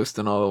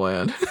hosting all the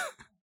land.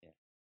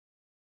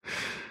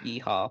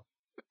 Yeehaw.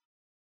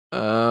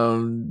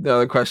 The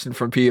other question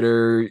from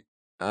Peter,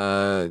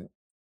 do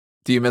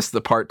you miss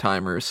the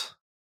part-timers?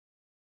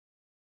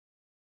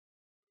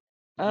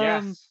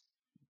 Yes.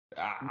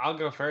 I'll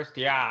go first.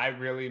 Yeah, I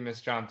really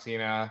miss John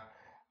Cena.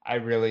 I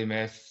really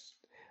miss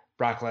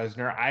Brock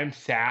Lesnar. I'm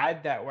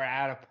sad that we're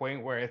at a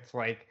point where it's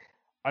like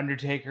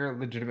Undertaker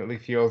legitimately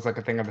feels like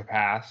a thing of the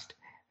past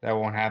that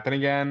won't happen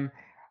again.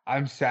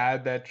 I'm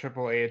sad that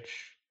Triple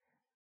H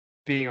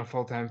being a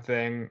full-time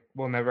thing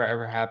will never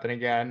ever happen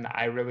again.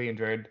 I really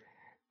enjoyed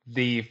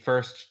the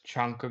first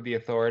chunk of the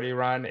Authority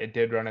run. It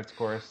did run its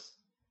course,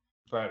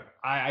 but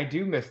I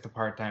do miss the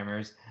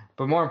part-timers.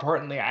 But more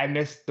importantly, I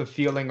miss the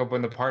feeling of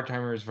when the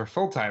part-timers were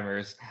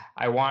full-timers.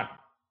 I want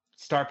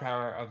star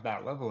power of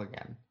that level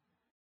again.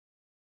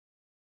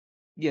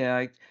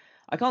 Yeah,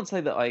 I can't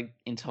say that I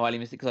entirely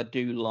miss it because I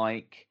do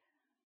like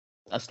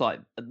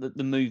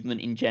the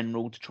movement in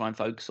general to try and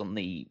focus on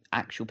the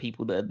actual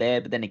people that are there.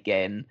 But then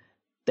again,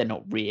 they're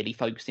not really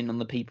focusing on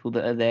the people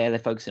that are there. They're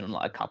focusing on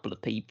like a couple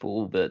of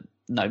people, but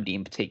nobody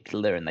in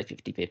particular, and they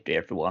 50-50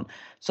 everyone.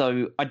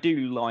 So I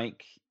do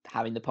like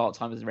having the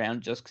part-timers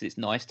around just because it's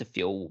nice to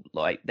feel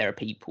like there are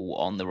people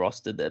on the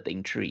roster that are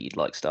being treated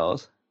like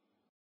stars.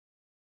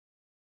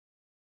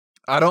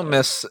 I don't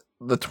miss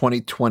the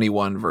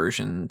 2021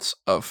 versions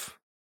of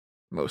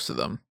most of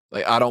them.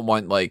 Like, I don't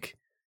want like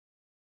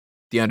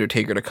The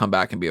Undertaker to come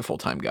back and be a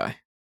full-time guy.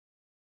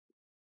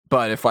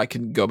 But if I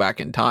can go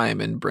back in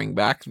time and bring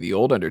back the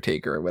old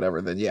Undertaker or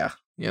whatever, then yeah,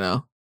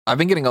 I've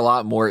been getting a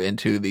lot more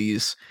into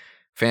these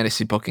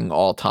fantasy booking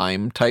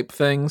all-time type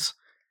things.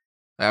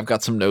 I've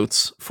got some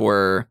notes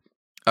for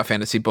a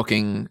fantasy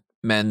booking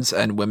men's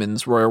and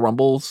women's Royal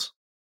Rumbles.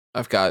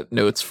 I've got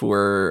notes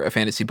for a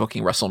fantasy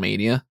booking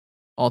WrestleMania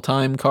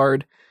all-time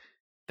card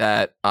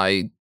that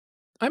I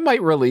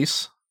might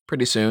release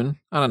pretty soon.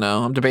 I don't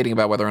know. I'm debating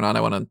about whether or not I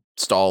want to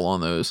stall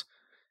on those.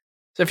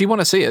 So if you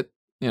want to see it,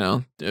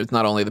 there's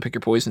not only the Pick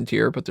Your Poison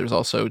tier, but there's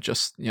also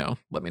just,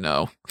 let me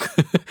know.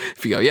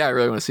 If you go, yeah, I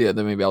really want to see it,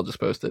 then maybe I'll just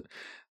post it.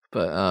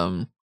 But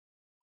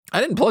I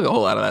didn't plug a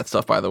whole lot of that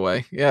stuff, by the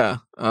way. Yeah.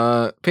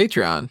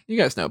 Patreon, you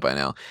guys know by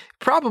now.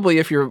 Probably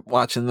if you're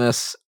watching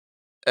this,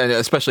 and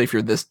especially if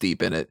you're this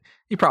deep in it,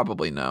 you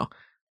probably know.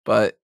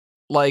 But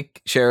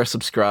like, share,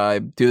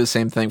 subscribe, do the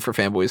same thing for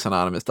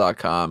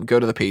fanboysanonymous.com. Go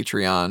to the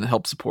Patreon,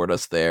 help support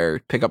us there,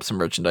 pick up some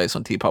merchandise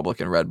on TeePublic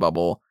and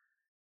Redbubble.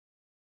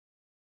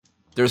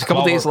 There's a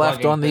couple days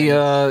left on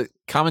the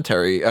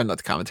commentary, not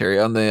the commentary,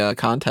 on the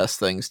contest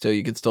things too.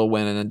 You can still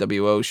win an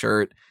NWO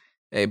shirt,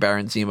 a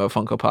Baron Zemo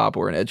Funko Pop,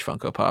 or an Edge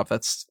Funko Pop.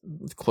 That's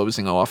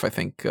closing off, I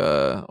think,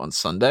 on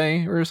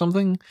Sunday or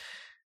something.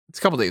 It's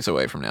a couple days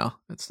away from now.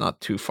 It's not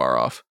too far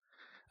off.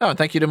 Oh, and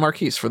thank you to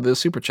Marquise for the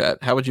super chat.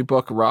 How would you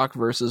book Rock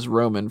versus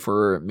Roman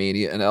for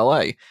Mania in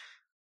LA?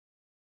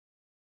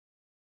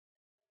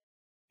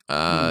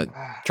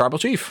 Tribal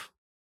Chief.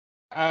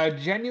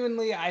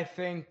 Genuinely, I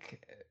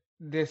think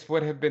this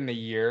would have been the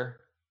year.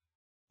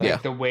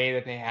 The way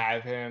that they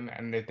have him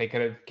and that they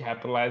could have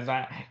capitalized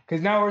on it.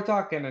 Because now we're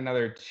talking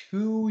another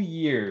 2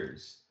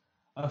 years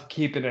of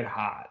keeping it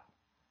hot.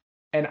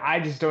 And I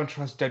just don't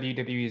trust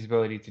WWE's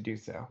ability to do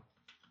so.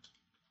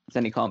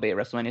 Then he can't be at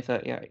WrestleMania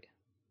 38.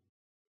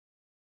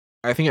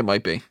 I think it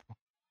might be.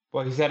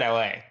 Well, he said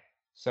LA.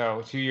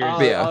 So 2 years.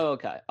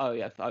 Okay. Oh,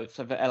 yeah.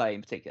 So for LA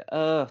in particular.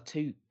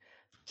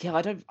 Yeah,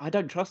 I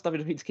don't trust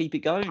WWE to keep it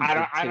going.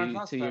 I don't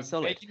trust them.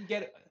 Solid.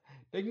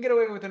 They can get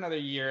away with another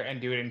year and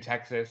do it in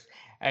Texas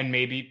and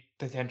maybe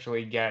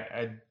potentially get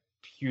a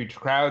huge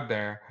crowd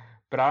there.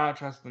 But I don't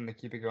trust them to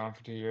keep it going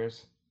for 2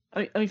 years.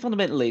 I mean,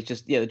 fundamentally, it's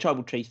just, the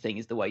Tribal Chief thing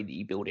is the way that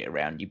you build it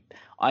around you.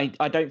 I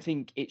don't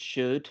think it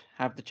should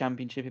have the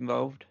championship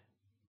involved.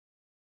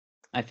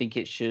 I think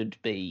it should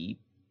be...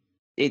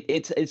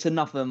 It's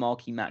enough of a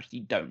marquee match that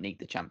you don't need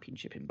the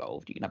championship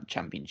involved. You can have the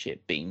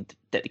championship being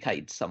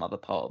dedicated to some other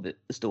part of the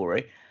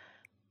story.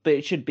 But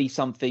it should be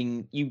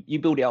something... You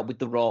build it up with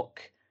The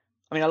Rock.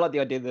 I mean, I like the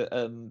idea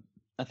that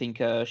I think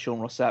Sean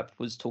Ross Sapp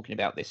was talking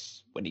about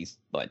this when he's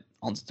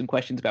answered some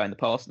questions about it in the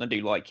past, and I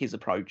do like his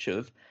approach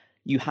of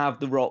you have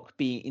The Rock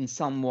be in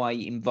some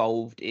way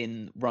involved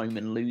in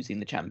Roman losing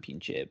the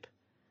championship,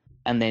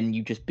 and then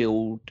you just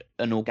build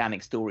an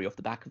organic story off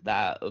the back of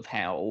that of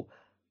how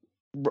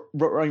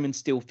Roman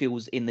still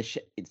feels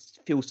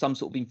feels some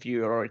sort of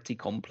inferiority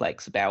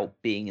complex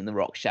about being in The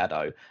Rock's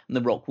shadow, and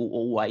The Rock will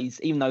always,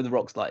 even though The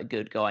Rock's like a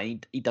good guy,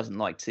 he doesn't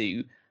like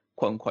to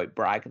quote unquote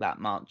brag that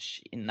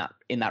much in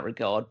that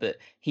regard, but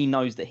he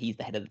knows that he's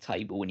the head of the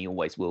table and he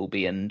always will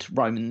be. And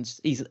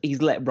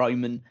he's let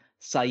Roman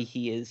say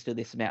he is for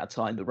this amount of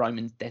time, but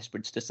Roman's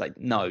desperate to just say,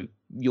 no,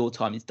 your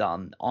time is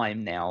done. I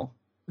am now.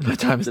 My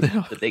time is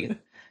now. The biggest.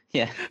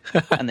 Yeah,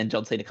 and then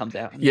John Cena comes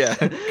out. Yeah,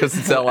 because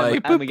it's LA,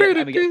 and we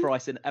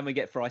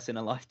get Thrice in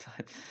a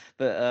lifetime.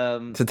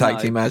 But it's a tag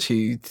team match.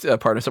 He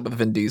partners up with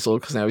Vin Diesel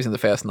because now he's in the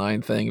Fast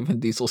 9 thing. Vin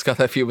Diesel's got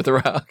that feud with The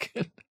Rock.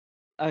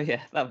 Oh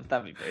yeah, that'd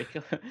be very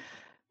cool.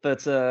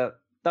 But no,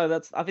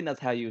 I think that's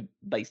how you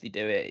basically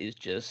do it. Is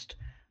just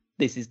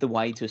this is the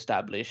way to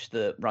establish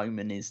that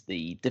Roman is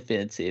the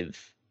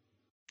definitive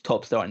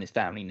top star in his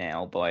family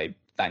now by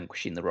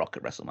vanquishing The Rock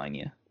at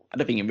WrestleMania. I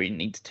don't think it really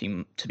needs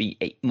to be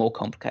more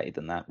complicated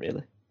than that,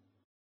 really.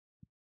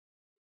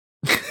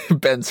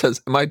 Ben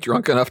says, "Am I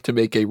drunk enough to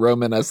make a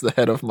Roman as the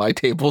head of my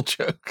table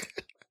joke?"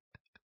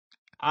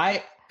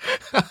 I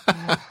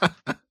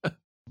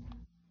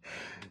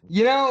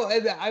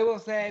will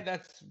say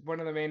that's one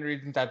of the main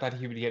reasons I thought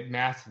he would get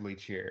massively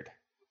cheered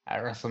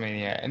at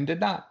WrestleMania and did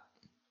not.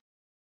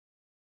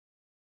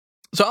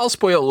 So I'll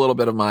spoil a little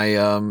bit of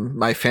my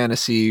my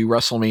fantasy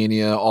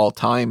WrestleMania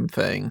all-time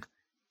thing.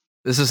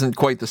 This isn't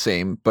quite the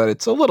same, but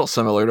it's a little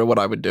similar to what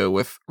I would do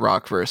with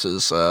Rock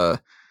versus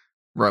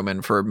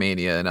Roman for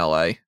Mania in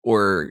LA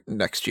or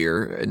next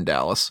year in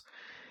Dallas.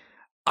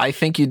 I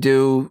think you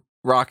do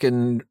Rock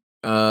and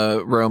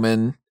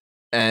Roman,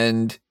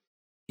 and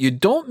you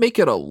don't make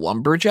it a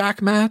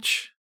lumberjack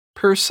match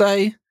per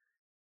se,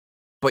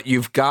 but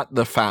you've got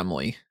the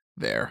family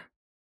there.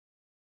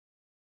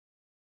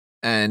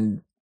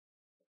 And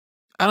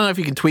I don't know if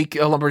you can tweak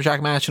a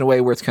lumberjack match in a way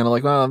where it's kind of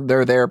like, well,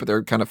 they're there, but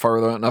they're kind of far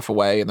enough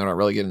away and they're not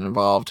really getting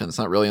involved. And it's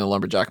not really a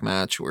lumberjack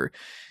match where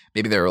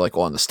maybe they're like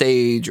on the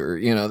stage or,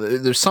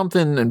 there's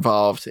something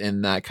involved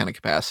in that kind of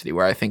capacity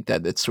where I think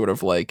that it's sort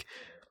of like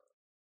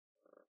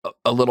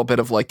a little bit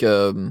of like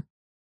oh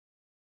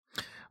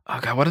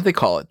God, what did they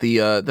call it?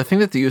 The thing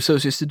that the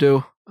Usos used to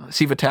do,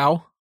 Siva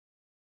Tau,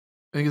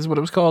 I think is what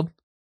it was called.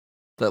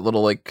 That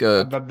little like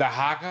the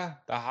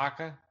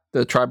haka,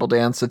 the tribal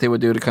dance that they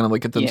would do to kind of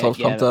like get themselves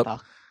pumped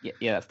up.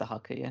 That's the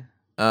haka.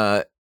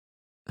 Yeah.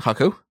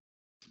 Haku.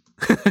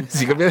 Is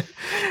he gonna be?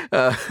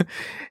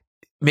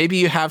 Maybe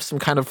you have some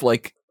kind of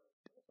like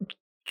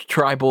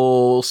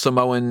tribal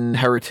Samoan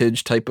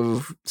heritage type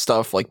of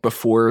stuff like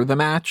before the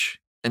match,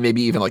 and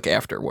maybe even like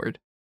afterward,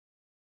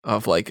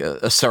 of like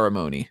a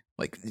ceremony.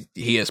 Like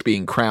he is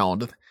being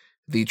crowned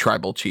the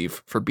tribal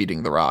chief for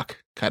beating The Rock,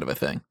 kind of a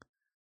thing.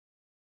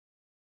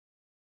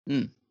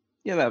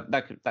 Yeah,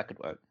 that could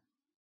work.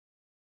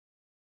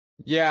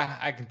 Yeah,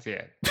 I can see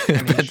it.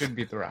 And he should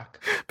beat The Rock.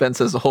 Ben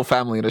says the whole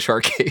family in a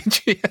shark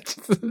cage.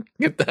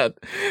 Get that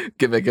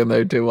gimmick in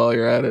there too while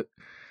you're at it.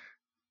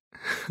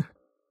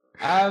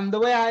 The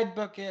way I'd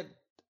book it,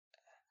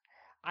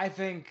 I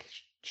think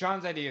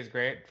Sean's idea is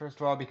great. First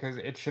of all, because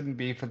it shouldn't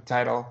be for the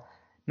title.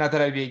 Not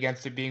that I'd be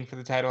against it being for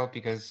the title,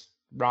 because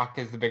Rock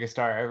is the biggest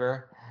star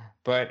ever.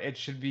 But it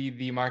should be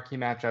the marquee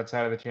match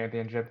outside of the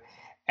championship.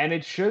 And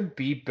it should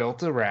be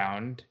built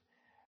around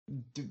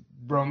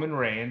Roman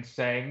Reigns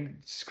saying,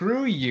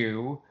 screw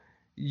you,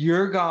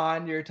 you're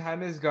gone, your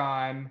time is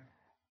gone.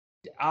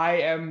 I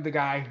am the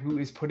guy who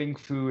is putting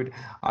food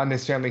on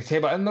this family's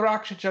table. And The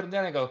Rock should shut him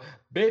down and go,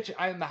 bitch,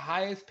 I am the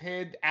highest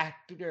paid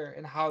actor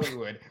in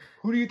Hollywood.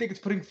 Who do you think is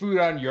putting food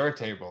on your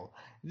table?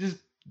 Just,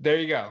 there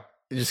you go.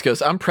 He just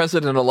goes, I'm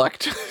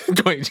president-elect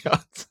Dwayne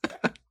Johnson.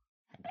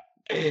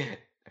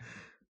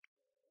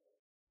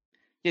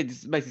 Yeah,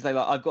 just basically say,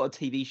 like, I've got a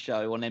TV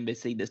show on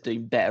NBC that's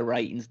doing better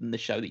ratings than the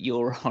show that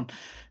you're on.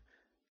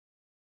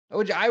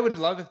 Which I would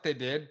love if they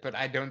did, but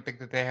I don't think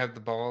that they have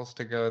the balls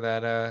to go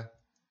that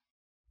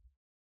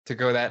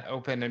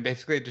open and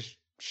basically just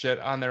shit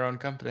on their own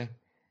company.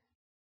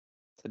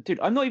 So,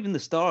 dude, I'm not even the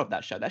star of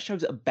that show. That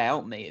show's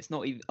about me. It's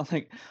not even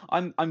like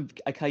I'm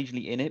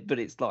occasionally in it, but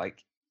it's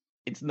like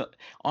it's not.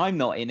 I'm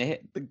not in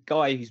it. The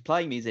guy who's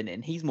playing me is in it,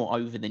 and he's more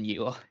over than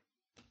you are.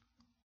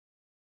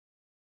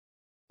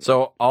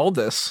 So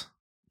Aldis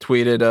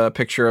tweeted a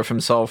picture of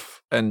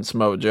himself and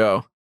Samoa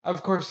Joe.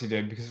 Of course he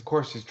did, because of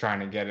course he's trying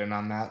to get in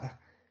on that.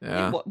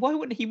 Yeah. Why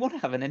wouldn't he want to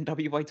have an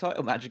NWA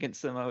title match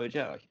against Samoa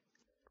Joe?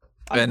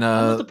 And,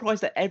 I'm not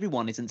surprised that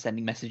everyone isn't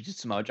sending messages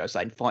to Samoa Joe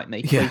saying, fight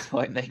me, please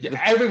fight me. Yeah,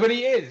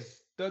 everybody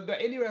is. The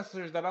indie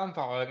wrestlers that I'm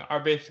following are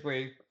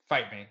basically,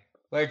 fight me.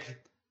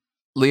 Like,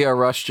 Leah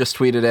Rush just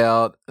tweeted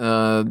out,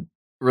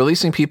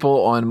 releasing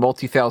people on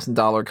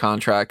multi-$1,000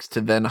 contracts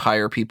to then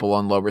hire people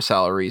on lower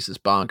salaries is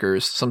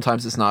bonkers.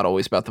 Sometimes it's not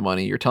always about the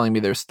money. You're telling me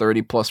there's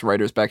 30 plus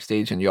writers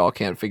backstage and y'all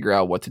can't figure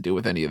out what to do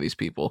with any of these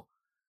people.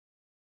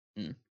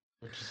 Which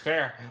is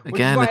fair.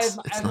 Again, which is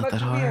why it's as not much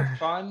that as we hard. have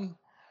fun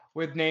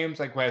with names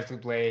like Wesley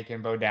Blake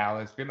and Bo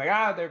Dallas being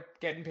like, they're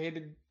getting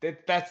paid.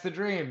 That's the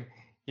dream,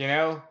 you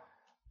know?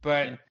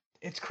 But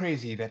it's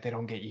crazy that they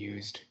don't get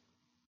used.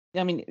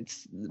 Yeah, I mean,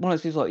 it's one of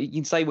those things like you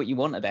can say what you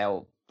want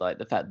about like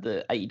the fact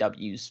that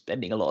AEW's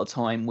spending a lot of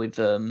time with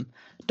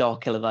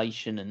Dark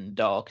Elevation and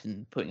Dark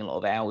and putting a lot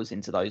of hours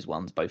into those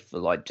ones, both for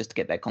like just to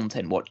get their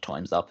content watch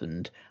times up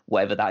and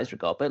whatever that is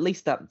regard. But at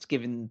least that's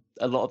giving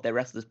a lot of their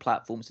wrestlers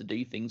platforms to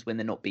do things when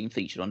they're not being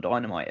featured on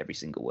Dynamite every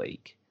single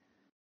week.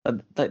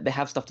 They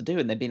have stuff to do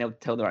and they've been able to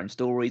tell their own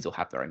stories or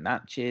have their own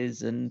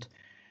matches. And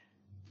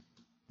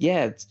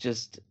yeah, it's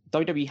just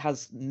WWE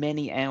has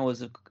many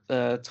hours of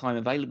time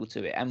available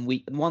to it. And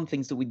one of the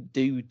things that we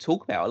do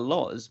talk about a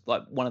lot is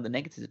like one of the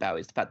negatives about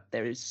it is the fact that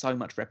there is so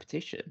much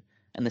repetition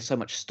and there's so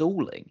much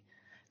stalling.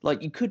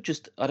 Like you could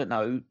just, I don't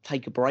know,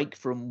 take a break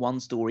from one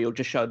story or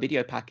just show a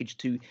video package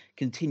to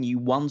continue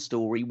one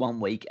story 1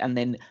 week and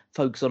then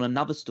focus on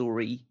another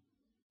story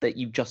that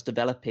you're just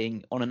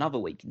developing on another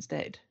week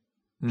instead.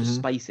 Just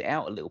space it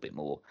out a little bit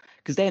more,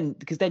 because then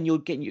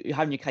you're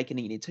having your cake and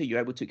eating it too.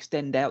 You're able to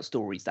extend out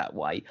stories that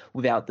way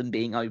without them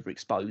being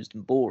overexposed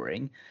and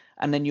boring,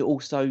 and then you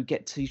also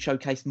get to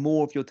showcase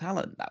more of your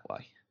talent that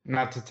way.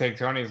 Not to take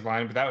Tony's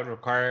line, but that would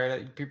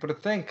require people to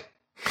think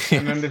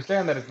and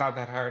understand that it's not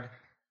that hard.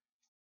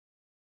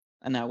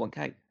 And now I want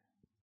cake.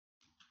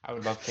 I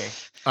would love cake.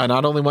 I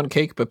not only want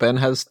cake, but Ben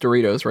has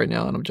Doritos right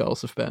now, and I'm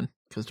jealous of Ben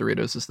because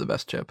Doritos is the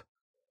best chip.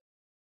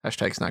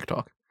 Hashtag snack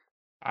talk.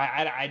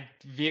 I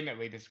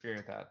vehemently disagree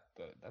with that,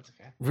 but that's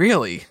okay.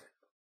 Really?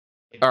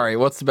 All right,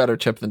 what's the better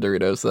chip than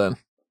Doritos then?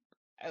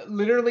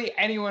 Literally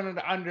anyone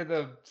under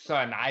the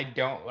sun. I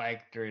don't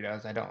like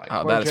Doritos. I don't like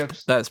corn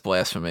chips. That's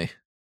blasphemy.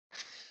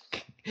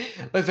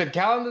 Listen,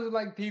 Callum doesn't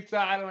like pizza.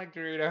 I don't like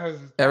Doritos.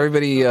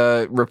 Everybody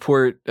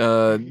report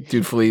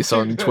Dude Fleece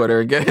on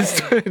Twitter and get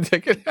his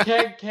ticket.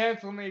 Can't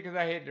cancel me because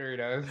I hate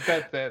Doritos.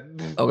 That's it.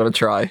 I'm going to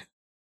try.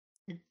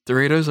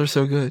 Doritos are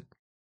so good.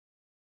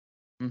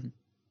 Mm-hmm.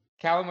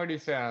 Callum, what do you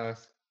say on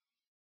this?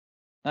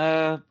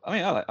 I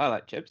mean, I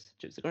like chips.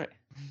 Chips are great.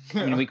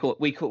 I mean, we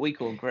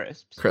call them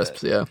crisps.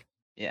 Crisps, yeah.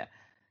 Yeah.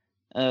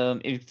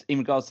 In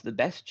regards to the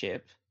best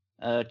chip,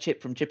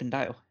 Chip from Chip and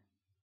Dale.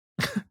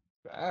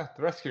 The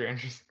Rescue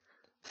Rangers.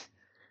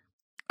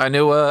 I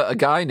knew a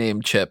guy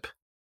named Chip.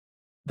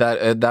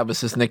 That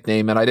was his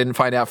nickname, and I didn't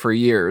find out for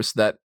years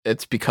that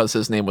it's because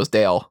his name was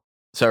Dale,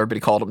 so everybody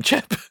called him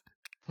Chip.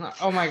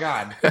 Oh my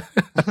god,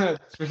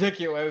 it's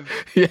ridiculous.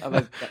 Yeah.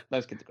 Oh,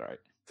 those kids are great.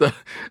 So,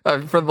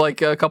 for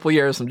like a couple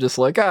years, I'm just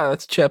like,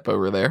 that's Chip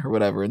over there, or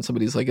whatever. And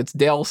somebody's like, it's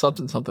Dale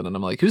something something, and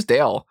I'm like, who's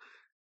Dale?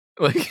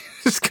 Like,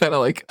 it's kind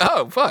of like,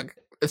 oh fuck,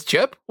 it's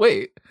Chip.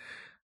 Wait,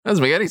 that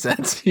doesn't make any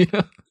sense, you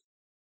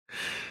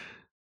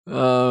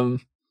know.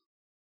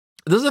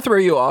 Does it throw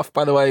you off,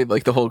 by the way,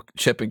 like the whole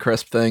chip and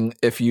crisp thing?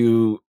 If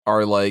you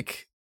are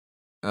like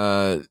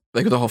the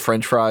whole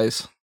French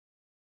fries,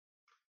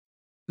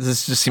 Does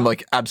this just seem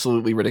like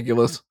absolutely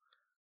ridiculous?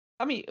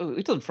 I mean,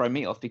 it doesn't throw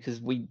me off because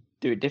we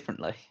do it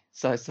differently.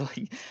 So it's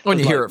like When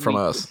you it's hear like it from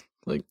us,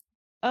 like,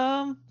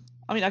 I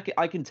mean,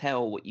 I can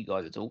tell what you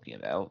guys are talking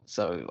about.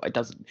 So it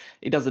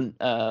doesn't.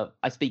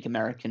 I speak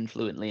American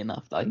fluently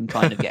enough that I can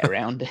kind of get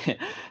around it.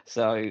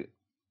 So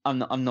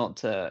I'm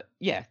not.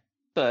 Yeah,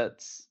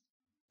 but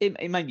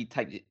it maybe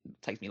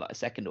takes me like a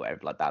second or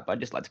whatever like that. But I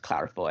just like to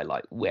clarify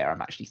like where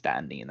I'm actually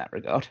standing in that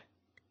regard.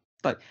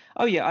 Like,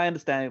 oh yeah, I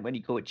understand when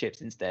you call it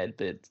chips instead,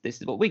 but this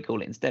is what we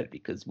call it instead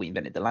because we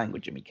invented the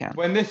language and we can.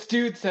 When this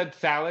dude said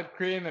salad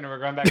cream, and we're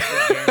going back to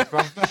the James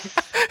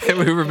Bond. and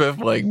we were both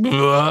like,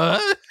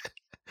 what?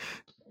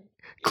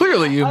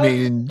 Clearly you I was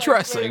mean just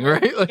dressing, wait,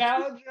 right? Like,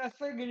 salad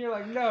dressing, and you're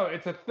like, no,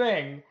 it's a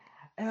thing.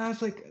 And I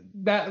was like,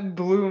 that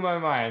blew my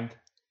mind.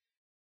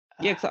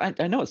 Yeah, because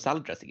I know what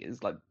salad dressing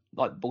is, like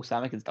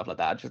balsamic and stuff like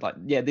that. I'm just like,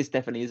 yeah, this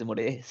definitely isn't what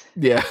it is.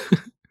 yeah.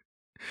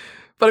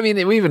 But I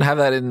mean, we even have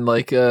that in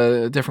like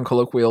different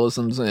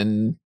colloquialisms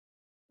in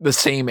the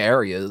same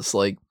areas.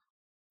 Like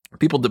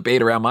people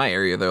debate around my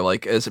area. They're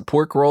like, is it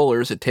pork roll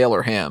or is it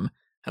Taylor ham?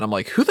 And I'm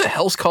like, who the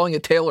hell's calling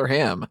it Taylor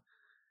ham?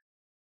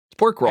 It's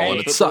pork roll Hey, and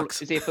it Football,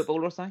 sucks. Is he a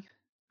footballer or something?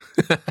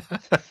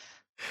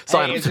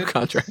 Sign Hey, him is to it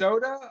contract.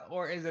 soda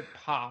or is it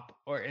pop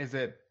or is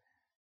it?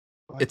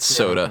 It's what's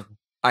the other soda. one?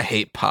 I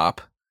hate pop.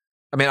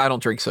 I mean, I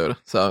don't drink soda,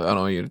 so I don't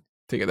want you to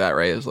take it that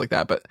right. It's like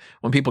that. But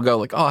when people go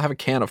like, oh, I have a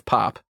can of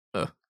pop.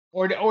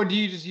 Or do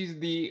you just use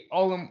the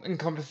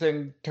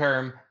all-encompassing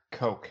term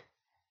Coke?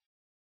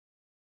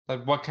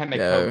 Like what kind of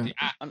Yeah. Coke?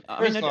 I mean,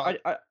 First of all,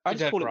 I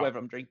just call it wrong. whether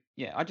I'm drinking.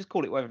 Yeah, I just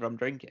call it whether I'm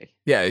drinking.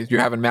 Yeah,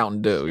 you're having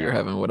Mountain Dew. You're Yeah.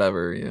 having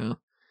whatever, you know.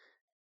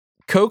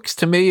 Cokes,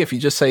 to me, if you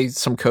just say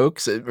some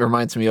Cokes, it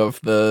reminds me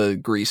of the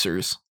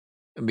Greasers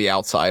and the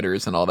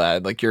Outsiders and all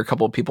that. Like, you're a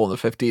couple of people in the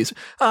 50s.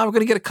 Oh, we're going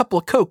to get a couple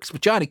of Cokes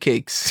with Johnny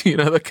Cakes, you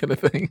know, that kind of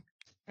thing.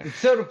 And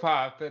Soda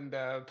Pop and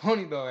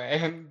Pony Boy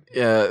and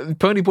Yeah,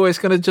 Pony Boy's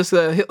going to just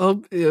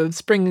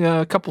spring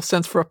a couple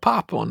cents for a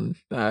pop on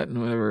that and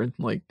whatever.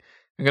 Like,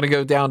 I'm going to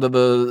go down to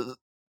the,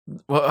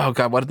 oh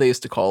God, what did they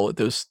used to call it?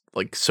 Those,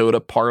 like, soda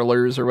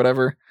parlors or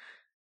whatever.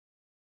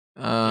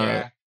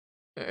 yeah,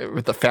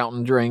 With the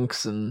fountain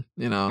drinks and,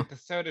 you know. at the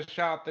soda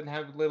shop and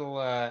have little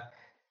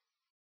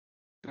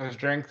those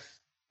drinks.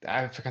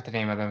 I forgot the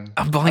name of them.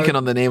 I'm blanking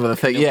on the name of the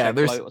thing. Yeah, Milkshake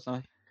there's float or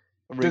something.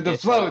 A The Reed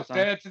float or floats.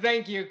 something.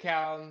 Thank you,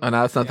 Cal. Oh,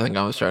 no, that's not the thing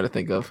I was trying to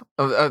think of.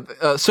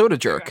 Soda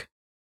jerk.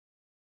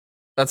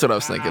 That's what I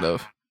was thinking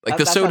of. Like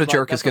the That soda sounds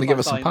jerk that is going to sounds give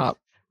us some something- pop.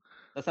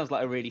 That sounds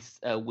like a really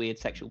weird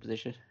sexual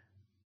position.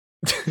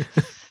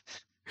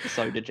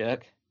 Soda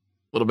jerk. A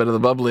little bit of the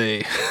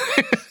bubbly.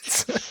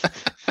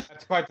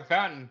 That's quite the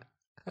fountain.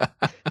 Oh,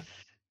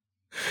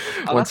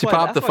 Once that's you why-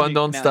 pop, that's the why fun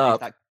don't Mountain Dew's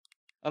stop.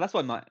 that's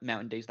why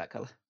Mountain Dew's that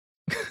color.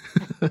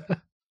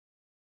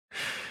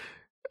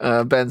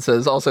 Ben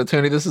says, also,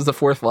 Tony, this is the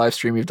 4th live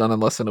stream you've done in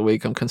less than a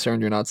week. I'm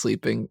concerned you're not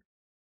sleeping.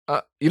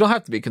 You don't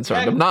have to be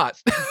concerned. I'm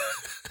not.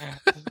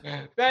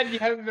 Ben, you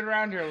haven't been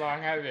around here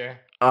long, have you?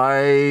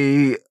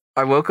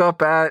 I woke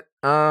up at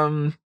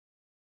I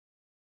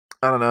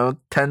don't know,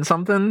 10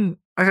 something,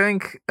 I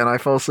think, and I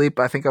fell asleep.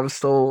 I think I was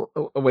still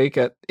awake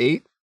at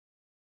 8.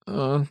 I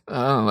don't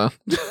know.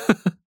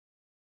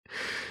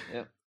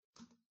 Yep.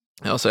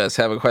 I also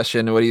have a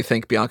question. What do you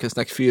think Bianca's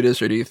next feud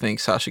is, or do you think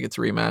Sasha gets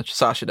a rematch?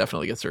 Sasha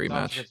definitely gets a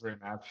rematch. Sasha's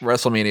rematch.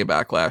 WrestleMania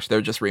Backlash,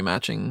 they're just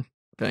rematching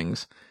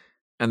things.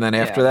 And then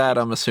after Yeah. that,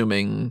 I'm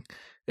assuming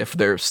if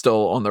they're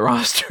still on the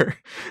roster,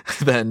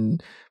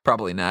 then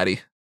probably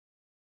Natty.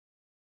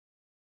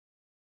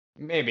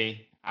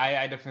 Maybe.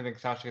 I definitely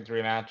think Sasha gets a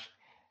rematch.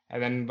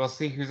 And then we'll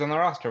see who's on the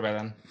roster by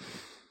then.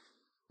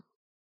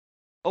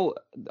 Oh,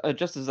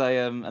 just as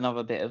a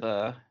another bit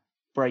of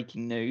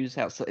breaking news.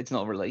 It's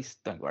not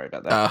released. Don't worry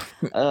about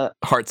that.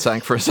 Heart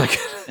sank for a second.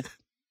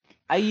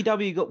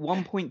 AEW got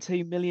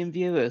 1.2 million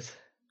viewers.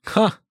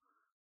 Huh.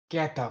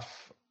 Get the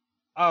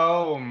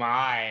oh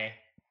my.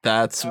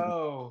 That's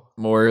Oh.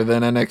 more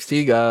than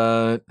NXT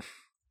got.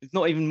 It's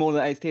not even more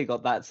than NXT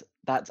got. That's.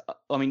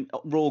 I mean,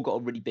 Raw got a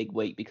really big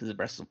week because of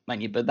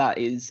WrestleMania, but that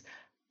is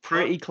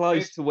pretty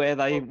close to where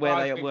they were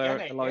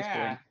at the lowest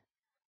point.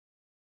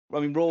 I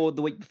mean, Raw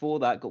the week before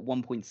that got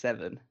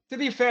 1.7. To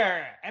be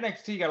fair,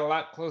 NXT got a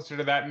lot closer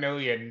to that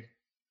million.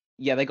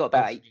 Yeah, they got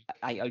about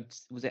 8.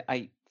 Was it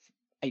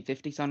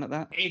 850 something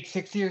like that?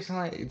 860 or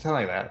something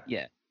like that.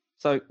 Yeah.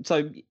 So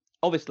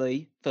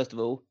obviously, first of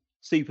all,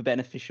 super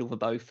beneficial for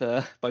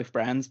both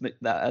brands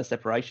that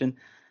separation.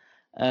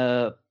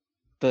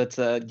 But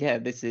yeah,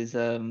 this is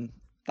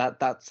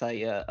that's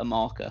a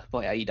marker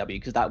by AEW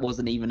because that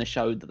wasn't even a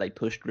show that they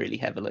pushed really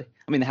heavily.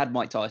 I mean, they had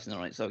Mike Tyson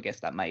on it, so I guess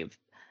that may have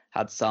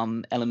had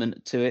some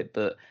element to it,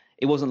 but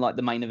it wasn't like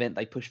the main event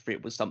they pushed for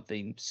it was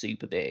something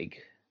super big.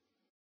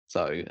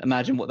 So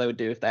imagine what they would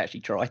do if they actually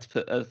tried to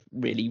put a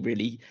really,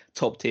 really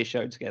top tier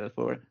show together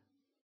for it.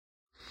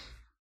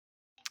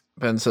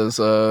 Ben says,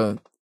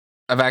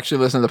 I've actually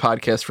listened to the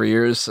podcast for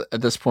years.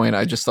 At this point,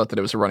 I just thought that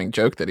it was a running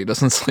joke that he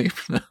doesn't sleep.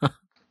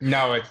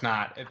 No, it's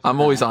not.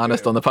 I'm always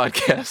honest on the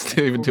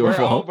podcast, even to a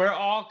fault. We're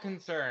all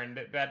concerned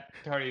that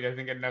Tony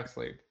doesn't get enough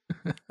sleep.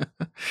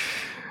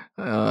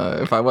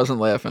 If I wasn't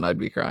laughing, I'd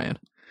be crying.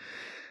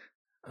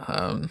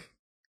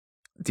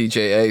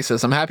 DJA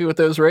says, I'm happy with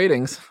those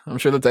ratings. I'm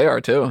sure that they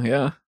are too.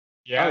 Yeah.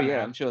 Yeah. Oh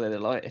yeah, I'm sure they're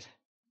delighted.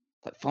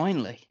 Like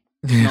finally,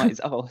 night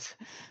is ours.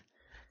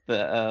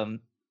 But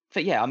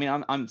yeah, I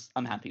mean,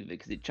 I'm happy with it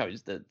because it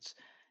shows that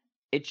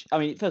I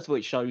mean, first of all,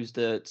 it shows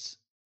that,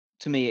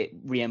 to me, it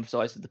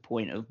re-emphasizes the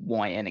point of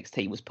why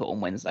NXT was put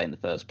on Wednesday in the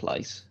first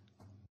place,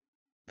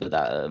 for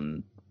that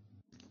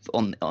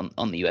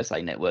on the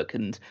USA Network,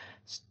 and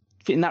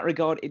in that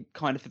regard, it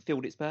kind of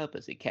fulfilled its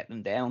purpose. It kept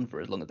them down for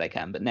as long as they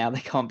can, but now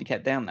they can't be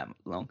kept down that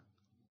long.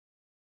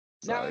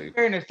 Now, in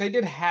fairness, they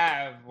did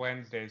have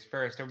Wednesdays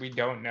first, and we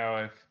don't know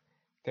if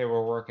they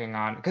were working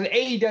on, because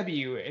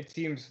AEW, it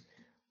seems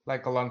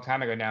like a long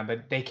time ago now,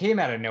 but they came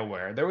out of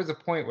nowhere. There was a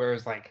point where it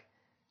was like,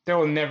 there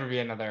will never be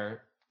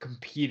another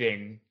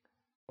competing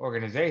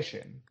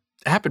organization.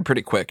 It happened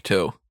pretty quick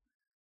too.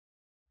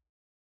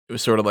 It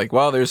was sort of like,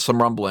 well, there's some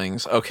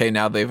rumblings. Okay,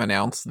 now they've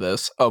announced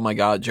this. Oh my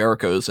God,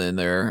 Jericho's in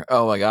there.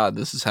 Oh my God,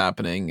 this is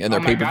happening. And their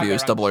pay-per-view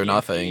is Double or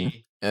Nothing.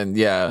 And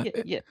yeah.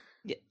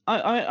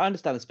 I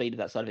understand the speed of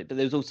that side of it, but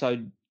there was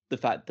also the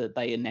fact that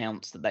they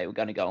announced that they were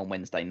going to go on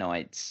Wednesday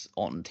nights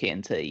on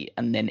TNT,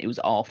 and then it was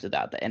after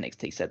that that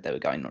NXT said they were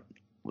going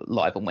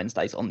live on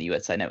Wednesdays on the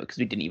USA Network, because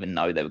we didn't even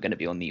know they were going to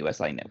be on the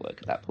USA Network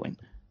at that point.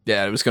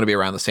 Yeah, it was going to be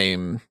around the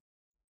same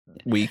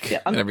week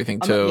and everything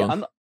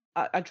too.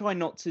 I try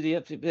not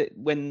to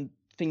when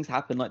things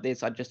happen like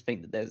this. I just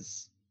think that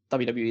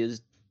WWE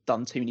has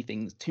done too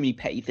many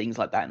petty things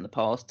like that in the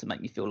past to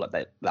make me feel like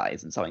that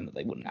isn't something that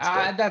they wouldn't do.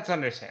 That's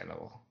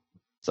understandable.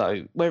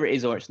 So whether it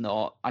is or it's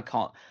not, I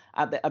can't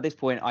at this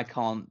point. I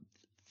can't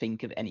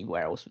think of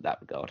anywhere else with that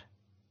regard.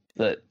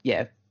 But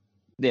yeah,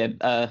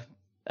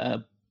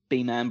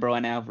 B-Man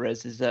Brian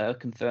Alvarez has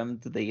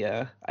confirmed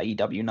the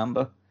AEW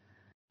number,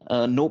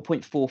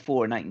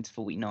 0.44 in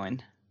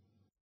 18-49.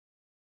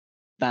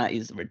 That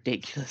is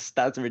ridiculous.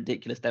 That's a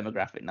ridiculous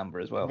demographic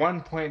number as well.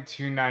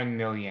 1.29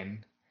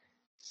 million.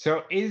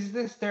 So is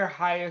this their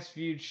highest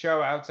viewed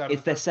show outside?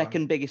 It's their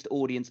second biggest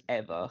audience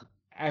ever.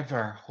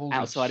 Holy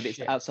outside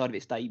shit. of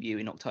its debut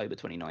in October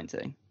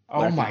 2019.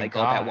 Oh my God. They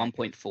got about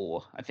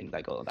 1.4. I think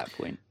they got at that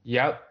point.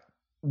 Yep.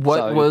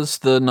 What was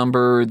the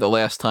number the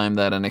last time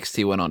that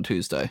NXT went on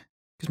Tuesday?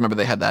 Because remember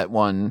they had that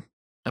one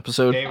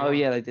episode.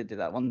 Yeah, they did do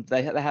that one.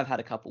 They have had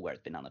a couple where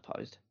it's been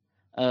unopposed.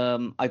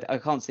 I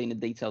can't see any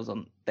details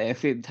on there.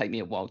 It would take me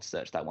a while to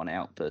search that one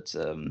out, but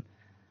I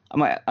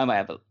might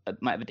have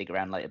a dig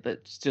around later.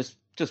 But just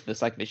for the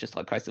sake of it, it's just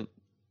like case of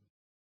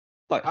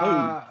like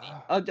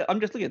I'm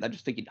just looking at that,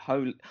 just thinking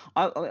holy.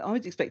 I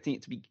was expecting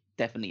it to be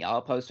definitely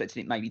up. I was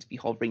expecting it maybe to be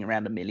hovering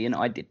around 1 million.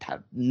 I did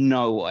have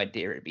no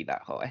idea it'd be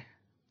that high.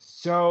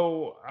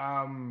 So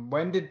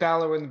when did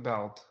Balor win the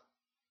belt?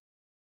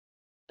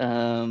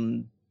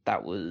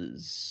 That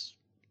was.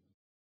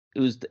 It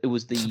was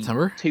the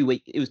September? 2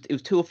 week. It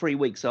was 2 or 3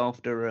 weeks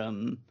after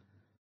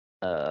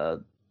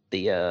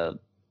the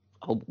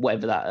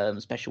whatever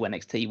that special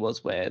NXT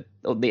was,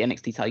 or the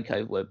NXT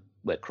takeover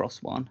where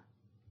Cross won.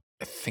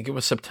 I think it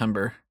was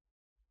September.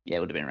 Yeah, it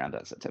would have been around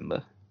that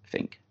September, I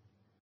think.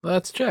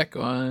 Let's check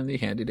on the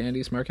handy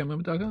dandy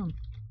smartcatmoment.com.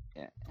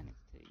 Yeah,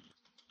 NXT.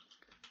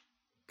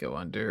 Go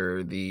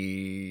under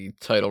the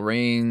title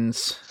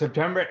reigns.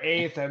 September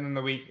 8th, and then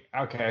the week.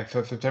 Okay,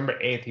 so September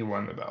 8th, he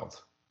won the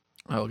belt.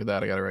 Oh, look at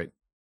that. I got it right.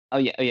 Oh,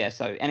 yeah.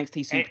 So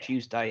NXT Super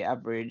Tuesday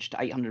averaged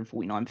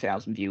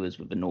 849,000 viewers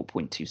with a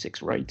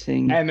 0.26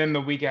 rating. And then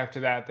the week after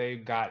that, they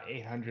got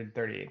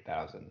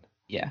 838,000.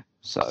 Yeah.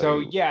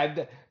 So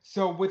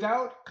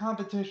without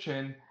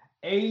competition,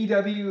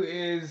 AEW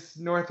is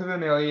north of 1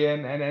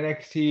 million, and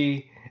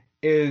NXT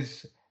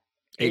is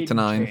 8 to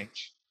 9.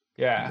 Change.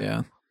 Yeah.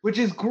 Yeah. Which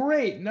is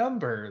great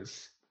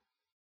numbers.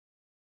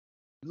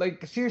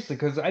 Like, seriously,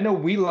 because I know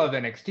we love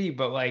NXT,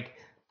 but like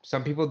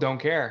some people don't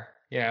care.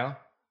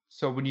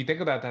 So when you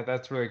think about that,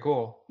 that's really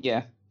cool.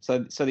 Yeah. So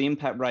the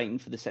impact rating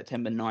for the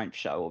September 9th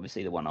show,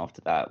 obviously the one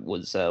after that,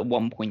 was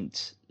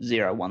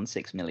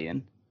 1.016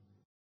 million.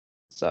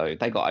 So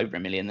they got over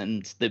 1 million,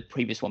 and the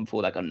previous one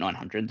before that got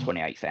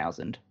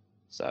 928,000.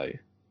 So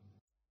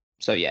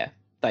yeah,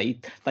 they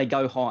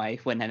go high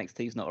when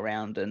NXT's not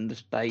around, and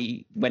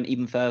they went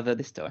even further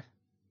this time.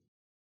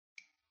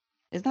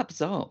 Isn't that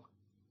bizarre?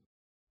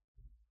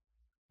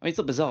 I mean, it's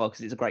not bizarre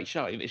because it's a great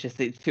show. It's just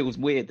it feels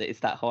weird that it's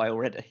that high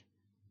already.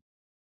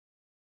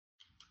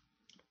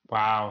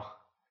 Wow.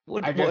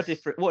 What a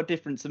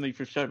difference to move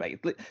for a show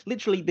makes.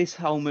 Literally, this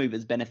whole move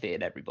has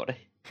benefited everybody.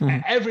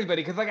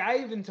 Everybody, because like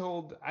I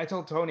told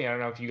Tony, I don't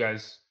know if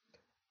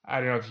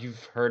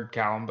you've heard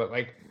Callum, but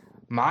like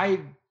my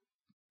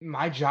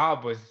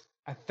job was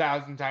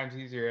 1,000 times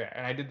easier,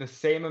 and I did the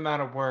same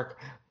amount of work,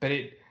 but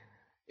it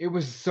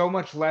was so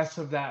much less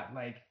of that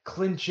like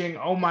clinching.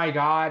 Oh my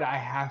God, I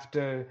have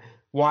to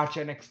watch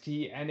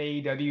NXT and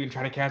AEW and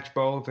try to catch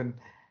both, and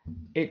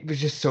it was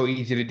just so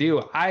easy to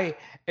do. I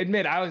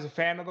admit I was a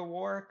fan of the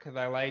war because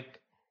I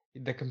like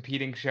the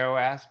competing show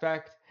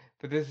aspect,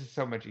 but this is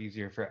so much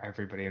easier for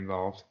everybody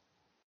involved.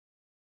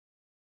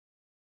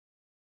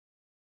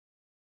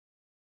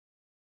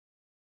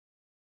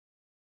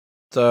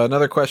 So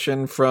another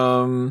question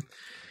from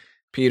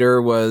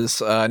Peter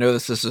was, I know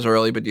this is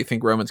early, but do you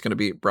think Roman's going to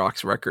beat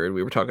Brock's record?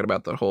 We were talking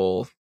about the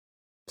whole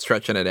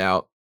stretching it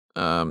out.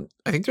 I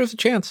think there's a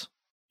chance,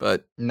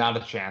 but not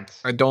a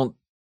chance. I don't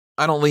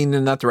lean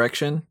in that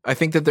direction. I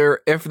think that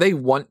if they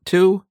want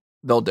to,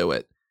 they'll do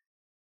it.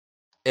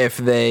 If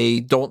they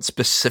don't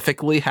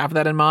specifically have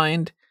that in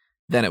mind,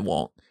 then it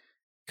won't.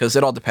 Because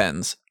it all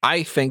depends.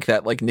 I think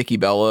that like Nikki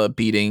Bella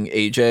beating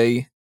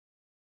AJ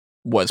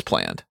was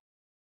planned.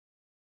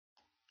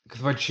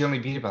 Because she only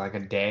beat it by like a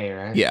day,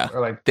 right? Yeah. Or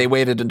like they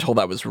waited until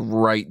that was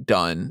right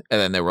done, and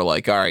then they were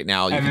like, all right,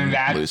 now you can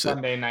lose it.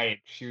 And then that Sunday night,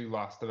 she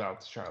lost the belt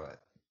to Charlotte.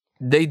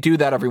 They do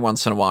that every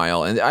once in a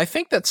while, and I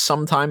think that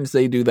sometimes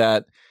they do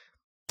that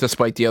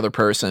despite the other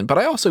person, but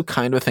I also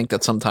kind of think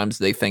that sometimes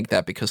they think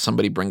that because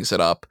somebody brings it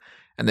up,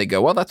 and they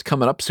go, well, that's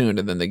coming up soon,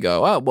 and then they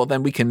go, oh, well,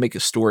 then we can make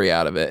a story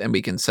out of it, and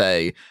we can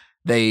say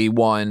they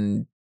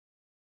won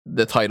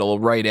the title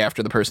right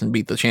after the person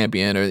beat the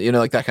champion, or, you know,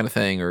 like that kind of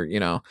thing, or, you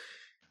know.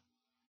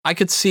 I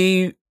could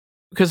see,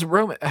 because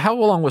Roman, how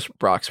long was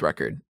Brock's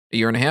record? A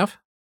year and a half?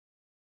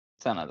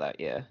 Something like that,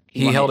 yeah.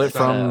 He held it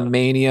from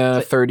Mania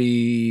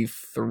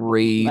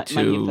 33 to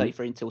Mania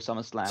 33 until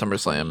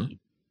SummerSlam.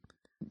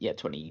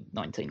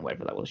 2019,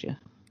 whatever that was, yeah.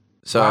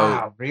 So,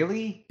 wow,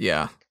 really?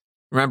 Yeah.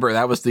 Remember,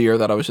 that was the year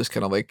that I was just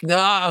kind of like,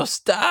 no,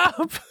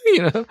 stop,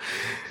 you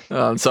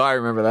know? So I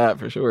remember that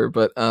for sure.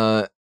 But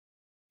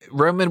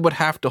Roman would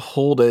have to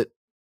hold it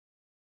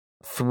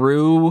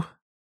through,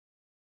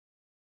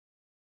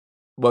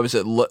 what was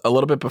it, a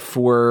little bit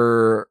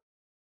before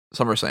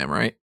SummerSlam,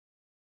 right?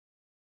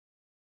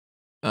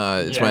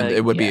 It's when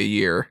it would be a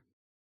year.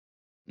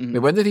 Mm-hmm. Wait,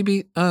 when did he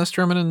beat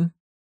Strowman? And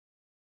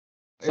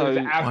so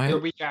it was the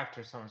week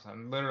after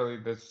SummerSlam, literally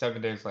the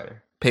 7 days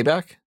later.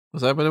 Payback?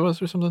 Was that what it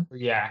was or something?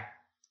 Yeah.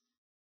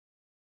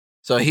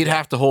 So he'd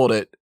have to hold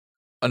it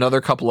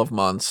another couple of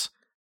months,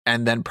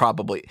 and then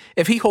probably,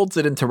 if he holds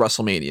it into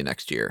WrestleMania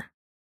next year,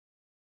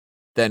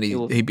 then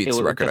he beats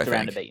the record, I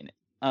think.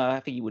 I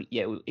think he would,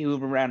 yeah, he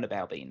would round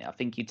about beating it. I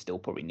think he'd still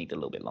probably need a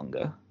little bit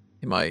longer.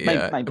 He might,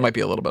 yeah, maybe. It might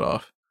be a little bit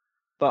off.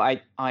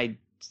 But I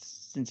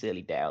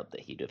sincerely doubt that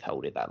he'd have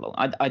held it that long.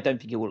 I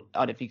don't think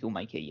he'll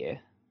make it a year.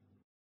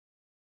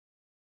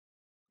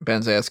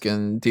 Ben's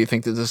asking, do you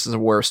think that this is the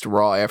worst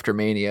Raw after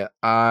Mania?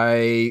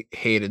 I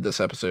hated this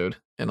episode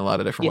in a lot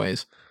of different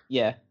ways.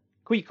 Yeah.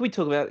 Can we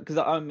talk about it? Because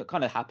I'm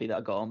kind of happy that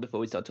I got on before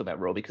we start talking about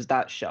Raw, because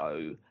that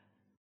show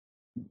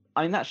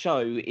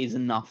is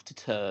enough to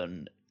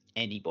turn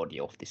anybody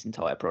off this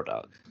entire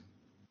product.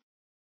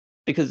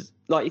 Because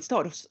like it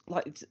started off,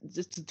 like,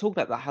 just to talk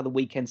about that, how the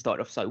weekend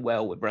started off so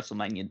well with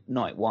WrestleMania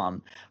Night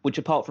 1, which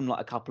apart from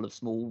like a couple of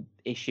small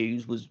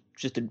issues was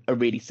just a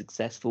really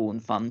successful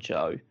and fun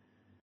show.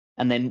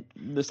 And then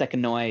the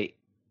second night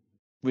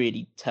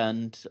really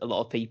turned a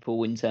lot of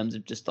people in terms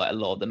of just like a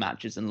lot of the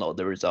matches and a lot of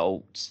the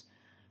results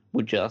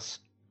were just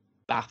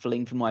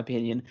baffling, from my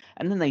opinion.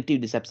 And then they do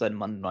this episode of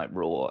Monday Night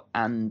Raw,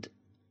 and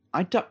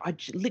I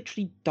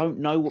literally don't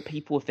know what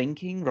people are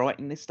thinking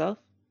writing this stuff.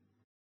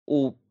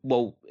 Or,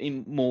 well,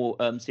 in more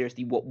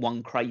seriously, what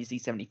one crazy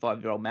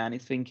 75-year-old man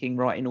is thinking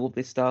writing all of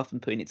this stuff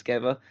and putting it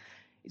together.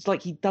 It's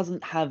like he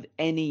doesn't have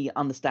any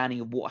understanding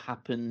of what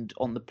happened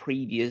on the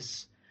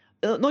previous,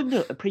 not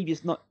even a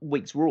previous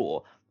week's Raw,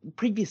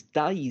 previous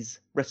day's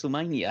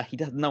WrestleMania. He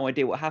has no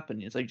idea what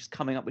happened, so he's just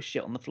coming up with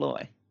shit on the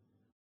fly.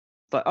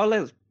 It's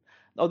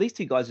like, these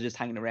two guys are just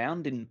hanging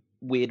around in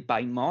weird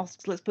Bane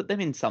masks. Let's put them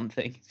in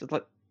something. It's just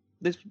like,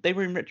 they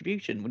were in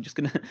Retribution. We're just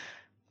going to...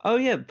 Oh,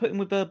 yeah, put him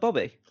with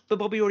Bobby. But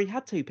Bobby already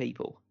had two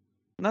people.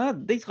 No,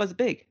 these guys are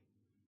big.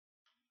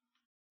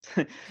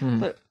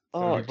 But,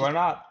 why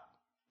not?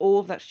 All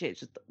of that shit.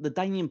 Just the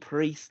Damian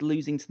Priest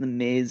losing to The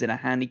Miz in a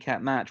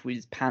handicap match with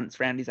his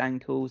pants around his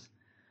ankles.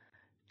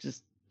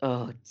 Just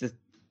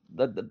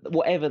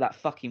whatever that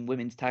fucking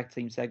women's tag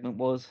team segment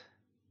was.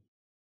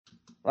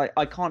 Like,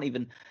 I can't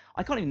even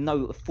know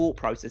what the thought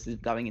process is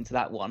going into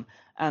that one.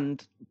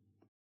 And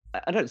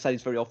I don't say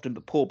this very often,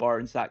 but poor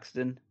Byron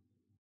Saxton,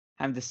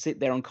 having to sit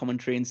there on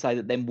commentary and say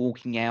that them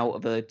walking out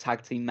of a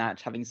tag team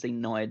match, having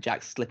seen Nia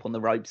Jax slip on the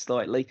rope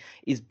slightly,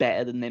 is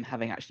better than them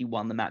having actually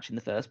won the match in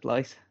the first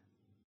place.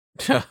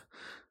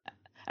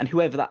 And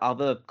whoever that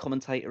other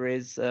commentator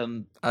is,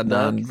 Adnan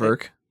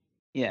Virk.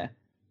 Yeah,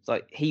 it's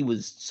like he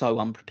was so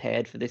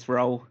unprepared for this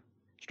role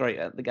straight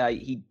out the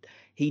gate.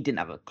 He didn't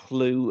have a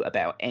clue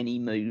about any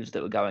moves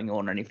that were going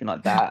on or anything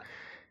like that.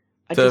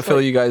 To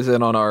fill you guys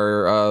in on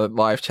our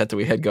live chat that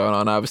we had going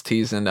on, I was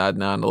teasing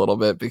Adnan a little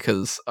bit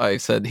because I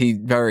said he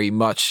very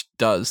much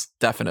does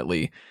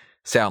definitely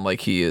sound like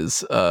he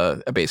is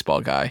a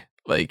baseball guy.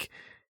 Like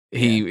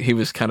he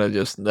was kind of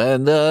just,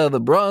 and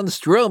the Braun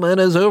Strowman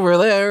is over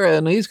there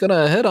and he's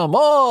gonna hit him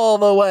all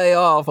the way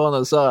off on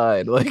the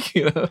side, like,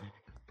 you know.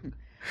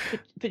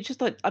 But it's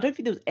just like, I don't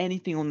think there was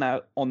anything on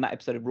that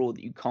episode of Raw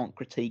that you can't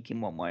critique in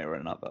one way or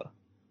another.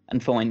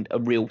 and find a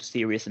real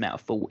serious amount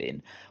of fault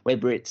in.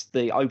 Whether it's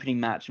the opening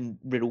match and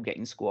Riddle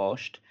getting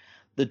squashed,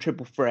 the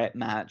triple threat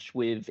match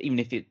with, even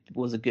if it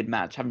was a good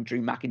match, having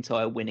Drew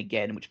McIntyre win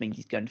again, which means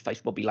he's going to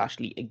face Bobby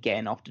Lashley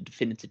again after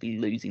definitively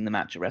losing the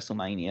match at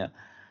WrestleMania,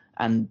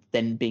 and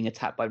then being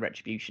attacked by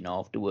Retribution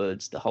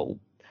afterwards. The whole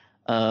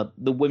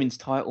the women's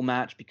title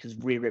match, because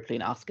Rhea Ripley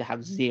and Asuka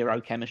have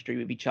zero chemistry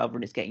with each other,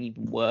 and it's getting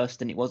even worse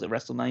than it was at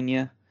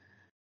WrestleMania.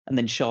 And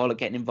then Charlotte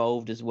getting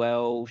involved as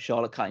well.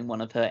 Charlotte cutting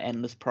one of her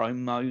endless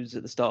promos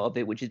at the start of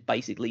it, which is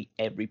basically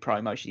every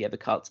promo she ever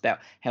cuts about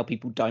how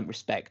people don't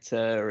respect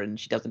her and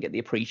she doesn't get the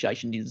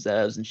appreciation she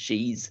deserves, and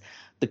she's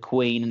the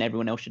queen and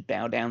everyone else should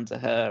bow down to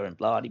her, and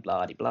blah, blah,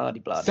 blah, blah,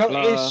 blah.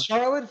 So is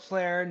Charlotte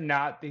Flair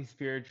not the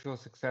spiritual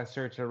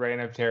successor to Reign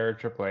of Terror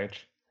Triple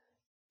H?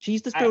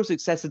 She's the spiritual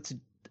successor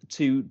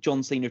to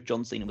John Cena if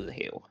John Cena was a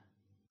heel.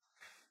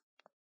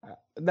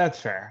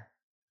 That's fair.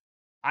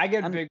 I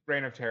get big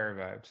Reign of Terror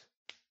vibes.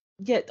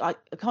 Yeah, I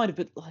kind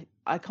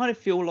of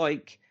feel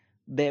like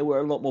there were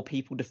a lot more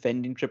people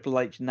defending Triple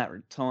H in that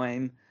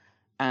time,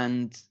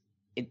 and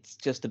it's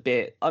just a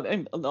bit. I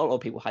mean, a lot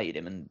of people hated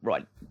him, and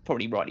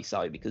probably rightly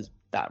so, because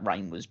that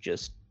reign was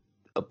just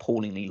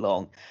appallingly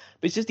long.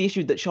 But it's just the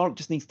issue that Charlotte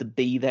just needs to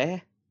be there.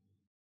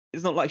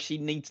 It's not like she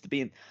needs to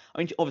be in. I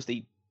mean,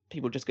 obviously,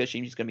 people just go,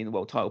 she's going to be in the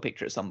world title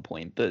picture at some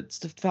point, but it's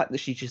the fact that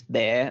she's just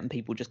there, and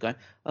people just go,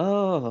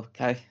 "Oh,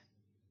 okay."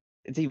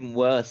 It's even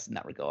worse in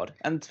that regard.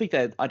 And to be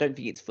fair, I don't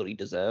think it's fully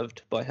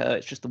deserved by her.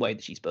 It's just the way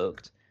that she's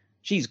booked.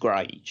 She's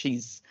great.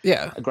 She's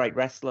a great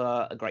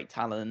wrestler, a great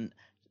talent.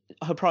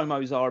 Her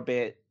promos are a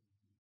bit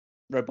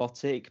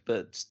robotic,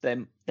 but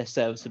they're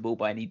serviceable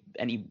by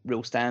any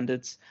real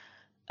standards.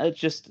 It's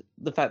just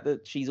the fact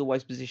that she's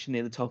always positioned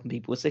near the top and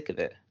people are sick of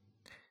it.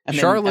 And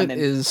Charlotte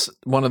is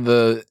one of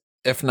the,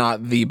 if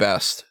not the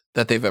best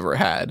that they've ever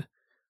had.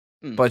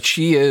 But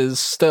she is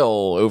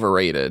still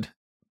overrated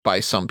by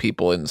some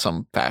people in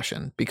some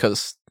fashion,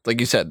 because,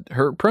 like you said,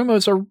 her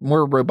promos are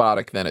more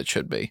robotic than it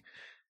should be.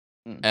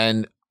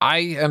 And I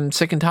am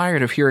sick and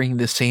tired of hearing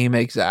the same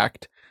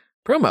exact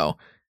promo.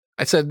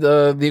 I said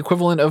the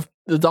equivalent of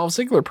the Dolph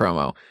Ziggler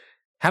promo.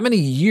 How many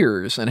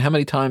years and how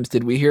many times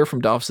did we hear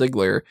from Dolph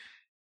Ziggler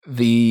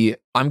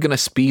I'm going to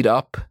speed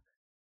up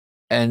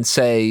and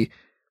say,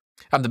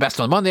 I'm the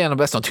best on Monday, I'm the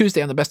best on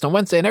Tuesday, I'm the best on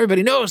Wednesday, and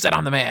everybody knows that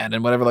I'm the man,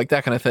 and whatever, like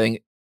that kind of thing.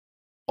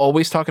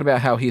 Always talking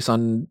about how he's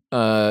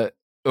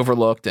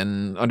overlooked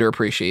and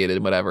underappreciated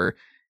and whatever.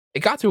 It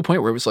got to a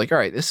point where it was like, all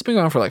right, this has been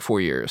going on for like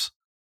 4 years.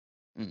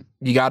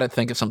 You got to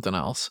think of something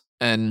else.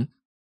 And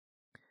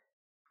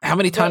how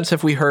many times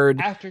have we heard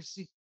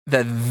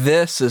that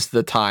this is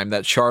the time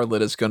that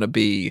Charlotte is going to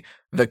be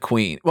the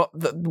queen? Well,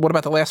 what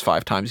about the last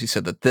 5 times you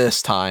said that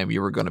this time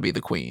you were going to be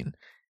the queen?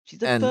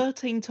 She's a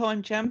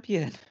 13-time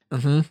champion.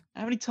 How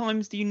many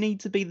times do you need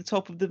to be the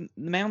top of the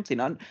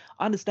mountain? I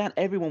understand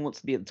everyone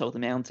wants to be at the top of the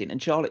mountain,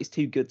 and Charlotte is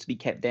too good to be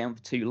kept down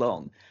for too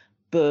long.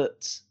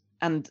 But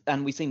and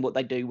we've seen what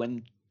they do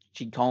when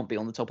she can't be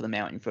on the top of the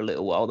mountain for a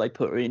little while. They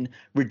put her in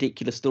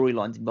ridiculous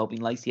storylines involving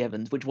Lacey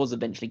Evans, which was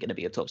eventually going to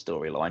be a top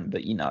storyline.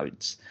 But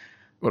it's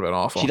would have been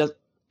awful. She does.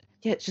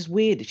 Yeah, it's just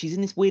weird. She's in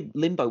this weird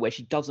limbo where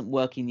she doesn't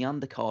work in the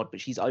undercard, but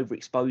she's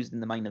overexposed in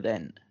the main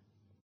event.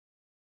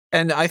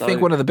 And I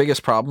think one of the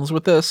biggest problems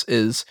with this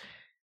is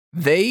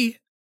they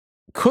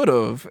could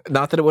have,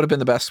 not that it would have been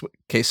the best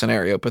case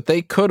scenario, but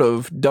they could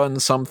have done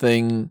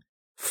something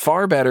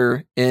far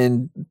better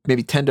in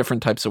maybe 10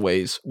 different types of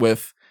ways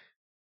with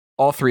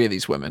all 3 of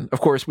these women. Of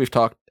course, we've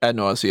talked ad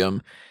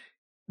nauseum.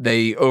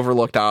 They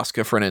overlooked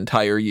Asuka for an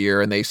entire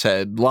year, and they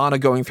said Lana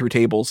going through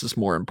tables is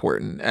more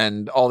important,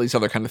 and all these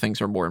other kind of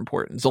things are more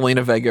important.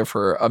 Zelina Vega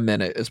for a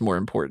minute is more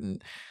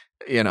important.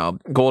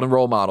 Golden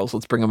role models,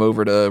 let's bring them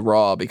over to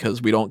Raw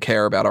because we don't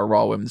care about our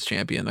Raw Women's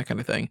Champion, that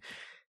kind of thing.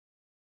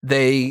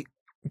 They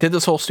did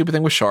this whole stupid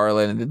thing with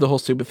Charlotte, and did the whole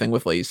stupid thing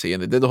with Lacey,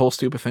 and they did the whole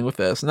stupid thing with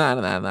this, and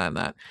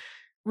that.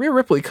 Rhea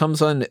Ripley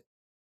comes on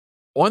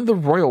the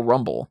Royal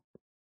Rumble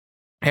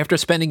after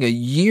spending a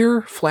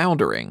year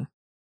floundering,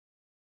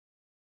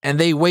 and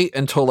they wait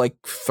until like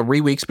 3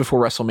 weeks before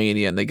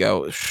WrestleMania, and they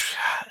go,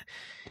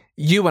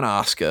 you and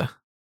Asuka.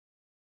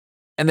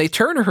 And they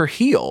turn her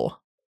heel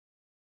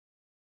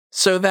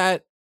so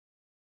that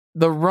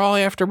the Raw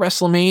after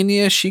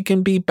WrestleMania, she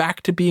can be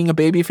back to being a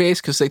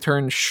babyface because they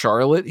turn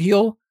Charlotte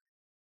heel.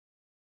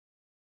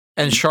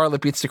 And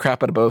Charlotte beats the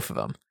crap out of both of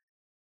them.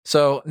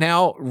 So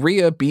now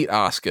Rhea beat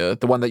Asuka,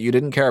 the one that you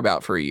didn't care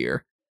about for a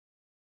year.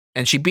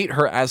 And she beat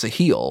her as a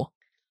heel.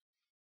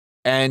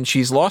 And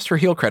she's lost her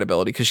heel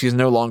credibility because she's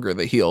no longer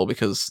the heel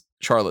because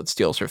Charlotte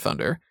steals her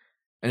thunder.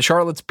 And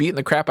Charlotte's beating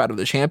the crap out of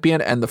the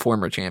champion and the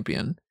former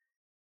champion.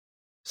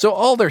 So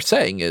all they're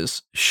saying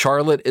is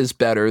Charlotte is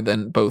better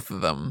than both of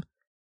them.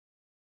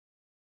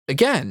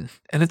 Again.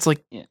 And it's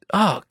like,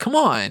 oh, come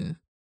on.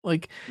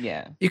 Like,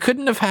 you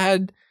couldn't have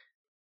had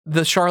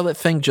the Charlotte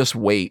thing just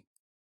wait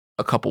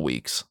a couple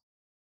weeks.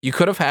 You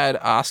could have had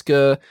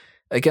Asuka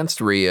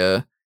against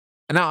Rhea.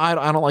 And now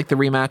I don't like the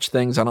rematch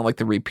things. I don't like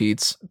the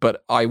repeats,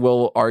 but I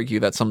will argue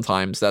that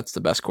sometimes that's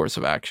the best course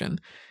of action.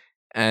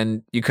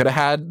 And you could have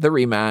had the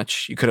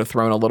rematch. You could have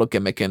thrown a little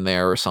gimmick in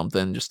there or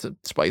something just to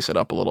spice it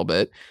up a little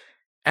bit.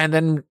 And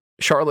then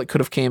Charlotte could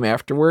have came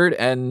afterward.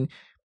 And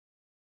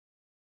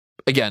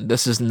again,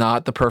 this is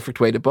not the perfect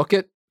way to book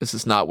it. This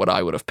is not what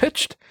I would have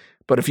pitched.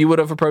 But if you would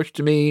have approached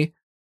me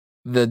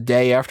the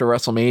day after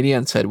WrestleMania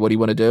and said, what do you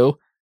want to do?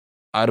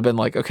 I'd have been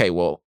like, okay,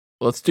 well,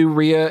 let's do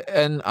Rhea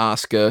and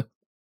Asuka.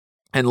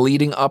 And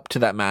leading up to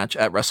that match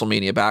at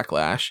WrestleMania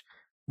Backlash,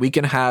 we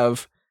can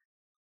have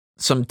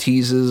some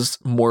teases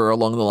more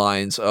along the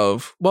lines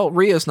of, well,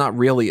 Rhea's not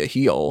really a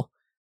heel.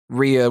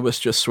 Rhea was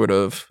just sort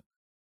of,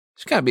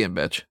 she's kind of being a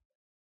bitch.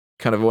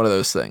 Kind of one of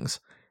those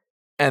things.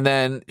 And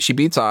then she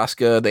beats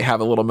Asuka. They have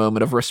a little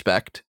moment of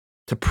respect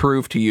to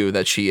prove to you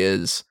that she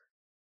is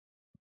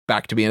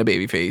back to being a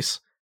babyface.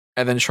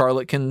 And then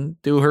Charlotte can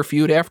do her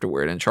feud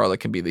afterward, and Charlotte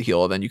can be the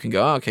heel. And then you can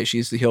go, oh, okay,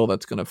 she's the heel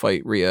that's going to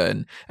fight Rhea.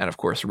 And of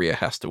course, Rhea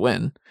has to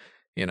win,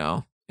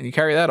 and you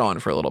carry that on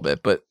for a little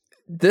bit. But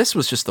this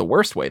was just the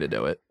worst way to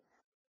do it.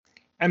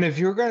 And if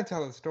you're going to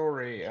tell the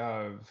story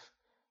of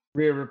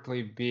Rhea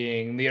Ripley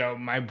being,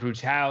 my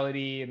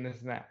brutality and this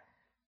and that,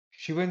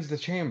 she wins the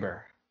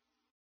chamber.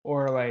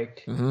 Or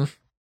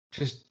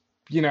just,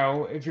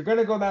 if you're going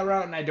to go that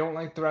route, and I don't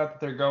like the route that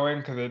they're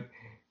going because it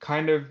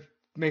kind of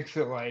makes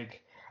it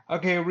like,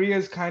 okay,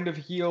 Rhea's kind of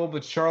heel,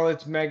 but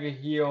Charlotte's mega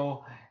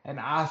heel, and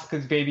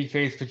Asuka's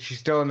babyface, but she's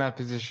still in that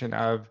position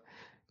of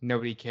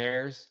nobody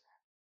cares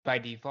by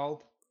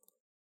default.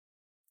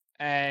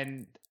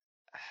 And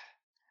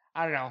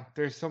I don't know.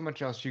 There's so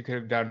much else you could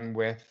have done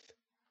with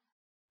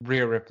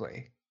Rhea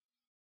Ripley.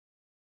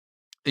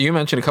 You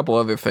mentioned a couple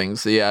other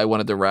things. Yeah, I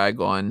wanted to rag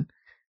on.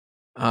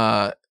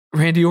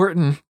 Randy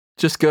Orton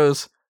just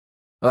goes,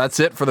 well, that's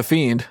it for the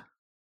Fiend.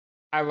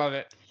 I love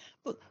it.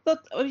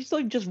 It's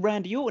not just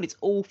Randy Orton. It's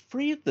all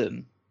three of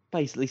them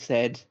basically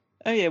said,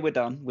 oh yeah, we're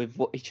done with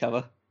each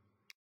other.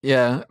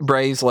 Yeah,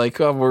 Bray's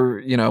like, oh,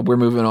 we're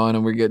moving on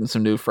and we're getting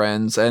some new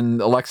friends. And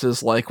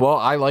Alexa's like, well,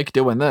 I like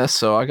doing this,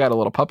 so I got a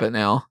little puppet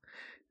now.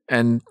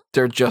 And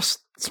they're just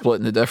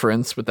splitting the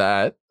difference with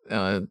that.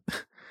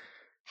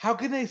 How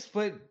can they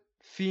split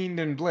Fiend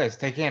and Bliss?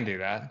 They can't do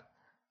that.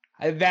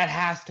 That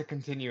has to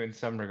continue in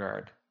some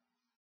regard.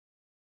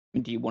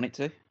 Do you want it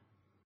to?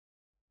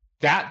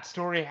 That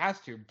story has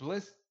to.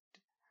 Bliss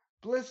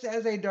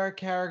as a dark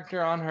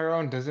character on her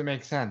own doesn't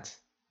make sense.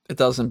 It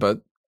doesn't,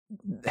 but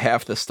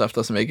half this stuff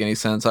doesn't make any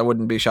sense. I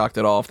wouldn't be shocked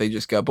at all if they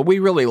just go, but we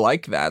really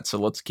like that, so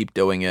let's keep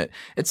doing it.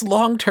 It's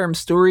long-term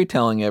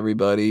storytelling,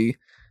 everybody.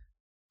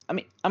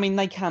 I mean,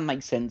 they can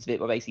make sense of it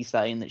by basically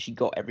saying that she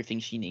got everything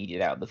she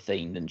needed out of the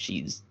Fiend, and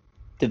she's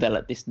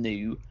developed this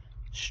new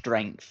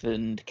strength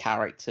and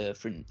character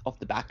from off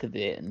the back of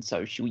it, and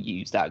so she'll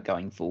use that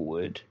going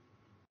forward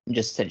and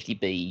just essentially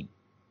be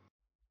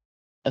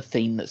a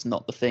Fiend that's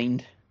not the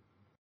Fiend.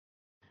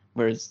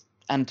 Whereas,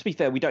 and to be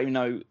fair, we don't even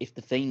know if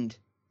the Fiend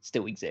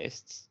still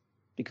exists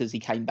because he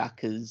came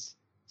back as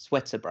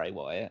Sweater Bray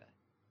Wyatt,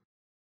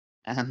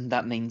 and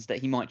that means that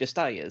he might just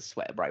stay as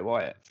Sweater Bray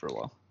Wyatt for a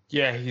while.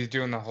 Yeah, he's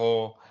doing the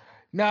whole,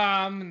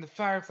 I'm in the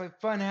Firefly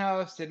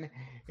Funhouse and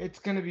it's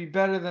going to be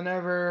better than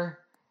ever.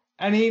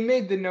 And he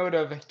made the note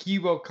of he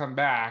will come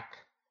back,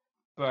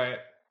 but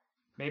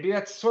maybe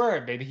that's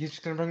Swerve. Maybe he's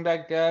just going to bring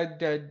back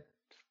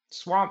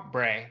Swamp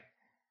Bray.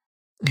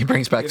 He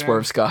brings back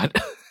Swerve Scott.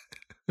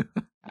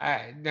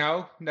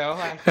 No,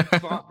 I think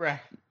Swamp Bray.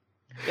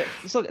 Yeah,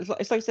 it's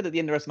like I said at the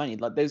end of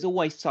WrestleMania, like there's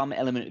always some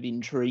element of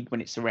intrigue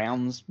when it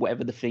surrounds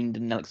whatever the Fiend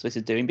and Alex Bliss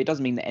are doing, but it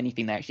doesn't mean that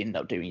anything they actually end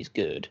up doing is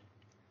good.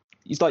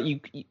 It's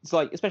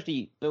like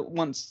especially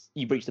once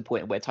you reach the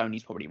point where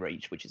Tony's probably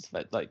reached, which is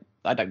like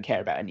I don't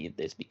care about any of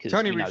this because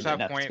Tony reached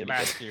that point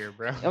last year,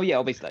 bro. Oh yeah,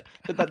 obviously,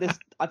 but this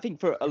I think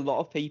for a lot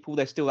of people,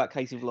 there's still that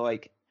case of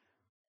like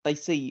they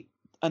see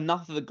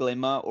enough of a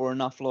glimmer or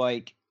enough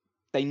like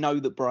they know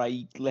that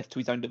Bray left to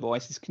his own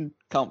devices can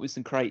come up with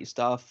some creative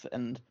stuff,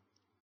 and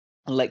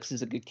Alex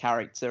is a good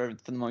character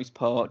for the most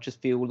part.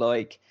 Just feel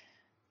like,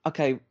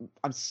 okay,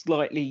 I just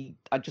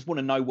want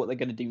to know what they're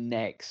going to do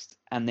next,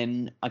 and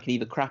then I can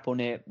either crap on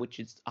it, which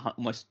is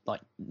almost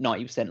like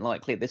 90%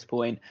 likely at this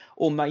point,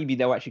 or maybe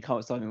they'll actually come up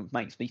with something that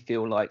makes me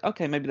feel like,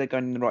 okay, maybe they're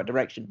going in the right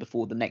direction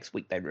before the next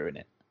week they ruin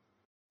it.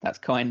 That's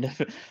kind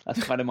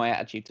of my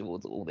attitude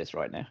towards all this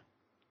right now.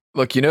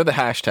 Look, the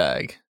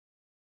hashtag,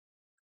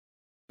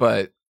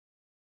 but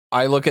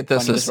I look at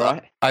this as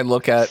right. I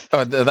look at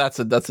that's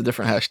a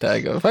different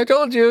hashtag. If I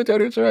told you,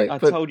 Tony was right. I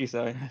told you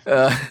so.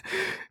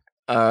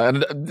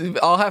 And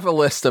I'll have a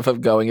list of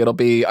them going. It'll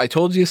be, I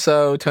told you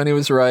so, Tony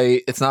was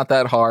right, it's not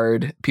that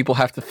hard, people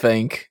have to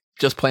think,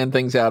 just plan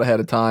things out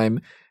ahead of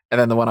time, and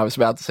then the one I was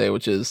about to say,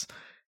 which is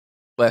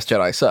Last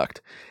Jedi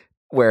sucked,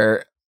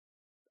 where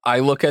I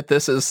look at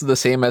this as the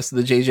same as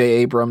the J.J.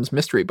 Abrams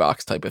mystery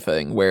box type of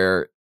thing,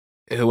 where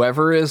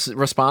whoever is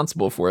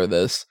responsible for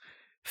this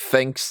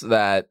thinks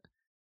that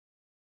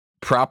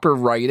proper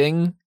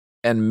writing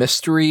and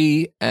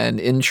mystery and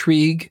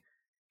intrigue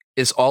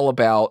is all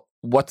about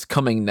what's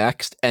coming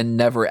next and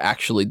never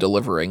actually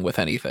delivering with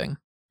anything.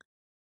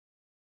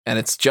 And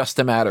it's just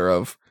a matter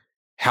of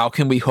how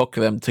can we hook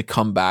them to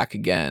come back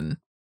again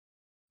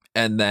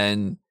And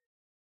then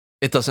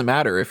it doesn't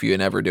matter if you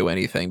never do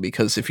anything,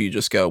 because if you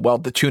just go, well,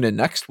 tune in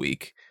next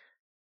week.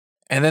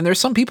 And then there's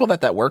some people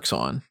that works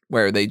on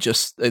where they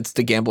just, it's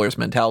the gambler's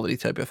mentality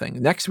type of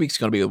thing. Next week's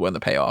going to be when the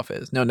payoff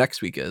is. No,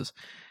 next week is.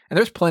 And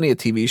there's plenty of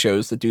TV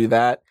shows that do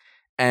that.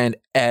 And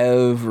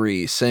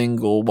every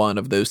single one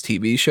of those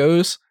TV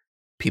shows,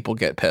 people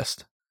get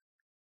pissed.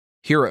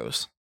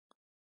 Heroes.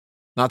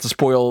 Not to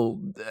spoil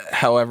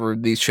however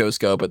these shows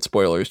go, but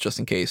spoilers just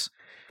in case.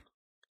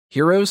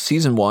 Heroes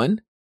season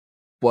 1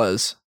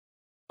 was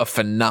a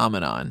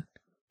phenomenon,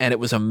 and it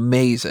was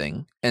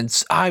amazing.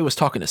 And I was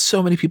talking to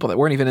so many people that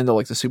weren't even into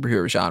like the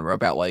superhero genre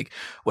about like,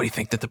 what do you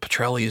think that the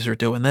Petrellis are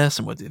doing this,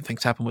 and what do you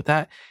think's happened with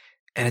that?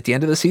 And at the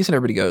end of the season,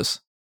 everybody goes,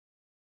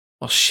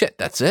 well, shit,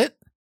 that's it.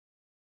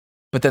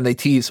 But then they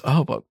tease,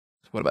 oh, but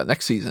what about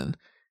next season?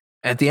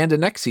 At the end of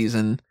next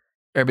season,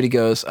 everybody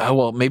goes, oh,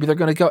 well, maybe they're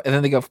going to go. And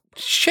then they go,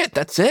 shit,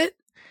 that's it.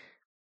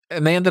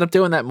 And they ended up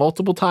doing that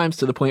multiple times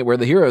to the point where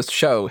the Heroes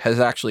show has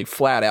actually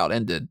flat out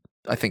ended,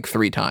 I think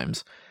 3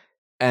 times.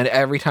 And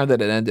every time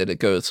that it ended, it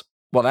goes,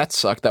 well, that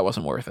sucked. That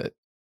wasn't worth it.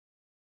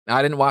 Now,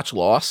 I didn't watch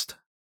Lost,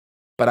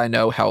 but I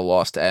know how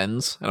Lost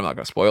ends. And I'm not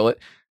going to spoil it.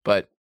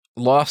 But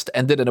Lost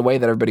ended in a way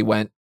that everybody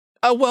went,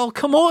 oh, well,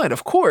 come on.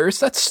 Of course.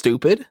 That's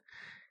stupid.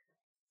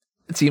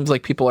 It seems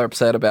like people are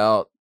upset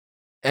about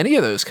any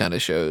of those kind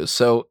of shows.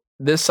 So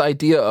this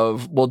idea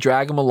of we'll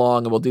drag them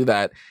along and we'll do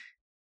that.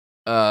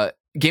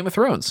 Game of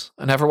Thrones.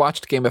 I never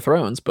watched Game of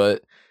Thrones,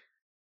 but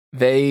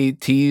they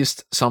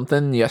teased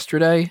something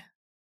yesterday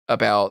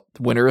about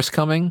winter is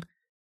coming.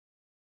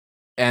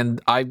 And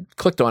I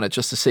clicked on it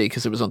just to see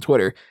because it was on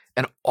Twitter.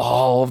 And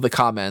all of the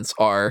comments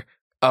are,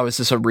 oh, is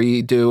this a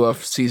redo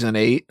of season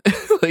 8?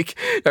 Like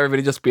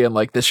everybody just being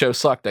like, this show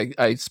sucked.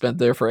 I spent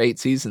there for 8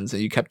 seasons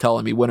and you kept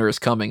telling me winter is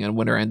coming, and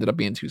winter ended up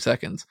being 2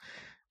 seconds.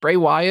 Bray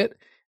Wyatt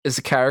is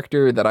a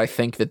character that I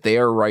think that they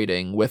are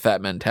writing with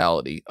that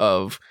mentality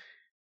of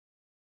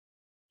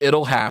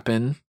it'll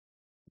happen,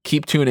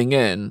 keep tuning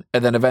in,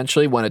 and then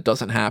eventually when it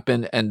doesn't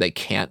happen and they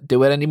can't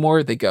do it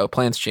anymore, they go,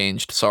 plans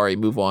changed, sorry,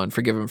 move on,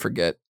 forgive and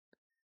forget.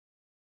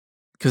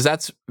 Because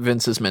that's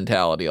Vince's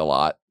mentality a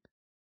lot.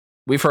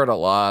 We've heard a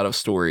lot of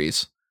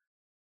stories,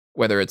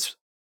 whether it's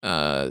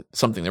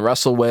something to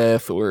wrestle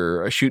with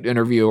or a shoot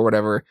interview or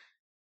whatever.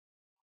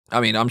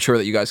 I mean, I'm sure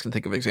that you guys can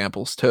think of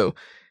examples too.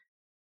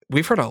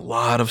 We've heard a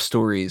lot of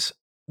stories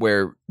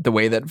where the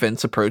way that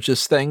Vince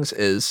approaches things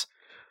is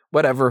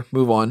whatever,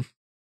 move on.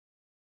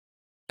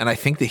 And I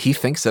think that he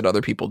thinks that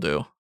other people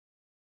do.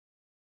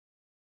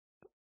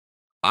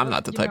 I'm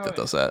not the type that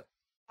does that.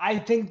 I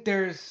think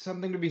there's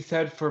something to be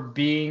said for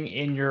being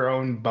in your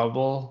own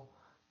bubble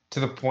to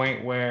the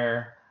point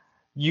where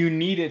you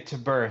need it to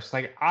burst.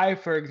 Like I,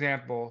 for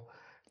example,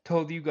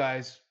 told you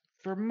guys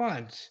for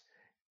months,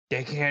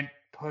 they can't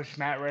push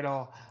Matt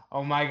Riddle.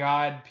 Oh my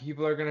God,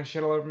 people are going to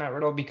shit all over Matt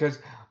Riddle, because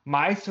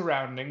my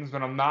surroundings,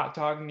 when I'm not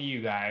talking to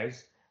you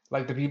guys,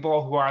 like the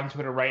people who are on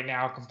Twitter right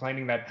now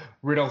complaining that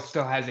Riddle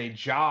still has a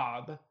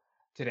job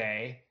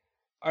today,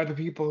 are the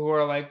people who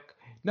are like,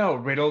 no,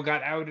 Riddle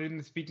got outed in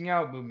the speaking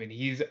out movement.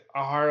 He's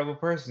a horrible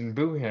person.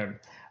 Boo him.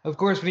 Of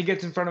course, when he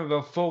gets in front of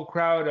a full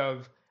crowd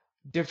of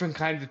different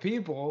kinds of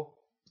people,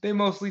 they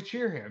mostly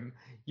cheer him.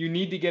 You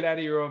need to get out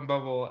of your own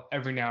bubble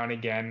every now and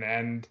again,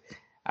 and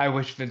I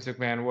wish Vince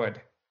McMahon would.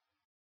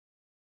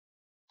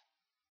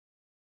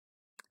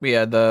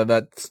 Yeah,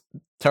 that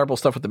terrible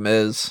stuff with The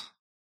Miz.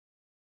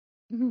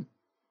 Mm-hmm.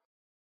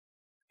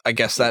 I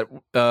guess that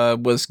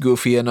was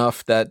goofy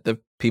enough that the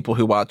people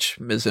who watch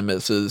Miz and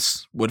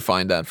Mrs. would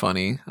find that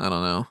funny. I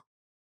don't know.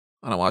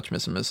 I don't watch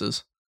Miz and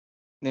Mrs.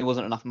 There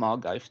wasn't enough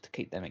Margot to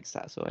keep them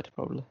satisfied,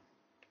 probably.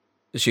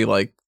 Is she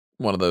like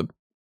one of the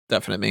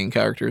definite main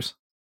characters?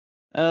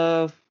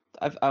 I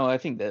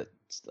think that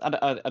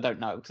I don't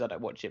know because I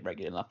don't watch it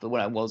regularly enough. But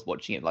when I was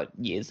watching it like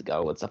years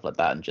ago and stuff like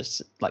that, and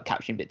just like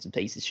capturing bits and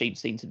pieces, she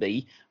seemed to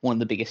be one of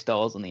the biggest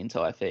stars on the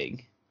entire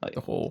thing. Like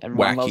the whole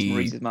everyone loves wacky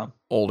Maurice's mum.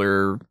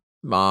 Older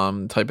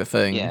mom type of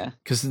thing. Yeah,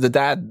 because the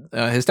dad,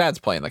 his dad's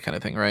playing that kind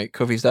of thing, right?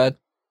 Kofi's dad.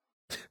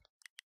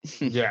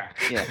 Yeah.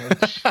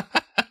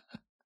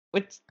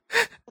 Which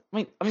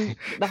I mean,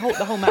 the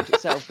whole match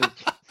itself is.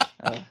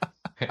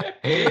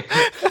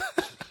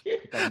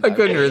 I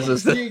couldn't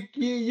resist it.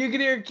 You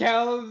can hear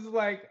Callum's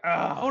like,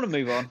 I want to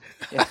move on.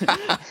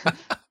 Yeah.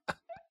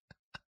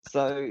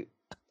 So,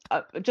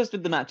 just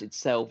with the match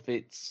itself,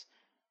 it's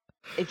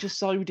just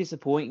so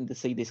disappointing to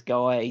see this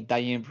guy,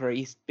 Damian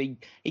Priest.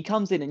 He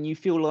comes in and you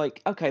feel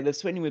like, okay, they're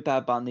sweating with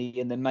Bad Bunny,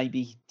 and then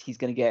maybe he's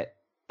going to get.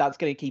 That's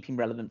going to keep him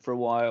relevant for a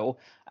while,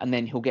 and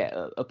then he'll get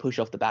a push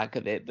off the back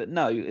of it. But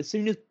no, as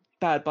soon as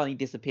Bad Bunny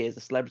disappears,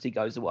 the celebrity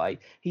goes away,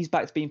 he's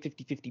back to being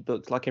 50-50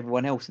 booked like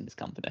everyone else in this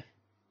company.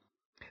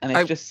 And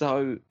it's just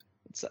so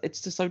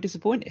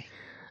disappointing.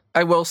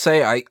 I will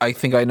say, I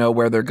think I know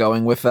where they're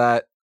going with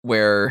that,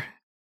 where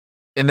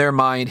in their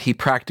mind, he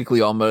practically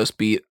almost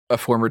beat a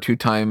former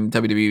 2-time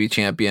WWE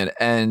champion,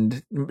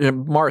 and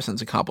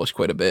Morrison's accomplished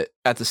quite a bit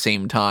at the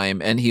same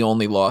time, and he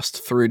only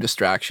lost through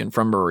distraction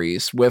from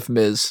Maurice, with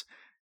Miz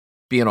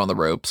being on the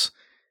ropes.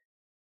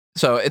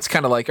 So it's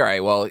kind of like, all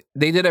right, well,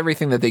 they did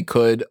everything that they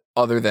could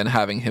other than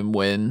having him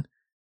win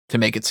to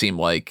make it seem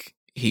like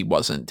he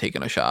wasn't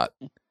taking a shot.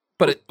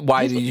 But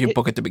why did you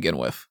book it to begin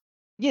with?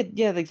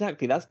 Yeah,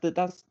 exactly. That's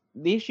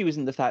the issue.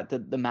 Isn't the fact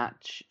that the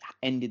match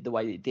ended the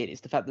way it did.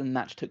 It's the fact that the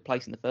match took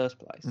place in the first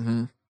place.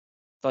 Mm-hmm.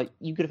 Like,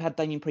 you could have had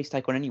Damian Priest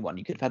take on anyone.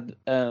 You could have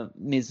had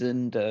Miz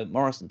and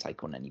Morrison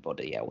take on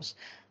anybody else.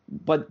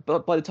 But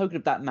by the token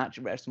of that match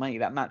at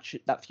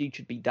WrestleMania, that feud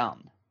should be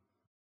done.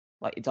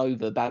 Like, it's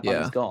over. Bad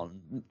Bunny's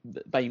gone.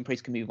 Damian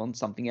Priest can move on to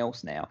something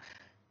else now.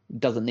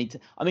 Doesn't need to.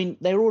 I mean,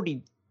 they're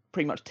already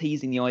pretty much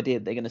teasing the idea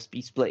that they're going to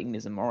be splitting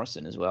Miz and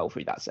Morrison as well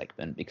through that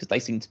segment, because they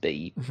seem to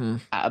be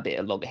at a bit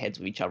of loggerheads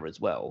with each other as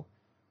well.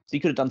 So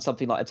you could have done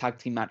something like a tag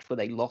team match where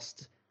they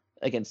lost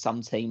against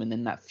some team, and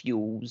then that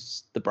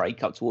fuels the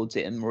breakup towards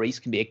it, and Maurice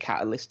can be a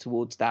catalyst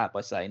towards that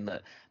by saying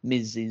that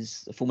Miz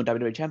is a former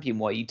WWE champion,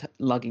 why are you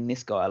lugging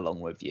this guy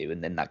along with you?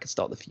 And then that could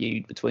start the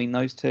feud between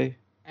those two.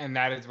 And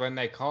that is when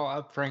they call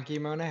up Frankie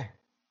Monet.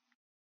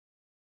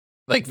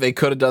 Like, they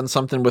could have done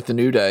something with the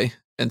New Day.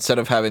 Instead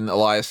of having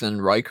Elias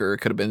and Riker, it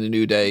could have been the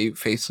New Day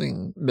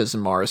facing Miz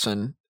and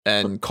Morrison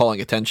and calling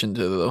attention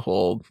to the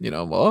whole, you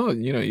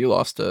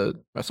lost at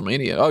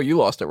WrestleMania. Oh, you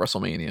lost at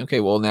WrestleMania.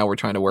 Okay, well, now we're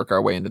trying to work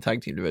our way into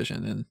tag team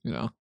division, and,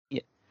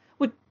 Yeah.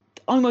 Well,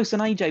 Almost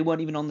and AJ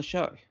weren't even on the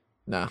show.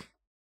 No.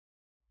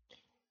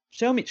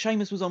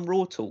 Sheamus was on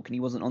Raw Talk, and he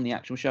wasn't on the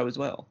actual show as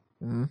well.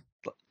 Mm-hmm.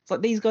 It's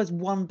like, these guys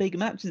won big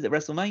matches at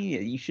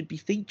WrestleMania. You should be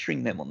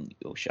featuring them on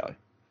your show.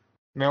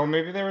 Well,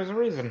 maybe there was a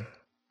reason.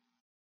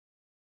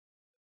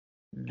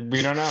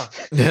 We don't know.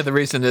 Yeah, the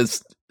reason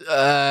is we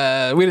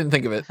didn't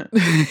think of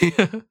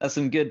it. That's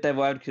some good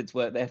devil advocates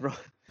work there, bro.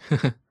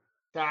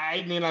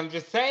 I mean, I'm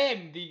just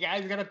saying, you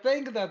guys gotta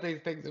think about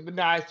these things. But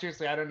no,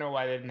 seriously, I don't know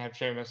why they didn't have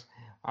Sheamus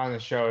on the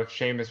show if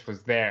Sheamus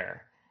was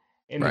there.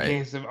 In the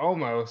case of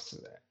Omos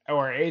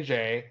or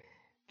AJ,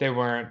 they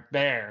weren't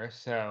there,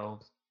 so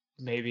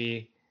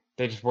maybe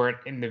they just weren't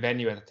in the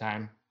venue at the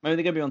time. Maybe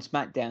they're going to be on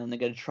SmackDown and they're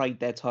going to trade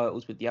their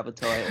titles with the other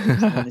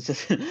titles. And it's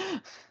just...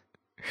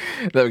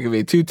 That could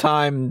be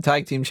 2-time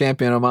tag team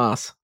champion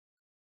Omos.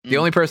 The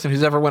only person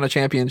who's ever won a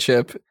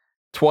championship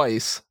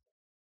twice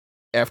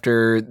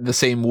after the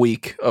same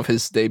week of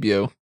his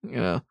debut,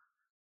 Yeah.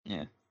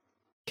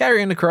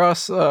 Karrion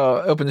Kross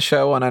opened the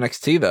show on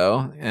NXT,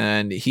 though,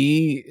 and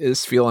he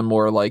is feeling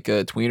more like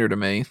a tweener to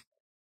me,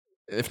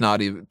 if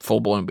not even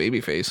full-blown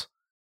babyface.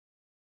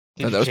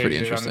 That was pretty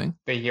interesting.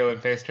 The heel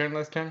and face turn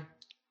list, Tim?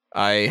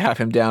 I have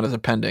him down as a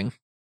pending.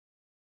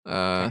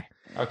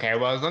 Okay,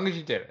 well, as long as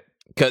you did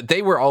it.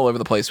 They were all over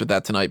the place with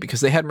that tonight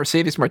because they had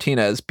Mercedes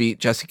Martinez beat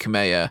Jessi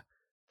Kamea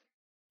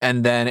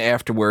and then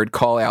afterward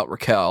call out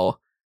Raquel,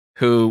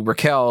 who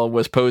Raquel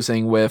was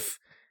posing with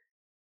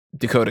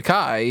Dakota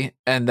Kai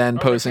and then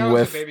posing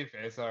with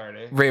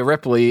Rhea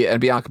Ripley and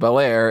Bianca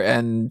Belair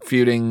and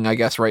feuding, I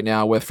guess, right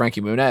now with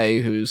Frankie Monet,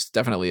 who's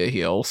definitely a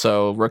heel.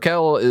 So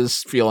Raquel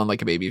is feeling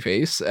like a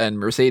babyface and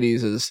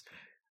Mercedes is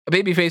a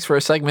babyface for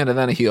a segment and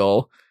then a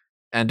heel.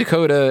 And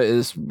Dakota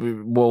is,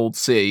 we'll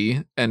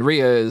see, and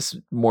Rhea is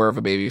more of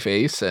a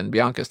babyface, and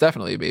Bianca's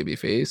definitely a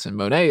babyface, and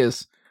Monet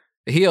is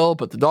a heel,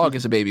 but the dog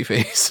is a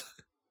babyface.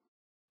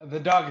 The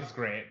dog is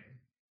great.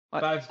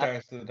 5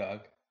 stars to the dog.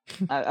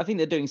 I think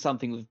they're doing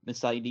something with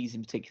Mercedes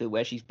in particular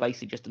where she's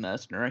basically just a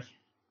mercenary.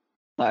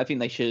 I think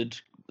they should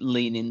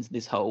lean into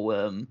this whole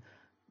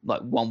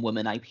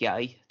one-woman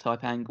APA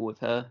type angle with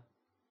her.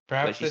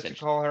 Perhaps they should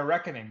call her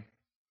Reckoning.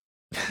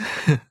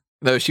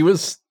 No, she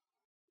was...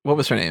 What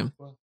was her name?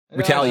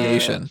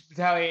 Retaliation.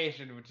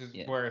 Retaliation, which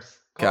is worse.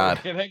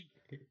 God.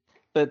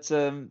 But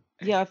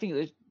I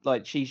think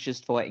that, she's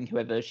just fighting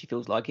whoever she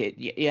feels like it.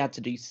 You had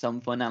to do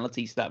some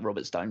finality to that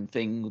Robert Stone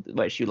thing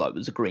where she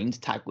was agreeing to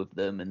tag with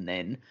them and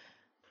then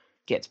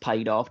gets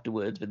paid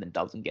afterwards, but then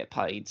doesn't get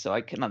paid. So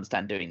I can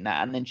understand doing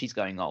that. And then she's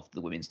going after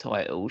the women's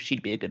title.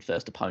 She'd be a good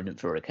first opponent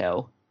for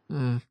Raquel.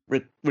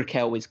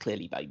 Raquel is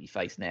clearly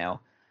babyface now.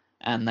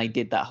 And they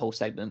did that whole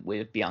segment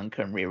with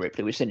Bianca and Rhea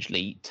Ripley, which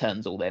essentially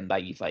turns all them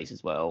babyface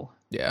as well.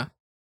 Yeah.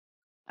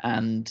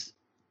 And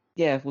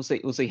we'll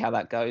see how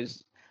that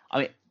goes. I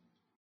mean,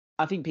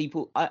 I think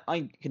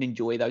I can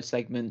enjoy those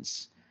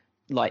segments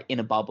in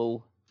a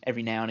bubble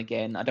every now and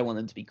again. I don't want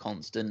them to be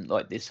constant,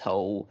 like this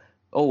whole,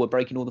 we're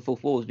breaking all the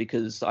fourth walls,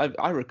 because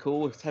I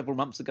recall several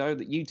months ago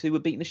that you two were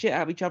beating the shit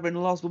out of each other in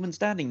the last women's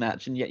standing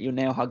match, and yet you're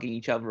now hugging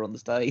each other on the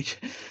stage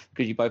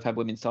because you both have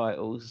women's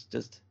titles.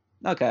 Just,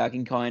 okay, I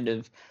can kind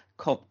of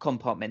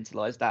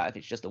compartmentalize that if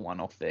it's just a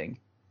one-off thing.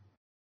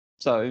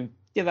 So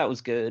that was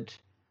good.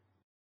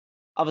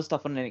 Other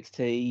stuff on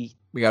NXT.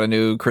 We got a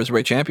new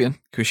Cruiserweight champion.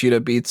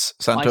 Kushida beats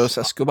Santos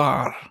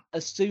Escobar.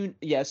 As soon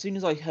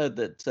as I heard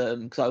that,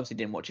 because I obviously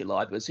didn't watch it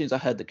live, but as soon as I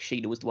heard that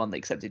Kushida was the one that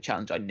accepted the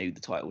challenge, I knew the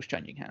title was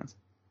changing hands.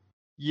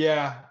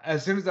 Yeah,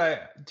 as soon as I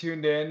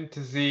tuned in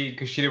to see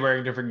Kushida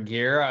wearing different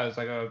gear, I was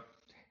like, oh,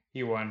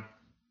 he won.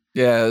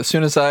 Yeah, as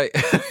soon as I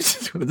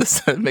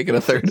make it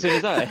a third. As soon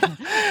as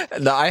I.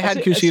 No, I had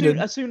Kushida.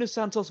 As soon as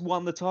Santos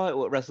won the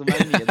title at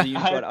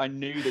WrestleMania, I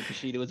knew that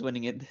Kushida was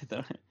winning it.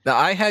 Now,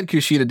 I had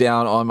Kushida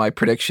down on my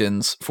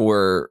predictions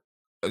for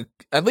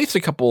at least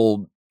a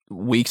couple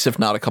weeks, if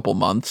not a couple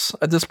months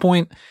at this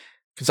point,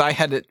 because I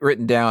had it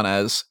written down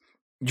as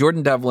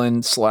Jordan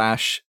Devlin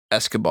 /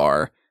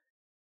 Escobar,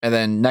 and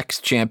then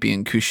next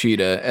champion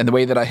Kushida. And the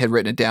way that I had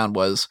written it down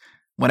was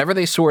whenever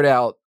they sort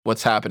out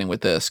what's happening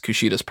with this,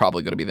 Kushida's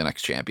probably going to be the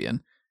next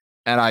champion.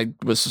 And I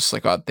was just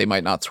like, oh, they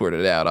might not sort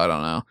it out. I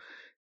don't know.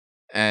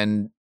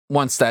 And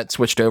once that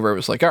switched over, it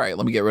was like, all right,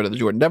 let me get rid of the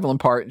Jordan Devlin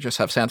part and just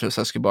have Santos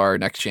Escobar,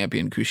 next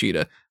champion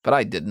Kushida. But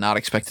I did not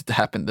expect it to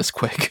happen this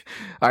quick.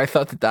 I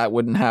thought that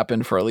wouldn't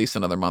happen for at least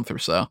another month or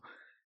so.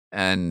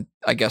 And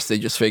I guess they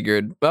just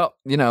figured, well,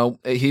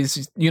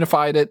 he's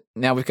unified it.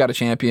 Now we've got a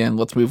champion.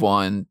 Let's move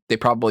on. They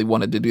probably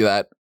wanted to do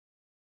that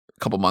a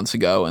couple months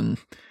ago and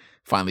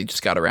finally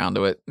just got around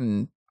to it.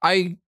 And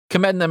I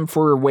commend them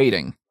for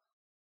waiting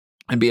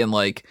and being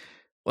like,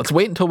 let's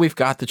wait until we've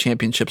got the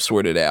championship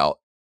sorted out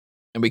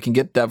and we can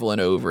get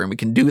Devlin over and we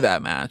can do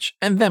that match.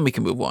 And then we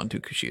can move on to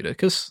Kushida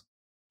because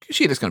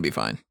Kushida's going to be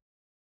fine.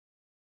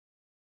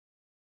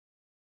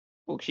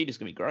 Well, Kushida's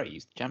going to be great.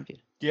 He's the champion.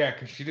 Yeah,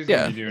 Kushida's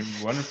going to be doing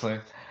wonderfully.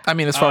 I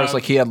mean, as far as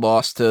like he had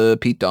lost to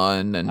Pete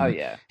Dunne and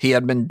he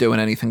hadn't been doing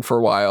anything for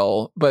a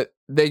while, but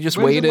they just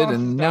waited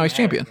and now he's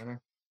champion.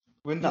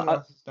 Wins and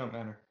losses don't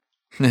matter.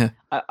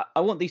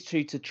 I want these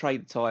two to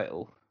trade the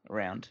title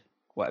around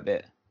quite a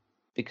bit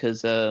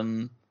because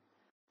I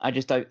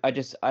think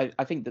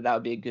that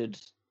would be a good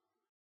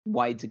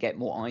way to get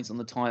more eyes on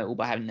the title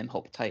by having them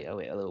hot potato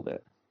it a little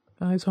bit.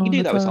 Eyes on you do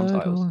the that with title. some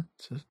titles.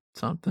 Just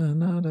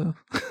something I know.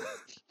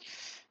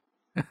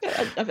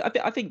 Yeah,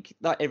 I think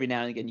like every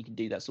now and again you can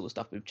do that sort of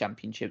stuff with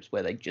championships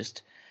where they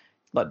just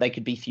like they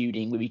could be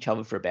feuding with each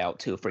other for about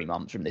 2 or 3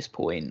 months from this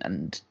point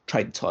and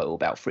trade the title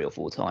about 3 or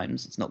 4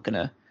 times. It's not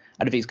gonna.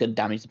 I don't think it's gonna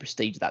damage the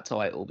prestige of that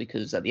title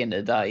because at the end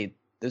of the day,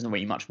 there's not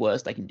really much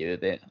worse they can do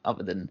with it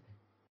other than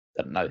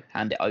I don't know,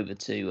 hand it over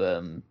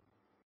to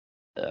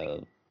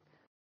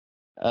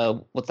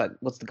what's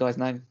the guy's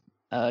name?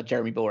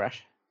 Jeremy Borash.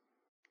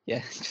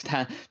 Yeah,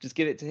 just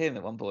give it to him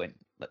at one point.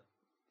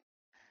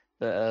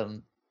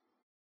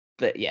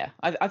 But yeah,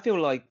 I feel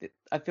like it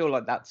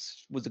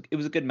was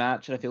a good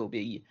match, and I feel it'll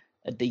be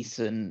a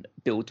decent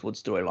build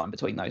towards storyline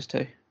between those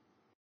two.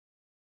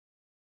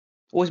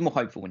 Always more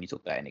hopeful when you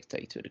talk about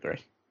NXT to a degree.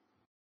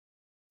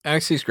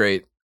 NXT's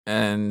great,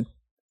 and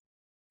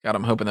God,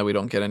 I'm hoping that we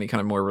don't get any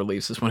kind of more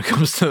releases when it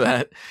comes to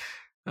that.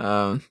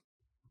 I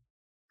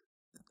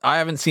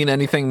haven't seen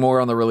anything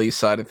more on the release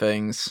side of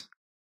things.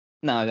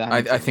 No,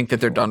 I think that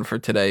they're done for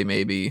today.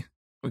 Maybe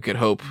we could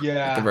hope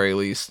at the very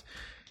least.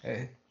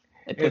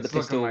 They put the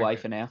pistol away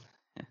for now.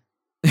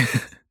 Yeah.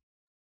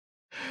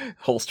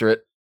 Holster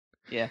it.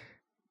 Yeah.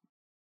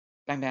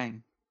 Bang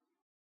bang.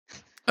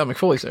 Oh, Mick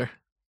Foley's there.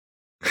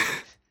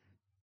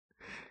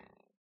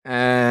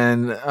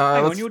 And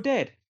hang on, you're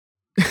dead.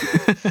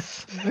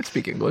 I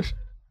speak English.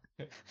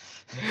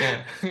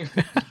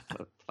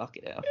 Fuck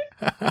it out.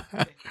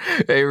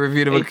 Hey,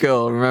 review to a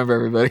kill. Remember,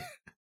 everybody.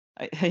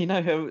 Hey, you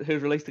know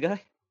who's released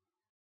today?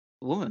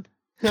 A woman.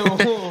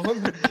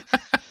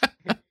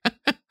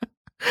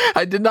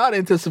 I did not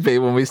anticipate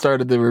when we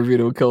started the Review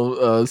to a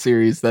Kill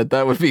series that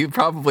would be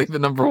probably the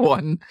number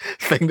one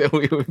thing that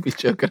we would be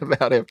joking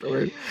about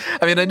afterward.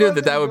 I mean, I knew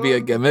that would be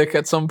a gimmick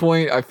at some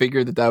point. I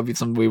figured that would be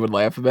something we would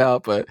laugh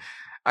about, but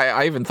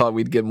I even thought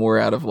we'd get more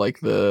out of like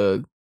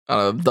the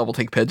double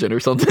take pigeon or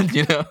something,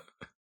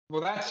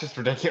 Well, that's just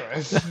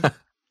ridiculous.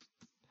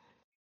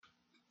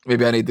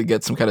 Maybe I need to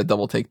get some kind of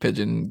double take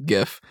pigeon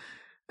gif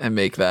and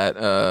make that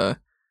a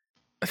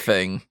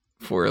thing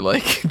for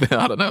like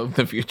I don't know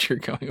the future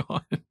going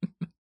on.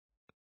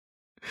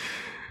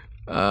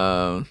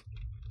 I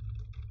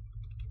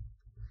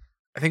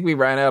think we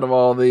ran out of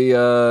all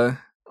the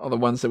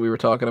ones that we were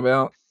talking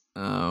about,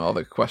 all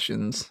the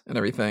questions and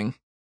everything.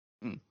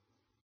 Do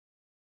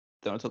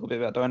you want to talk a bit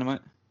about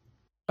Dynamite?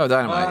 Oh,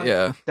 Dynamite,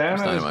 yeah.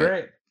 Dynamite was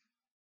great.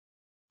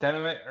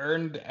 Dynamite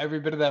earned every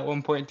bit of that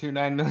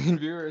 1.29 million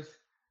viewers.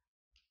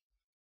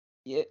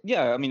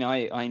 Yeah. I mean,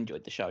 I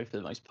enjoyed the show for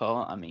the most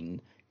part. I mean,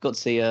 got to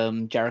see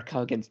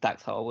Jericho against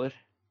Dax Harwood.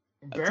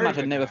 It's a match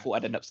I never thought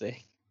I'd end up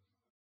seeing,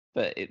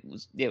 but it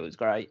was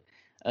great.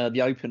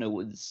 The opener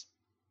was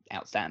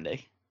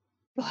outstanding.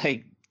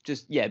 Like,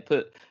 just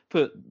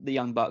put the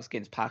Young Bucks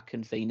against Pac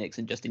and Phoenix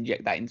and just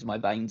inject that into my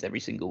veins every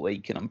single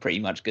week, and I'm pretty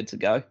much good to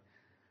go.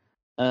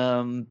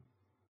 The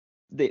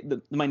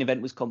main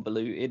event was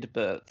convoluted,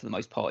 but for the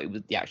most part, it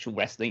was the actual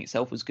wrestling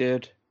itself was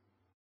good.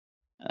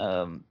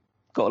 Got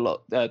a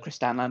lot. Chris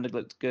Stanlander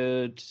looked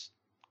good.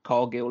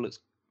 Cargill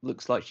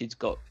looks like she's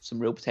got some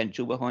real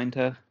potential behind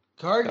her.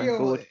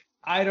 Cargill,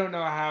 I don't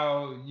know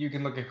how you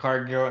can look at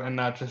Cargill and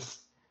not just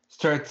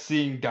start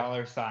seeing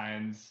dollar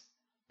signs,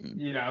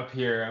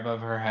 appear above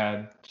her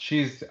head.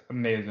 She's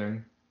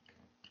amazing.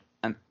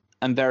 And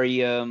I'm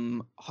very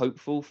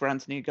hopeful for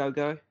Anthony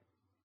Ogogo,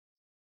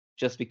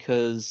 just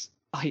because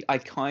I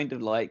kind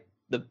of like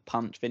the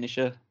punch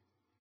finisher.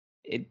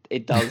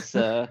 It does.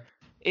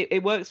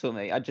 It works for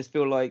me. I just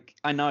feel like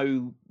I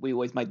know we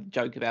always made the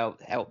joke about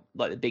how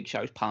like the Big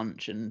Show's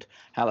punch and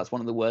how that's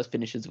one of the worst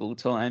finishers of all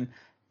time.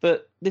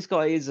 But this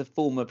guy is a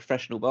former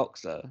professional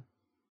boxer.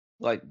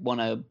 like won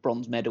a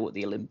bronze medal at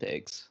the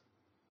Olympics.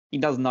 He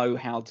does know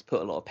how to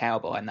put a lot of power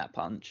behind that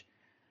punch.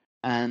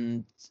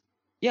 And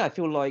yeah, I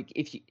feel like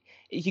if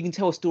you can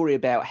tell a story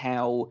about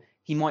how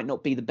he might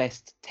not be the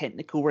best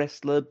technical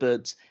wrestler,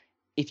 but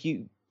if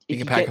you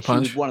get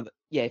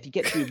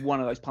through with one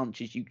of those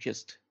punches, you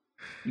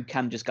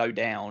can just go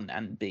down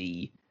and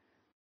be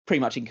pretty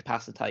much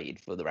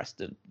incapacitated for the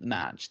rest of the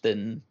match,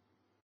 then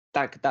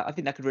that I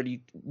think that could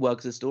really work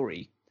as a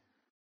story.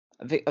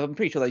 I'm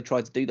pretty sure they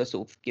tried to do those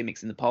sort of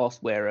gimmicks in the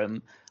past, where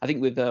I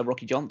think with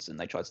Rocky Johnson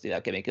they tried to do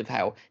that gimmick of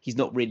how he's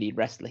not really a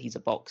wrestler, he's a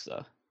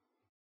boxer,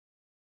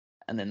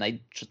 and then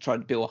they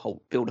tried to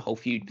build a whole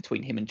feud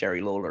between him and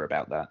Jerry Lawler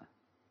about that.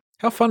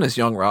 How fun is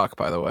Young Rock,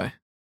 by the way?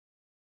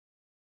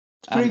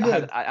 It's pretty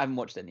good. I haven't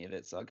watched any of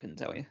it, so I couldn't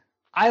tell you.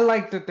 I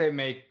like that they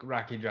make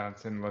Rocky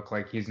Johnson look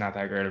like he's not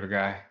that great of a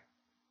guy.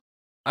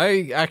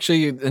 I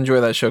actually enjoy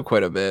that show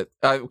quite a bit.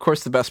 Of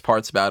course, the best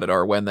parts about it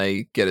are when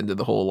they get into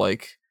the whole,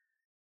 like,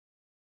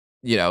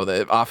 you know,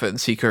 the Afa and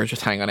Seeker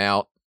just hanging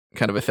out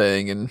kind of a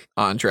thing, and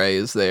Andre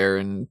is there,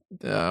 and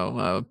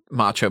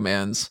Macho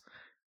Man's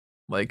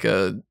like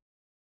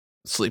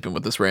sleeping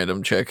with this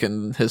random chick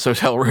in his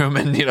hotel room,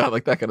 and you know,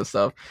 like that kind of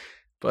stuff.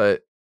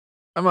 But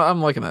I'm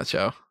liking that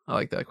show. I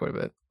like that quite a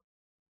bit.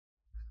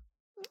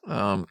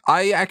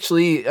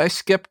 I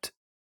skipped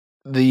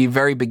the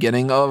very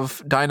beginning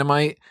of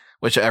Dynamite,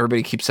 which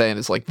everybody keeps saying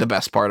is like the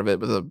best part of it,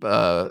 with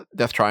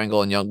Death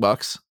Triangle and Young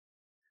Bucks.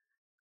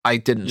 I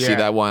didn't see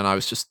that one. I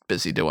was just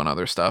busy doing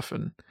other stuff,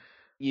 and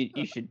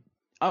you should.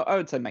 I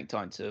would say make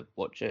time to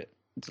watch it.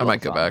 I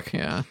might go back,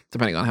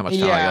 depending on how much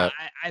time I got.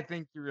 I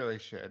think you really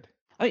should.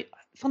 I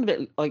find a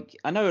bit like,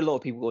 I know a lot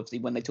of people, obviously,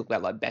 when they talk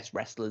about like best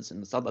wrestlers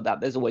and stuff like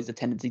that, there's always a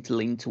tendency to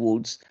lean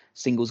towards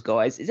singles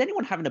guys. Is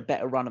anyone having a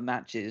better run of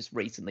matches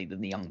recently than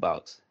the Young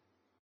Bucks?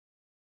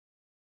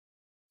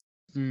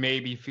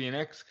 Maybe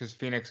Phoenix, because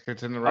Phoenix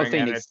gets in the ring.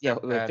 Phoenix,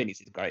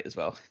 Phoenix is great as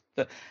well.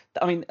 But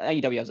I mean,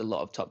 AEW has a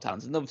lot of top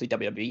talents, and obviously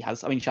WWE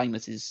has. I mean,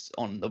 Sheamus is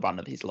on the run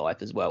of his life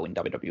as well in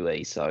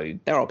WWE, so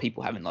there are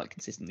people having like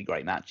consistently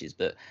great matches.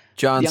 But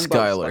John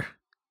Skyler.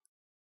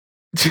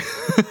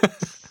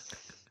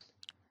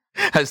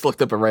 I just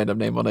looked up a random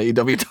name on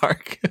AEW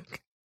Dark.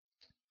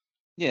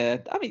 Yeah,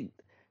 I mean,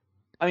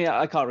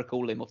 I can't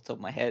recall him off the top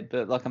of my head,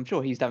 but like I'm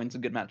sure he's having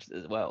some good matches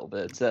as well.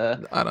 But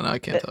I don't know. I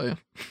can't tell you.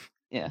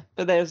 Yeah,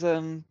 but there's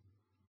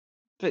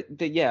but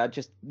yeah,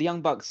 just the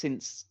Young Bucks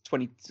since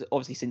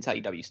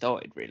AEW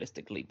started,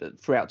 realistically, but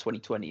throughout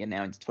 2020 and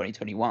now into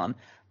 2021,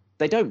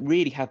 they don't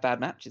really have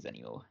bad matches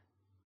anymore,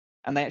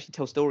 and they actually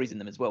tell stories in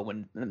them as well.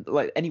 When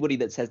like anybody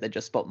that says they're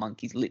just spot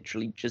monkeys,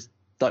 literally just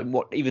don't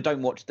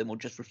watch them or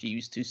just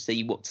refuse to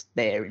see what's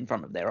there in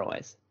front of their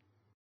eyes.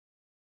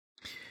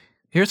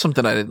 Here's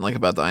something I didn't like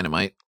about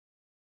Dynamite: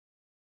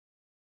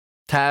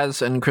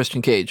 Taz and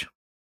Christian Cage.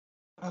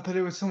 Oh, but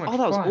it was so much fun. Oh,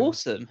 that was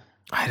awesome.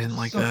 I didn't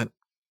like that.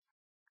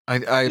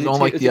 I don't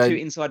like the idea.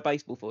 Too inside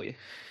baseball for you.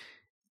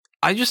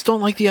 I just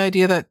don't like the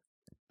idea that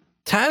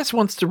Taz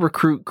wants to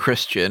recruit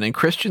Christian, and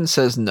Christian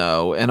says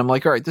no. And I'm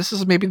like, all right, this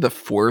is maybe the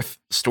fourth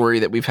story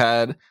that we've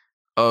had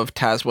of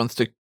Taz wants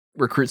to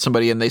recruit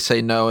somebody, and they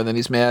say no, and then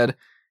he's mad.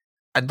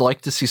 I'd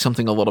like to see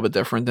something a little bit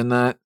different than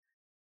that.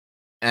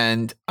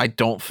 And I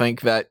don't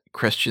think that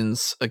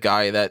Christian's a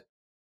guy that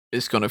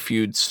is going to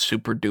feud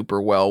super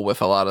duper well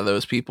with a lot of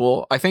those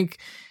people. I think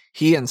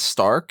he and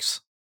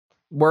Starks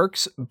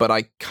works, but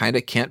I kind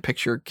of can't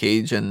picture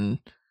Cage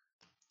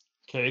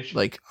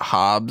like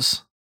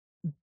Hobbs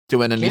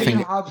doing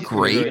anything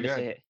great.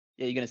 Yeah,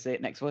 you're going to see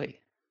it next week.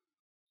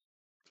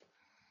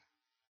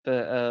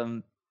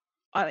 But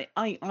I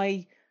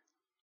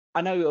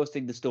know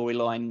obviously the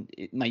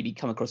storyline maybe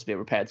come across a bit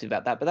repetitive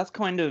about that, but that's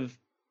kind of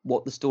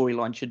what the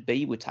storyline should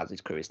be with Taz's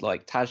crew. It's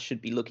like Taz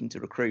should be looking to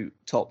recruit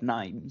top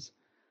names,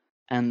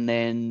 and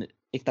then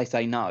if they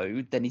say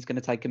no, then he's going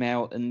to take them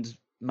out and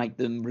make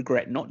them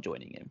regret not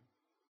joining him.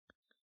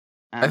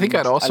 And I think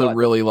I'd also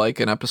really like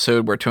an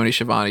episode where Tony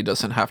Schiavone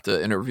doesn't have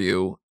to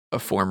interview a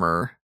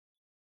former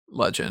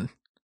legend.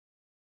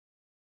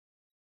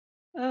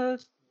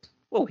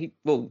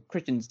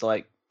 Christian's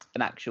like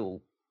an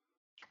actual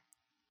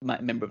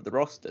member of the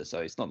roster, so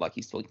it's not like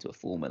he's talking to a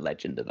former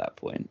legend at that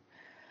point.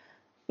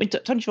 I mean,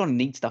 Tony Schiavone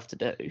needs stuff to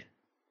do. It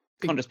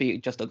can't just be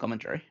just a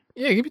commentary.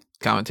 Yeah, he can be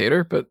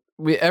commentator, but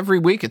every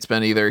week it's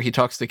been either he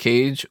talks to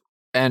Cage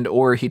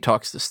or he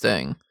talks to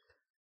Sting.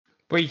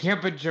 But you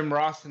can't put Jim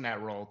Ross in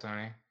that role,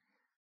 Tony.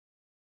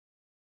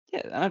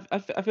 Yeah, and I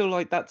feel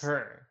like that's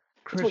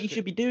what you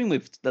should be doing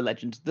with the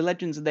legends. The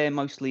legends are there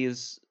mostly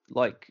as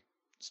like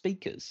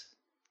speakers.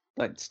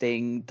 Like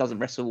Sting doesn't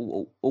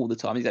wrestle all the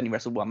time. He's only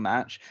wrestled one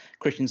match.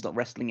 Christian's not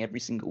wrestling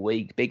every single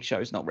week. Big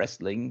Show's not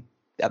wrestling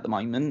at the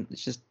moment.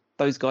 It's just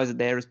those guys are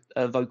there as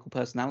a vocal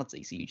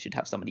personality, so you should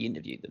have somebody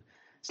interview them.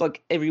 It's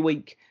like every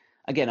week.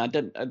 Again,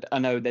 I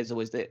know there's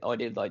always the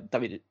idea of like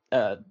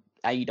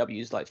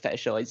AEW is like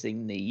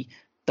fetishizing the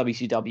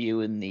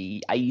WCW and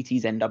the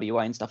 80s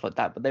NWA and stuff like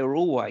that, but there were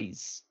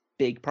always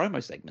big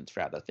promo segments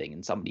throughout the thing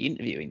and somebody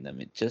interviewing them.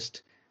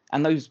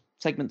 And those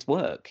segments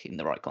work in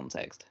the right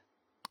context.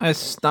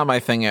 It's not my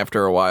thing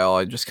after a while.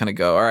 I just kind of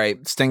go, all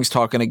right, Sting's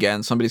talking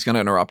again. Somebody's going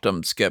to interrupt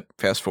him. Skip,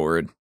 fast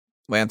forward.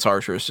 Lance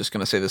Archer is just going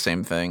to say the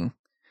same thing.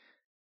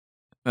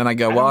 And I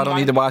go, well, I don't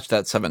need to watch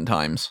that 7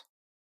 times.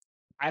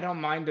 I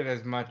don't mind it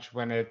as much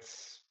when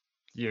it's,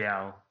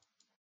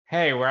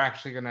 hey, we're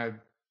actually going to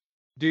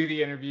do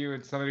the interview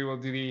and somebody will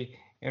do the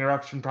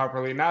interruption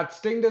properly. Not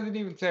Sting doesn't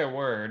even say a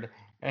word.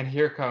 And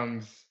here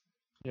comes,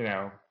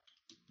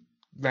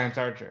 Lance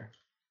Archer.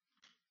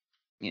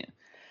 Yeah.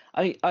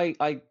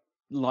 I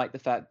like the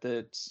fact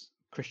that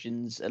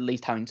Christian's at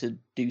least having to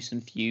do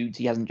some feuds.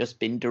 He hasn't just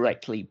been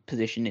directly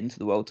positioned into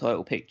the world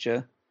title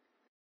picture.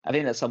 I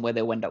think that's somewhere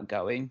they'll end up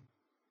going.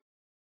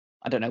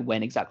 I don't know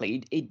when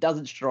exactly. It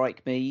doesn't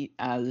strike me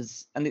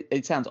as, and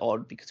it sounds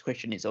odd because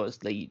Christian is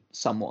obviously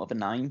somewhat of a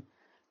name,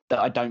 that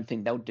I don't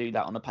think they'll do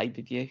that on a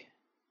pay-per-view.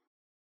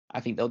 I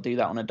think they'll do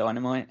that on a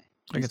Dynamite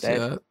instead. I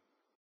can see that.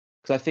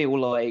 Because I feel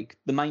like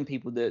the main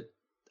people that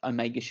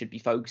Omega should be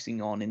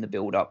focusing on in the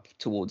build-up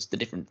towards the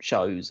different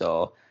shows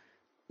are,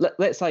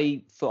 let's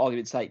say, for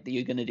argument's sake, that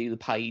you're going to do the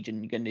Page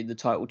and you're going to do the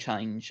title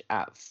change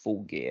at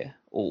Full Gear,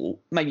 or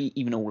maybe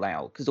even All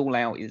Out, because All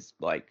Out is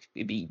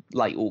it'd be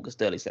late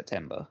August, early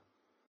September.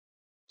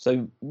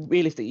 So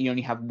realistically, you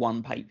only have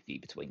one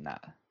pay-per-view between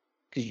that,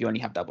 because you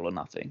only have Double or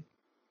Nothing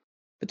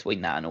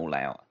between that and All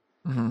Out.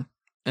 Mm-hmm.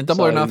 And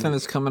Double or Nothing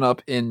is coming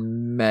up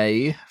in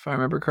May, if I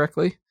remember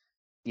correctly.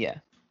 Yeah.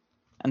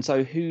 And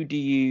so who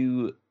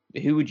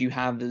would you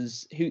have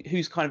as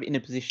who's kind of in a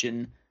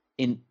position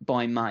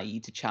by May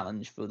to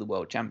challenge for the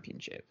World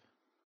Championship?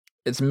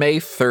 It's May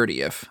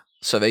 30th.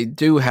 So they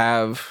do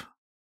have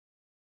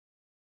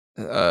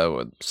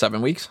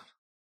 7 weeks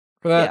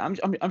for that.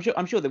 Yeah,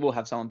 I'm sure they will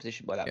have someone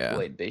positioned by that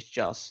point, but it's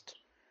just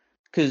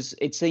because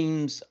it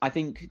seems, I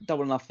think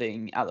Double or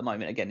Nothing at the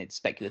moment, again, it's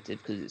speculative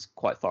because it's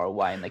quite far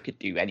away and they could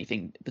do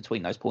anything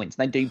between those points.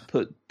 And they do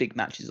put big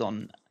matches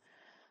on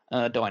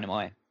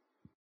Dynamite.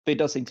 But it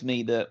does seem to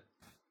me that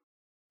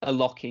a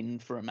lock-in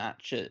for a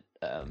match at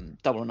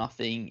Double or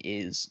Nothing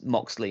is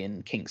Moxley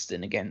and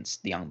Kingston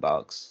against the Young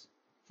Bucks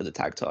for the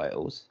tag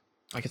titles.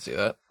 I can see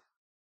that.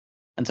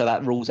 And so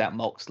that rules out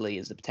Moxley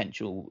as a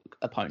potential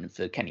opponent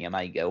for Kenny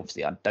Omega.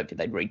 Obviously, I don't think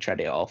they'd retread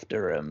it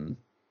after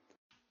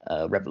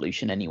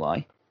Revolution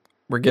anyway.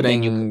 We're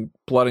getting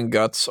Blood and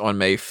Guts on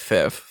May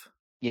 5th.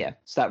 Yeah,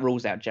 so that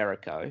rules out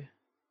Jericho.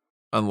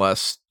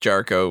 Unless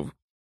Jericho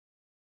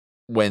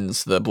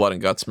wins the Blood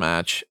and Guts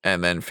match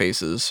and then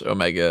faces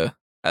Omega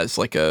as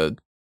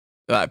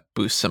that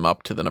boosts him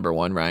up to the number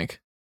 1 rank.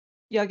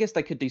 Yeah, I guess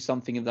they could do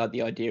something about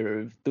the idea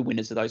of the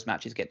winners of those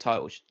matches get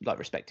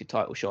respective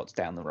title shots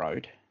down the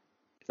road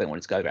if they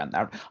wanted to go around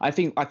that. I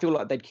feel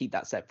like they'd keep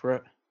that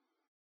separate.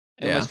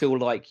 I almost feel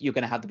like you're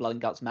going to have the Blood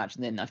and Guts match,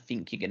 and then I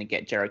think you're going to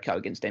get Jericho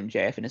against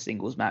MJF in a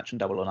singles match on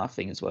Double or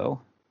Nothing as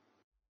well.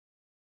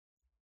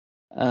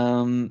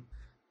 I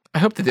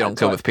hope that they don't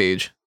go with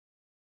Page.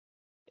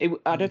 I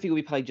don't think it'll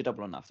be Page or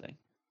Double or Nothing,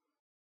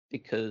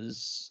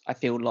 because I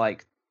feel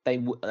like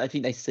I'd like to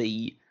think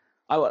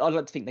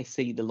they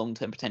see the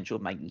long-term potential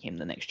of making him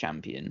the next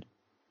champion.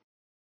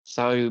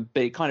 So,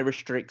 but it kind of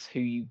restricts who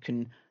you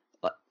can.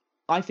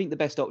 I think the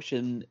best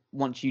option,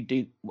 once you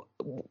do,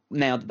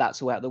 now that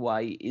that's all out of the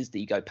way, is that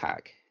you go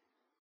Pac.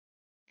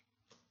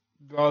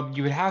 Well,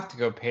 you would have to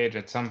go Page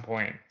at some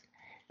point.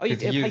 Oh, yeah,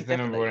 he is the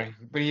number 1,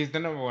 but he's the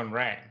number 1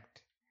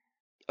 ranked.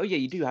 Oh yeah,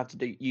 you do have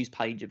to use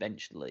Page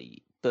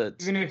eventually, but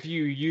even if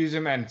you use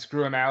him and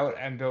screw him out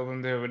and build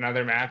him to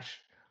another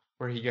match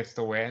where he gets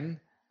the win,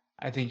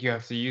 I think you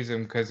have to use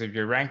him because of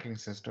your ranking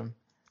system.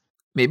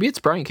 Maybe it's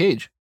Brian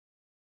Cage.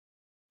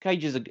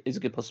 Cage is a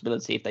good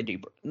possibility if they do.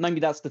 Maybe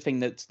that's the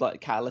thing that's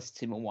catalysts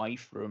him away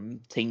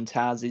from Team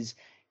Taz is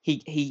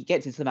he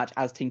gets into the match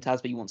as Team Taz,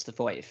 but he wants to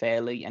fight it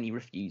fairly, and he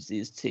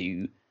refuses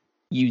to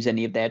use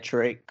any of their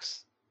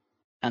tricks,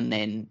 and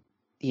then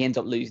he ends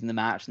up losing the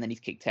match, and then he's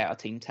kicked out of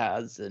Team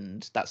Taz,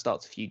 and that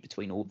starts a feud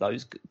between all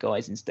those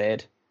guys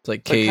instead. It's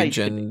like Cage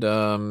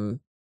and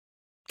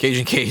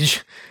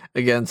Cage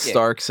against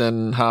Starks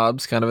and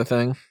Hobbs kind of a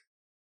thing.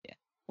 Yeah.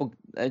 Well,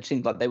 it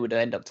seems like they would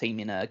end up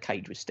teaming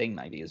Cage with Sting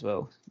maybe as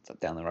well. It's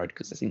down the road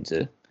because they seem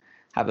to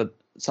have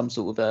some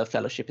sort of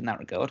fellowship in that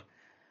regard.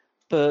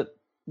 But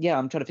yeah,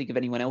 I'm trying to think of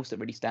anyone else that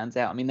really stands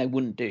out. I mean, they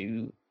wouldn't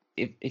do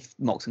if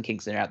Mox and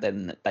Kingston are out there,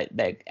 then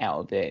they're out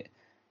of it.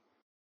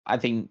 I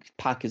think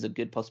Pac is a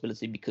good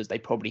possibility because they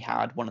probably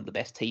had one of the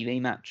best TV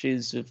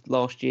matches of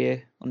last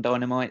year on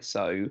Dynamite.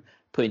 So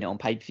putting it on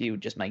pay-per-view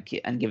would just make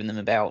it, and giving them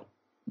about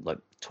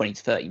 20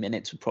 to 30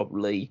 minutes would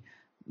probably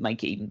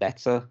make it even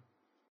better.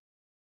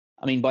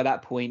 I mean, by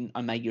that point,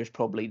 Omega is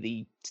probably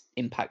the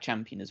Impact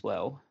champion as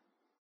well.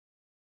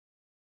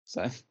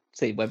 So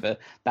see whether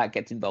that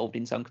gets involved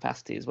in some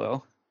capacity as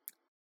well.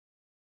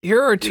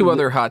 Here are 2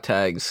 other hot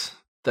tags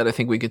that I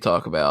think we could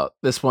talk about.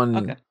 This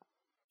one,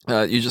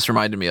 you just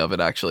reminded me of it,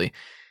 actually.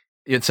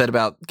 You had said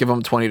about give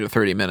them 20 to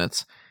 30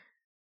 minutes.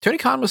 Tony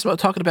Khan was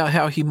talking about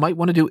how he might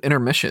want to do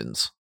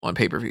intermissions on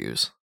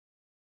pay-per-views.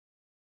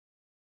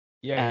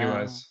 Yeah, he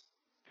was.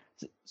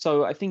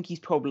 So I think he's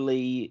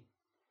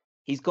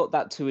got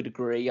that to a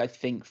degree, I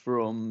think,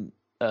 from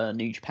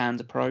New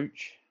Japan's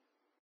approach,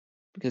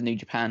 because New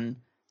Japan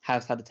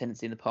has had a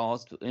tendency in the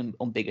past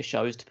on bigger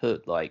shows to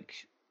put like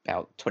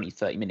about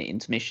 20-30 minute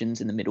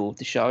intermissions in the middle of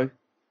the show.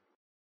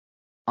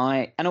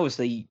 And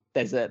obviously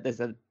there's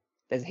a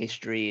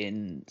history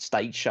in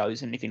stage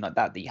shows and anything like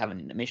that you have an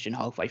intermission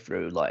halfway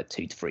through like a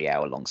 2 to 3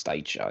 hour long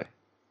stage show.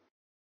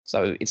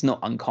 So it's not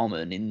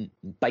uncommon in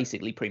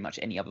basically pretty much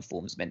any other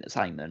forms of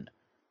entertainment.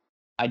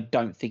 I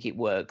don't think it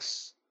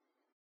works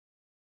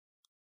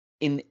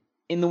in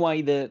the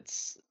way that,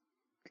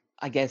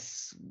 I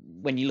guess,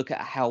 when you look at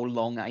how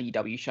long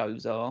AEW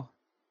shows are,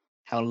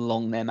 how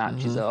long their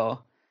matches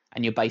are,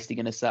 and you're basically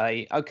going to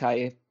say,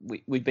 okay,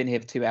 we've been here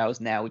for 2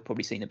 hours now, we've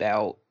probably seen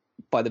about,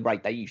 by the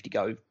rate they usually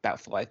go, about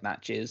 5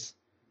 matches.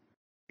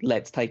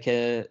 Let's take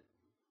an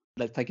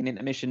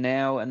intermission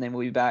now, and then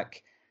we'll be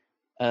back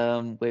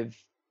with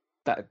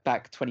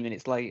back 20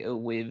 minutes later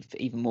with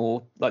even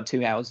more, like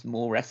 2 hours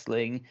more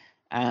wrestling,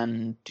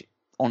 and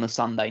on a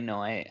Sunday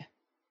night,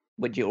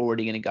 which you're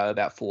already going to go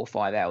about 4 or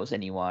 5 hours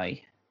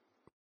anyway.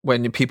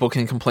 When people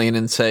can complain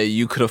and say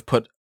you could have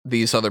put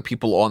these other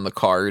people on the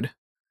card,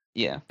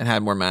 yeah, and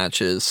had more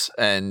matches,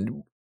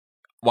 and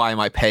why am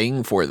I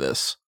paying for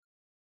this?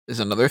 Is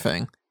another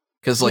thing,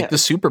 because the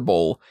Super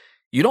Bowl,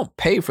 you don't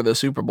pay for the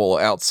Super Bowl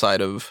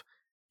outside of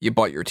you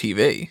bought your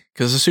TV,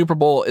 because the Super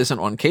Bowl isn't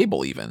on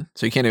cable even,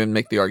 so you can't even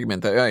make the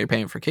argument that you're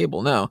paying for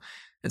cable. No,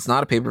 it's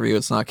not a pay-per-view,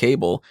 it's not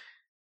cable,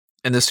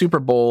 and the Super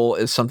Bowl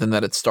is something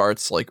that it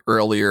starts like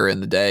earlier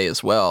in the day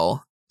as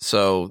well.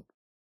 So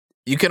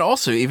you can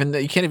also you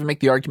can't even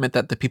make the argument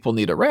that the people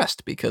need a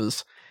rest,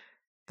 because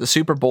the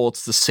Super Bowl,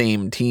 it's the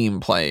same team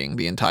playing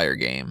the entire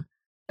game,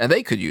 and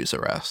they could use a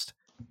rest,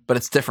 but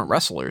it's different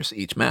wrestlers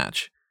each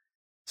match.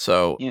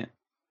 So yeah,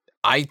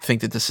 I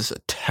think that this is a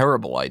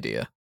terrible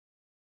idea.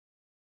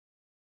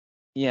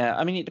 Yeah,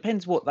 I mean, it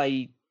depends what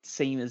they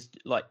seem as,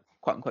 like,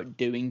 quote unquote,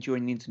 doing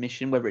during the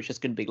intermission, whether it's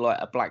just going to be like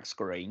a black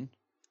screen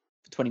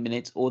for 20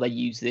 minutes, or they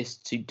use this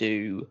to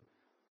do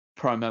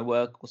promo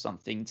work or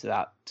something to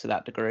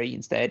that degree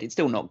instead. It's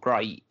still not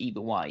great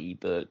either way,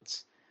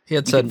 but he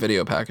had said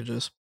video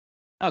packages.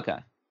 Okay.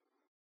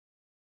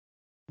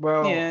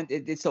 Well, yeah,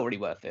 it's already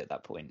worth it at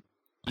that point.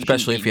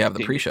 Especially if you have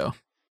the pre-show.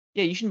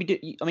 Yeah, you shouldn't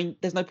be I mean,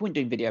 there's no point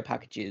doing video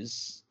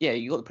packages. Yeah,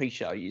 you got the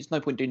pre-show. There's no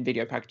point doing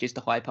video packages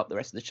to hype up the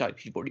rest of the show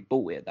because you've already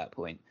bought it at that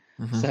point.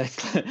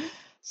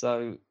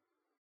 So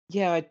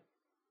yeah,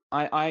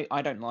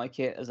 I don't like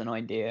it as an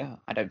idea.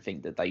 I don't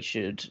think that they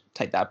should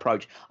take that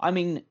approach. I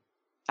mean,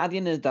 at the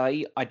end of the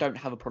day, I don't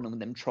have a problem with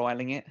them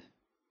trialing it.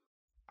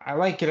 I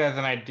like it as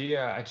an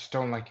idea. I just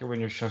don't like it when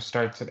your show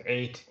starts at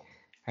 8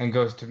 and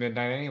goes to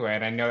midnight anyway.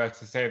 And I know that's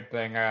the same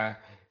thing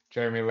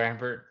Jeremy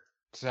Lambert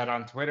said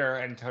on Twitter,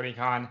 and Tony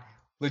Khan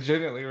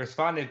legitimately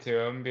responded to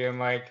him, being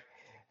like,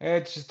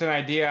 it's just an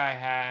idea I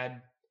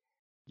had,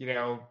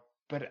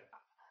 but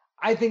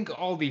I think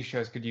all these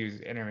shows could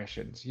use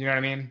intermissions. You know what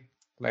I mean?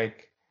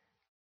 Like,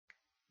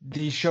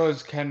 these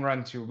shows can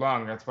run too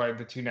long. That's why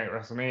the 2-night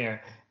WrestleMania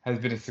has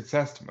been a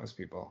success to most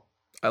people.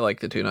 I like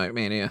the 2-night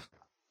Mania.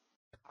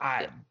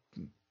 But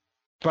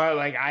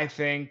I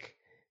think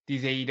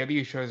these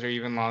AEW shows are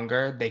even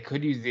longer. They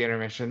could use the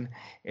intermission.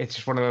 It's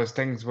just one of those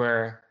things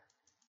where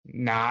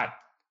not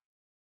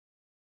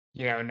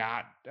the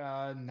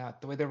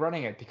way they're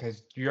running it,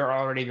 because you're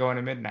already going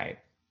to midnight.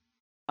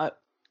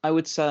 I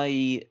would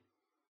say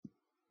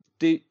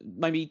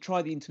maybe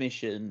try the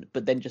intermission,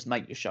 but then just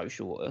make your show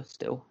shorter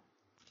still.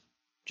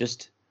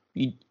 Just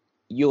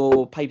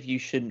your pay-per-view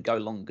shouldn't go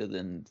longer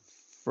than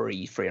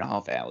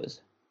 3.5 hours.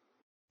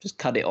 Just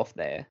cut it off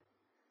there.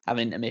 Have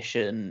an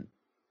intermission,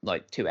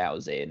 2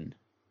 hours in,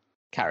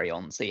 carry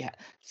on, see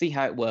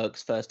how it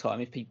works first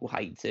time. If people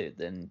hate it,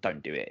 then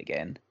don't do it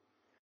again.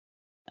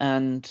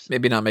 And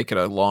maybe not make it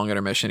a long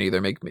intermission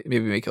either. Maybe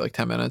make it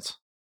 10 minutes.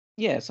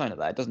 Yeah, something like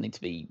that. It doesn't need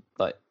to be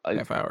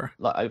half hour,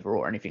 over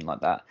or anything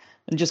like that.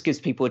 And just gives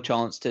people a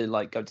chance to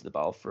go to the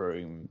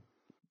bathroom,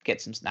 get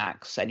some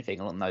snacks, anything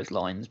along those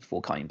lines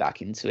before coming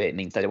back into it. It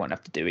means they won't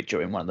have to do it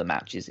during one of the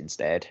matches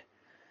instead.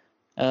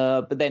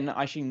 But then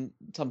I assume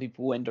some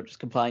people will end up just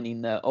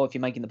complaining that, if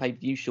you're making the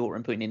pay-per-view shorter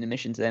and putting in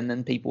intermissions,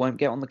 then people won't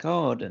get on the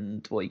card,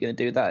 and what are you going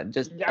to do with that? And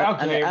just at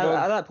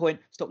that point,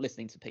 stop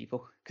listening to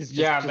people, because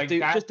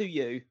just do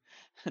you,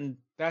 and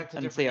that's a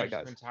and different see how it issue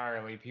goes.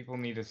 Entirely. People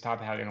need to stop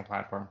having a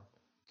platform.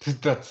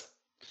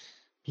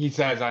 He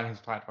says on his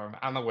platform.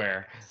 I'm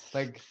aware.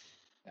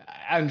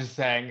 I'm just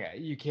saying,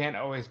 you can't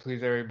always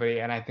please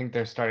everybody, and I think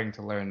they're starting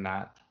to learn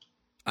that.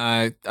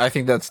 I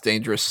think that's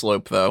dangerous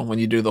slope, though. When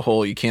you do the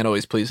whole, you can't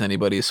always please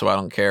anybody, so I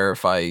don't care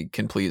if I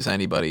can please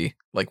anybody,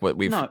 like what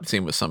we've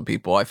seen with some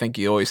people. I think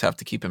you always have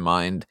to keep in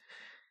mind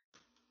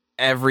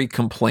every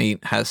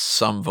complaint has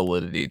some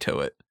validity to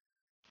it,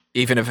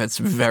 even if it's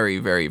very,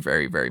 very,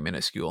 very, very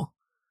minuscule.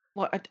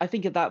 Well, I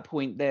think at that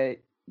point,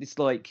 it's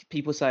like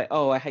people say,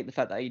 I hate the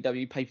fact that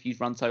AEW pay-per-views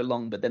run so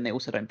long, but then they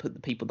also don't put the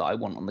people that I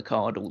want on the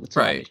card all the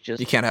time. Right. It's just,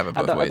 you can't have it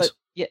both ways.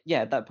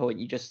 At that point,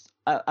 you just,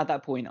 at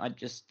that point,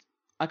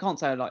 I can't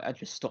say I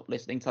just stop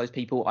listening to those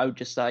people. I would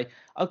just say,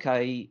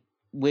 okay,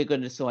 we're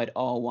going to decide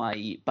our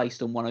way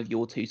based on one of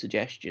your two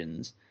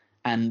suggestions,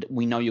 and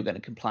we know you're going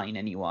to complain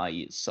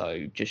anyway,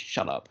 so just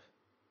shut up.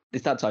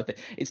 It's that type of.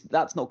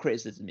 That's not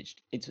criticism.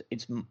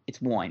 It's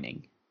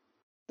whining.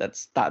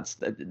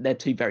 They're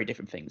two very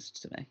different things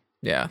to me.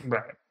 Yeah.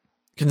 Right.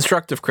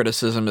 Constructive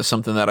criticism is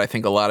something that I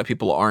think a lot of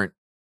people aren't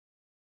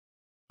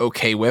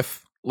okay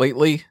with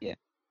lately. Yeah.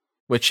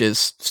 Which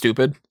is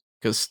stupid,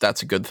 because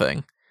that's a good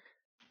thing.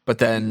 But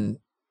then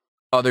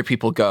other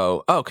people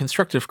go, oh,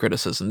 constructive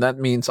criticism, that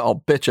means I'll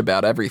bitch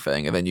about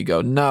everything. And then you go,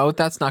 no,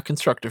 that's not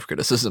constructive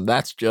criticism.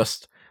 That's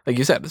just, like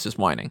you said, it's just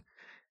whining.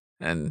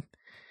 And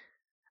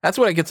that's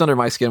what it gets under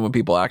my skin when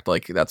people act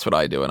like that's what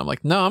I do. And I'm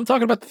like, no, I'm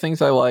talking about the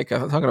things I like.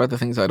 I'm talking about the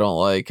things I don't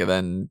like. And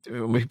then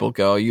when people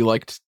go, you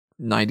liked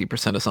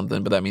 90% of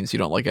something, but that means you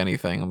don't like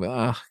anything. I'm like,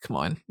 oh, come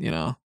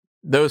on.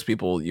 Those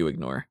people you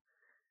ignore.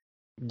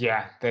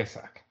 Yeah, they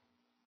suck.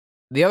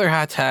 The other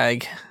hot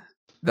tag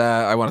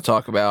that I want to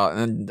talk about,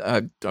 and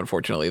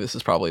unfortunately, this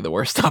is probably the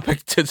worst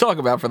topic to talk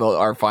about for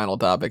our final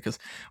topic, because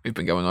we've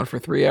been going on for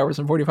 3 hours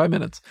and 45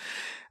 minutes,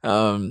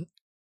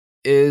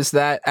 is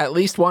that at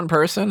least one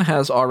person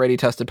has already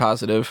tested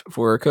positive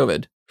for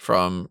COVID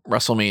from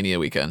WrestleMania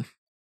weekend.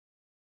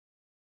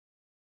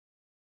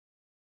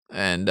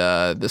 And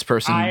this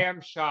person... I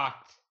am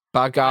shocked.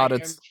 By God, I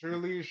am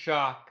truly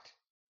shocked.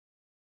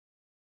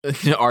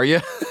 Are you?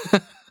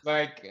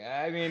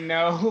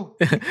 No.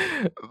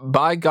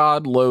 By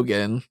God,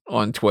 Logan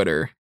on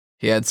Twitter,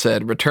 he had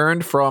said,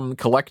 returned from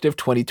Collective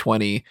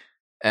 2020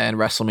 and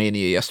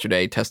WrestleMania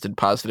yesterday, tested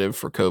positive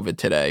for COVID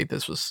today.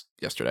 This was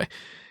yesterday.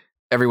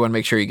 Everyone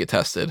make sure you get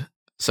tested.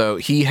 So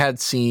he had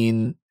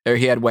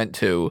went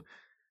to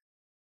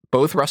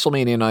both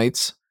WrestleMania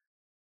nights,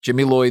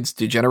 Jimmy Lloyd's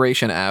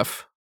Degeneration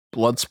F,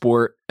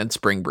 Bloodsport, and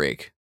Spring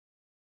Break.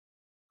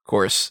 Of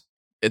course,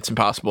 it's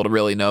impossible to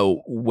really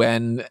know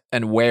when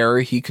and where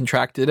he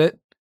contracted it,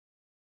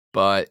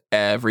 but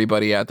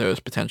everybody at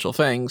those potential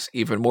things,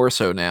 even more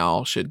so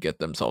now, should get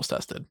themselves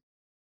tested,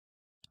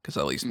 because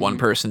at least one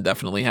person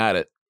definitely had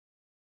it.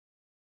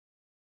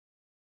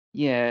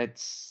 Yeah,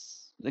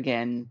 it's,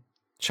 again,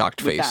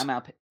 shocked with face.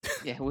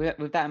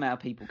 With that amount of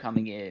people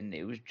coming in,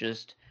 it was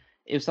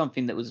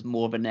something that was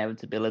more of an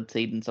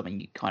inevitability than something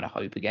you kind of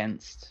hope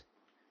against.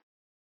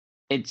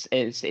 It's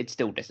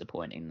still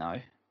disappointing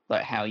though.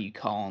 Like how you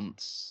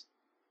couldn't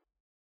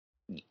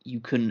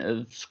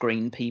have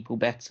screened people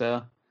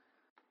better,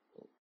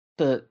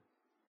 but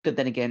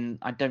then again,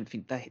 I don't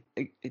think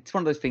it's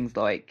one of those things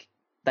like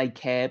they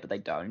care but they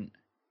don't,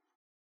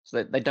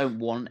 so they don't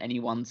want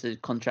anyone to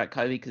contract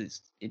COVID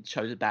because it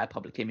shows a bad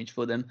public image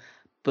for them,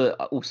 but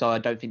also I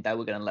don't think they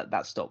were going to let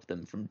that stop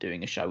them from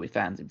doing a show with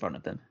fans in front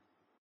of them.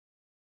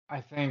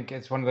 I think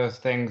it's one of those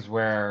things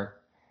where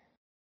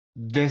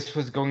this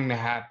was going to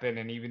happen,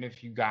 and even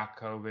if you got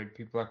COVID,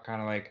 people are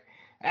kind of like,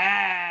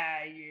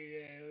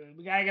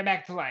 we gotta get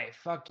back to life.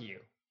 Fuck you.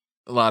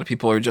 A lot of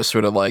people are just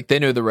sort of like, they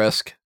knew the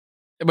risk,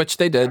 which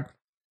they did.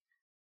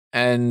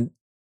 And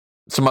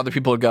some other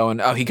people are going,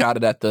 oh, he got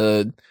it at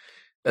the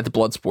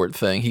Bloodsport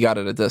thing. He got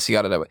it at this. He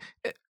got it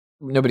at...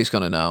 Nobody's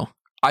going to know.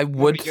 I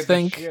would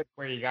think... Shit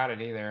where you got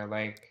it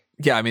either.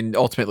 Yeah, I mean,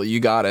 ultimately you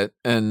got it.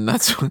 And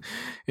that's,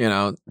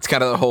 it's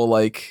kind of the whole,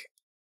 like,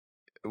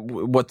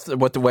 what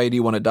the way do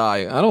you want to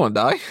die? I don't want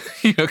to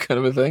die, kind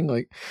of a thing.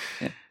 Like,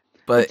 yeah.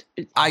 But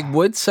I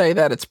would say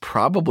that it's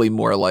probably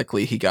more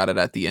likely he got it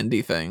at the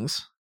indie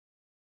things,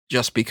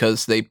 just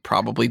because they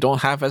probably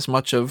don't have as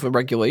much of a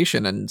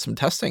regulation and some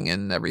testing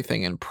and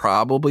everything, and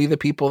probably the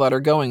people that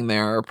are going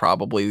there are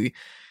probably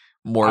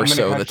more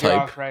so the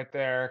type. Off right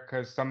there,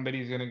 because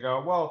somebody's gonna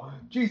go, well,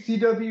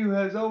 GCW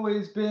has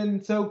always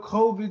been so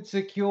COVID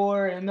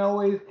secure, and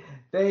always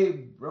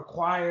they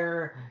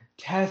require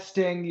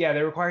testing. Yeah,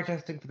 they require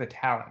testing for the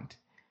talent,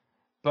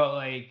 but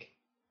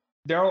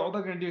all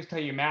they're gonna do is tell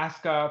you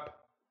mask up.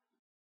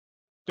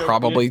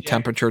 Probably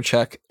temperature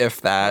check,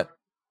 if that.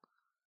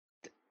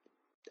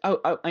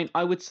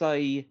 I would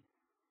say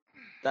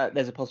that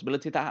there's a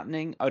possibility of that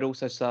happening. I would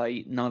also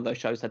say none of those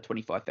shows had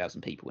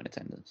 25,000 people in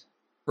attendance.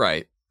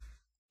 Right.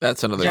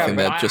 That's another thing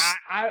that just...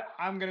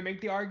 I'm going to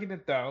make the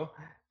argument, though,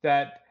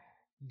 that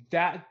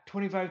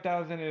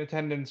 25,000 in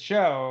attendance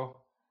show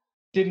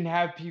didn't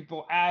have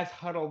people as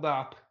huddled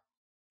up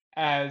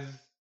as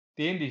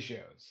the indie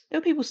shows. There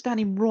were people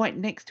standing right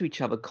next to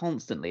each other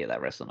constantly at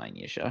that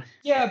WrestleMania show.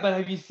 Yeah, but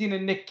have you seen a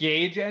Nick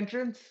Gage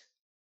entrance?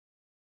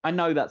 I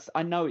know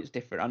it's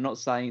different. I'm not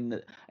saying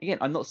that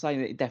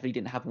it definitely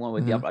didn't happen one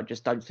with the other. I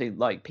just don't think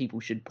like people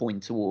should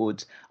point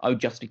towards,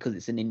 just because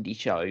it's an indie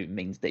show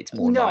means that it's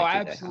more likely. No,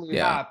 absolutely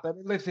not. But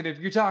listen, if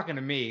you're talking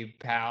to me,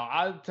 pal,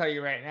 I'll tell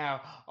you right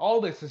now, all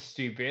this is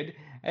stupid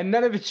and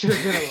none of it should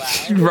have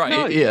been allowed.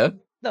 Right,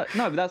 No,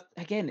 but that's,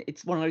 again,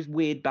 it's one of those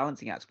weird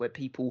balancing acts where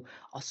people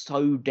are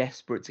so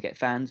desperate to get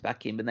fans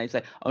back in, but they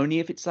say, only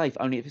if it's safe,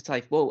 only if it's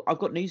safe. Well, I've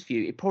got news for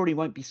you. It probably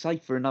won't be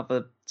safe for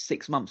another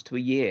 6 months to a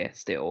year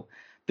still.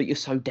 But you're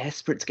so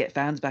desperate to get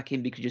fans back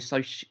in because you're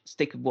so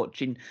sick of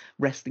watching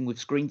wrestling with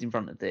screens in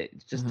front of it.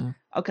 It's just,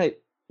 okay,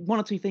 one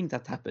or two things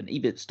have to happen.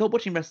 Either stop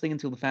watching wrestling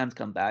until the fans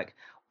come back,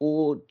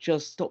 or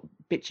just stop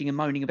bitching and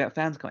moaning about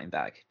fans coming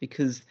back,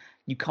 because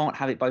you can't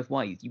have it both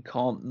ways. You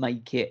can't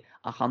make it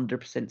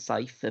 100%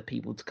 safe for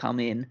people to come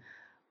in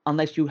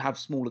unless you have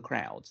smaller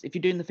crowds. If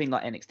you're doing the thing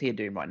like NXT are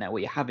doing right now,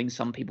 where you're having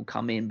some people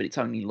come in, but it's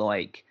only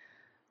like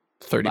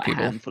 30 a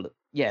people. handful of,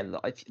 yeah,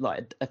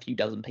 like a few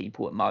dozen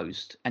people at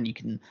most, and you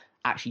can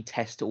actually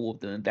test all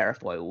of them and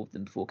verify all of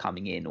them before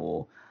coming in,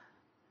 or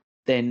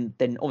then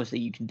obviously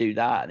you can do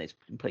that and it's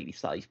completely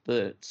safe.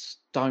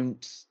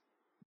 But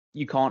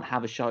you can't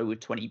have a show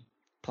with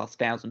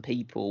 20,000+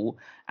 people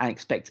and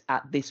expect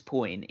at this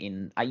point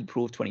in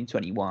April of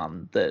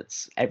 2021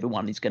 that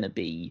everyone is going to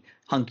be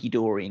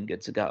hunky-dory and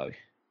good to go.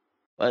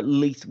 At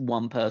least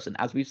one person,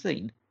 as we've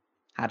seen,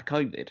 had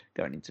COVID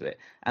going into it.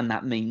 And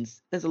that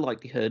means there's a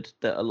likelihood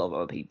that a lot of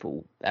other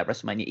people at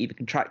WrestleMania either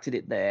contracted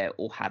it there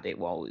or had it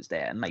while it was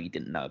there and maybe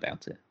didn't know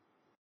about it.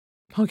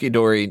 Hunky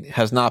Dory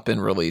has not been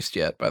released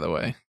yet, by the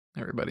way,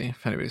 everybody,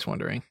 if anybody's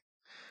wondering.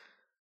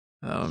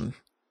 There's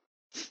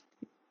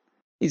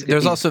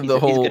also the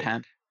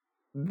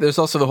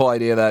whole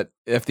idea that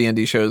if the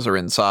indie shows are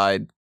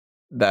inside,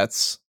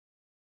 that's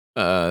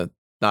not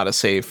as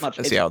safe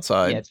as the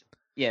outside.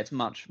 It's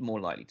much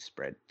more likely to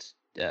spread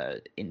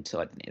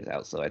inside than it is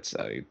outside.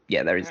 So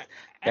yeah, there is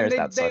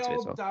that side to it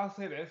as well. I'll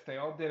say this: they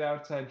all did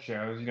outside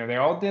shows. They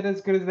all did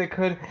as good as they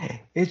could.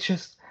 It's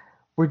just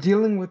we're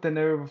dealing with the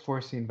never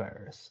before seen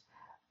virus.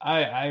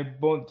 I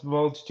won't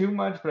divulge too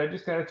much, but I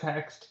just got a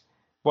text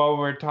while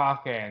we're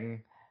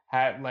talking.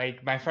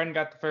 My friend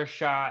got the first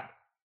shot.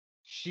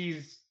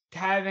 She's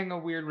having a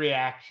weird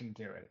reaction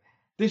to it.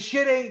 This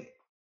shit ain't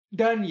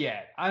done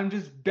yet. I'm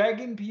just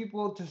begging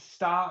people to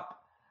stop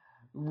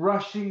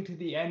rushing to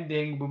the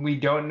ending when we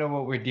don't know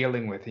what we're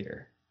dealing with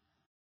here.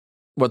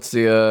 What's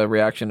the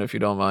reaction, if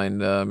you don't mind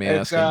me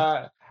asking?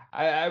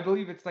 I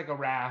believe it's like a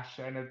rash,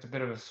 and it's a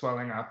bit of a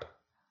swelling up.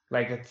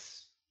 Like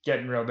it's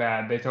getting real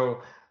bad. They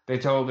told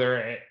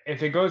her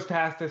if it goes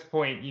past this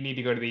point, you need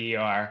to go to the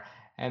ER.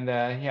 And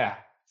yeah,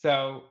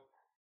 so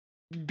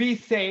be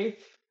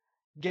safe,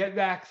 get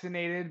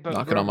vaccinated. But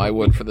knocking on my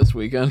wood for this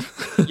weekend.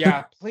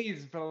 Yeah,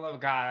 please, for the love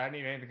of God, I don't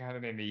need anything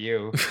happening to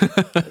you.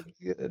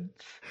 Good.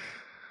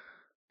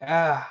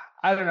 I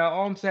don't know.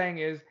 All I'm saying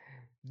is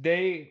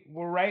they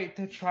were right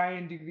to try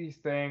and do these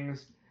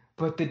things,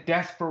 but the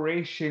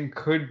desperation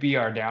could be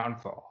our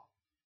downfall.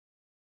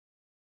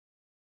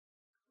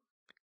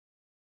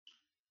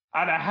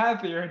 On a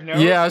happier note.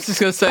 Yeah, I was just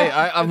gonna say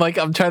I'm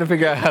trying to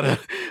figure out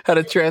how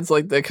to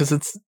translate that, because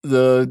it's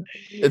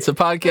a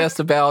podcast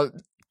about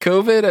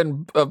COVID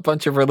and a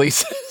bunch of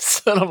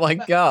releases, and I'm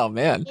like, oh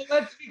man. Well,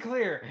 let's be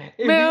clear.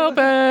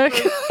 Mailbag.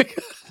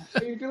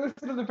 If you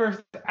listen to the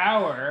first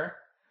hour,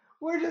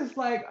 we're just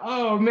like,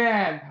 oh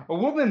man, a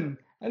woman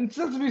and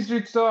Sesame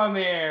Street still on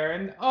the air,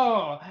 and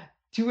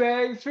 2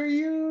 eggs for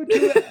you.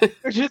 2 eggs.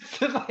 We're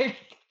just like,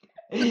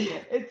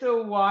 it's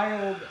a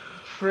wild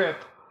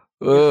trip.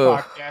 This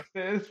podcast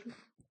is.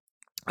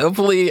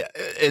 Hopefully,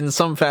 in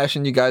some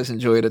fashion, you guys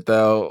enjoyed it.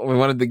 Though we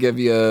wanted to give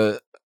you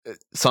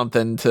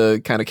something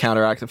to kind of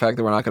counteract the fact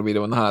that we're not going to be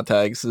doing the hot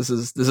tags. This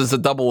is a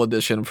double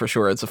edition for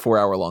sure. It's a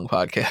 4-hour-long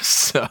podcast.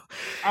 So.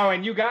 Oh,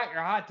 and you got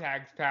your hot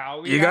tags,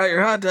 pal. You got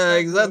your hot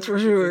tags, that's for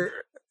sure.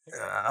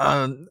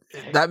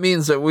 That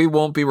means that we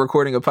won't be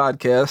recording a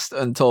podcast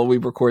until we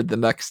record the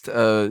next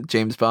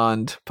James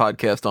Bond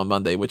podcast on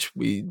Monday, which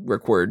we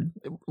record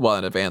well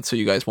in advance, so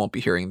you guys won't be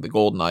hearing the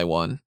GoldenEye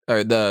one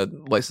or the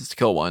License to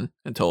Kill one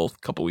until a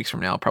couple weeks from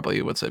now,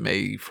 probably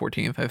May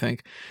 14th, I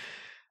think.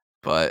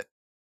 But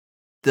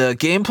the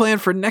game plan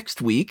for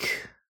next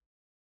week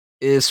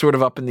is sort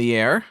of up in the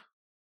air.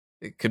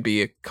 It could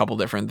be a couple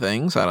different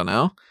things. I don't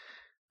know.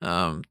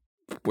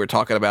 We're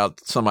talking about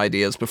some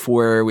ideas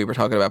before. We were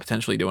talking about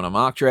potentially doing a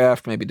mock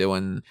draft, maybe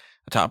doing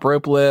a top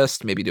rope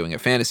list, maybe doing a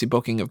fantasy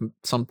booking of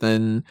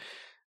something.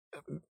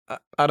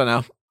 I don't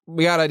know.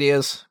 We got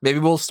ideas. Maybe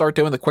we'll start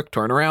doing the quick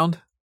turnaround.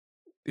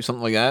 Do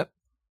something like that.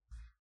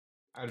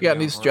 If you got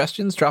any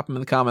suggestions, drop them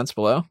in the comments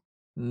below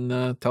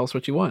and tell us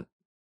what you want.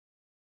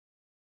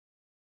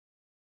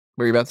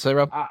 What are you about to say,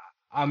 Rob?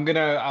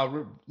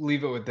 I'll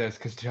leave it with this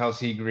because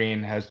Chelsea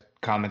Green has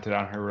commented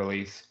on her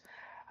release.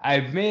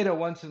 I've made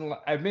once in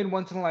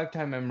a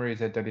lifetime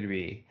memories at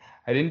WWE.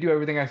 I didn't do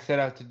everything I set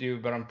out to do,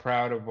 but I'm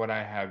proud of what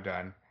I have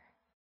done.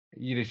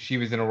 She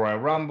was in a Royal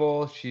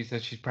Rumble. She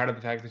says she's proud of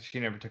the fact that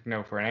she never took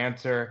no for an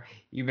answer,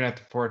 even at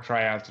the 4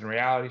 tryouts in a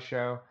reality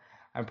show.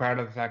 I'm proud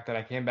of the fact that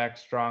I came back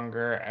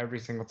stronger every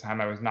single time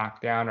I was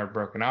knocked down or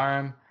broken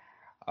arm.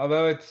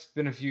 Although it's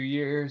been a few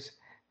years,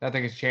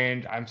 nothing has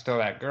changed. I'm still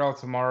that girl.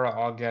 Tomorrow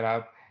I'll get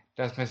up,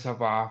 dust myself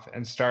off,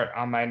 and start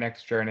on my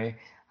next journey.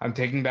 I'm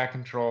taking back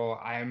control.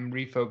 I am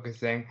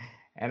refocusing,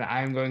 and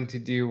I'm going to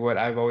do what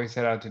I've always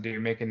set out to do,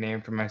 make a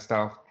name for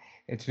myself.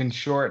 It's been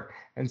short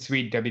and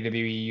sweet,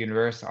 WWE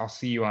Universe. I'll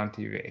see you on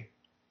TV.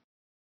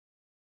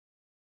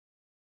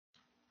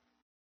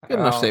 Good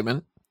enough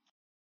statement.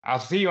 I'll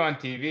see you on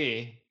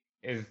TV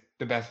is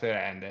the best way to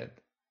end it.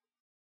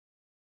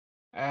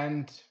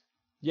 And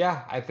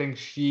yeah, I think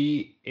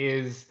she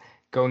is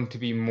going to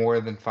be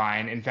more than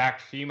fine. In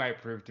fact, she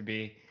might prove to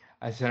be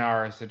a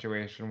scenario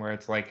situation where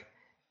it's like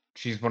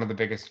she's one of the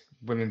biggest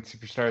women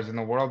superstars in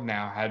the world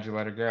now. How'd you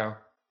let her go?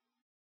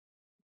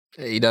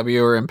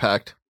 AEW or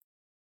Impact?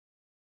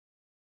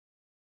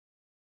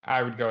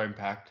 I would go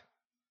Impact.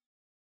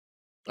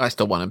 I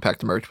still want Impact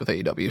to merge with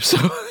AEW, so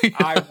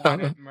I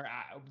want it.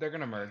 They're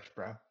gonna merge,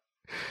 bro.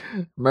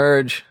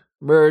 merge,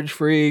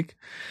 freak.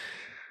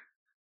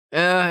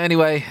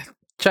 Anyway,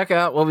 check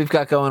out what we've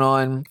got going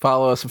on.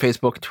 Follow us on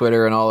Facebook,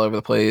 Twitter, and all over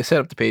the place. Hit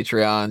up the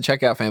Patreon.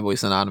 Check out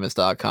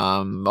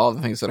fanboysanonymous.com. All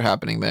the things that are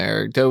happening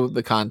there. Do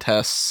the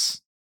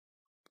contests.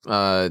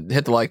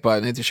 Hit the like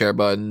button. Hit the share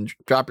button.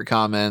 Drop your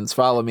comments.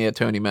 Follow me at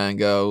Tony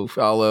Mango.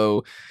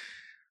 Follow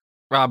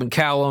Robin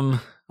Callum.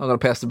 I'm going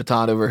to pass the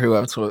baton over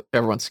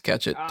whoever wants to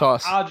catch it.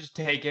 Toss. I'll just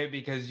take it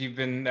because you've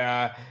been,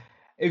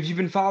 if you've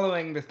been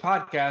following this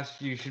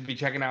podcast, you should be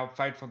checking out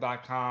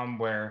Fightful.com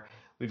where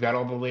we've got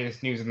all the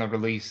latest news and the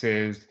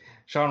releases.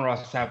 Sean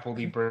Ross Sapp will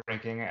be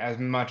breaking as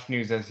much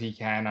news as he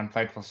can on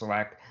Fightful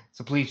Select.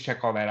 So please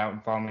check all that out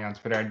and follow me on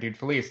Twitter at Dude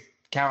Felice.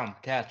 Callum,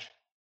 catch.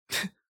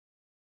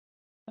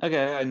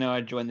 Okay, I know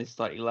I joined this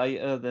slightly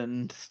later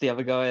than the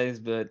other guys,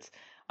 but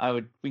I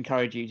would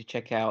encourage you to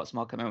check out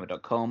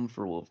smartcatmoment.com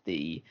for all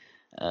the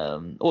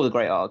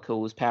great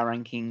articles, power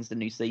rankings. The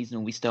new season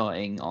will be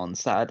starting on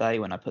Saturday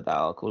when I put that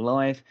article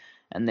live,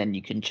 and then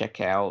you can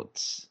check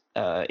out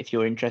if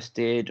you're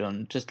interested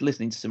on just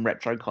listening to some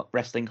retro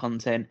wrestling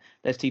content.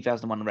 There's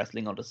 2001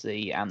 Wrestling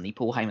Odyssey and the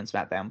Paul Heyman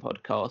SmackDown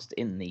podcast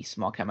in the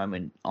Smart Cat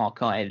Moment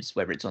archives,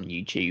 whether it's on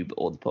YouTube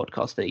or the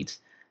podcast feeds.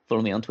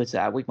 Follow me on Twitter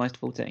at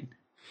Weekmeister14.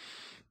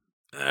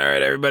 All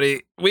right,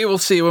 everybody. We will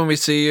see you when we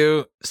see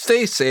you.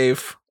 Stay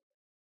safe.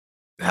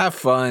 Have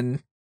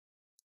fun.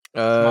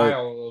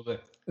 Smile a little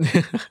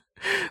bit.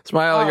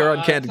 Smile, you're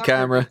on candid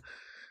camera.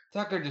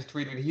 Tucker just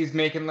tweeted he's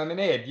making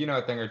lemonade. You know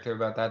a thing or two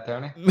about that,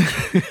 Tony.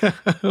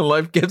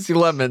 Life gives you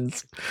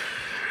lemons.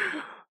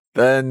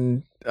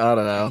 Then, I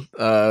don't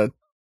know.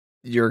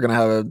 You're going to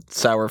have a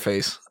sour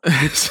face.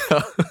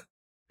 So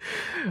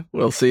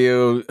we'll see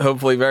you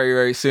hopefully very,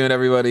 very soon,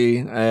 everybody.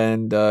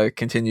 And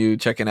continue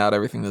checking out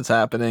everything that's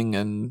happening.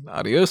 And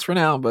adios for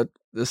now. But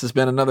this has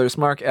been another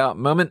Smart Out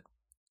moment.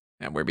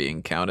 And we're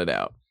being counted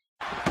out.